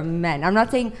lot from men. I'm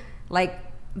not saying like,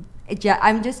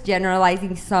 I'm just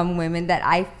generalizing some women that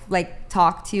I've like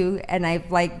talked to and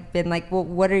I've like been like, well,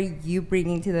 what are you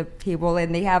bringing to the table?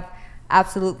 And they have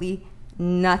absolutely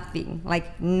nothing,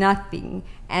 like nothing.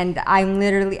 And I'm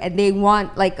literally, and they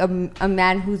want like a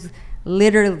man who's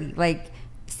literally like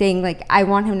saying like, I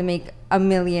want him to make $1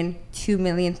 million, $2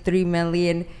 million, $3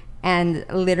 million. And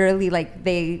literally like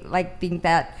they like think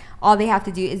that all they have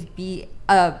to do is be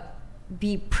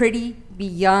pretty, be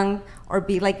young, or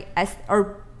be like,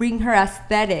 or bring her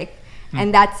aesthetic,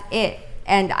 and that's it.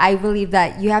 And I believe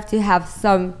that you have to have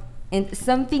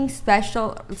something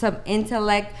special, some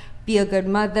intellect, be a good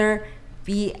mother,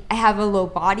 have a low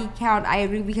body count. I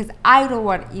agree, because I don't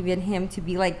want even him to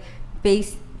be like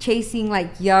chasing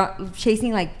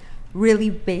like really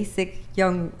basic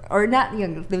young, or not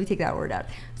young, let me take that word out.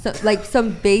 So like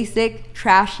some basic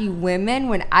trashy women,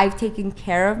 when I've taken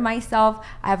care of myself,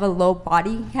 I have a low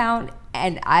body count,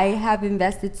 and I have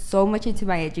invested so much into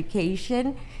my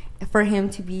education for him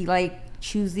to be like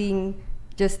choosing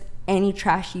just any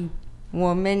trashy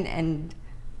woman. And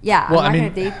yeah, well, I'm not gonna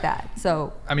date that.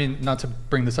 So I mean, not to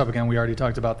bring this up again, we already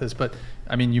talked about this, but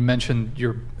I mean, you mentioned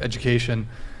your education.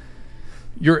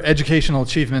 Your educational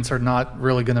achievements are not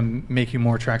really going to make you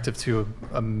more attractive to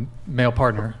a male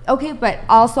partner. Okay, but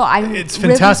also it's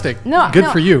fantastic. Really, good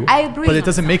for you. I agree. But it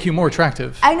doesn't make you more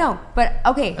attractive. I know, but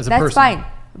okay, that's fine.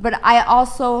 But I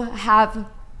also have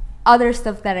other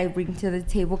stuff that I bring to the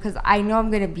table, because I know I'm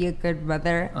going to be a good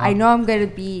mother. I know I'm going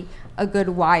to be a good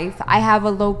wife. I have a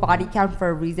low body count for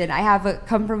a reason. I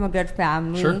come from a good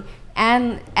family. Sure.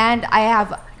 And I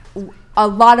have a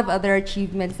lot of other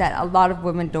achievements that a lot of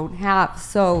women don't have.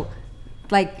 So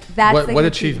like that's what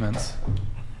achievements?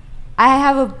 I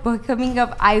have a book coming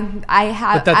up. I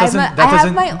have. But that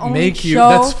doesn't my own make you. show.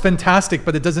 That's fantastic,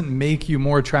 but it doesn't make you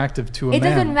more attractive to a man. It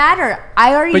doesn't matter.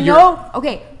 I already know.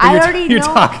 Okay, I already know. You're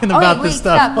talking about this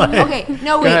stuff. Like, okay,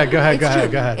 no, wait. Go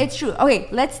ahead. It's true. Okay,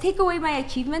 let's take away my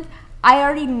achievement. I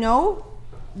already know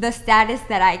the status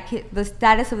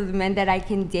of the men that I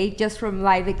can date just from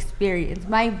life experience.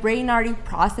 My brain already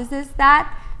processes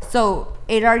that, so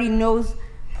it already knows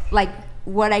like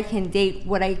what I can date,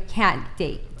 what I can't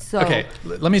date. So okay,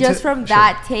 let me just from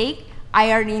that take,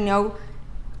 I already know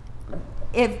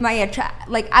if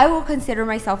I will consider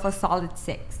myself a solid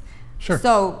 6. Sure.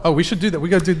 So we should do that. We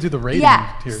got to do the rating.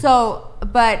 Yeah. Here. So,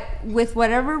 but with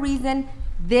whatever reason,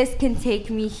 this can take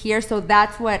me here. So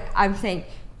that's what I'm saying.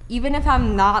 Even if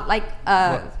I'm not like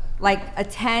a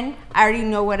 10, I already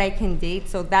know what I can date.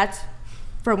 So that's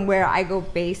from where I go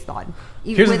based on,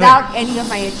 even without any of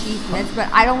my achievements.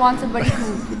 But I don't want somebody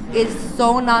who is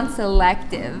so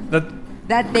non-selective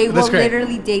that they will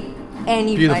literally date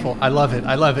anybody. Beautiful. I love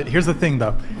it. Here's the thing,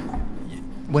 though.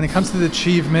 When it comes to the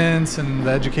achievements and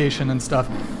the education and stuff,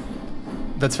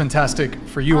 that's fantastic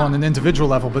for you on an individual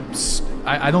level, but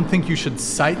I don't think you should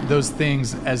cite those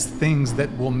things as things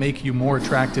that will make you more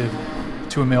attractive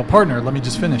to a male partner. Let me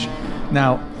just finish.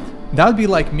 Now, that would be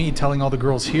like me telling all the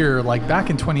girls here, like back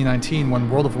in 2019 when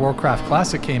World of Warcraft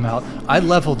Classic came out, I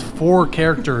leveled 4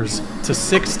 characters to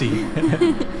 60.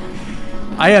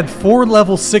 I had 4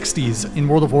 level 60s in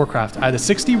World of Warcraft. I had a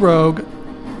 60 rogue,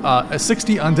 a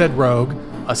 60 undead rogue,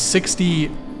 a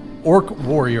 60 orc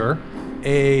warrior,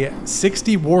 a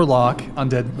 60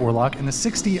 undead warlock, and a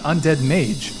 60 undead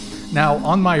mage. Now,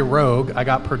 on my rogue, I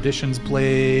got Perdition's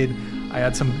Blade. I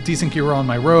had some decent gear on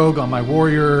my rogue, on my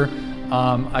warrior.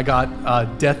 I got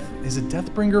is it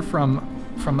Deathbringer from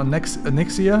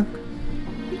Onyxia?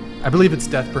 I believe it's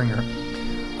Deathbringer.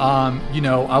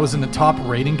 I was in the top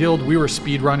raiding guild. We were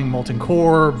speedrunning Molten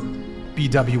Core,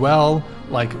 BWL.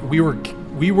 Like we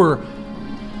were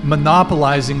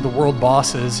monopolizing the world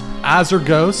bosses.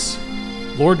 Azurgos,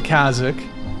 Lord Kazakh.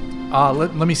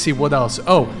 Let me see what else.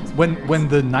 Oh, when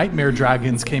the Nightmare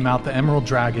Dragons came out, the Emerald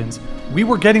Dragons, we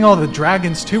were getting all the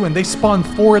dragons too, and they spawned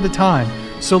 4 at a time.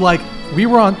 So like we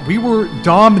were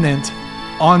dominant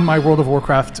on my World of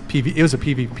Warcraft PvP. It was a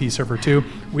PvP server too.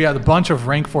 We had a bunch of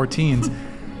rank 14s.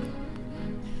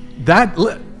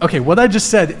 What I just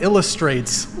said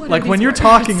illustrates when you're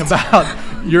talking about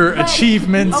your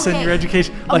achievements and your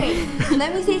education. Let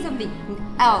me say something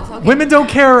else. Okay. Women don't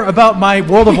care about my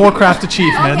World of Warcraft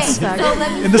achievements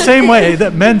in the same way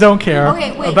that men don't care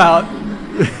about.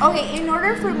 Okay, in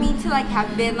order for me to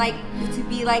have been to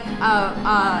be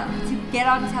to get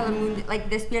on Telemundo, like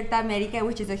Despierta America,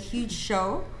 which is a huge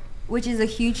show which is a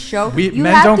huge show.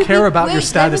 Men don't care about your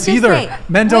status either.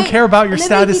 Men don't care about your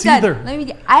status either.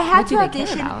 I had to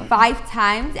audition 5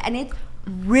 times, and it's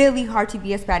really hard to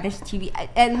be a Spanish TV.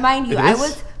 And mind you, I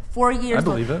was 4 years old. I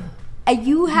believe it. And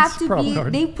you have to be,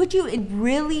 they put you in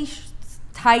really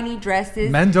tiny dresses.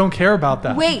 Men don't care about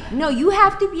that. Wait, no, you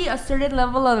have to be a certain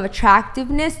level of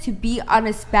attractiveness to be on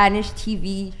a Spanish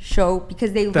TV show,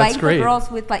 because they like the girls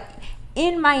with like,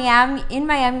 in Miami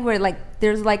where like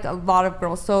there's like a lot of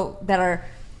girls that are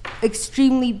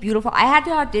extremely beautiful. I had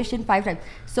to audition 5 times.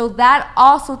 So that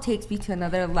also takes me to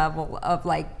another level of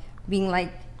like being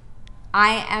like,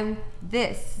 I am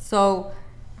this. So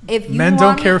if you men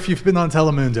don't care if you've been on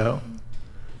Telemundo.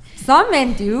 Some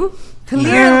men do. Clearly.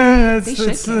 Yeah,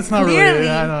 it's not really.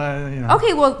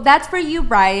 Okay, well, that's for you,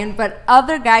 Brian, but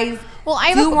other guys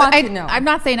want to know. I'm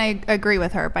not saying I agree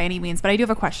with her by any means, but I do have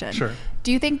a question. Sure.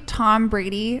 Do you think Tom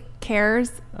Brady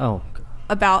cares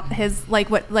about his, like,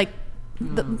 what, like,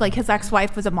 like his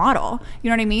ex-wife was a model? You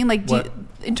know what I mean? Like,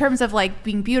 in terms of like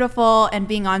being beautiful and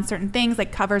being on certain things,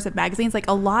 like covers of magazines, like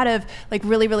a lot of like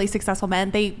really, really successful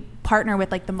men, they partner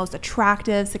with like the most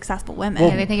attractive, successful women.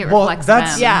 Well, I think it reflects them.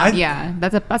 Yeah,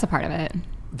 that's a part of it.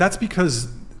 That's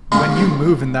because when you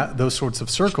move in those sorts of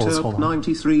circles, Turp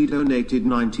 93 donated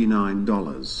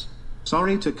 $99.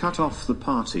 Sorry to cut off the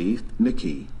party,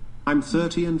 Nikki. I'm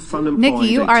 30 and unemployed. Nikki,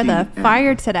 you are the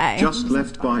fire today. Just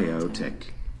left biotech.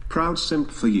 Proud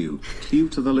simp for you. Cue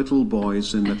to the little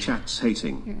boys in the chats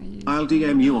hating. I'll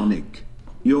DM you on Nick.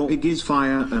 Your ig is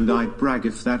fire, and I'd brag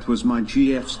if that was my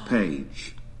GF's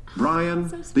page. Brian,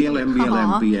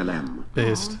 BLM.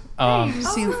 Based.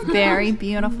 She's very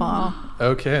beautiful.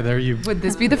 Okay, there you. Would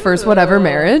this be the first whatever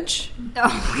marriage?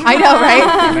 I know,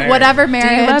 right? Whatever marriage.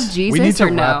 Do you love Jesus? We need to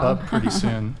or wrap no? up pretty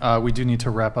soon. We do need to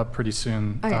wrap up pretty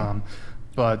soon. Okay.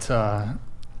 But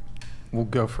we'll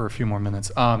go for a few more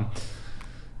minutes.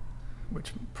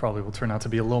 Which probably will turn out to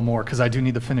be a little more, because I do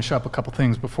need to finish up a couple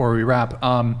things before we wrap.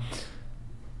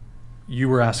 You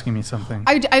were asking me something.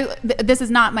 This is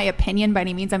not my opinion by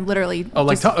any means. I'm literally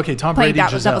Tom Brady,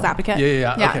 devil's advocate.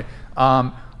 Yeah. Okay.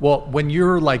 Well, when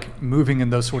you're like moving in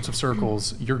those sorts of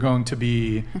circles, you're going to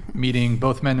be meeting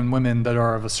both men and women that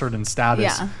are of a certain status.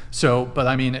 Yeah. So, but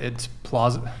I mean, it's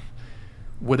plausible.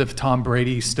 Would have Tom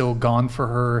Brady still gone for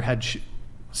her, had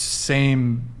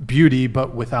same beauty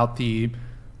but without the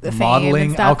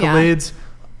modeling stuff, accolades,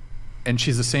 and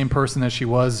she's the same person as she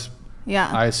was? Yeah,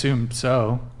 I assume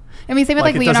so. I mean, same with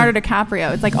like Leonardo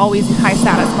DiCaprio. It's like always high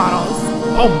status models.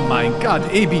 Oh my God,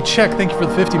 AB check. Thank you for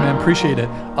the 50, man. Appreciate it.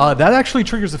 That actually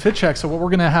triggers a fit check. So what we're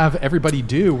gonna have everybody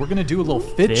do, we're gonna do a little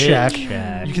fit check.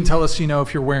 You can tell us,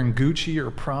 if you're wearing Gucci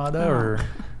or Prada or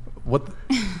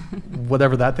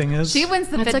whatever that thing is. She wins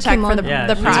the fit check for the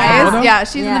prize. Yeah,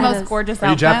 she's in the most gorgeous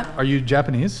outfit. Are you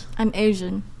Japanese? I'm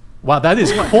Asian. Wow, that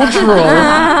is cultural.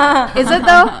 Is it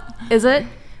though? Is it?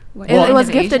 It was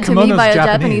gifted to me by a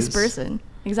Japanese person.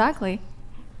 Exactly.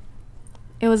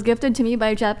 It was gifted to me by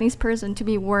a Japanese person to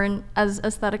be worn as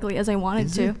aesthetically as I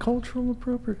wanted to. Is it cultural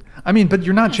appropriate? I mean, but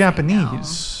you're not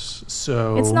Japanese,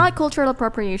 so... It's not cultural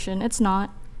appropriation. It's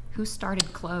not. Who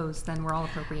started clothes? Then we're all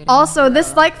appropriating. Also,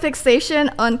 this like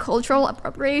fixation on cultural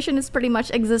appropriation is pretty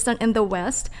much existent in the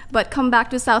West. But come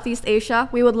back to Southeast Asia,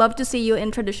 we would love to see you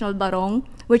in traditional barong,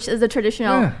 which is the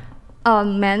traditional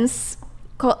men's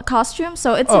costume.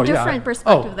 So it's a different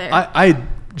perspective there. I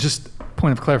just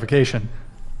point of clarification.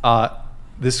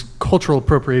 This cultural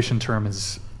appropriation term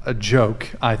is a joke,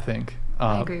 I think.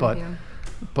 I agree with you.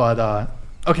 But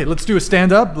okay, let's do a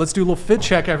stand up. Let's do a little fit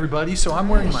check, everybody. So I'm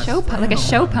wearing my like a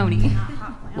show pony.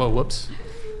 Whoa, whoops.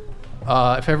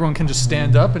 If everyone can just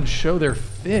stand up and show their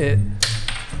fit.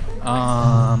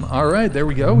 All right, there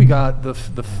we go. We got the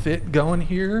fit going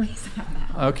here.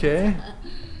 Okay.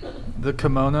 The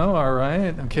kimono, all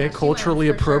right. Okay, culturally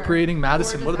appropriating.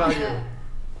 Madysen, what about you?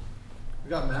 We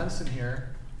got Madysen here.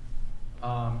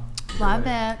 Love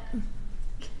it.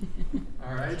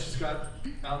 All right, she's got,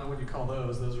 I don't know what you call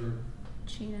those. Those are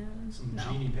chinos. Some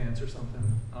genie pants or something.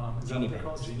 Is that what they're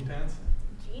called? Genie pants?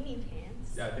 Genie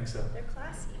pants? Yeah, I think so. They're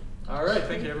classy. All right,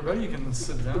 thank you, everybody. You can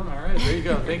sit down. All right, there you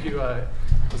go. Thank you.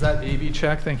 Was that AB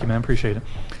check? Thank you, man. Appreciate it.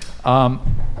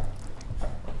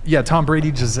 Yeah, Tom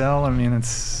Brady, Giselle. I mean,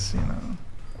 it's,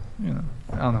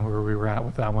 I don't know where we were at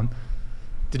with that one.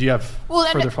 Did you have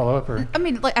further follow-up? Or? I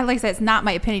mean, like I said, it's not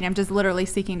my opinion. I'm just literally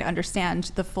seeking to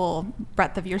understand the full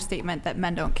breadth of your statement that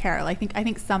men don't care. Like, I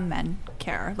think some men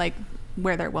care, like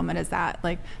where their woman is at.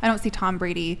 Like, I don't see Tom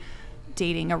Brady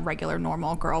dating a regular,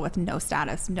 normal girl with no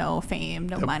status, no fame,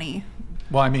 no money.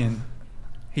 Well, I mean,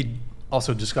 he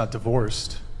also just got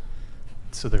divorced.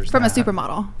 So there's from a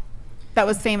supermodel that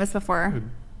was famous before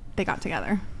they got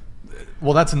together.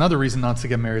 Well, that's another reason not to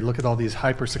get married. Look at all these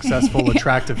hyper successful,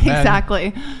 attractive men Exactly.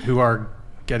 who are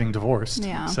getting divorced.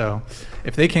 Yeah. So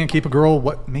if they can't keep a girl,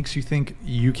 what makes you think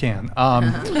you can?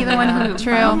 Either one who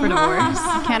true for divorce.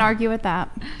 Can't argue with that.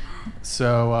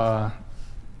 So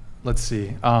let's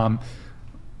see.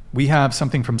 We have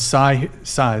something from Sai.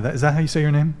 Is that how you say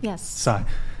your name? Yes. Sai.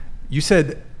 You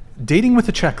said dating with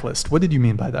a checklist. What did you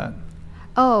mean by that?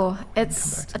 Oh,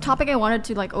 it's a topic I wanted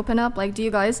to like open up. Like, do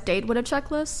you guys date with a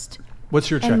checklist? What's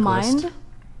your checklist? In mind?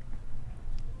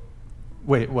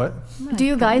 Wait, what? Do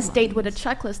you guys date with a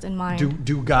checklist in mind?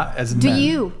 Do guys as Do men?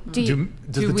 you? Does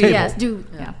the we? table? Yes.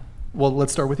 Yeah. Well,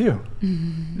 let's start with you.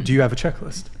 Do you have a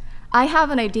checklist? I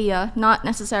have an idea, not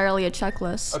necessarily a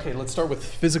checklist. Okay, let's start with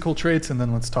physical traits and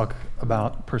then let's talk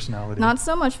about personality. Not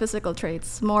so much physical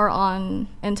traits, more on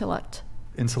intellect.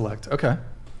 Intellect. Okay.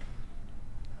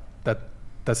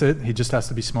 That's it. He just has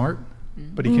to be smart,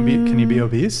 but he can he be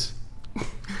obese?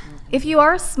 If you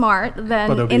are smart,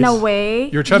 then But in a obese? way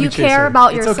You're a chubby you chaser. care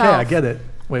about it's yourself. okay, I get it.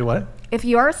 Wait, what? If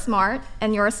you are smart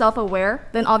and you're self-aware,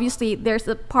 then obviously there's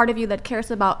a part of you that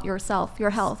cares about yourself, your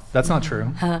health. That's not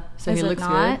true. So Is he it looks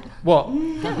not? good. Well,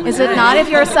 Is it not if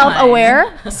you're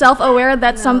self-aware? Self-aware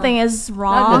that something is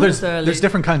wrong? well, there's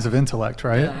different kinds of intellect,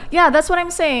 right? Yeah, that's what I'm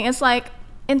saying. It's like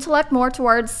intellect more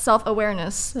towards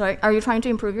self-awareness. Like, are you trying to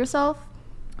improve yourself?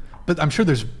 But I'm sure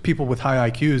there's people with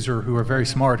high IQs or who are very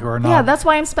smart who are not. Yeah, that's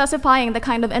why I'm specifying the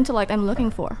kind of intellect I'm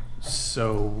looking for.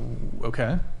 So,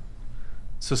 okay.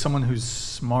 So someone who's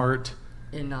smart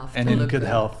Enough and to in look good good.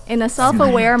 health. In a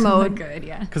self-aware mode. Good,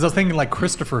 yeah. Because I was thinking like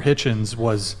Christopher Hitchens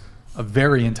was a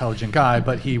very intelligent guy,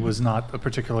 but he was not a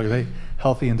particularly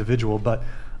healthy individual. But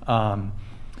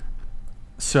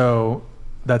so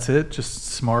that's it, just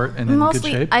smart and in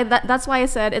Mostly, good shape. that's why I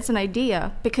said it's an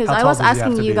idea, because How I tall was does he have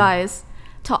asking to you be? guys.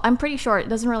 I'm pretty short. It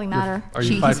doesn't really matter. Are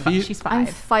you 5 feet? She's I'm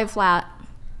 5. 5 flat.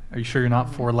 Are you sure you're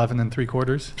not 4'11 and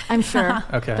 3/4? I'm sure.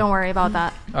 Okay. Don't worry about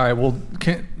that. All right. Well,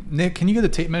 Nick, can you get a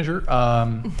tape measure? Sure.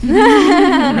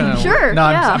 No,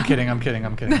 yeah. I'm kidding.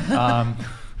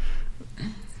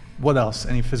 What else?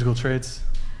 Any physical traits?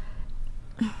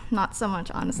 Not so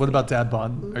much, honestly. What about dad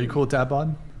bod? Are you cool with dad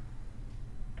bod?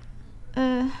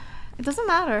 It doesn't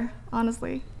matter,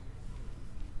 honestly.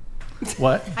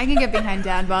 What? I can get behind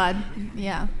dad bod.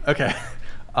 Yeah. Okay.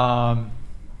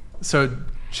 So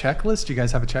checklist. Do you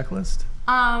guys have a checklist?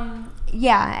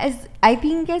 Yeah, I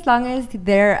think as long as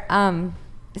they're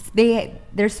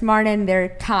smart and they're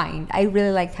kind. I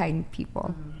really like kind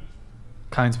people.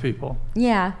 Kinds people.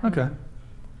 Yeah. Okay.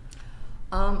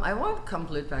 I want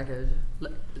complete package.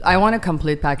 I want a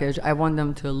complete package. I want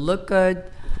them to look good.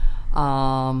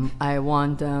 I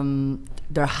want them,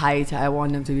 their height, I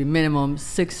want them to be minimum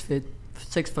 6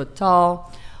 foot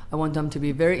tall. I want them to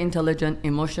be very intelligent,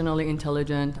 emotionally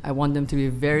intelligent. I want them to be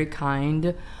very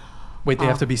kind. Wait, they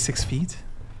have to be 6 feet?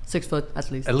 6 foot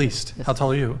at least. At least. Yes. How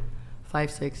tall are you?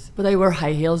 5'6". But I wear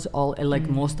high heels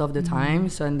most of the time.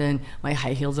 So and then my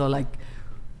high heels are like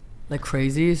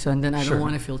crazy. So and then I Sure. don't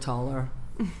want to feel taller.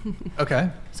 Okay.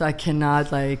 So I cannot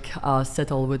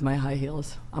settle with my high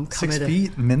heels. I'm 6 committed.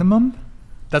 feet minimum?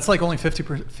 That's like only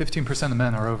 15% of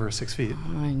men are over 6 feet.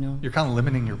 I know. You're kind of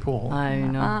limiting your pool. I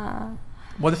know.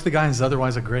 What if the guy is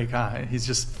otherwise a great guy? He's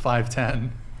just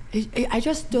 5'10". I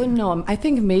just don't know. I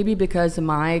think maybe because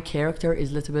my character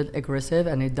is a little bit aggressive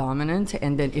and dominant,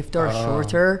 and then if they're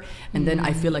shorter, and then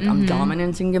I feel like I'm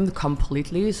dominating them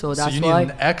completely. So that's you why.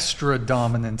 need an extra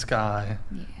dominant guy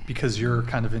because you're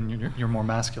kind of you're more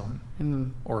masculine,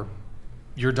 or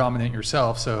you're dominant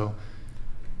yourself. So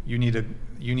you need a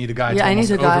guy to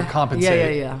almost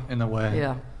overcompensate in a way.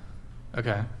 Yeah.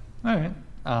 Okay. All right.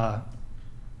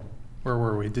 Where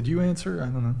were we? Did you answer? I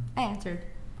don't know. I answered.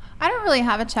 I don't really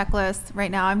have a checklist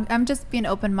right now. I'm just being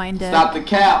open-minded. Stop the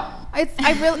cap.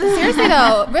 Seriously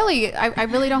though, really, I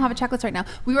really don't have a checklist right now.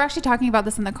 We were actually talking about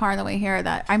this in the car on the way here,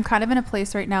 that I'm kind of in a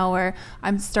place right now where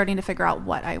I'm starting to figure out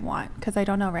what I want, because I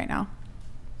don't know right now.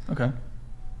 Okay.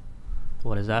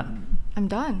 What is that? I'm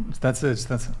done. That's it.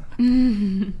 Should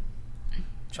we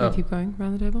keep going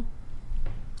around the table?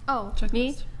 Oh, Checklist.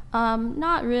 me?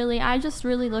 Not really. I just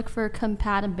really look for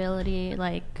compatibility,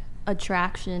 like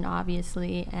attraction,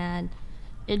 obviously, and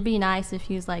it'd be nice if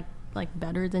he's like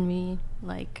better than me,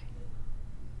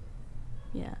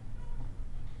 yeah.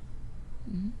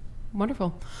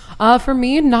 Wonderful. For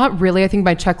me, not really. I think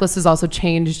my checklist has also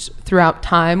changed throughout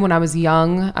time. When I was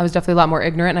young, I was definitely a lot more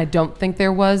ignorant, and I don't think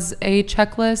there was a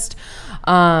checklist.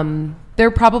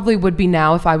 There probably would be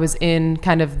now if I was in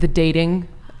kind of the dating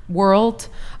world,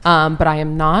 but I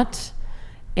am not.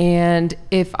 And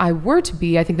if I were to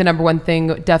be, I think the number one thing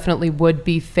definitely would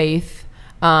be faith,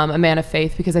 a man of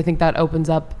faith, because I think that opens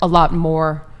up a lot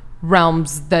more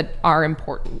realms that are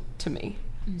important to me.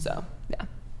 So, yeah.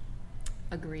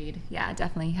 Agreed. Yeah,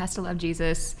 definitely. Has to love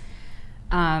Jesus.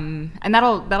 And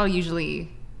that'll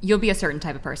usually, you'll be a certain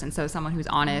type of person. So someone who's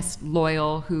honest,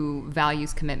 loyal, who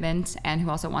values commitment, and who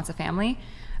also wants a family.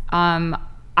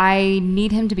 I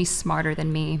need him to be smarter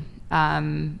than me.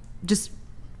 Just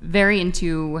very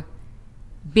into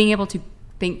being able to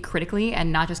think critically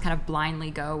and not just kind of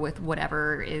blindly go with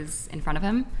whatever is in front of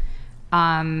him.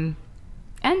 And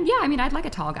yeah, I mean, I'd like a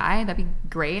tall guy. That'd be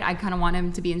great. I kind of want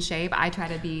him to be in shape. I try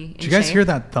to be in shape. Did you guys hear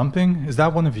that thumping? Is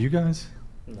that one of you guys?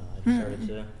 No, I just heard it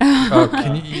too. Oh,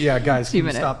 guys, can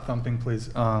you stop thumping, please?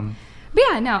 But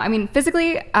yeah, no, I mean,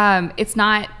 physically, it's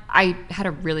not, I had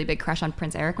a really big crush on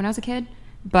Prince Eric when I was a kid,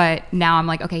 but now I'm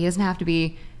like, okay, he doesn't have to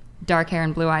be dark hair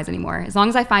and blue eyes anymore. As long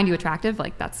as I find you attractive,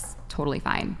 like, that's totally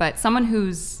fine. But someone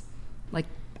who's like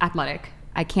athletic,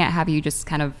 I can't have you just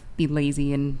kind of be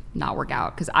lazy and not work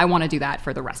out, because I want to do that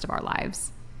for the rest of our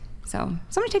lives. So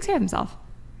somebody takes care of himself.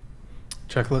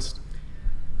 Checklist?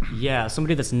 Yeah,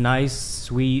 somebody that's nice,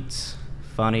 sweet,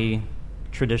 funny,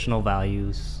 traditional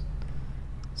values.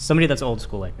 Somebody that's old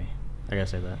school like me. I gotta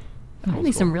say that.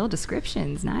 Only some real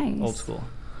descriptions. Nice. Old school.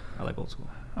 I like old school.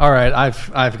 All right,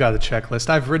 I've got a checklist.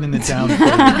 I've written it down for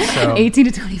you. So. 18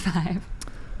 to 25.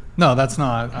 No, that's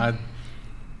not.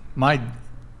 My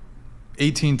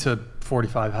 18 to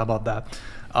 45. How about that?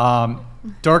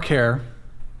 Dark hair.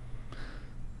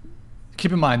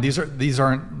 Keep in mind, these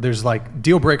aren't. There's like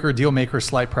deal breaker, deal maker,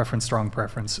 slight preference, strong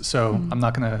preference. So I'm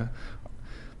not gonna.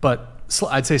 But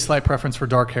I'd say slight preference for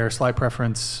dark hair, slight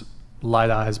preference, light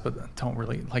eyes, but don't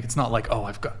really like. It's not like, oh,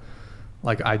 I've got.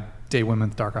 Like, I date women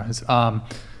with dark eyes.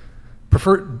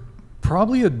 Prefer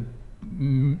probably a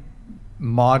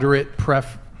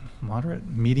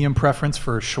medium preference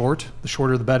for short. The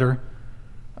shorter the better.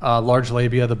 Large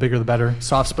labia, the bigger the better.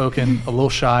 Soft spoken, a little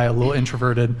shy, a little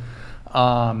introverted.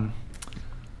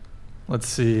 Let's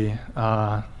see.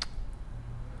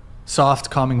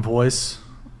 Soft, calming voice.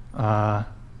 Her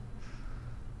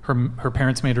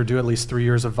parents made her do at least 3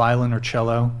 years of violin or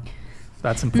cello.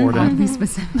 That's important. Be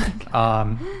specific.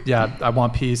 Yeah, I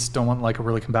want peace. Don't want like a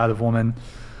really combative woman.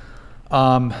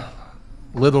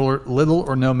 Little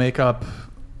or no makeup.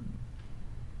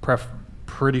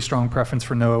 Pretty strong preference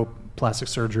for no plastic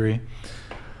surgery.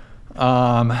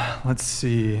 Let's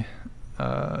see.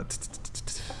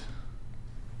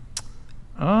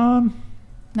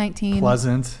 19.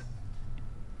 Pleasant.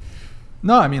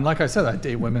 No, I mean, like I said, I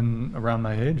date women around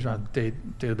my age. I date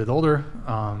a bit older.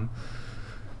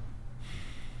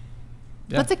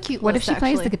 Yeah. That's a cute what list, if she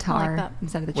plays actually. the guitar I like that.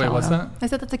 instead of the Wait, cello? what's that? I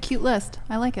said that's a cute list.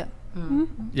 I like it.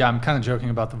 Yeah, I'm kind of joking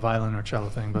about the violin or cello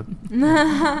thing, but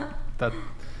that,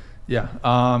 yeah.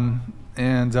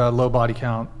 And low body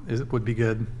count would be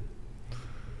good.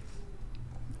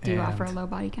 Do you offer a low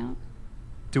body count?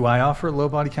 Do I offer a low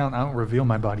body count? I don't reveal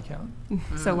my body count.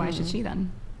 So why should she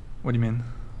then? What do you mean?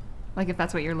 Like, if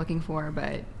that's what you're looking for,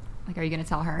 but like, are you going to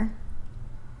tell her?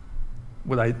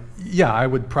 Would I? Yeah, I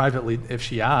would privately, if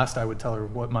she asked, I would tell her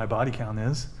what my body count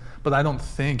is. But I don't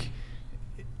think,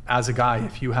 as a guy,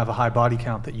 if you have a high body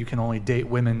count, that you can only date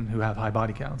women who have high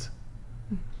body counts.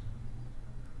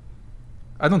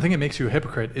 I don't think it makes you a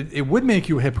hypocrite. It would make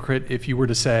you a hypocrite if you were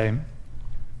to say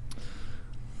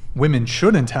women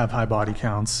shouldn't have high body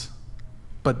counts,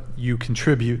 but you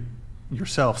contribute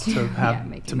yourself to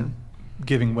have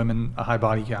giving women a high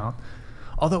body count.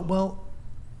 Although, well,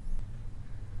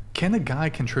 can a guy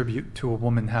contribute to a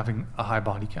woman having a high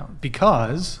body count?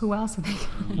 Because who else are they?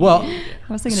 Well, I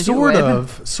was thinking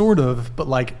sort of, but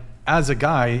like as a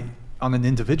guy on an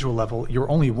individual level, you're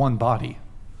only one body.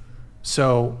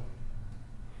 So,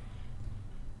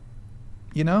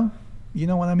 you know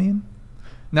what I mean?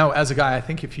 Now, as a guy, I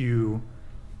think if you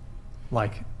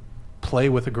like play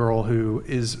with a girl who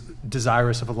is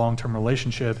desirous of a long-term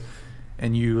relationship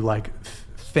and you like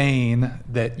feign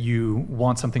that you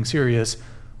want something serious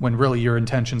when really your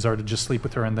intentions are to just sleep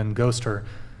with her and then ghost her,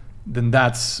 then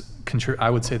I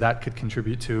would say that could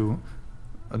contribute to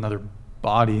another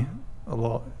body a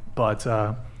little. But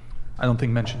I don't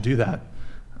think men should do that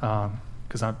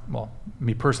because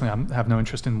me personally, I have no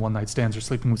interest in one-night stands or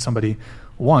sleeping with somebody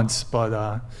once.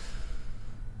 But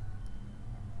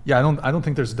yeah, I don't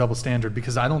think there's a double standard,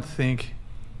 because I don't think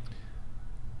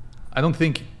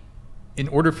in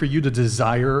order for you to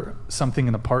desire something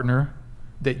in a partner,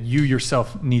 that you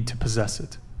yourself need to possess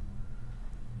it.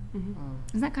 Mm-hmm.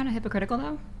 Isn't that kind of hypocritical,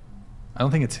 though? I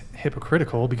don't think it's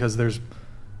hypocritical, because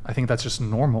I think that's just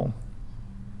normal.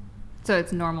 So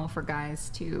it's normal for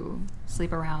guys to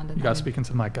sleep around. And you gotta speak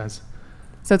into the mic, guys.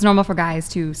 So it's normal for guys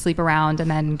to sleep around and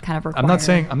then kind of require. I'm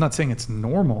not saying it's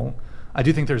normal. I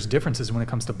do think there's differences when it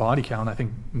comes to body count. I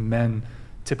think men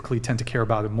typically tend to care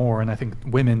about it more, and I think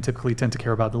women typically tend to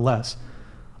care about it less.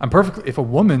 If a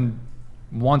woman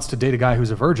wants to date a guy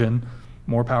who's a virgin,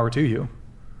 more power to you.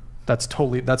 That's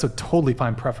a totally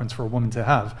fine preference for a woman to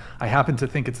have. I happen to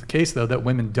think it's the case, though, that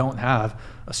women don't have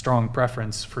a strong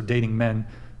preference for dating men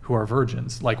who are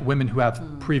virgins, like women who have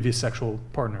previous sexual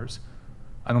partners.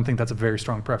 I don't think that's a very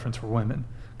strong preference for women,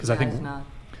 because I think. But now,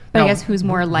 I guess who's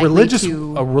more likely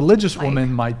a religious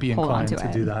woman might be inclined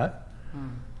to do that.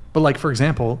 But like, for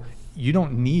example, you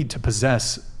don't need to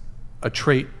possess a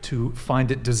trait to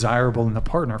find it desirable in a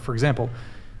partner. For example,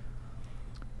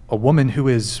 a woman who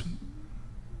is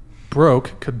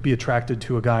broke could be attracted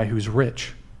to a guy who's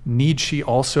rich. Need she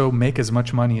also make as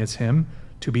much money as him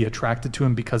to be attracted to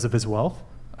him because of his wealth?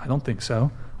 I don't think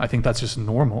so. I think that's just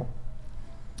normal.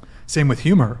 Same with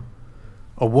humor.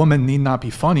 A woman need not be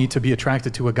funny to be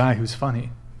attracted to a guy who's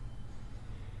funny.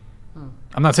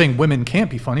 I'm not saying women can't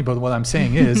be funny, but what I'm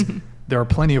saying is there are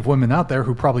plenty of women out there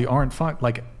who probably aren't fun.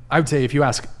 Like, I would say if you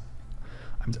ask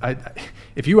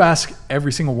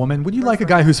every single woman, would you like a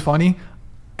guy who's funny?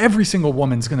 Every single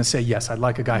woman's going to say, yes, I'd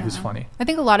like a guy who's funny. I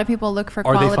think a lot of people look for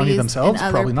qualities in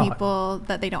other people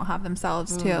that they don't have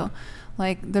themselves too.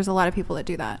 Like, there's a lot of people that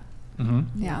do that.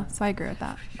 Yeah, so I agree with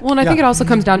that. Well, and I think it also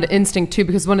comes down to instinct too,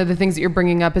 because one of the things that you're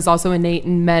bringing up is also innate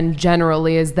in men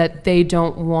generally, is that they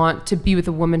don't want to be with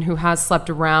a woman who has slept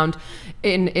around.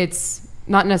 And it's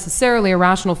not necessarily a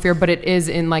rational fear, but it is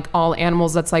in like all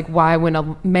animals. That's like why when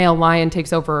a male lion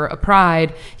takes over a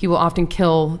pride, he will often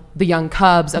kill the young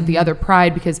cubs of the other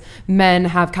pride, because men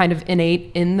have kind of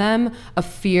innate in them a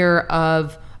fear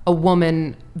of a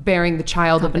woman bearing the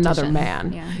child of another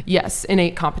man. Yes,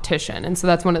 innate competition. And so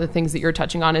that's one of the things that you're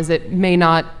touching on, is it may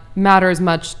not matter as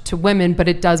much to women, but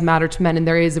it does matter to men, and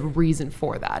there is a reason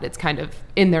for that. It's kind of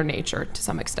in their nature to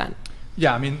some extent.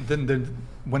 Yeah, I mean, then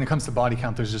when it comes to body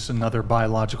count, there's just another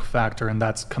biological factor, and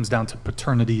that comes down to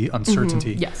paternity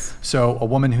uncertainty. Yes. So a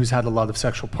woman who's had a lot of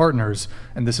sexual partners,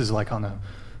 and this is like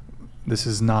this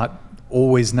is not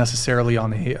always necessarily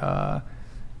on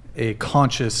a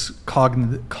conscious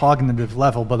cognitive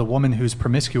level, but a woman who's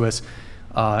promiscuous,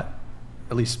 at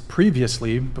least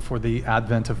previously, before the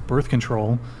advent of birth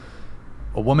control,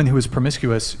 a woman who is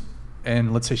promiscuous,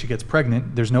 and let's say she gets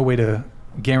pregnant, there's no way to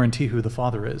guarantee who the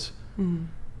father is.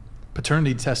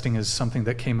 Paternity testing is something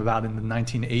that came about in the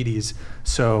 1980s.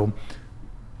 So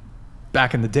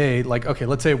back in the day, like, okay,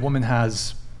 let's say a woman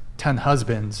has 10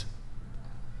 husbands,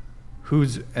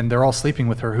 and they're all sleeping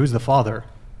with her, who's the father?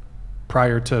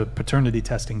 Prior to paternity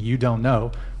testing, you don't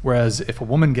know. Whereas if a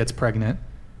woman gets pregnant,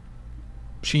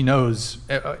 she knows.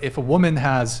 If a woman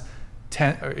has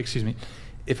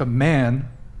if a man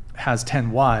has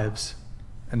 10 wives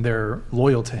and they're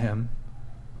loyal to him,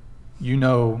 you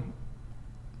know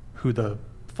who the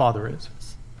father is.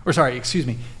 Or sorry, excuse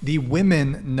me, the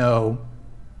women know.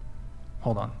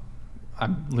 Hold on.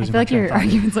 I'm losing my train of thought. I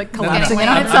feel like your argument's like collapsing in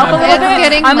on itself a little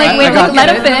bit. I'm like, wait,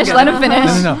 let him finish, let him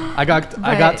finish. No. I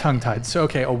got tongue-tied. So,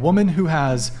 okay, a woman who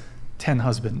has 10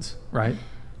 husbands, right?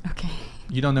 Okay.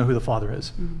 You don't know who the father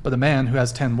is. But a man who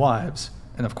has 10 wives,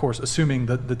 and of course, assuming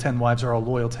that the 10 wives are all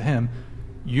loyal to him,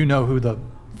 you know who the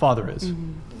father is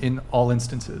in all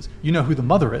instances. You know who the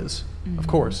mother is, of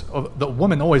course. The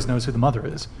woman always knows who the mother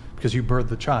is because you birthed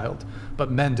the child. But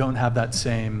men don't have that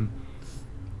same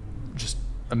just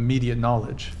immediate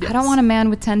knowledge. I don't want a man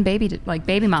with 10 baby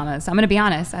mamas. I'm going to be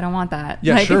honest. I don't want that.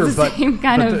 Yeah, like, sure. It's the same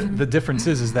kind of. The difference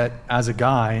is that as a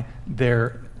guy,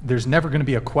 there's never going to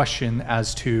be a question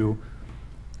as to,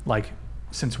 like,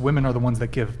 since women are the ones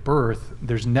that give birth,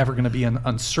 there's never going to be an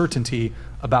uncertainty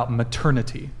about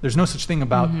maternity. There's no such thing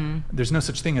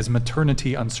as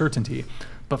maternity uncertainty.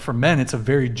 But for men, it's a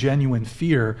very genuine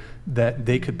fear that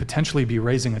they could potentially be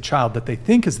raising a child that they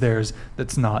think is theirs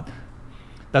that's not.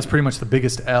 That's pretty much the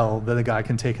biggest L that a guy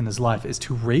can take in his life, is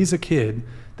to raise a kid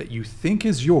that you think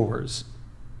is yours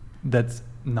that's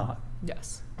not.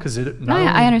 Yes. Because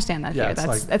I understand that fear.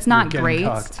 That's not great.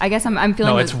 Cucked. I guess I'm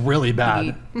feeling. No, it's really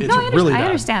bad. I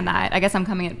understand that. I guess I'm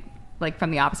coming at like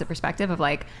from the opposite perspective of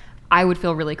like, I would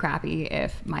feel really crappy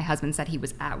if my husband said he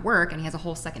was at work and he has a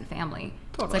whole second family.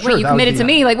 Totally. It's like, wait, you committed to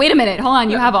me? Like, wait a minute, hold on,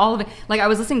 you have all of it. Like, I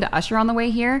was listening to Usher on the way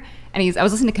here, and I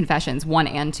was listening to Confessions 1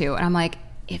 and 2, and I'm like,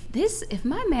 if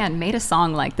my man made a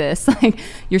song like this, like,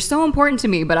 you're so important to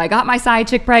me, but I got my side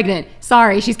chick pregnant.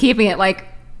 Sorry, she's keeping it. Like,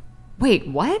 wait,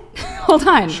 what? Hold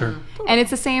on. Sure. And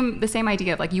it's the same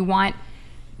idea of like, you want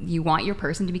your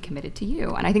person to be committed to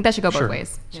you, and I think that should go both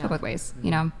ways. Go both ways.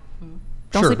 You know,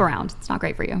 don't sleep around. It's not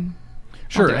great for you.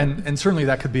 Sure, and certainly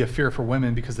that could be a fear for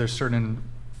women because there's certain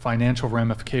financial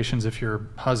ramifications if your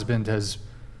husband has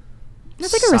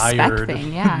It's like a respect sired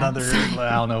thing, yeah. another,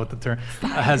 I don't know what the term,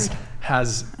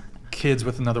 has kids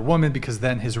with another woman, because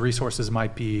then his resources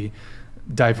might be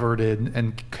diverted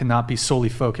and cannot be solely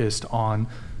focused on,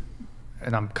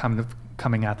 and I'm kind of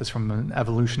coming at this from an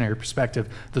evolutionary perspective,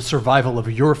 the survival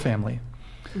of your family.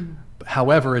 Mm.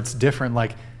 However, it's different,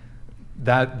 like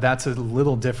that's a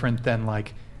little different than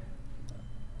like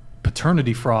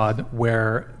paternity fraud,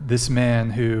 where this man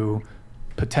who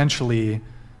potentially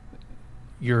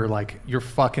you're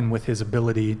fucking with his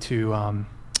ability to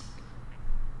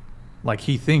like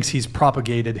he thinks he's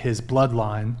propagated his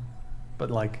bloodline,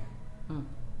 but like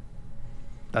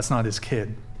that's not his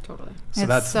kid. Totally. So it's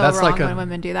that's so that's wrong like when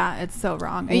women do that. It's so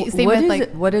wrong.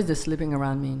 What is the sleeping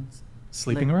around means?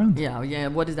 Sleeping like, around? Yeah.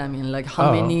 What does that mean? Like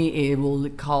how many it will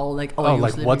call like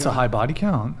like what's a high body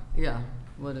count? Yeah.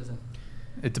 What is it?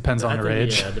 It depends on your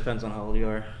age. Yeah, it depends on how old you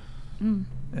are. Mm.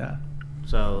 Yeah.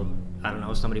 So, I don't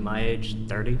know, somebody my age,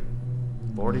 30,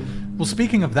 40. Well,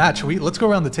 speaking of that, let's go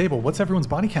around the table. What's everyone's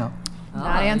body count?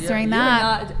 Not answering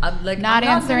that. Not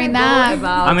answering that.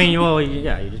 I mean, well,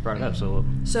 yeah, you just brought it up, so.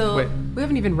 Wait. We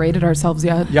haven't even rated ourselves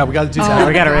yet. Yeah, we got to do that.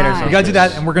 We got to rate ourselves. We got to do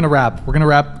that, and we're going to wrap. We're going to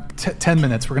wrap 10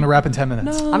 minutes. We're going to wrap in 10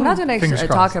 minutes. No. I'm not going to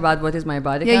talk about what is my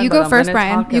body count. Yeah, you go first,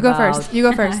 Brian. You go first. You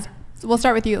go first. We'll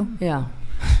start with you. Yeah.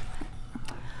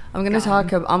 I'm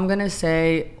gonna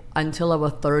say until I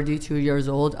was 32 years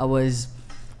old, I was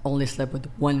only slept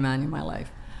with one man in my life.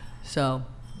 So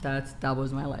that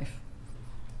was my life.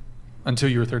 Until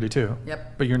you were 32.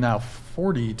 Yep. But you're now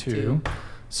 42,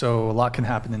 so a lot can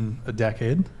happen in a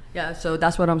decade. Yeah, so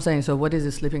that's what I'm saying. So what is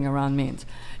the sleeping around means?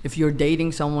 If you're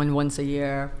dating someone once a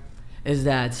year, is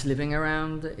that sleeping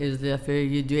around? Is that if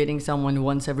you're dating someone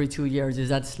once every 2 years, is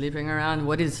that sleeping around?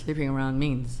 What is sleeping around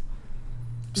means?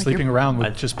 Sleeping around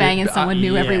with just banging someone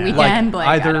new every weekend. Like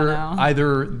I don't know.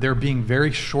 either there being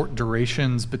very short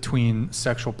durations between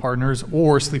sexual partners,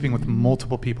 or sleeping with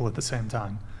multiple people at the same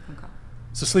time. Okay.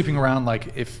 So sleeping around,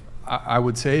 like if I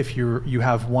would say if you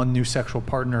have one new sexual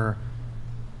partner,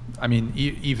 I mean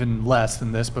even less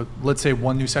than this, but let's say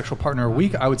one new sexual partner a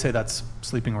week, I would say that's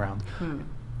sleeping around.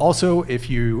 Also, if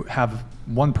you have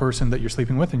one person that you're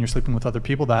sleeping with and you're sleeping with other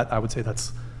people, that I would say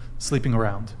that's sleeping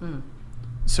around.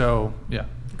 So yeah.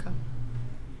 Okay.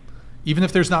 Even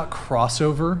if there's not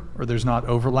crossover or there's not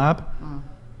overlap,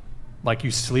 like you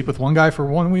sleep with one guy for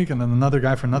 1 week and then another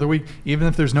guy for another week, even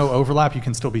if there's no overlap, you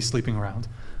can still be sleeping around.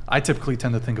 I typically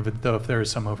tend to think of it though, if there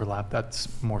is some overlap, that's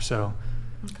more so.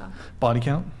 Okay. Body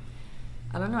count?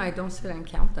 I don't know. I don't sit and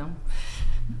count them.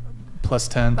 Plus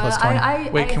 10, plus 20.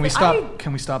 Wait, can we stop?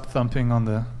 Can we stop thumping on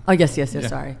the? Oh yes. Yeah.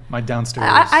 Sorry. My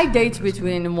downstairs. I date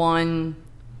between 1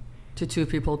 to 2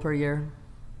 people per year.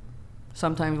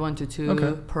 Sometimes 1 to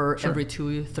 2 per every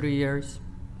 2-3 years.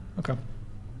 Okay.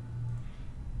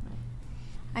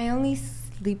 I only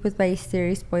sleep with my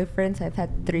serious boyfriends. I've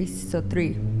had 3, so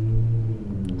 3.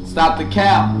 Stop the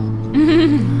cap.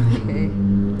 Okay.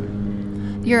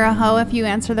 You're a hoe if you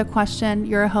answer the question.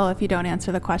 You're a hoe if you don't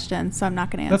answer the question. So I'm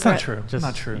not going to answer it. That's not true. Just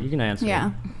not true. You can answer.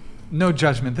 Yeah. No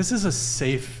judgment. This is a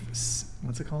safe.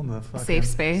 What's it called? The safe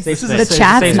space. This is the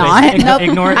chat's not. Nope.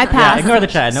 Ignore. I pass. Yeah, ignore the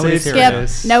chat. Nobody's here.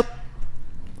 Nope.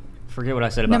 Forget what I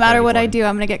said about. No matter what I do,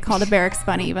 I'm going to get called a barracks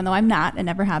bunny, even though I'm not and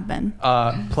never have been.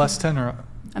 Plus 10 or.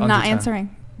 I'm not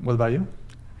answering. What about you?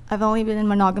 I've only been in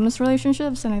monogamous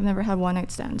relationships and I've never had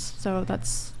one-night stands. So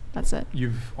that's it.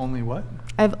 You've only what?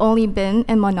 I've only been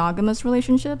in monogamous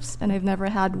relationships and I've never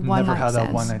had one-night stands. Never had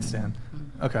that one-night stand.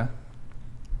 Okay.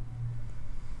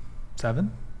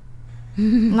 7?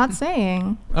 I'm not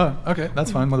saying. Oh, okay.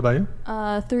 That's fine. What about you?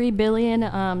 3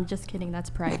 billion. Just kidding. That's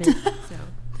private. So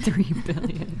 3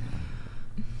 billion.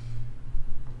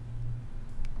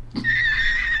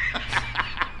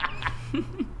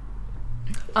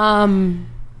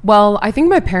 Well, I think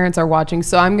my parents are watching,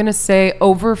 so I'm gonna say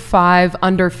over 5,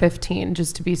 under 15,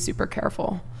 just to be super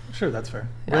careful. Sure, that's fair.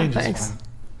 Yeah, Range thanks. is fine.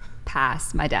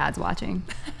 Pass. My dad's watching.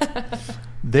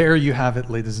 There you have it,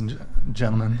 ladies and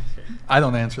gentlemen. I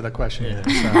don't answer that question either.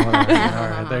 So, all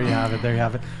right, there you have it. There you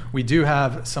have it. We do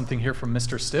have something here from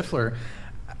Mr. Stifler.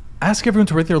 Ask everyone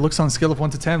to rate their looks on a scale of 1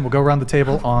 to 10. We'll go around the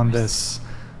table on this.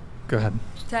 Go ahead.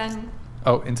 10.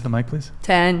 Oh, into the mic, please.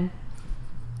 10.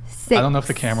 6. I don't know if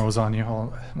the camera was on you.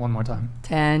 Hold one more time.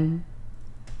 10.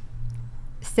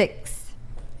 6.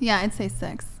 Yeah, I'd say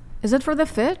 6. Is it for the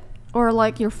fit or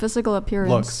like your physical appearance?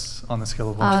 Looks on the scale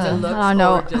of 1 to 10. I don't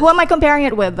know. Who am I comparing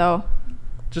it with though?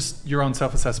 Just your own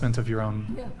self-assessment of your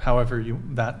own, however you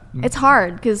that. It's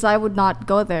hard because I would not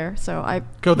go there, so I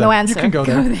go there. No answer. You can go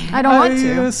there. I don't want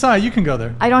to. Sai, you can go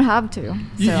there. I don't have to.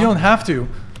 You don't have to.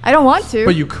 I don't want to.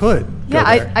 But you could. Yeah,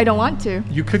 go there. I don't want to.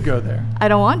 You could go there. I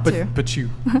don't want to. But you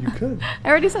could. I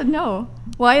already said no.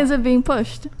 Why is it being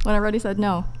pushed when I already said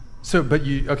no? So, but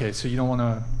you, okay, so you don't want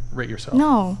to rate yourself?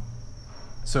 No.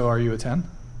 So are you a 10?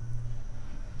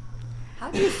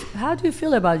 How do you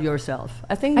feel about yourself?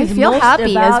 I think I it's feel most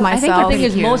happy about, as myself. I think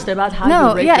it's most about how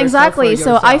no, you rate yeah, yourself exactly. for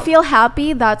So yourself. I feel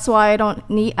happy. That's why I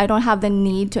don't have the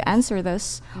need to answer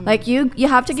this. Like you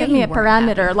have to give me a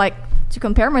parameter, like to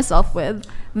compare myself with.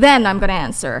 Then I'm gonna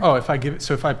answer. Oh, if I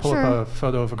pull up a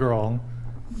photo of a girl,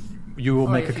 you will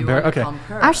make a comparison.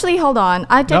 Okay. Actually, hold on.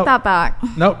 I take that back.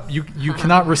 No, you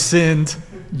cannot rescind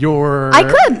your. I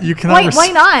could. You cannot. Why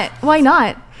not? Why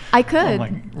not? I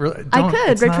could. Really, I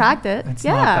could retract it. It's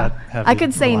yeah. not that heavy. I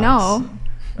could say Relax. no.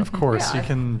 Of course, you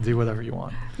can do whatever you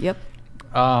want. Yep.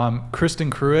 Kristen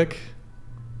Kruick.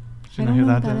 Do you know who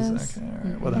that is? Okay, all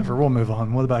right, whatever. We'll move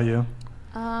on. What about you?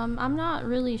 I'm not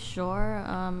really sure.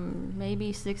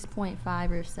 Maybe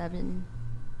 6.5 or 7.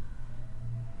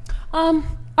 I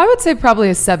would say probably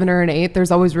a 7 or an 8. There's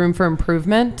always room for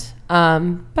improvement.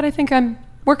 But I think I'm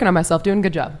working on myself, doing a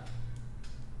good job.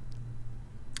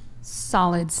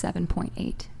 Solid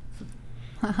 7.8.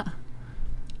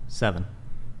 7.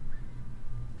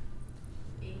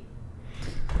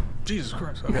 Jesus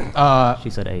Christ. Okay. She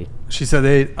said 8. She said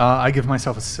 8. I give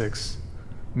myself a 6,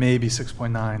 maybe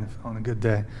 6.9 on a good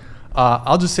day.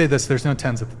 I'll just say this: there's no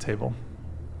 10s at the table.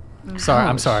 Sorry,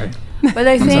 I'm sorry. But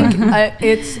I think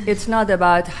it's not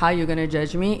about how you're gonna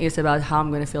judge me. It's about how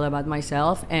I'm gonna feel about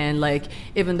myself. And like,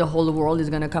 even the whole world is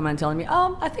gonna come and tell me,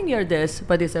 oh, I think you're this.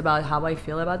 But it's about how I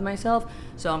feel about myself.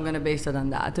 So I'm gonna base it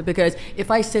on that. Because if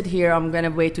I sit here, I'm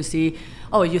gonna wait to see,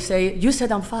 oh, you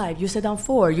said I'm 5, you said I'm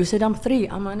 4, you said I'm 3,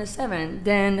 I'm on a 7.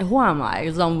 Then who am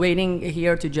I? So I'm waiting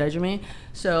here to judge me.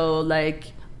 So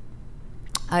like,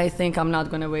 I think I'm not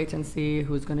gonna wait and see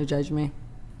who's gonna judge me.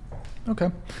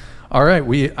 Okay. All right.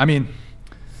 I mean,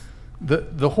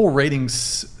 the whole ratings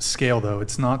scale, though,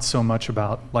 it's not so much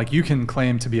about, like, you can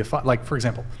claim to be like, for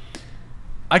example,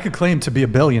 I could claim to be a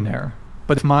billionaire,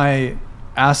 but if my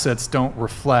assets don't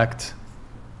reflect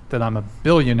that I'm a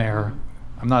billionaire,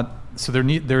 I'm not, so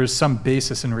there's some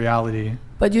basis in reality.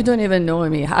 But you don't even know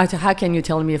me. How can you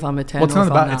tell me if I'm a 10 well, it's or not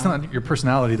if about, I'm it's not your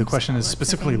personality. The question is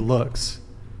specifically looks.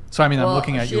 So, I mean, I'm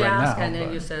looking at you right now. She asked and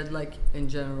then you said, like, in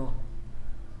general.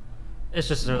 It's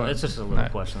just a little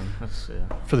question.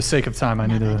 For the sake of time, I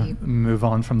need to move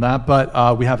on from that.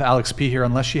 But we have Alex P here.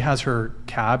 Unless she has her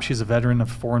CAB, she's a veteran of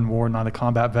foreign war, not a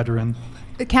combat veteran.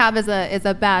 The CAB is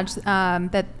a badge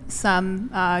that some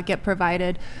get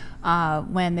provided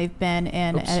when they've been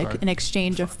in an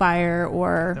exchange of fire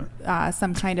or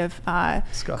some kind of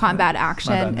combat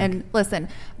action. And listen,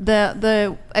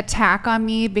 the attack on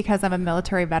me because I'm a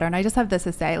military veteran, I just have this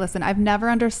to say. Listen, I've never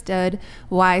understood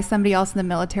why somebody else in the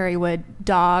military would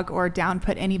dog or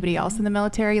downput anybody else in the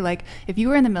military. Like, if you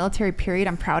were in the military, period,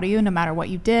 I'm proud of you, no matter what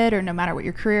you did or no matter what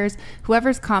your career is.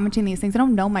 Whoever's commenting these things, I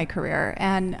don't know my career.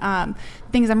 And I'm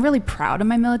really proud of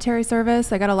my military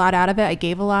service. I got a lot out of it. I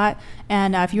gave a lot.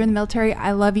 And if you're in the military,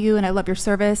 I love you and I love your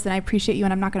service and I appreciate you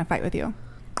and I'm not going to fight with you.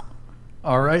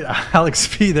 All right,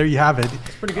 Alex P, there you have it.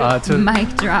 That's pretty good. Mic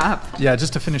drop. Yeah,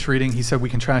 just to finish reading, he said,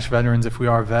 we can trash veterans if we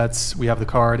are vets. We have the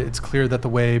card. It's clear that the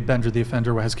way Bender the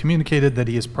offender has communicated that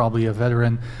he is probably a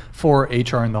veteran for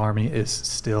HR in the Army is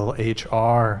still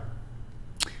HR.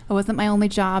 It wasn't my only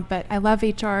job, but I love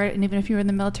HR. And even if you were in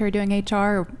the military doing HR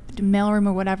or mailroom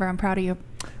or whatever, I'm proud of you.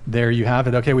 There you have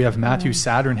it. Okay, we have Matthew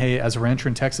Saturn. Hey, as a rancher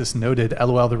in Texas noted,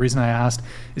 LOL, the reason I asked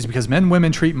is because men and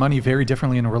women treat money very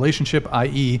differently in a relationship,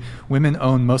 i.e. women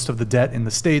own most of the debt in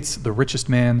the States, the richest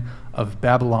man of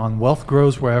Babylon. Wealth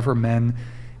grows wherever men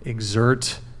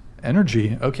exert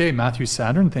energy. Okay, Matthew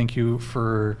Saturn, thank you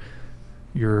for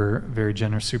your very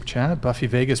generous super chat. Buffy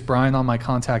Vegas, Brian, on my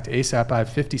contact ASAP. I have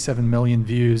 57 million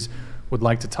views. Would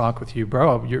like to talk with you.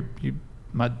 Bro, the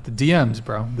DMs,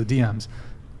 bro, the DMs.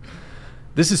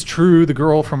 This is true. The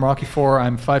girl from Rocky IV.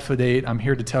 I'm 5'8". I'm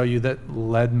here to tell you that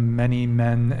led many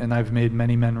men, and I've made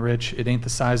many men rich. It ain't the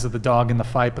size of the dog in the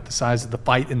fight, but the size of the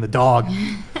fight in the dog.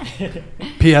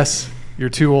 P.S. You're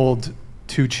too old,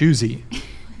 too choosy.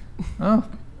 Oh.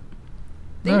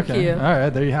 Thank you. All right,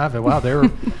 there you have it. Wow,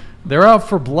 they're out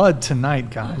for blood tonight,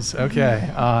 guys.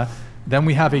 Okay. Then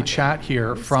we have a chat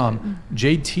here from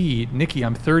JT. Nikki,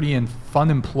 I'm 30 and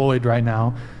fun employed right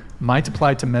now. Might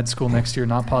apply to med school next year,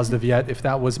 not positive yet. If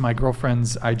that was my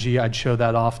girlfriend's IG, I'd show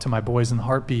that off to my boys in the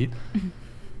heartbeat.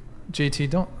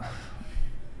 JT,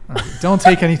 don't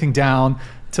take anything down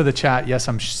to the chat. Yes,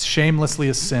 I'm shamelessly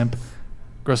a simp.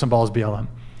 Grow some balls, BLM.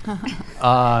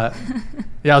 Yeah,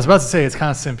 I was about to say it's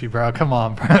kind of simpy, bro. Come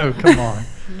on, bro. Come on.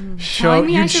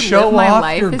 You'd show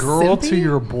off your girl to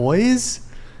your boys?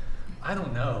 I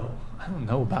don't know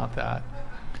about that.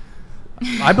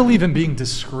 I believe in being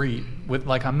discreet. With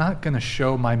like, I'm not gonna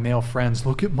show my male friends.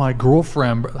 Look at my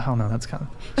girlfriend. I don't know. That's kind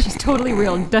of. She's totally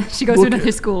real. She goes to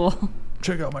another school.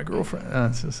 Check out my girlfriend.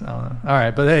 It's just, I don't know. All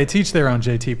right, but hey, teach their own,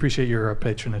 JT. Appreciate your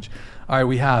patronage. All right,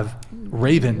 we have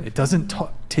Raven. It doesn't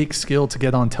take skill to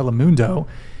get on Telemundo.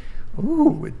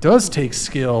 Ooh, it does take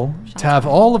skill to have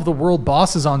all of the world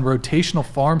bosses on rotational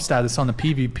farm status on the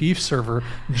PvP server.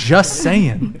 Just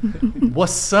saying.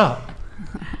 What's up?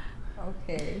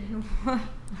 Okay.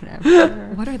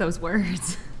 Whatever. What are those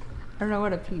words? I don't know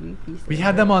what a PvP is. We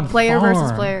had them on player farm.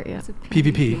 versus player, yeah.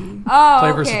 PvP. Oh,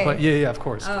 player okay. versus player. Yeah, of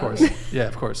course. Yeah,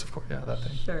 of course. Yeah, that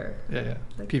thing. Sure. Yeah.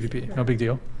 PvP. No big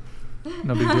deal.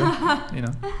 No big deal. You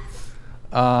know.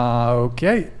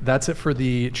 Okay, that's it for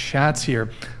the chats here.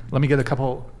 Let me get a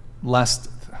couple last.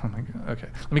 Oh my God. Okay,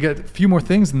 let me get a few more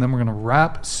things, and then we're gonna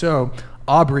wrap. So,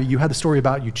 Aubrey, you had the story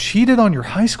about you cheated on your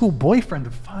high school boyfriend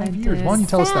of 5 years. Why don't you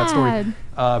tell us that story?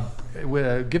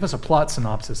 Give us a plot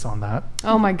synopsis on that.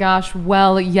 Oh my gosh.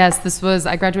 Well, yes,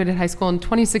 I graduated high school in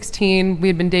 2016. We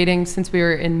had been dating since we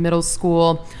were in middle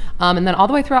school, and then all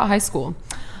the way throughout high school.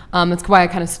 That's why I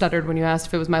kind of stuttered when you asked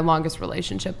if it was my longest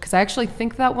relationship, because I actually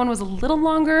think that one was a little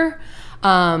longer.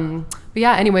 But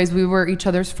yeah, anyways, we were each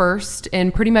other's first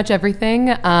in pretty much everything.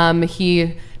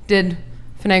 He did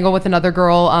finagle with another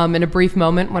girl in a brief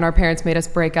moment when our parents made us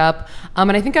break up.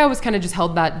 And I think I always kind of just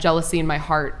held that jealousy in my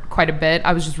heart quite a bit.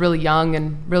 I was just really young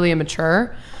and really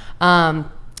immature.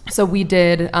 So we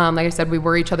did, like I said, we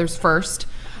were each other's first.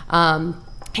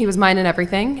 He was mine in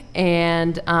everything.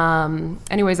 And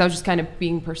anyways, I was just kind of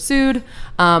being pursued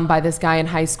by this guy in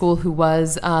high school who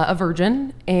was a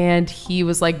virgin. And he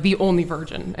was like the only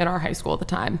virgin at our high school at the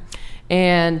time.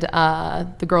 And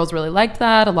the girls really liked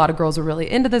that. A lot of girls were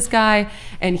really into this guy.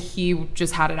 And he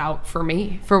just had it out for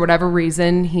me. For whatever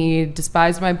reason, he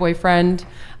despised my boyfriend.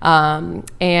 And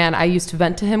I used to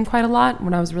vent to him quite a lot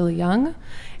when I was really young.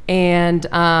 And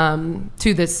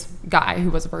to this guy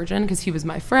who was a virgin, because he was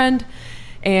my friend.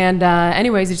 And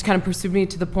anyways, he just kind of pursued me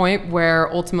to the point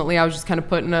where ultimately I was just kind of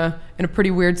put in a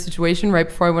pretty weird situation right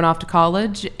before I went off to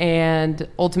college. And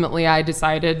ultimately I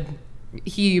decided,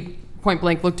 he point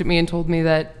blank looked at me and told me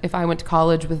that if I went to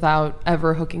college without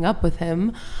ever hooking up with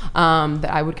him, that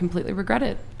I would completely regret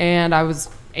it. And I was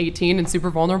 18 and super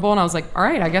vulnerable, and I was like, all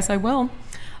right, I guess I will.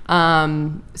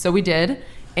 So we did,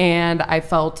 and I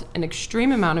felt an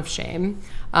extreme amount of shame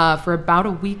for about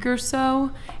a week or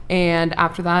so. And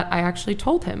after that, I actually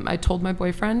told him. I told my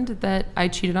boyfriend that I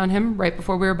cheated on him right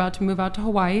before we were about to move out to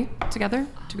Hawaii together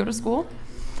to go to school.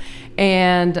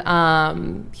 And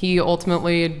he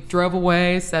ultimately drove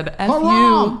away, said F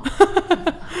you,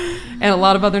 and a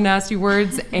lot of other nasty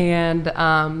words. And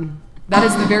that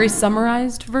is the very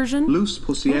summarized version. Loose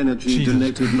Pussy Energy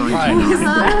donated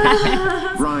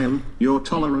 99. Brian, your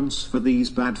tolerance for these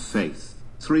bad faith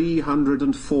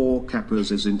 304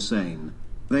 cappers is insane.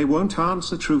 They won't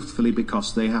answer truthfully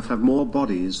because they have more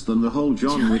bodies than the whole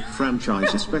John Wick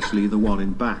franchise, especially the one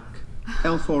in back.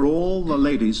 L for all the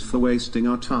ladies for wasting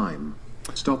our time.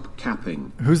 Stop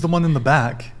capping. Who's the one in the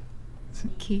back?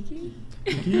 Kiki?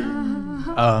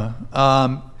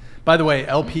 By the way,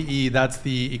 LPE, that's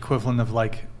the equivalent of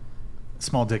like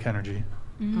small dick energy.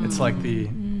 It's like the,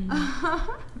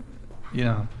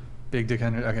 big dick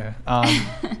energy. Okay.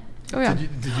 Oh yeah. Did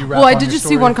you wrap well, I on did your just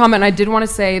story? see one comment, and I did want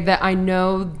to say that I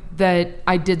know that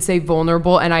I did say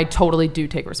vulnerable, and I totally do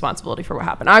take responsibility for what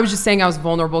happened. I was just saying I was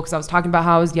vulnerable because I was talking about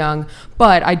how I was young,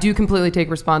 but I do completely take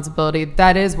responsibility.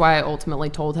 That is why I ultimately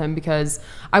told him, because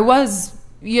I was,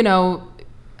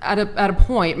 at a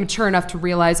point mature enough to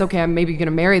realize, okay, I'm maybe going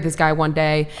to marry this guy one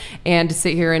day, and to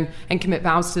sit here and commit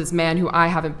vows to this man who I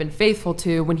haven't been faithful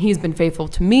to when he's been faithful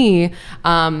to me,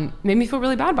 made me feel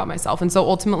really bad about myself. And so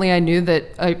ultimately I knew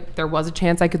that there was a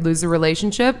chance I could lose the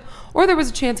relationship, or there was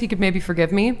a chance he could maybe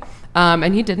forgive me,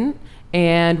 and he didn't,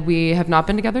 and we have not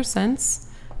been together since.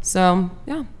 So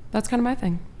yeah, that's kind of my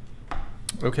thing.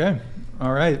 Okay.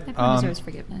 All right. Everyone deserves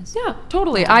forgiveness. Yeah,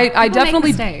 totally. I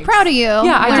definitely proud of you.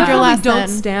 Yeah, I definitely don't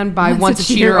stand by once a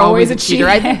cheater, always a cheater.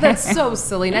 I think that's so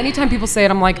silly. And anytime people say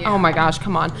it, I'm like, oh my gosh,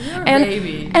 come on.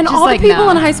 And all the people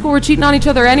in high school were cheating on each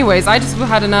other anyways. I just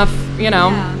had enough,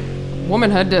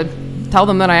 womanhood to tell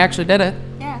them that I actually did it.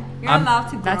 Yeah, you're allowed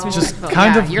to. That's just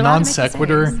kind of non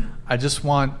sequitur. I just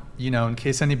want, in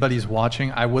case anybody's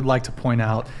watching, I would like to point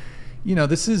out,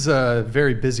 this is a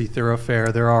very busy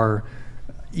thoroughfare. There are,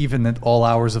 even at all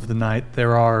hours of the night,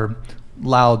 there are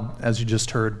loud, as you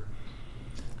just heard.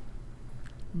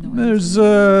 There's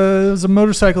a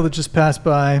motorcycle that just passed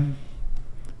by.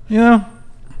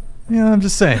 Yeah, I'm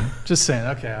just saying. Just saying.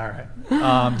 Okay, all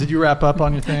right. Did you wrap up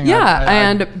on your thing? Yeah,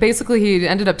 and basically he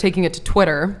ended up taking it to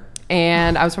Twitter.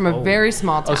 And I was from a very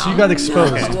small town. Oh, so you got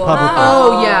exposed publicly.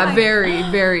 Oh, yeah, very,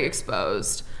 very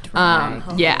exposed.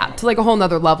 Yeah, to like a whole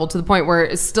nother level, to the point where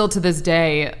it's still to this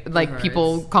day, like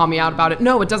people call me out about it.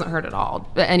 No, it doesn't hurt at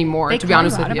all anymore, to be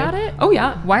honest with you. About it? Oh,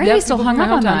 yeah. Why are they still hung up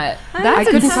on that? I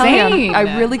couldn't tell you.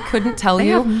 I really couldn't tell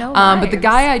you. Have no but the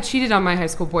guy I cheated on my high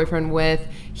school boyfriend with,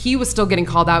 he was still getting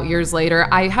called out years later.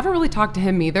 I haven't really talked to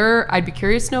him either. I'd be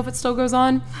curious to know if it still goes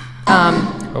on.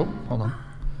 Oh, hold on.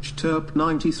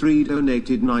 Terp93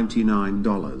 donated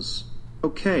 $99.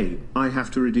 Okay, I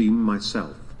have to redeem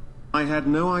myself. I had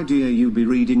no idea you'd be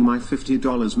reading my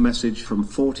 $50 message from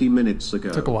 40 minutes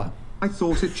ago. Took a while. I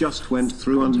thought it just went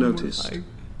through unnoticed.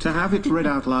 To have it read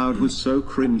out loud was so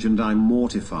cringe and I'm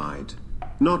mortified.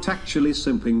 Not actually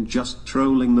simping, just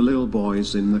trolling the little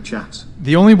boys in the chat.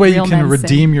 The only way you can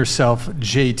redeem yourself,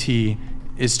 JT,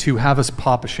 is to have us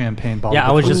pop a champagne bottle. Yeah,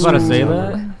 I was just about to say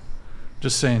that.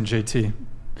 Just saying, JT.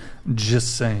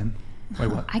 Just saying. Wait,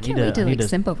 what? I can't wait to like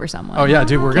simp over someone. Oh yeah,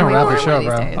 dude, we're gonna wrap the show,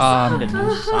 bro.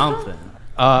 Something.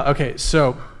 Okay,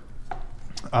 so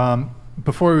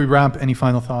before we wrap, any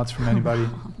final thoughts from anybody?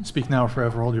 Speak now or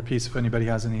forever hold your peace. If anybody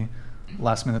has any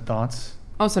last minute thoughts.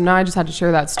 Oh, so now I just had to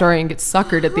share that story and get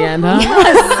suckered at the end, huh?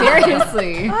 Yeah,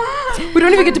 seriously. We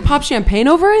don't even get to pop champagne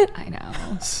over it? I know.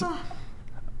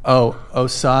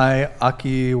 Osai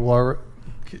Akiwara.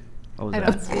 What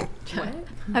was that?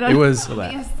 I don't It was the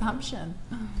assumption.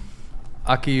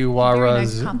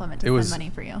 Akiwara's. Compliment to it was money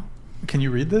for you. Can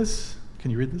you read this?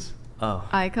 Oh.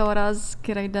 Aikawara's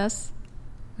kirei desu.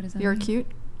 What is that? You're cute.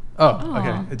 Oh,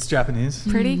 okay. It's Japanese.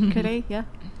 Pretty, kirei, yeah.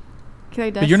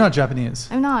 Kirei desu. But you're not Japanese.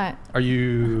 I'm not. Are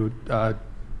you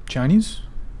Chinese?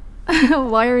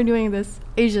 Why are you doing this?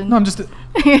 Asian. No, I'm just. No,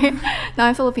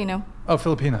 I'm Filipino. Oh,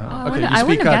 Filipino. Oh, Okay, I you speak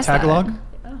wouldn't have guessed Tagalog?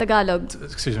 Tagalog.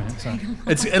 Excuse me. Sorry.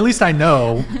 It's at least I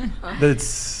know that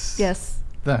it's. Yes.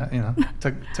 That,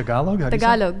 Tagalog? How do you say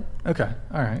it? Tagalog. Okay.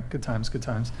 All right. Good times. Good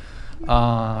times.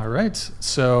 All right.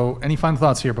 So, any final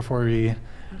thoughts here before we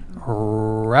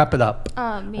wrap it up?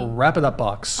 Me. Wrap it up,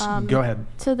 box. Go ahead.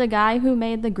 To the guy who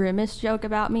made the grimace joke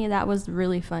about me, that was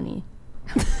really funny.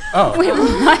 Oh. Wait,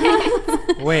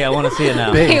 what? Wait, I want to see it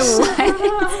now. Wait,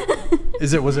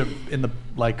 what? Was it in the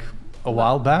a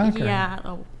while back?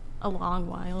 Yeah, a long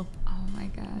while. Oh my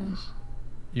gosh.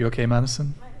 You okay,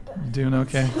 Madysen? You doing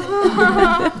okay?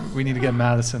 We need to get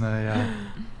Madysen a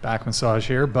back massage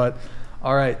here, but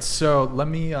all right. So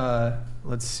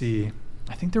let's see.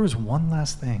 I think there was one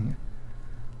last thing.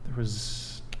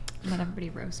 Let everybody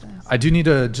roast us. I do need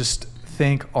to just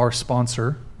thank our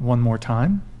sponsor one more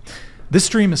time. This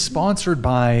stream is sponsored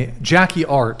by Jackie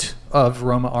Art of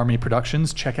Roma Army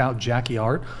Productions. Check out Jackie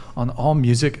Art on all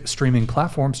music streaming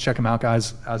platforms. Check him out,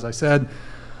 guys. As I said,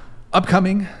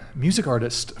 upcoming music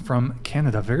artist from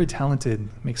Canada. Very talented.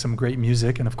 Makes some great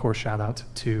music. And of course, shout out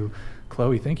to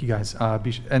Chloe. Thank you, guys.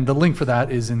 And the link for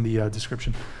that is in the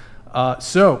description.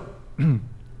 So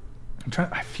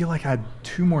I feel like I had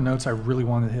two more notes I really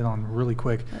wanted to hit on really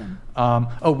quick.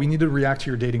 We need to react to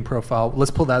your dating profile.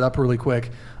 Let's pull that up really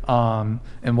quick. And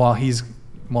while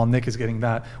Nick is getting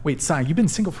that, wait, Sai, you've been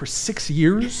single for 6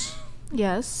 years?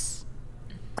 Yes.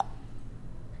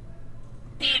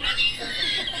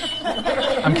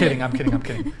 I'm kidding.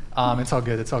 It's all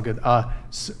good.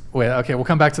 Okay, we'll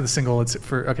come back to the single.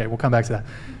 We'll come back to that.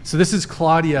 So this is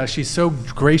Claudia. She's so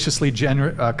graciously,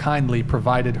 kindly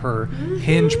provided her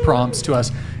Hinge prompts to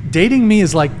us. Dating me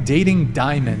is like dating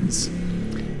diamonds.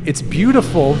 It's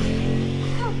beautiful.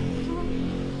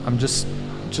 I'm just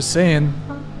saying.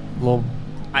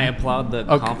 I applaud the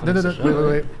confidence.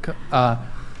 Wait.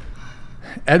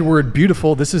 Edward,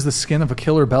 beautiful. This is the skin of a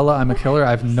killer. Bella, I'm a killer.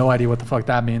 I have no idea what the fuck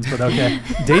that means, but okay.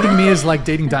 Dating me is like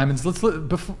dating diamonds.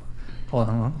 Hold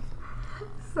on.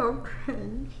 So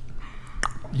cringe.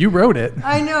 You wrote it.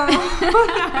 I know.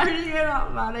 I'm reading it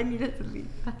out loud. I needed to leave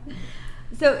that.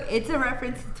 So it's a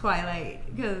reference to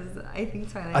Twilight, because I think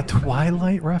Twilight. A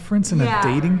Twilight reference in a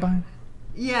dating bind?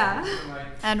 Yeah.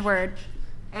 Edward,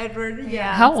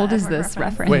 yeah. How old is this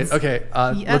reference? Wait, okay.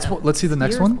 Let's see the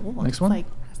next one. Next one.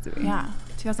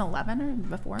 2011 or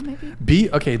before, maybe.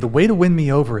 The way to win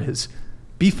me over is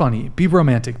be funny, be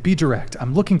romantic, be direct.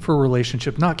 I'm looking for a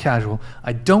relationship, not casual.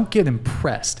 I don't get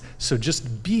impressed, so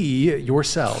just be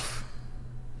yourself.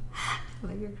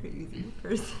 Like a crazy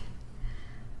person.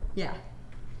 Yeah.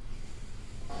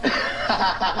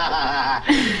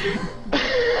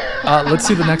 Let's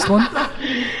see the next one.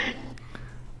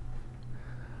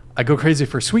 I go crazy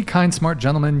for sweet, kind, smart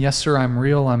gentleman. Yes, sir, I'm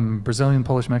real. I'm Brazilian,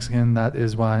 Polish, Mexican. That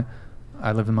is why.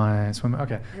 I live in my swim.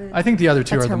 Okay. I think the other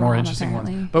two That's are the her more mom, interesting ones.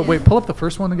 apparently. But wait, pull up the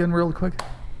first one again real quick.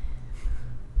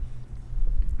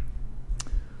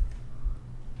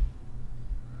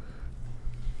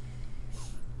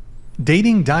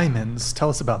 Dating diamonds. Tell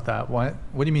us about that. What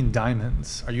do you mean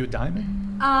diamonds? Are you a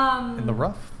diamond? In the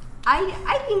rough?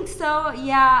 I think so.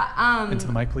 Yeah. Into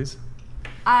the mic, please.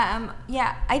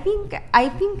 Yeah, I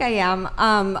think I am.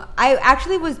 I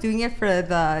actually was doing it for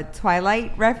the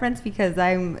Twilight reference because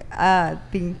I'm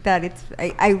think that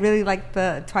I really liked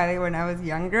the Twilight when I was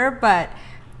younger, but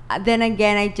then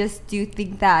again, I just do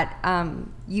think that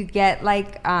you get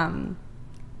like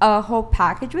a whole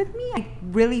package with me. I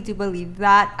really do believe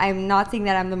that. I'm not saying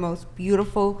that I'm the most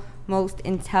beautiful, most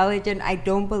intelligent. I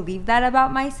don't believe that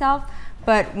about myself,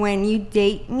 but when you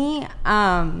date me,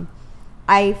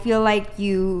 I feel like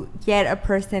you get a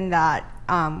person that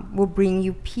will bring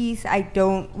you peace. I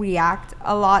don't react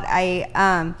a lot.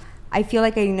 I feel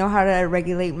like I know how to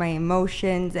regulate my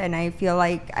emotions, and I feel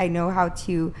like I know how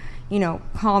to,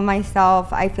 calm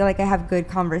myself. I feel like I have good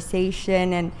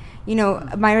conversation, and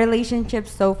my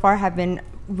relationships so far have been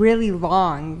really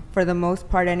long for the most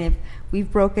part. And if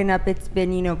we've broken up, it's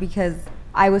been because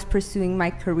I was pursuing my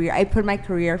career. I put my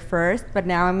career first, but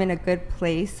now I'm in a good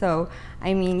place. So,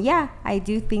 I mean, yeah, I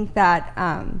do think that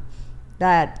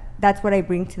that's what I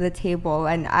bring to the table.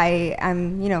 And I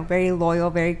am, very loyal,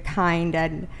 very kind.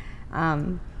 And,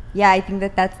 yeah, I think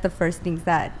that that's the first things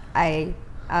that I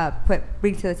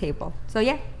bring to the table. So,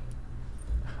 yeah.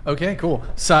 Okay, cool.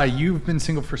 Sai, you've been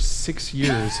single for 6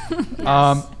 years.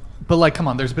 Yes. But, come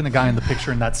on, there's been a guy in the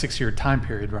picture in that 6-year time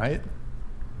period, right?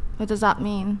 What does that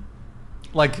mean?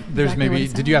 There's maybe,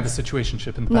 did you have a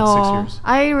situationship in the past 6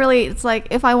 years? It's like,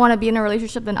 if I want to be in a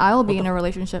relationship, then I'll be in a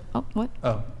relationship. Oh, what?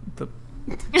 Oh, the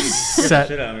set.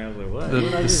 Shit out of me. I was like, what?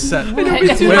 The set. I know,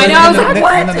 I was like,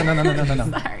 what?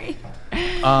 No. Sorry.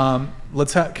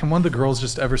 Can one of the girls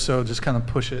just just kind of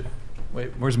push it?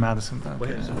 Wait, where's Madysen? Wait,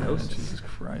 there's some ghosts. Jesus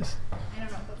Christ. I don't know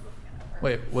if that's gonna work.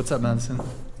 Wait, what's up, Madysen? It's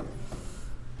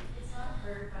not a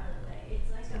bird, by the way. It's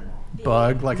like a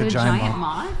Bug, like a giant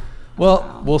moth.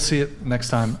 Well, we'll see it next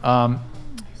time. Oh,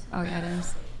 yeah, it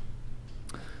is.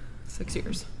 6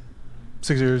 years.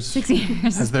 6 years. 6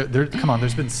 years. Come on,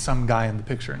 there's been some guy in the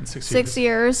picture in 6 years. 6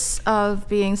 years of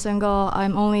being single.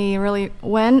 I'm only really,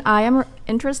 when I am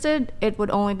interested, it would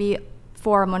only be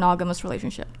for a monogamous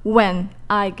relationship. When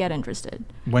I get interested.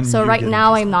 So right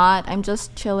now I'm not. I'm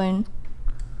just chilling.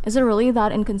 Is it really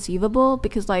that inconceivable?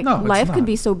 Because no, life could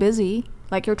be so busy.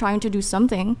 Like you're trying to do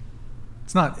something.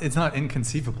 It's not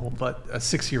inconceivable, but a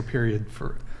 6-year period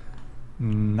for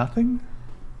nothing?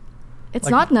 It's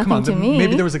not nothing to me.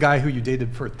 Maybe there was a guy who you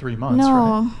dated for 3 months,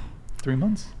 right? 3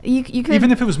 months? You could,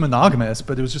 even if it was monogamous,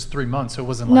 but it was just 3 months, so it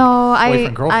wasn't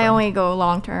boyfriend, girlfriend. I only go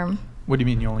long term. What do you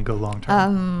mean you only go long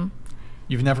term?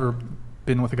 You've never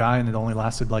been with a guy and it only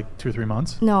lasted 2 or 3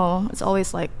 months? No, it's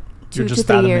always 2 You're to just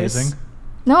 3 that years. amazing?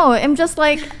 No, I'm just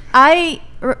I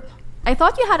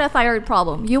thought you had a thyroid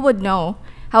problem. You would know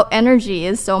how energy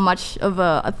is so much of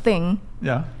a thing.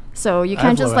 Yeah. So you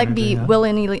can't just be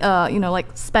willingly,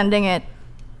 spending it,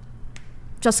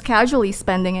 just casually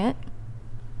spending it.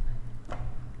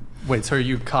 Wait, so are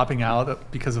you copping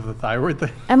out because of the thyroid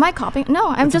thing? Am I copying? No,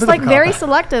 I'm just very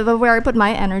selective of where I put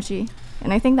my energy.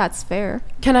 And I think that's fair.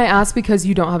 Can I ask, because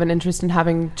you don't have an interest in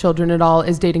having children at all,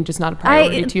 is dating just not a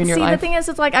priority to you in your life? See, the thing is,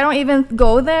 it's I don't even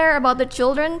go there about the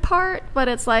children part, but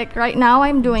it's right now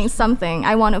I'm doing something.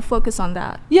 I want to focus on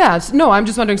that. Yeah, no, I'm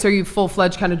just wondering, so you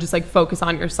full-fledged kind of just focus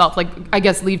on yourself? I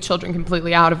guess leave children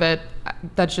completely out of it.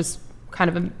 That's just kind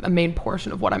of a main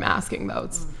portion of what I'm asking, though.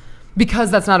 It's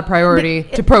because that's not a priority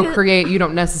to procreate. You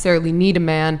don't necessarily need a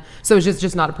man, so it's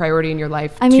just not a priority in your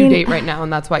life to date right now,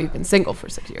 and that's why you've been single for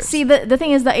 6 years. See, the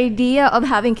thing is, the idea of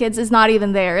having kids is not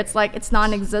even there. It's it's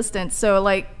non-existent. So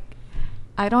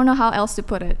I don't know how else to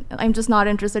put it. I'm just not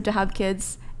interested to have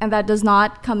kids, and that does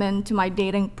not come into my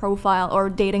dating profile or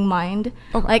dating mind.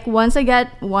 Okay. Once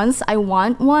I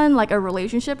want one, a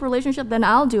relationship, then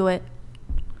I'll do it.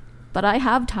 But I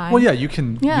have time. Well, yeah, you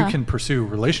can pursue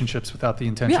relationships without the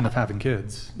intention of having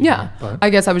kids. But I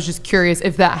guess I was just curious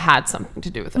if that had something to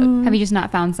do with it. Have you just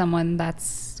not found someone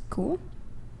that's cool?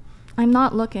 I'm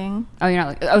not looking. Oh, you're not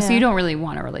looking. Oh, so you don't really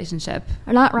want a relationship?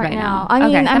 Not right now. I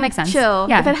mean, that makes sense. Chill.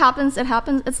 Yeah. If it happens, it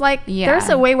happens. It's there's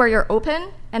a way where you're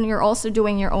open and you're also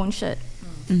doing your own shit.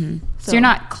 Mm-hmm. So you're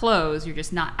not closed. You're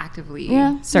just not actively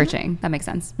searching. Mm-hmm. That makes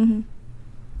sense. Mm-hmm.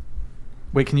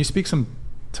 Wait, can you speak some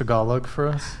Tagalog for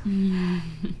us?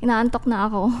 Inaantok na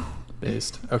ako.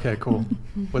 Based. Okay, cool.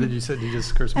 What did you say? Did you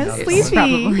just curse me out? I'm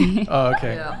sleepy. Oh,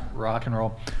 okay. Yeah. Rock and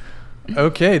roll.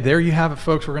 Okay, there you have it,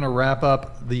 folks. We're going to wrap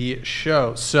up the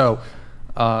show. So,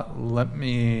 Let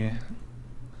me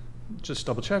just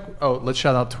double check. Oh, let's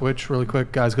shout out Twitch really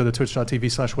quick. Guys, go to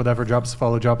twitch.tv/whatever. Drop us a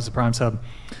follow, drop us a Prime sub.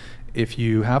 If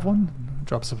you have one,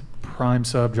 drop us a Prime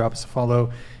sub, drop us a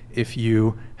follow. If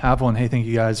you have one, hey, thank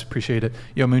you guys. Appreciate it.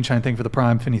 Yo, Moonshine, thank you for the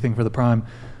Prime. Finny, thank you for the Prime.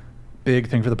 Big,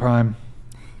 thank you for the Prime.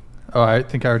 Oh, I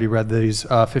think I already read these.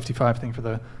 55, thank you for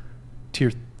the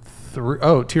tier 3.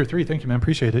 Oh, tier 3, thank you, man.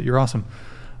 Appreciate it. You're awesome.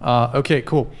 Okay,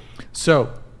 cool.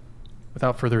 So,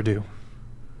 without further ado.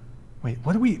 Wait,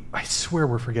 what do we... I swear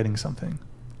we're forgetting something.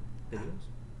 Videos?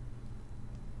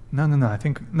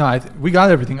 No, we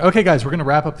got everything. Okay, guys, we're going to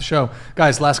wrap up the show.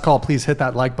 Guys, last call. Please hit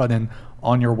that like button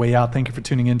on your way out. Thank you for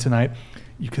tuning in tonight.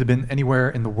 You could have been anywhere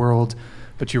in the world,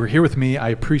 but you were here with me. I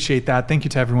appreciate that. Thank you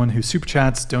to everyone who super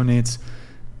chats, donates,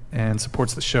 and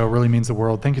supports the show. Really means the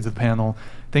world. Thank you to the panel.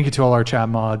 Thank you to all our chat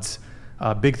mods.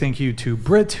 Big thank you to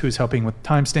Britt, who's helping with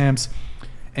timestamps.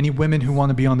 Any women who want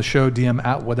to be on the show, DM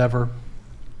at whatever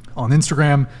on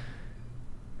Instagram.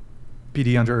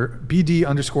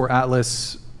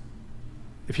 BD_Atlas.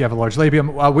 If you have a large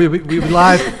labium, we'll be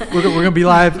live. We're going to be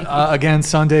live again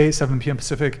Sunday, 7 p.m.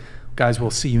 Pacific. Guys, we'll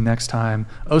see you next time.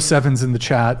 07's in the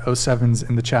chat. 07's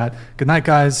in the chat. Good night,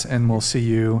 guys, and we'll see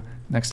you